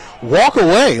his case. Walk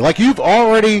away. Like you've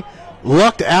already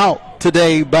lucked out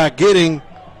today by getting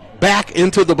back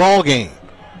into the ball game.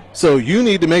 So you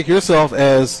need to make yourself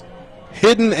as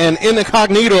hidden and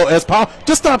incognito as possible.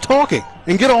 Just stop talking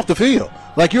and get off the field.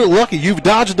 Like you're lucky. You've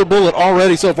dodged the bullet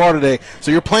already so far today,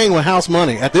 so you're playing with house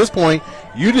money. At this point,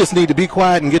 you just need to be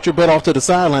quiet and get your butt off to the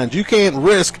sidelines. You can't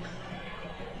risk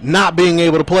not being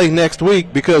able to play next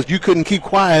week because you couldn't keep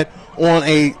quiet on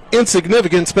a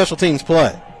insignificant special teams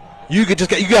play. You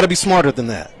got to be smarter than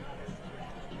that.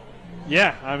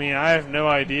 Yeah, I mean, I have no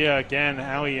idea, again,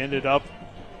 how he ended up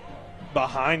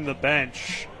behind the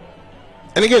bench.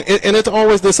 And again, and it's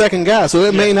always the second guy, so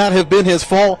it may not have been his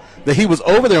fault that he was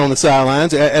over there on the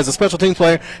sidelines. As a special teams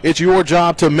player, it's your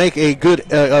job to make a good,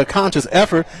 conscious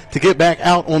effort to get back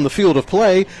out on the field of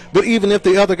play. But even if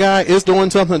the other guy is doing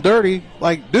something dirty,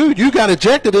 like, dude, you got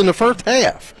ejected in the first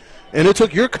half. And it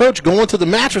took your coach going to the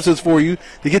mattresses for you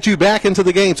to get you back into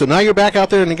the game. So now you're back out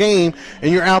there in the game,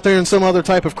 and you're out there in some other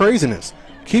type of craziness.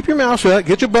 Keep your mouth shut,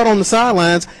 get your butt on the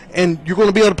sidelines, and you're going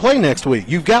to be able to play next week.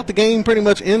 You've got the game pretty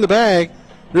much in the bag.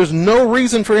 There's no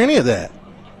reason for any of that.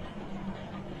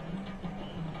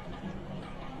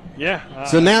 Yeah.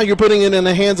 So now you're putting it in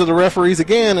the hands of the referees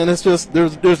again, and it's just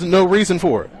there's no reason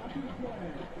for it.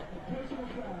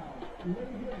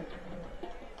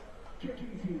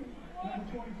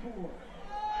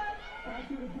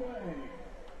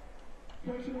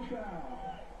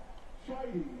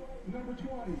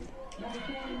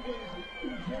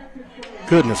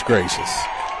 Goodness gracious.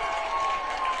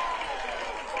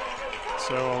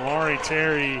 So Amari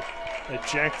Terry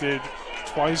ejected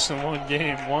twice in one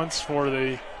game, once for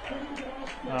the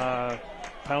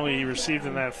penalty he received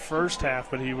in that first half,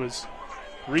 but he was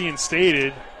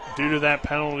reinstated due to that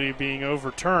penalty being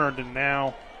overturned and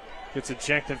now gets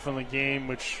ejected from the game,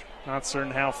 which not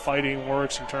certain how fighting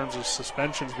works in terms of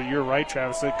suspensions, but you're right,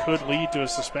 Travis, it could lead to a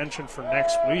suspension for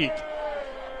next week,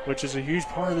 which is a huge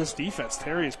part of this defense.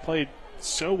 Terry has played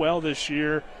so well this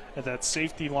year at that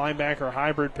safety linebacker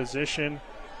hybrid position,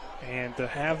 and to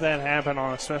have that happen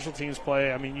on a special teams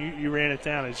play, I mean, you ran it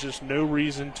down. It's just no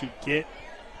reason to get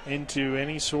into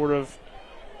any sort of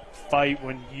fight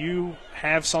when you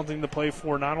have something to play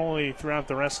for, not only throughout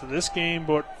the rest of this game,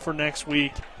 but for next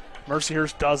week.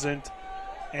 Mercyhurst doesn't,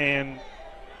 and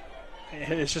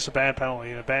it's just a bad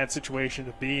penalty and a bad situation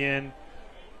to be in.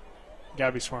 Got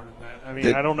to be smarter than that. I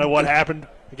mean, I don't know what happened.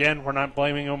 Again, we're not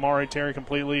blaming Omari Terry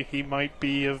completely. He might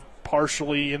be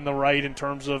partially in the right in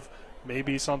terms of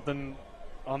maybe something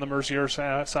on the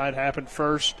Mercyhurst side happened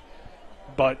first,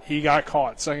 but he got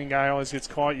caught. Second guy always gets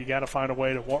caught. You got to find a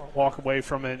way to walk away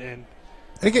from it. And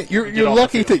again, you're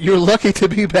lucky to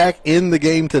be back in the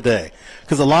game today,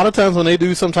 because a lot of times when they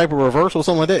do some type of reversal,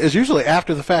 something like that, it's usually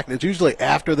after the fact. It's usually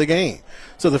after the game.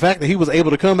 So the fact that he was able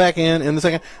to come back in the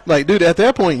second, like, dude, at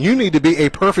that point you need to be a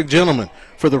perfect gentleman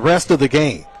for the rest of the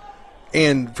game.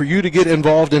 And for you to get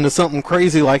involved into something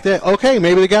crazy like that, okay,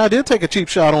 maybe the guy did take a cheap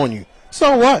shot on you.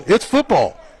 So what? It's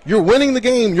football. You're winning the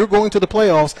game. You're going to the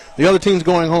playoffs. The other team's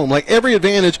going home. Like, every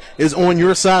advantage is on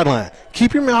your sideline.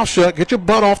 Keep your mouth shut. Get your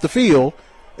butt off the field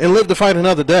and live to fight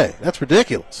another day. That's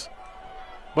ridiculous.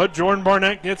 But Jordan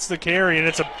Barnett gets the carry, and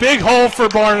it's a big hole for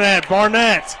Barnett.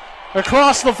 Barnett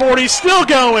across the 40, still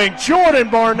going. Jordan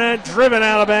Barnett driven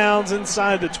out of bounds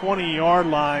inside the 20-yard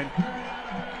line.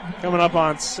 Coming up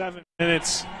on 7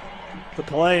 minutes to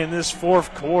play in this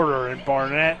fourth quarter, and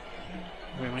Barnett,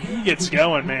 I mean, when he gets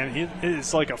going, man,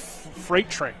 it's like a freight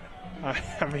train. I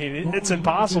mean, it's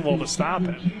impossible to stop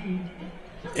him.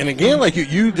 And again, like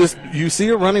you see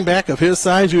a running back of his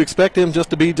size, you expect him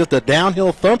just to be just a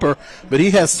downhill thumper, but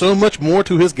he has so much more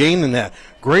to his game than that.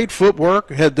 Great footwork,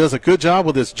 does a good job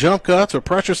with his jump cuts or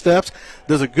pressure steps,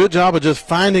 does a good job of just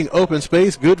finding open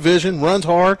space, good vision, runs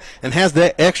hard, and has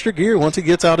that extra gear once he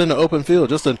gets out in the open field.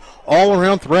 Just an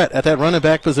all-around threat at that running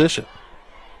back position.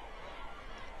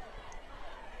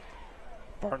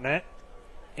 Barnett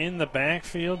in the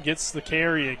backfield gets the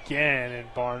carry again,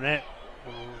 and Barnett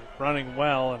running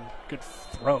well, and good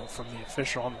throw from the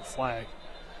official on the flag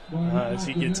as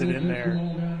he gets it in there.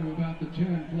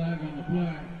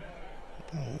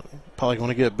 Probably going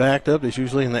to get backed up. It's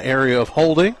usually in the area of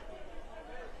holding.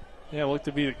 Yeah, looked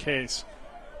to be the case.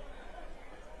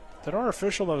 Did our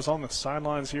official that was on the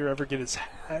sidelines here ever get his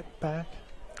hat back?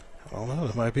 I don't know.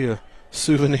 It might be a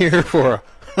souvenir for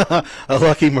a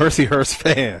lucky Mercyhurst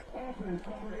fan.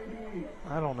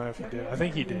 I don't know if he did. I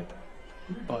think he did.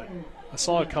 But I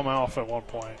saw it come off at one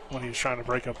point when he was trying to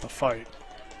break up the fight.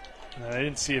 And I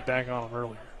didn't see it back on him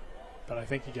earlier. But I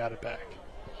think he got it back.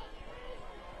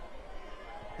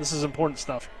 This is important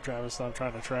stuff, Travis, that I'm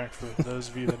trying to track for those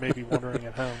of you that may be wondering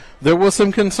at home. There was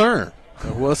some concern.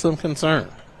 There was some concern.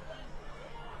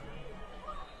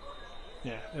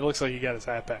 Yeah, it looks like he got his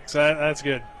hat back. So that's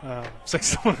good.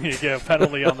 6-1, you get a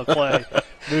penalty on the play.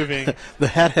 Moving. The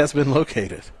hat has been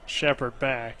located. Shepherd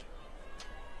back.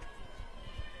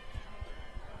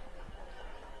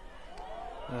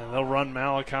 And they'll run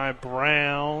Malachi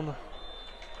Brown.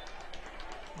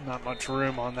 Not much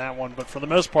room on that one, but for the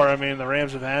most part, I mean, the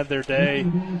Rams have had their day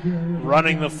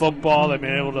running the football. They've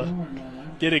been able to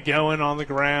get it going on the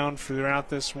ground throughout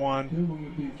this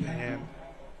one. And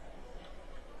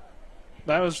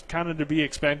that was kind of to be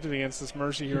expected against this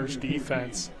Mercyhurst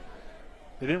defense.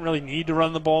 They didn't really need to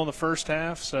run the ball in the first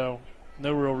half, so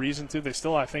no real reason to. They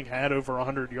still, I think, had over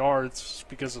 100 yards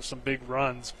because of some big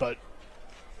runs, but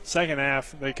second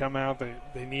half, they come out,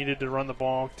 they needed to run the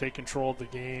ball, take control of the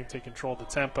game, take control of the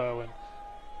tempo, and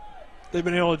they've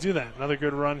been able to do that. Another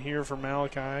good run here for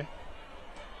Malachi.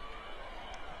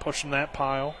 Pushing that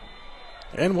pile.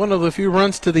 And one of the few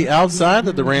runs to the outside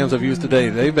that the Rams have used today.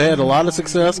 They've had a lot of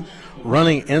success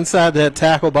running inside that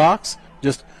tackle box,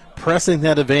 just pressing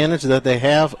that advantage that they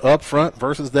have up front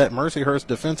versus that Mercyhurst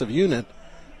defensive unit.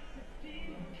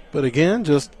 But again,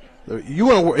 just you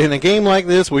want to, in a game like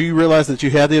this where you realize that you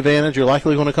have the advantage, you're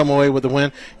likely going to come away with the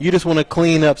win, you just want to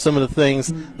clean up some of the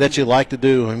things that you like to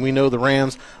do. And we know the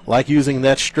Rams like using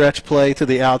that stretch play to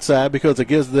the outside because it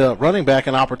gives the running back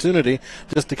an opportunity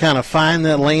just to kind of find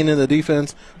that lane in the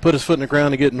defense, put his foot in the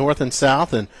ground to get north and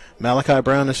south. And Malachi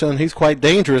Brown has shown he's quite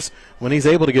dangerous when he's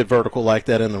able to get vertical like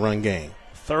that in the run game.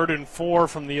 3rd and 4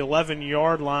 from the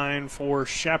 11-yard line for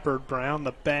Shepherd. Brown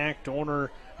the back,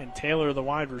 Dorner and Taylor the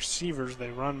wide receivers. They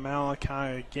run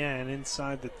Malachi again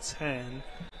inside the 10.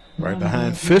 Right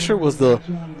behind Fisher was the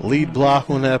lead block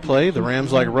on that play. The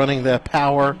Rams like running that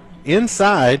power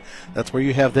inside. That's where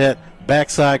you have that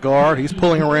backside guard. He's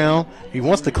pulling around. He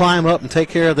wants to climb up and take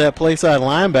care of that play side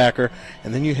linebacker.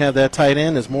 And then you have that tight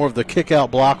end as more of the kick-out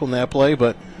block on that play.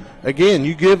 But again,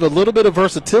 you give a little bit of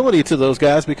versatility to those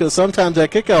guys because sometimes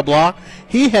that kick-out block,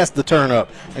 he has to turn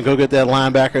up and go get that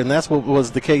linebacker, and that's what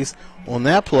was the case on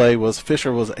that play. Was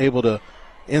Fisher was able to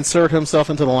insert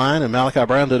himself into the line, and Malachi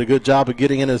Brown did a good job of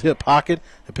getting in his hip pocket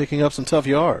and picking up some tough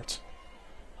yards.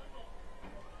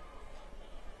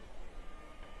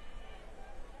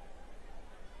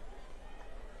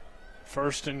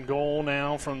 First and goal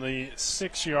now from the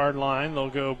 6-yard line. They'll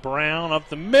go Brown up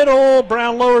the middle.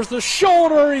 Brown lowers the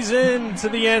shoulder. He's into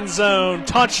the end zone.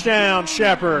 Touchdown,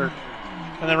 Shepherd.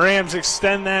 And the Rams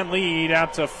extend that lead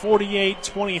out to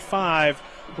 48-25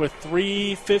 with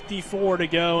 3:54 to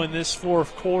go in this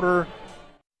fourth quarter.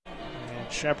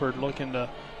 And Shepherd looking to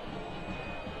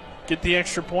get the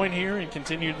extra point here and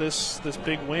continue this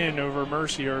big win over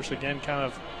Mercyhurst. Again, kind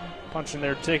of punching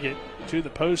their ticket to the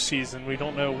postseason. We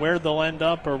don't know where they'll end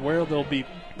up or where they'll be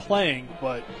playing,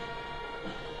 but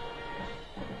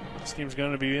this team's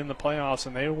going to be in the playoffs,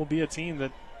 and they will be a team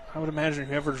that I would imagine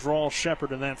whoever draws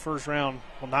Shepherd in that first round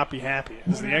will not be happy,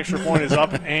 as the extra point is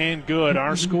up and good.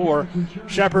 Our score,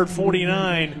 Shepherd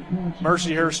 49,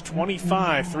 Mercyhurst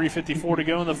 25, 3:54 to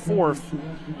go in the fourth.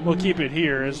 We'll keep it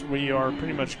here as we are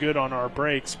pretty much good on our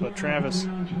breaks, but Travis,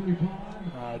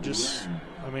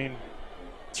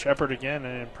 Shepherd again,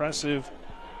 an impressive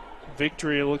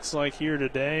victory it looks like here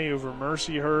today over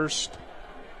Mercyhurst,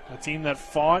 a team that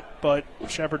fought, but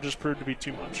Shepherd just proved to be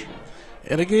too much.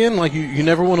 And again, like you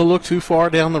never want to look too far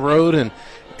down the road, and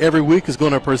every week is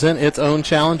going to present its own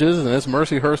challenges. And this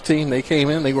Mercyhurst team, they came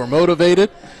in, they were motivated,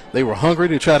 they were hungry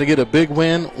to try to get a big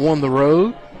win on the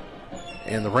road.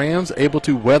 And the Rams able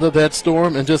to weather that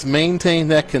storm and just maintain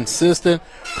that consistent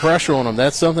pressure on them.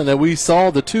 That's something that we saw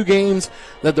the 2 games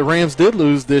that the Rams did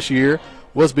lose this year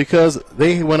was because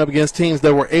they went up against teams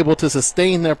that were able to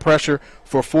sustain their pressure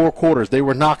for 4 quarters. They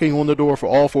were knocking on the door for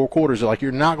all 4 quarters. Like,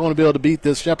 you're not going to be able to beat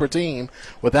this Shepherd team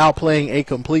without playing a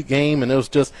complete game. And this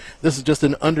is just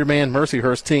an undermanned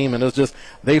Mercyhurst team. And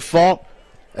they fought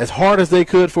as hard as they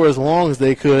could for as long as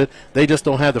they could. They just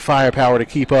don't have the firepower to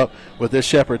keep up with this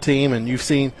Shepherd team. And you've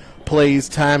seen plays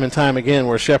time and time again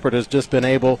where Shepherd has just been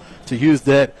able to use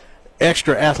that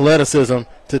extra athleticism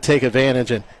to take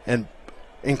advantage and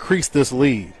increase this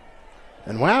lead.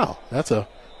 And wow, that's a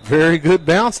very good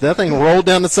bounce. That thing rolled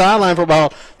down the sideline for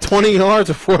about 20 yards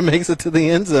before it makes it to the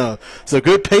end zone. So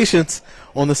good patience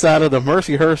on the side of the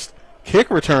Mercyhurst kick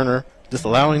returner, just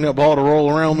allowing that ball to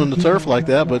roll around on the turf like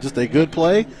that, but just a good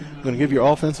play. Going to give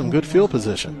your offense some good field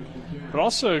position. But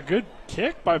also a good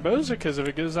kick by Boza, because if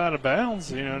it goes out of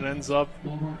bounds, it ends up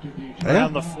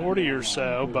around the 40 or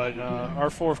so. But our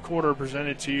fourth quarter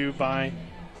presented to you by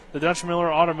the Dutch Miller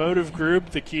Automotive Group.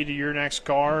 The key to your next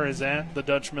car is at the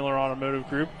Dutch Miller Automotive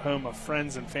Group, home of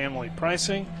friends and family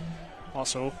pricing.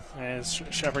 Also, as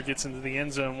Shepherd gets into the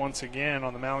end zone once again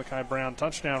on the Malachi Brown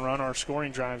touchdown run, our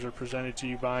scoring drives are presented to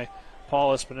you by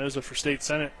Paul Espinoza for State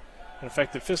Senate, an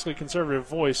effective fiscally conservative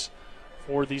voice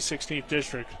for the 16th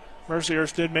District.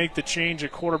 Mercyhurst did make the change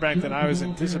at quarterback that I was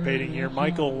anticipating here.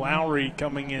 Michael Lowry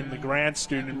coming in, the grad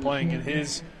student, playing in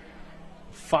his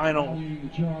final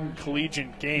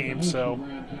collegiate game. So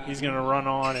he's going to run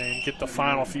on and get the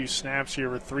final few snaps here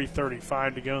with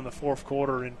 3:35 to go in the fourth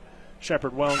quarter. And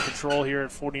Shepherd well in control here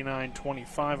at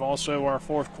 49-25. Also, our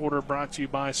fourth quarter brought to you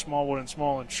by Smallwood &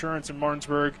 Small Insurance in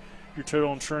Martinsburg, your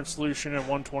total insurance solution at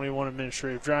 121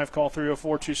 Administrative Drive. Call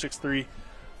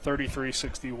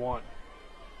 304-263-3361.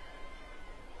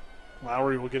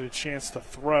 Lowry will get a chance to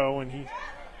throw, and he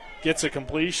gets a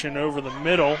completion over the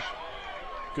middle.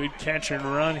 Good catch and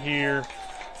run here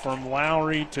from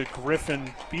Lowry to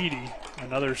Griffin Beatty,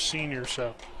 another senior.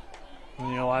 So, a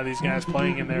lot of these guys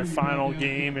playing in their final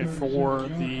game and for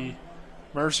the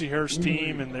Mercyhurst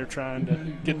team, and they're trying to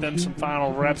get them some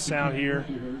final reps out here.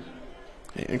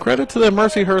 And credit to the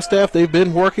Mercyhurst staff. They've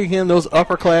been working in those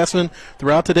upperclassmen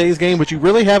throughout today's game, but you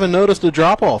really haven't noticed a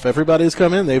drop-off. Everybody's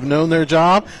come in. They've known their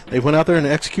job. They went out there and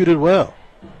executed well.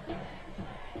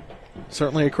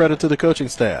 Certainly a credit to the coaching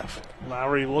staff.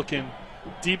 Lowry looking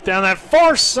deep down that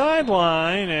far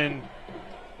sideline, and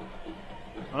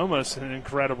almost an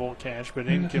incredible catch, but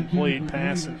incomplete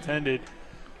pass intended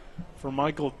for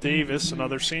Michael Davis,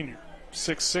 another senior,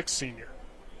 6'6" senior.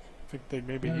 I think they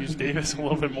maybe use Davis a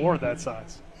little bit more at that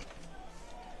size.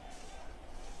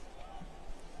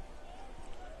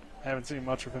 I haven't seen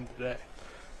much of him today.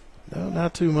 No,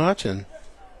 not too much. And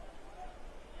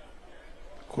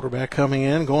quarterback coming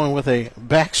in, going with a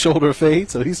back shoulder fade,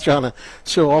 so he's trying to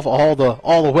show off all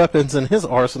the weapons in his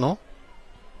arsenal.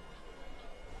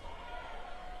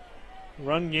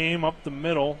 Run game up the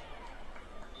middle.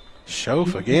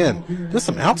 Schoaf again, just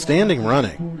some outstanding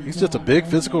running. He's just a big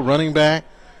physical running back.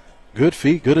 Good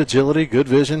feet, good agility, good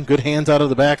vision, good hands out of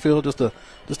the backfield. Just an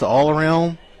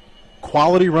all-around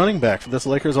quality running back for this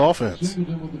Lakers offense.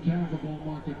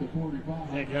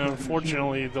 Yeah,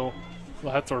 unfortunately, they'll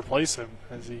have to replace him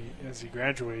as he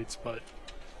graduates. But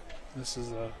this is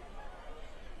a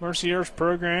Mercyhurst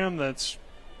program that's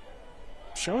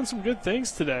showing some good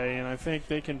things today, and I think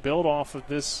they can build off of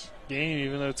this game,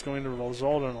 even though it's going to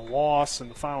result in a loss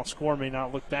and the final score may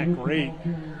not look that great.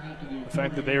 The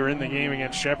fact that they were in the game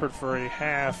against Shepherd for a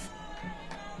half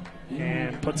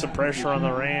and put some pressure on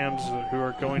the Rams, who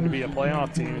are going to be a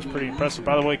playoff team, is pretty impressive.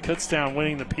 By the way, Kutztown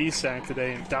winning the PSAC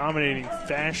today in dominating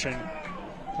fashion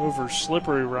over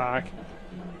Slippery Rock,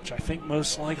 which I think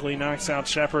most likely knocks out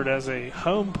Shepherd as a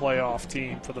home playoff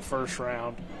team for the first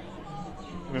round.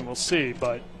 I mean, we'll see,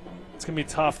 but it's going to be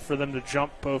tough for them to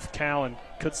jump both Cal and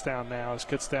Kutztown now, as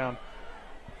Kutztown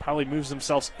probably moves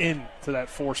themselves into that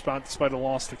 4 spot despite a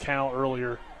loss to Cal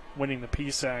earlier. Winning the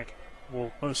PSAC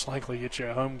will most likely get you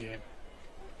a home game.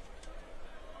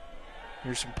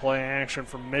 Here's some play action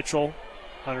from Mitchell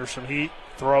under some heat,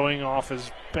 throwing off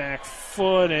his back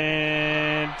foot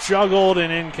and juggled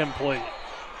and incomplete.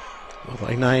 Looked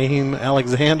like Naeem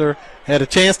Alexander had a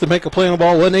chance to make a play on the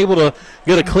ball, wasn't able to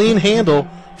get a clean handle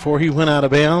before he went out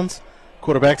of bounds.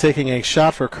 Quarterback taking a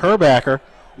shot for Kerbacker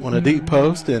on a deep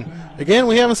post. And again,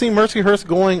 we haven't seen Mercyhurst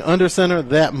going under center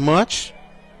that much.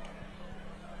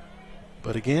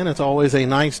 But again, it's always a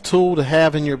nice tool to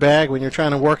have in your bag when you're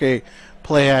trying to work a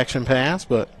play action pass.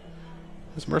 But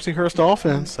this Mercyhurst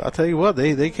offense, I'll tell you what,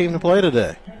 they came to play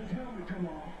today.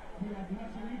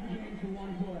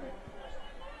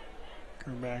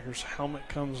 Kerrbacker's helmet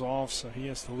comes off, so he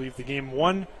has to leave the game.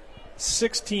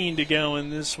 1:16 to go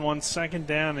in this one. 2nd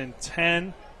down and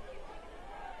 10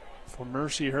 for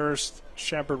Mercyhurst.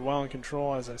 Shepherd well in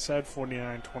control, as I said,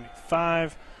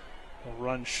 49-25. They'll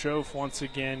run Schoaf once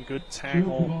again. Good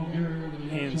tackle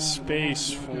in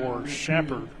space for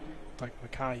Shepherd. Like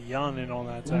Makai Young in on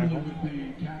that tackle.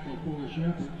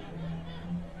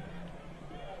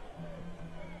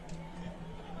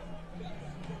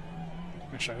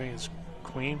 Which I think is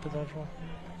Queen potentially.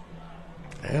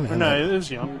 No, it is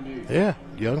Young. Yeah,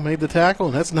 Young made the tackle,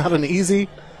 and that's not an easy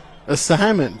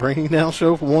assignment, bringing down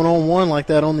Schoaf one-on-one like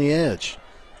that on the edge.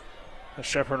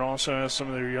 Shepherd also has some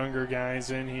of their younger guys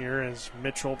in here, as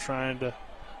Mitchell trying to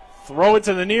throw it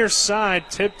to the near side,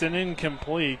 tipped and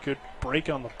incomplete. Good break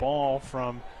on the ball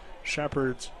from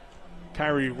Shepherd's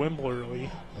Kyrie Wimberly.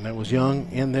 And that was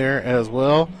Young in there as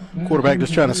well. Quarterback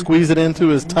just trying to squeeze it into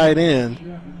his tight end.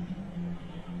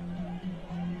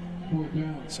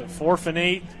 So 4th and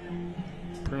 8.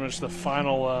 Pretty much the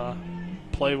final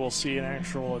play we'll see an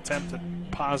actual attempt at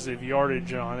positive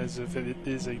yardage on, as if it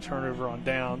is a turnover on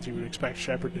downs. You would expect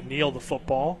Shepherd to kneel the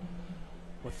football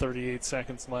with 38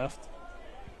 seconds left.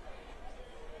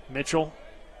 Mitchell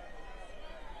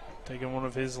taking one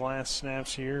of his last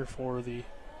snaps here for the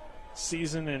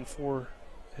season and for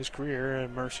his career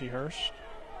at Mercyhurst.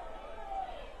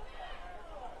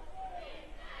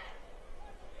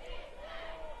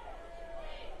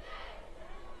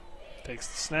 Takes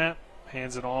the snap,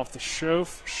 hands it off to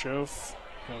Schoaf. Schoaf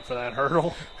going for that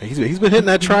hurdle. He's been hitting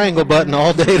that triangle button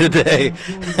all day today.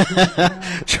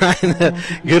 Trying to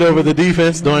get over the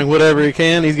defense, doing whatever he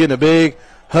can. He's getting a big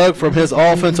hug from his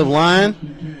offensive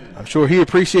line. I'm sure he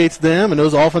appreciates them, and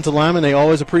those offensive linemen, they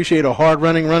always appreciate a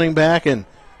hard-running running back, and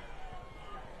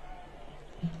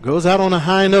goes out on a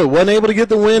high note. Wasn't able to get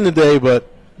the win today, but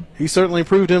he certainly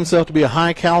proved himself to be a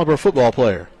high-caliber football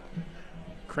player.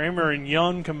 Kramer and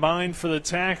Young combined for the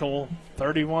tackle.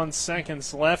 31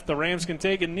 seconds left. The Rams can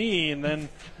take a knee and then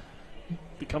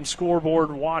become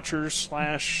scoreboard watchers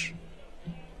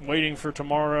 / waiting for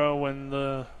tomorrow when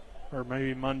or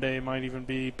maybe Monday might even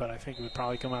be, but I think it would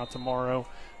probably come out tomorrow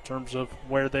in terms of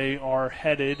where they are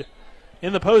headed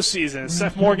in the postseason.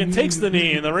 Seth Morgan takes the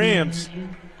knee, and the Rams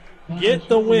get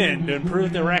the win to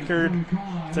improve the record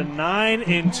to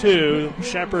 9-2.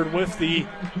 Shepherd with the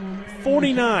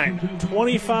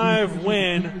 49-25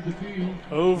 win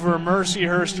over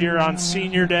Mercyhurst here on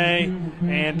Senior Day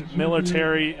and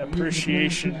Military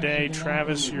Appreciation Day.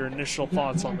 Travis, your initial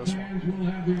thoughts on this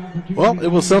one? Well, it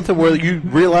was something where you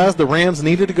realized the Rams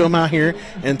needed to come out here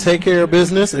and take care of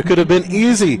business. It could have been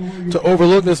easy to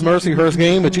overlook this Mercyhurst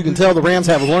game, but you can tell the Rams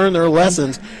have learned their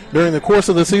lessons during the course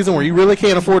of the season where you really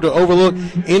can't afford to overlook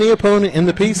any opponent in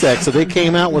the PSAC. So they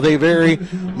came out with a very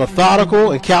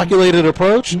methodical and calculated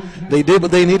approach. They did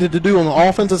what they needed to do on the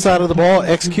offensive side of the ball,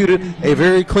 executed a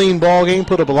very clean ball game,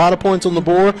 put up a lot of points on the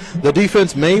board. The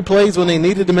defense made plays when they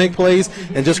needed to make plays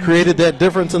and just created that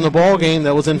difference in the ball game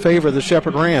that was in favor of the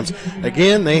Shepherd Rams.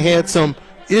 Again, they had some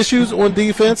issues on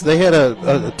defense. They had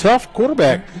a tough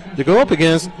quarterback to go up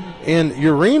against in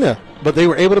Urena, but they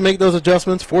were able to make those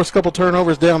adjustments, force a couple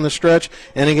turnovers down the stretch,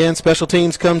 and again, special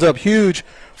teams comes up huge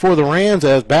for the Rams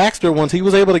as Baxter, once he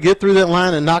was able to get through that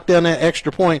line and knock down that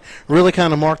extra point, really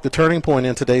kind of marked the turning point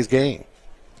in today's game.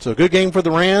 So a good game for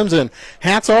the Rams, and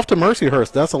hats off to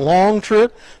Mercyhurst. That's a long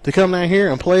trip to come down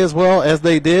here and play as well as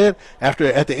they did at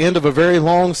the end of a very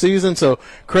long season. So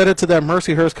credit to that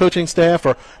Mercyhurst coaching staff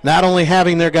for not only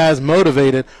having their guys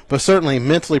motivated, but certainly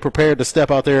mentally prepared to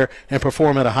step out there and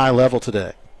perform at a high level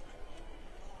today.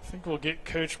 I think we'll get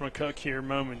Coach McCook here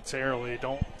momentarily.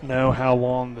 Don't know how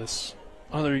long this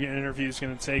other interview is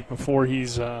going to take before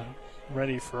he's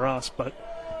ready for us, but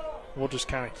we'll just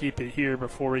kind of keep it here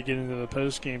before we get into the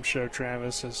post-game show,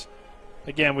 Travis. As,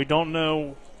 again, we don't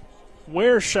know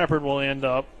where Shepherd will end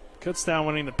up. Kutztown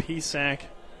winning the PSAC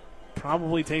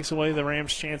probably takes away the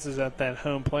Rams' chances at that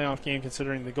home playoff game,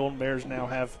 considering the Golden Bears now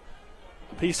have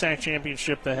PSAC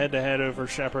championship. The head-to-head over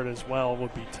Shepherd as well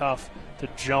would be tough to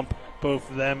jump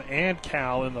both them and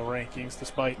Cal in the rankings,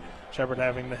 despite Shepherd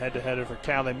having the head-to-head over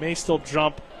Cal. They may still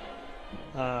jump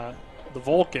the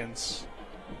Vulcans,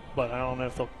 but I don't know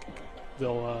if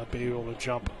they'll be able to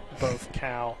jump both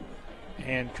Cal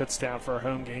and Kutztown for a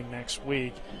home game next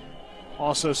week.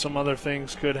 Also, some other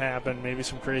things could happen, maybe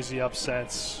some crazy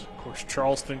upsets. Of course,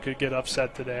 Charleston could get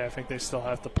upset today. I think they still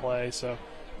have to play, so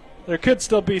there could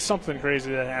still be something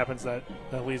crazy that happens that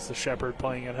leads to Shepherd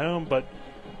playing at home, but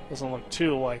doesn't look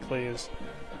too likely. As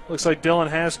looks like Dylan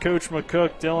has Coach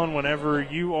McCook. Dylan, whenever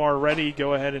you are ready,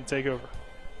 go ahead and take over.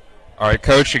 All right,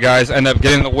 Coach, you guys end up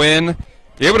getting the win.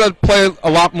 You're able to play a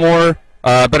lot more,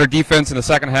 better defense in the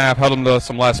second half, held them to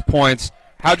some less points.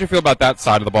 How'd you feel about that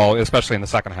side of the ball, especially in the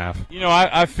second half? You know,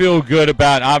 I feel good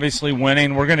about obviously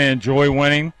winning. We're going to enjoy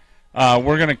winning.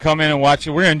 We're going to come in and watch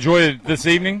it. We're going to enjoy it this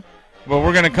evening, but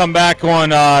we're going to come back on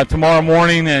tomorrow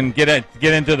morning and get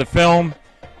into the film,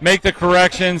 make the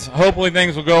corrections. Hopefully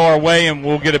things will go our way and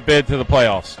we'll get a bid to the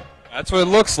playoffs. That's what it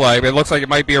looks like. It looks like it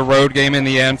might be a road game in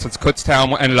the end since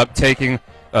Kutztown ended up taking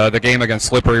the game against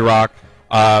Slippery Rock.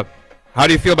 How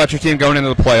do you feel about your team going into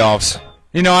the playoffs?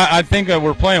 You know, I think that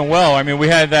we're playing well. I mean, we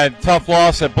had that tough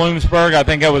loss at Bloomsburg. I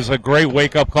think that was a great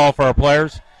wake-up call for our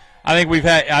players. I think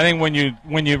when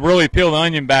you really peel the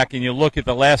onion back and you look at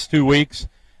the last 2 weeks,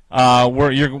 we're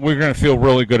going to feel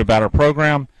really good about our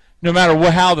program, no matter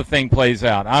how the thing plays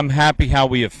out. I'm happy how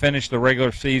we have finished the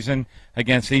regular season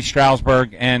against East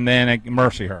Stroudsburg and then at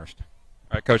Mercyhurst.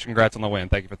 All right, Coach, congrats on the win.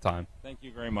 Thank you for the time. Thank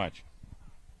you very much.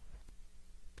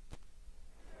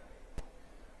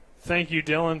 Thank you,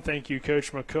 Dylan. Thank you,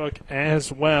 Coach McCook, as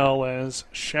well as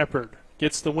Shepherd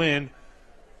gets the win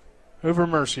over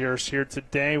Mercyhurst here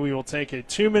today. We will take a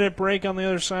 2-minute break. On the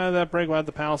other side of that break, we'll have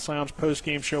the Palace Lounge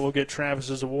post-game show. We'll get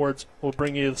Travis's awards. We'll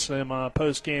bring you some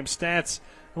post-game stats,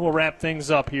 and we'll wrap things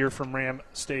up here from Ram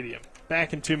Stadium.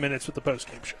 Back in 2 minutes with the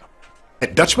post-game show.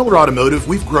 At Dutch Miller Automotive,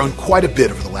 we've grown quite a bit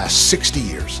over the last 60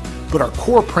 years, but our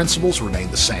core principles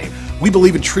remain the same. We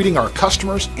believe in treating our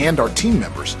customers and our team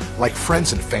members like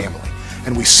friends and family,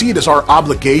 and we see it as our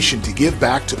obligation to give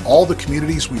back to all the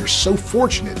communities we are so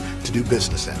fortunate to do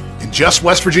business in. In just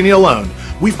West Virginia alone,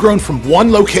 we've grown from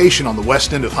one location on the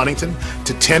west end of Huntington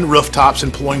to 10 rooftops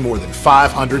employing more than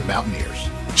 500 Mountaineers.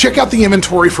 Check out the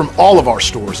inventory from all of our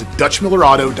stores at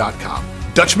DutchMillerAuto.com.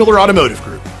 Dutch Miller Automotive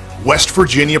Group, West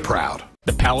Virginia proud.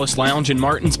 The Palace Lounge in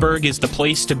Martinsburg is the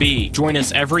place to be. Join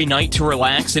us every night to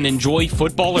relax and enjoy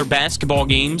football or basketball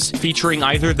games featuring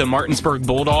either the Martinsburg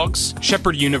Bulldogs,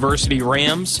 Shepherd University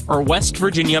Rams, or West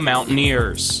Virginia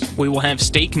Mountaineers. We will have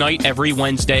steak night every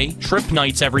Wednesday, shrimp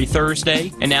nights every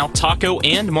Thursday, and now taco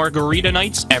and margarita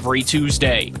nights every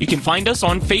Tuesday. You can find us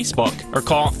on Facebook or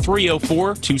call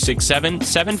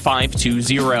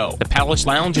 304-267-7520. The Palace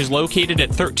Lounge is located at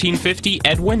 1350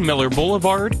 Edwin Miller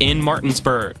Boulevard in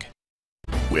Martinsburg.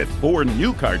 With 4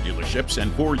 new car dealerships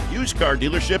and 4 used car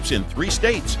dealerships in 3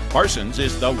 states, Parsons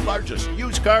is the largest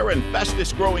used car and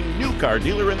fastest growing new car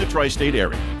dealer in the tri-state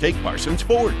area. Take Parsons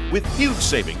Ford with huge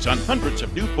savings on hundreds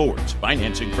of new Fords,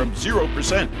 financing from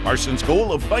 0%, Parsons'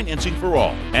 goal of financing for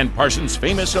all, and Parsons'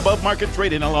 famous above-market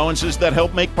trade-in allowances that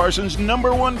help make Parsons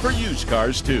 #1 for used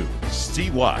cars too. See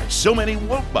why so many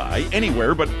won't buy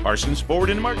anywhere but Parsons Ford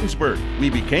in Martinsburg. We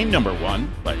became #1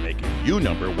 by making you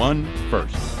 #1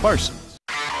 first. Parsons.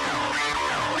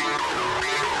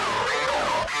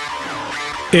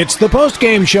 It's the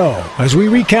post-game show as we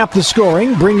recap the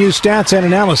scoring, bring you stats and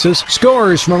analysis,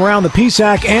 scores from around the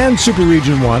PSAC and Super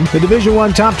Region 1, the Division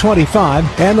 1 Top 25,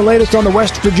 and the latest on the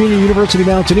West Virginia University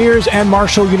Mountaineers and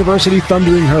Marshall University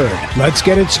Thundering Herd. Let's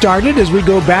get it started as we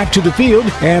go back to the field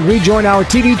and rejoin our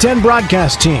TV10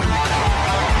 broadcast team.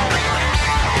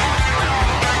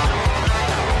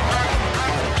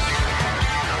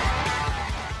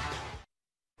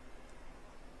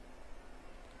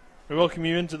 We welcome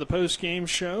you into the post-game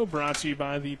show brought to you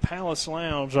by the Palace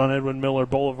Lounge on Edwin Miller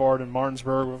Boulevard in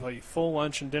Martinsburg with a full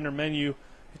lunch and dinner menu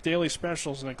with daily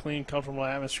specials and a clean, comfortable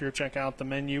atmosphere. Check out the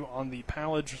menu on the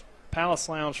Palace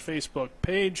Lounge Facebook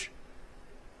page.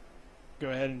 Go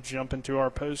ahead and jump into our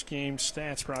post-game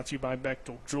stats brought to you by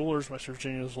Bechtel Jewelers, West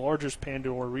Virginia's largest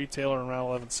Pandora retailer on Route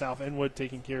 11 South Inwood,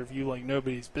 taking care of you like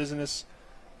nobody's business.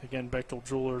 Again, Bechtel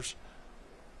Jewelers.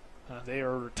 They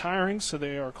are retiring, so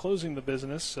they are closing the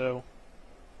business, so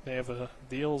they have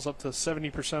deals up to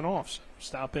 70% off. So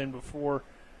stop in before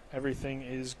everything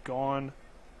is gone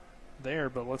there.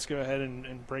 But let's go ahead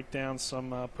and break down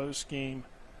some post-game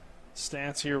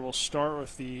stats here. We'll start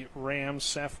with the Rams.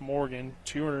 Seth Morgan,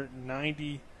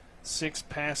 296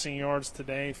 passing yards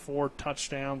today, 4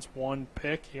 touchdowns, 1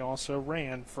 pick. He also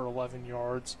ran for 11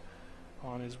 yards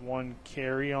on his 1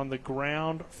 carry. On the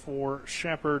ground for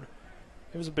Shepherd,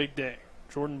 it was a big day.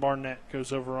 Jordan Barnett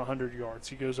goes over 100 yards.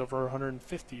 He goes over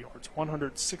 150 yards,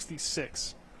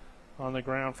 166 on the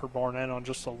ground for Barnett on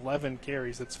just 11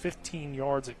 carries. That's 15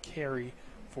 yards a carry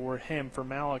for him. For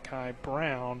Malachi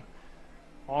Brown,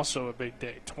 also a big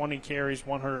day. 20 carries,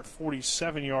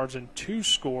 147 yards, and 2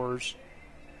 scores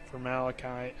for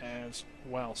Malachi as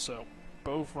well. So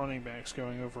both running backs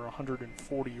going over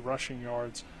 140 rushing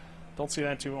yards. Don't see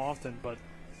that too often, but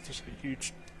just a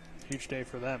huge day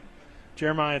for them.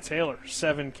 Jeremiah Taylor,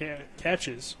 7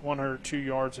 catches, 102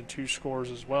 yards, and 2 scores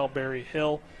as well. Barry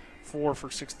Hill, 4 for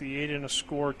 68 and a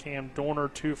score. Cam Dorner,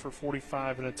 2 for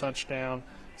 45 and a touchdown.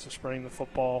 So spreading the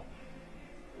football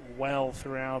well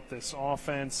throughout this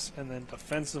offense. And then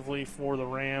defensively for the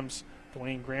Rams,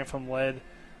 Dwayne Grantham led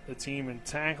the team in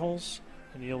tackles.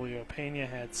 And Elio Pena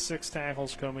had 6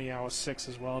 tackles. Komiyawa 6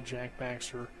 as well. Jack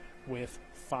Baxter with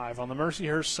 5. On the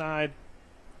Mercyhurst side,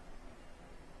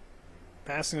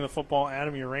 passing the football,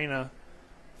 Adam Urena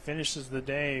finishes the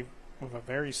day with a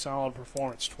very solid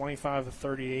performance. 25 of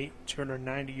 38,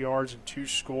 290 yards, and 2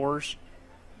 scores.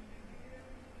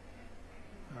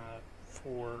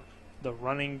 For the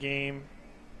running game,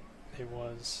 it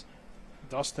was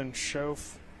Dustin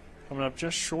Schoaf coming up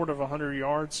just short of 100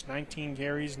 yards, 19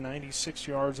 carries, 96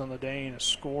 yards on the day, and a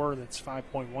score that's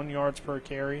 5.1 yards per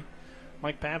carry.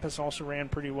 Mike Pappas also ran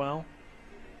pretty well.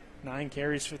 9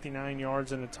 carries, 59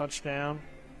 yards, and a touchdown.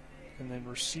 And then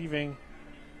receiving,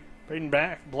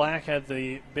 Braden Black had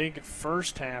the big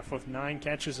first half with 9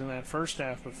 catches in that first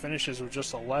half, but finishes with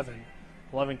just 11.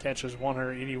 11 catches,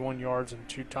 181 yards, and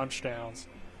 2 touchdowns.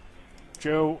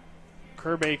 Joe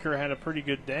Kerbaker had a pretty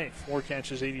good day. 4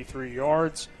 catches, 83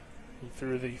 yards. He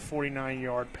threw the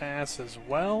 49-yard pass as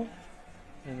well.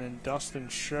 And then Dustin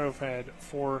Shove had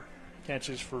 4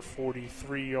 catches for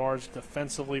 43 yards.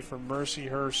 Defensively for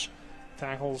Mercyhurst,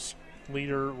 tackles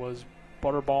leader was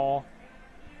Butterball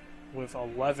with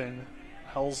 11.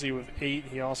 Halsey with 8.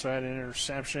 He also had an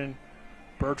interception.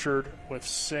 Burchard with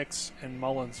 6. And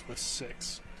Mullins with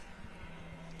 6.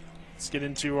 Let's get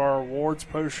into our awards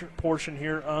portion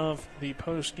here of the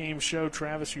post-game show.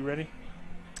 Travis, you ready?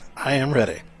 I am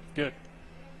ready. Good.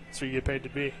 That's what you get paid to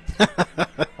be.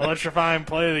 Electrifying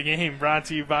play of the game brought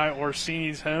to you by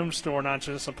Orsini's Home Store, not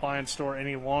just appliance store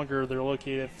any longer. They're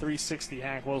located at 360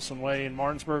 Hack Wilson Way in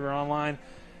Martinsburg, or online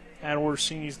at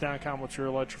Orsini's.com. What's your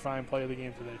electrifying play of the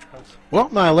game today, Travis? Well,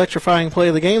 my electrifying play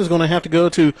of the game is going to have to go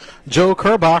to Joe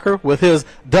Kerbacher with his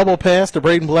double pass to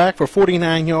Braden Black for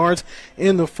 49 yards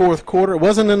in the fourth quarter. It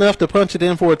wasn't enough to punch it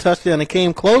in for a touchdown. It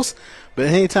came close, but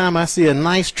anytime I see a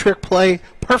nice trick play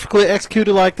perfectly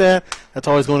executed like that, that's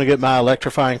always going to get my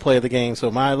electrifying play of the game. So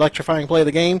my electrifying play of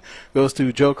the game goes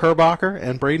to Joe Kerbacher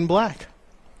and Braden Black.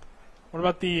 What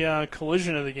about the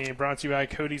collision of the game brought to you by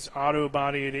Cody's Auto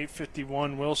Body at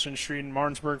 851 Wilson Street in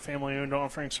Martinsburg, family-owned,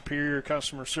 offering superior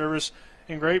customer service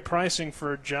and great pricing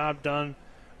for a job done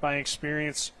by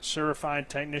experienced certified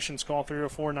technicians. Call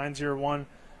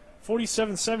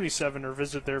 304-901-4777 or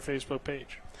visit their Facebook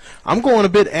page. I'm going a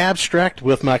bit abstract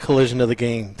with my collision of the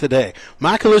game today.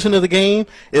 My collision of the game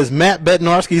is Matt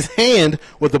Bednarski's hand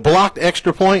with the blocked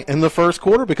extra point in the first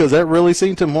quarter, because that really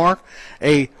seemed to mark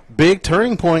a big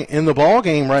turning point in the ball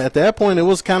game. Right at that point, it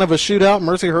was kind of a shootout.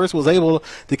 Mercyhurst was able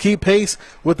to keep pace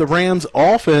with the Rams'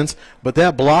 offense, but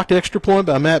that blocked extra point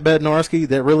by Matt Bednarski,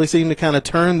 that really seemed to kind of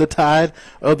turn the tide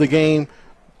of the game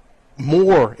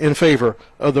more in favor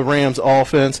of the Rams'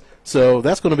 offense. So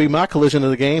that's going to be my collision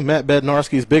of the game, Matt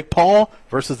Bednarski's big paw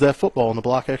versus that football in the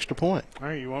block extra point. All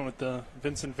right, you went with the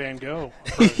Vincent Van Gogh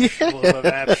approach, a little bit of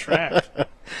abstract.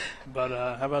 But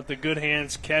how about the good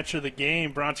hands catch of the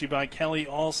game, brought to you by Kelly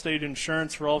Allstate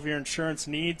Insurance for all of your insurance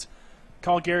needs.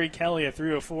 Call Gary Kelly at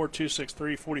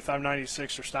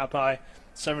 304-263-4596 or stop by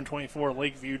 724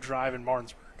 Lakeview Drive in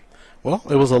Martinsburg. Well,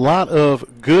 it was a lot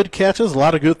of good catches, a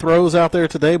lot of good throws out there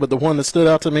today, but the one that stood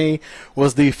out to me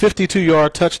was the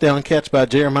 52-yard touchdown catch by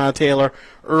Jeremiah Taylor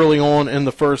early on in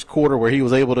the first quarter, where he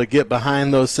was able to get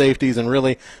behind those safeties and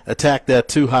really attack that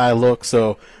too-high look.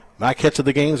 So my catch of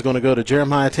the game is going to go to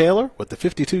Jeremiah Taylor with the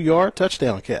 52-yard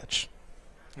touchdown catch.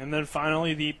 And then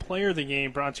finally, the player of the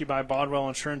game brought to you by Bodwell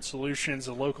Insurance Solutions,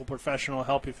 a local professional to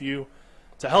help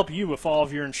you with all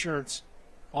of your insurance,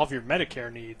 all of your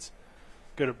Medicare needs.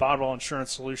 Go to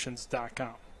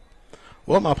BodwellInsuranceSolutions.com.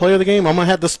 Well, my player of the game, I'm going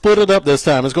to have to split it up this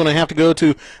time. It's going to have to go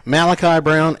to Malachi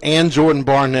Brown and Jordan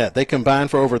Barnett. They combined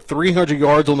for over 300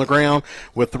 yards on the ground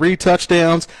with 3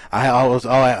 touchdowns. I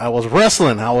was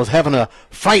wrestling. I was having a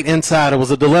fight inside. It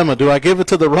was a dilemma. Do I give it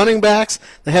to the running backs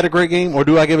that had a great game, or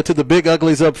do I give it to the big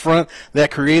uglies up front that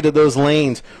created those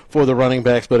lanes for the running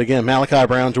backs? But again, Malachi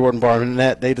Brown, Jordan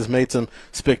Barnett, they just made some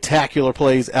spectacular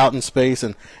plays out in space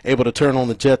and able to turn on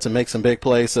the Jets and make some big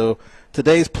plays. So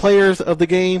today's players of the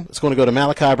game, it's going to go to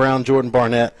Malachi Brown, Jordan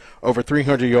Barnett, over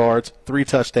 300 yards, 3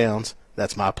 touchdowns.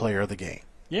 That's my player of the game.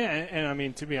 Yeah, and I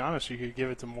mean, to be honest, you could give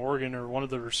it to Morgan or one of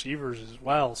the receivers as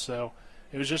well. So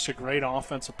it was just a great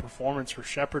offensive performance for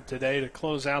Shepherd today to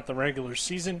close out the regular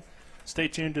season. Stay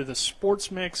tuned to the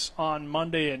Sports Mix on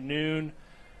Monday at noon,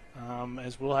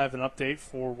 as we'll have an update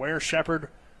for where Shepherd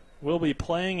will be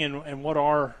playing and what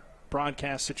our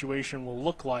broadcast situation will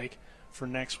look like for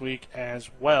next week as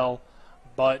well.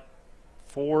 But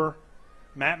for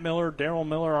Matt Miller, Daryl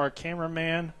Miller, our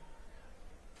cameramen,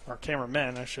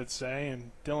 I should say,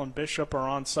 and Dylan Bishop, our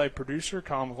on-site producer,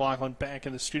 Colin McLaughlin back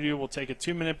in the studio. We'll take a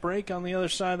 2-minute break. On the other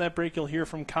side of that break, you'll hear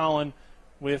from Colin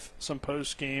with some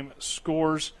post-game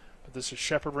scores. But this is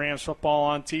Shepherd Rams football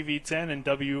on TV 10 and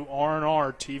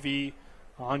WRNR TV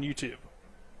on YouTube.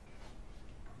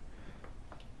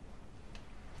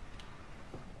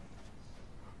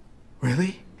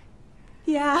 Really?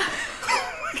 Yeah.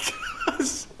 Oh my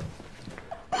gosh.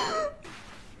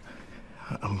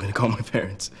 I'm gonna call my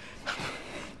parents.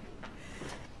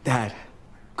 Dad,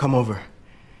 come over.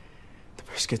 The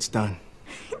brisket's done.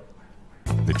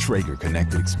 The Traeger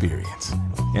Connected Experience.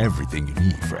 Everything you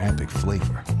need for epic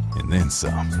flavor, and then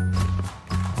some.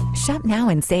 Shop now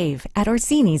and save at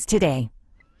Orsini's today.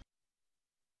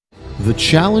 The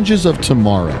challenges of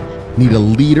tomorrow need a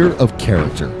leader of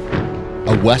character.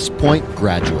 a West Point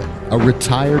graduate, a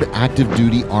retired active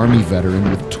duty Army veteran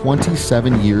with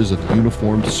 27 years of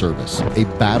uniformed service, a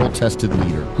battle-tested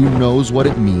leader who knows what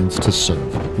it means to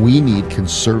serve. We need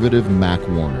conservative Mac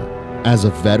Warner. As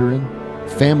a veteran,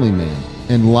 family man,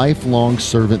 and lifelong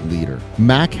servant leader,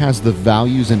 Mac has the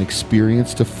values and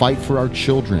experience to fight for our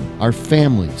children, our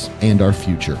families, and our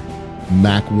future.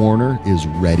 Mac Warner is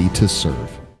ready to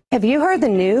serve. Have you heard the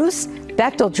news?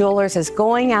 Bechtel Jewelers is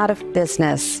going out of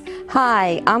business.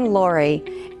 Hi, I'm Lori,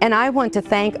 and I want to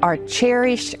thank our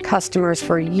cherished customers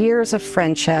for years of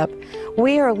friendship.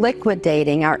 We are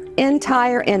liquidating our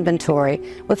entire inventory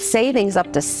with savings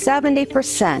up to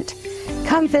 70%.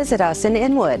 Come visit us in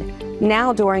Inwood,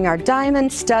 now during our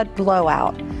Diamond Stud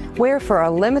Blowout, where for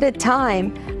a limited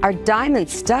time, our diamond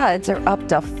studs are up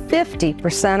to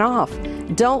 50% off.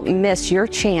 Don't miss your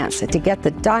chance to get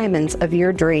the diamonds of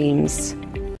your dreams.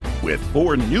 With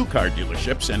 4 new car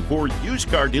dealerships and 4 used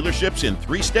car dealerships in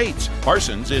 3 states,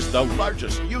 Parsons is the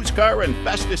largest used car and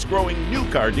fastest growing new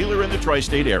car dealer in the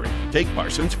tri-state area. Take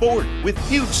Parsons Ford with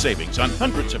huge savings on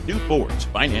hundreds of new Fords,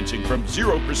 financing from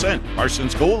 0%,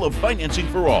 Parsons' goal of financing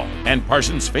for all, and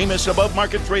Parsons' famous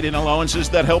above-market trade-in allowances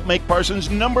that help make Parsons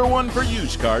 #1 for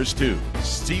used cars too.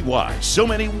 See why so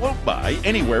many won't buy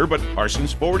anywhere but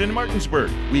Parsons Ford in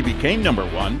Martinsburg. We became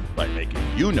 #1 by making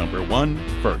you #1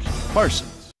 first. Parsons.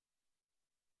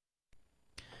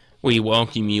 We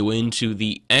welcome you into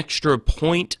the Extra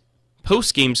Point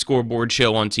post-game scoreboard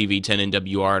show on TV 10 and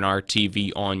WRNR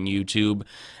TV on YouTube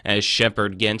as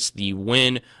Shepherd gets the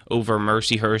win over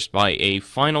Mercyhurst by a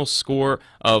final score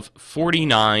of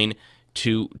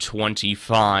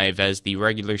 49-25 as the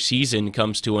regular season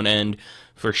comes to an end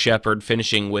for Shepherd,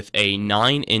 finishing with a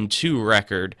 9-2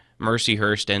 record.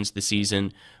 Mercyhurst ends the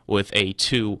season with a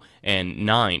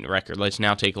 2-9 record. Let's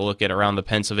now take a look at around the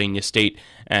Pennsylvania State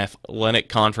Athletic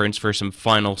Conference for some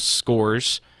final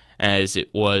scores, as it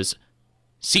was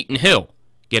Seton Hill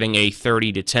getting a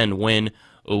 30-10 win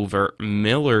over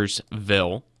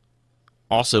Millersville.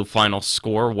 Also final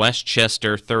score,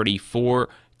 Westchester 34,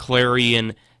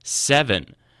 Clarion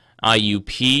 7.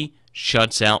 IUP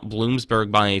shuts out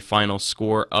Bloomsburg by a final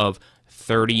score of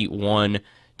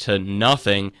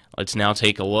 31-0. Let's now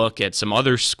take a look at some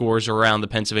other scores around the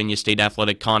Pennsylvania State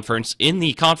Athletic Conference. In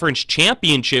the conference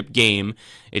championship game,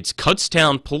 it's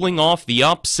Kutztown pulling off the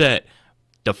upset,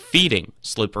 defeating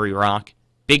Slippery Rock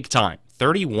big time,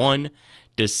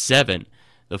 31-7,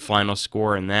 the final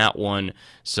score in that one.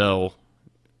 So,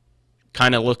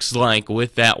 kind of looks like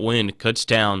with that win,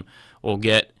 Kutztown will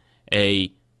get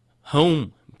a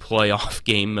home playoff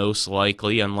game most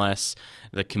likely, unless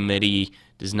the committee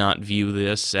does not view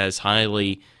this as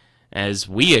highly as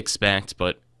we expect,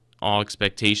 but all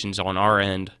expectations on our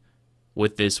end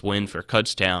with this win for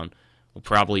Kutztown will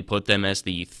probably put them as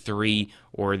the 3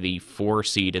 or the 4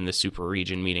 seed in the Super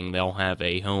Region, meaning they'll have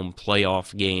a home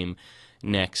playoff game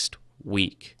next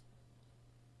week.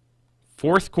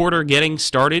 Fourth quarter getting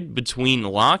started between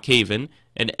Lock Haven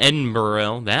and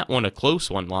Edinburgh. That one a close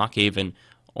one. Lock Haven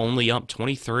only up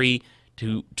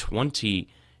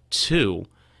 23-22.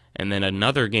 And then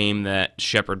another game that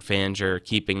Shepherd fans are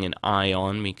keeping an eye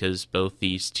on, because both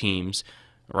these teams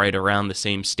right around the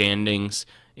same standings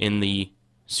in the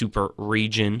Super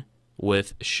Region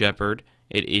with Shepherd.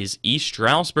 It is East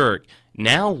Stroudsburg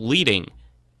now leading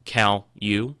Cal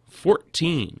U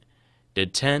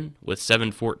 14-10 with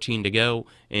 7:14 to go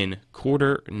in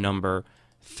quarter number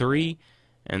 3.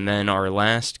 And then our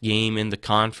last game in the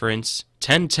conference,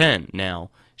 10-10 now,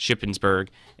 Shippensburg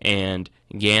and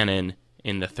Gannon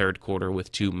in the third quarter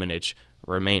with 2 minutes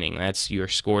remaining. That's your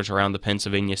scores around the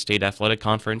Pennsylvania State Athletic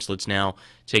Conference. Let's now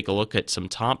take a look at some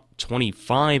top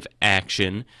 25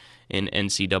 action in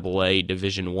NCAA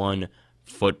Division I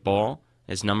football,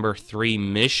 as number 3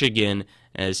 Michigan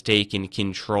has taken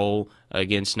control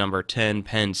against number 10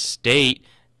 Penn State.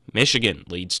 Michigan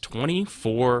leads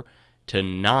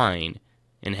 24-9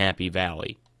 in Happy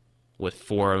Valley with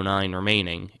 4:09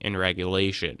 remaining in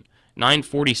regulation.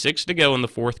 9:46 to go in the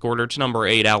fourth quarter. It's number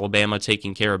 8 Alabama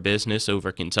taking care of business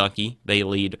over Kentucky. They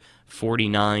lead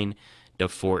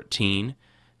 49-14.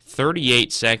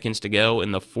 38 seconds to go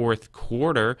in the fourth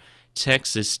quarter.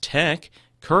 Texas Tech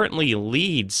currently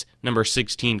leads number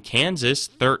 16 Kansas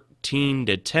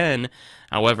 13-10.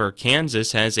 However,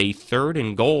 Kansas has a 3rd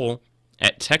and goal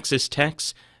at Texas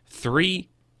Tech's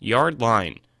 3-yard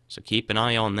line. So keep an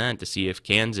eye on that to see if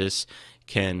Kansas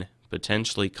can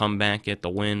potentially come back at the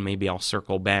win. Maybe I'll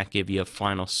circle back, give you a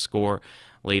final score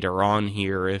later on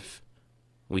here if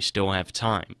we still have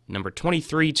time. Number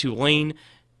 23, Tulane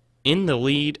in the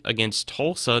lead against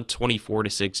Tulsa,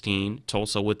 24-16.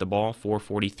 Tulsa with the ball,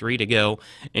 4:43 to go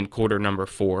in quarter number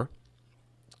 4.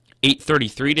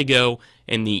 8:33 to go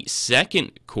in the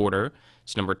second quarter.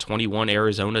 It's number 21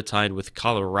 Arizona tied with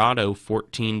Colorado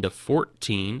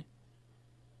 14-14.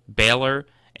 Baylor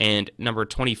and number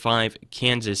 25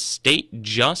 Kansas State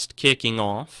just kicking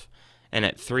off. And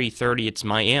at 3:30 it's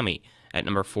Miami at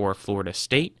number 4 Florida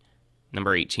State,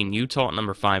 number 18 Utah at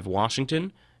number 5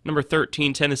 Washington, number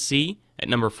 13 Tennessee at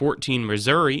number 14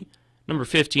 Missouri, number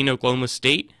 15 Oklahoma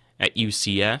State at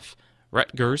UCF,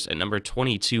 Rutgers at number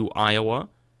 22 Iowa,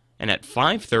 and at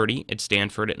 5:30 it's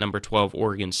Stanford at number 12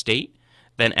 Oregon State.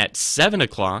 Then at 7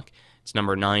 o'clock it's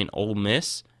number 9 Ole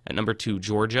Miss at number 2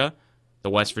 Georgia. The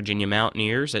West Virginia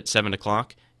Mountaineers at 7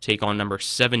 o'clock take on number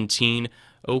 17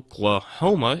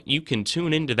 Oklahoma. You can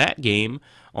tune into that game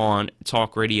on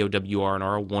Talk Radio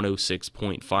WRNR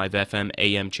 106.5 FM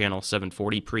AM channel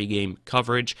 740 pregame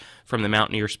coverage from the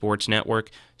Mountaineer Sports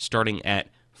Network starting at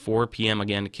 4 p.m.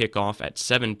 Again, kickoff at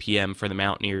 7 p.m. for the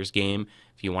Mountaineers game.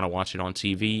 If you want to watch it on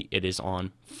TV, it is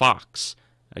on Fox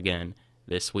again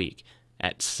this week.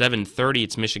 At 7:30,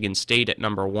 it's Michigan State at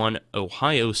number 1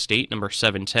 Ohio State, number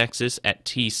 7 Texas at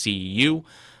TCU,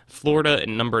 Florida at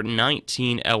number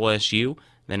 19 LSU.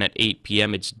 Then at 8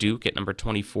 p.m., it's Duke at number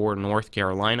 24 North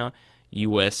Carolina.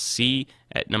 USC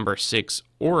at number 6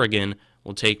 Oregon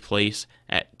will take place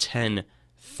at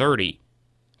 10:30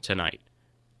 tonight.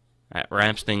 That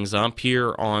wraps things up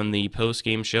here on the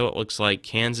postgame show. It looks like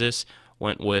Kansas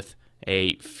went with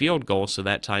a field goal, so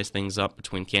that ties things up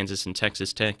between Kansas and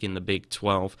Texas Tech in the Big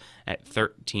 12 at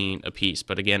 13 apiece.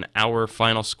 But again, our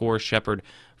final score, Shepherd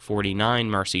 49,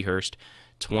 Mercyhurst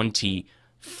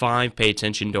 25. Pay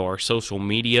attention to our social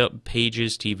media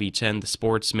pages, TV10, The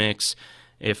Sports Mix.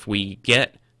 If we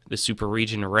get the Super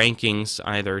Region rankings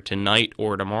either tonight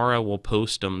or tomorrow, we'll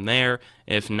post them there.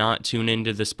 If not, tune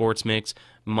into The Sports Mix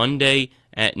Monday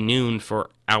at noon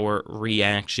for our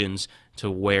reactions to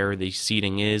where the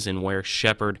seating is and where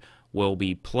Shepherd will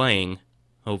be playing,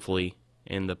 hopefully,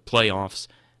 in the playoffs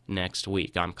next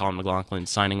week. I'm Colin McLaughlin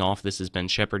signing off. This has been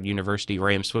Shepherd University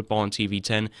Rams football on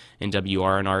TV10 and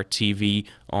WRNR TV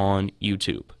on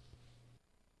YouTube.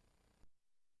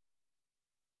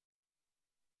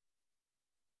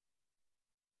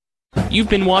 You've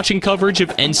been watching coverage of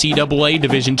NCAA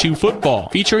Division II football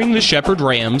featuring the Shepherd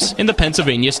Rams in the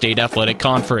Pennsylvania State Athletic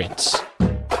Conference.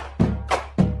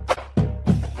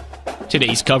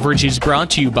 Today's coverage is brought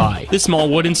to you by the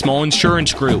Smallwood and Small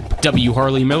Insurance Group, W.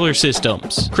 Harley Miller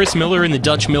Systems, Chris Miller and the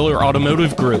Dutch Miller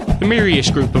Automotive Group, the Marius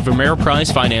Group of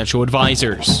Ameriprise Financial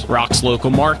Advisors, Rock's Local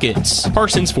Markets,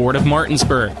 Parsons Ford of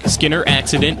Martinsburg, Skinner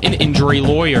Accident and Injury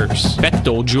Lawyers,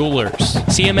 Bechtel Jewelers,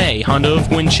 CMA Honda of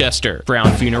Winchester,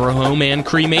 Brown Funeral Home and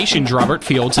Cremations Robert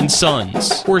Fields &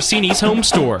 Sons, Orsini's Home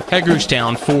Store,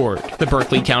 Hagerstown Ford, the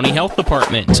Berkeley County Health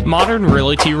Department, Modern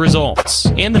Realty Results,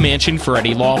 and the Mansion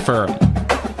Ferretti Law Firm.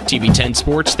 TV10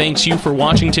 Sports thanks you for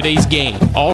watching today's game. All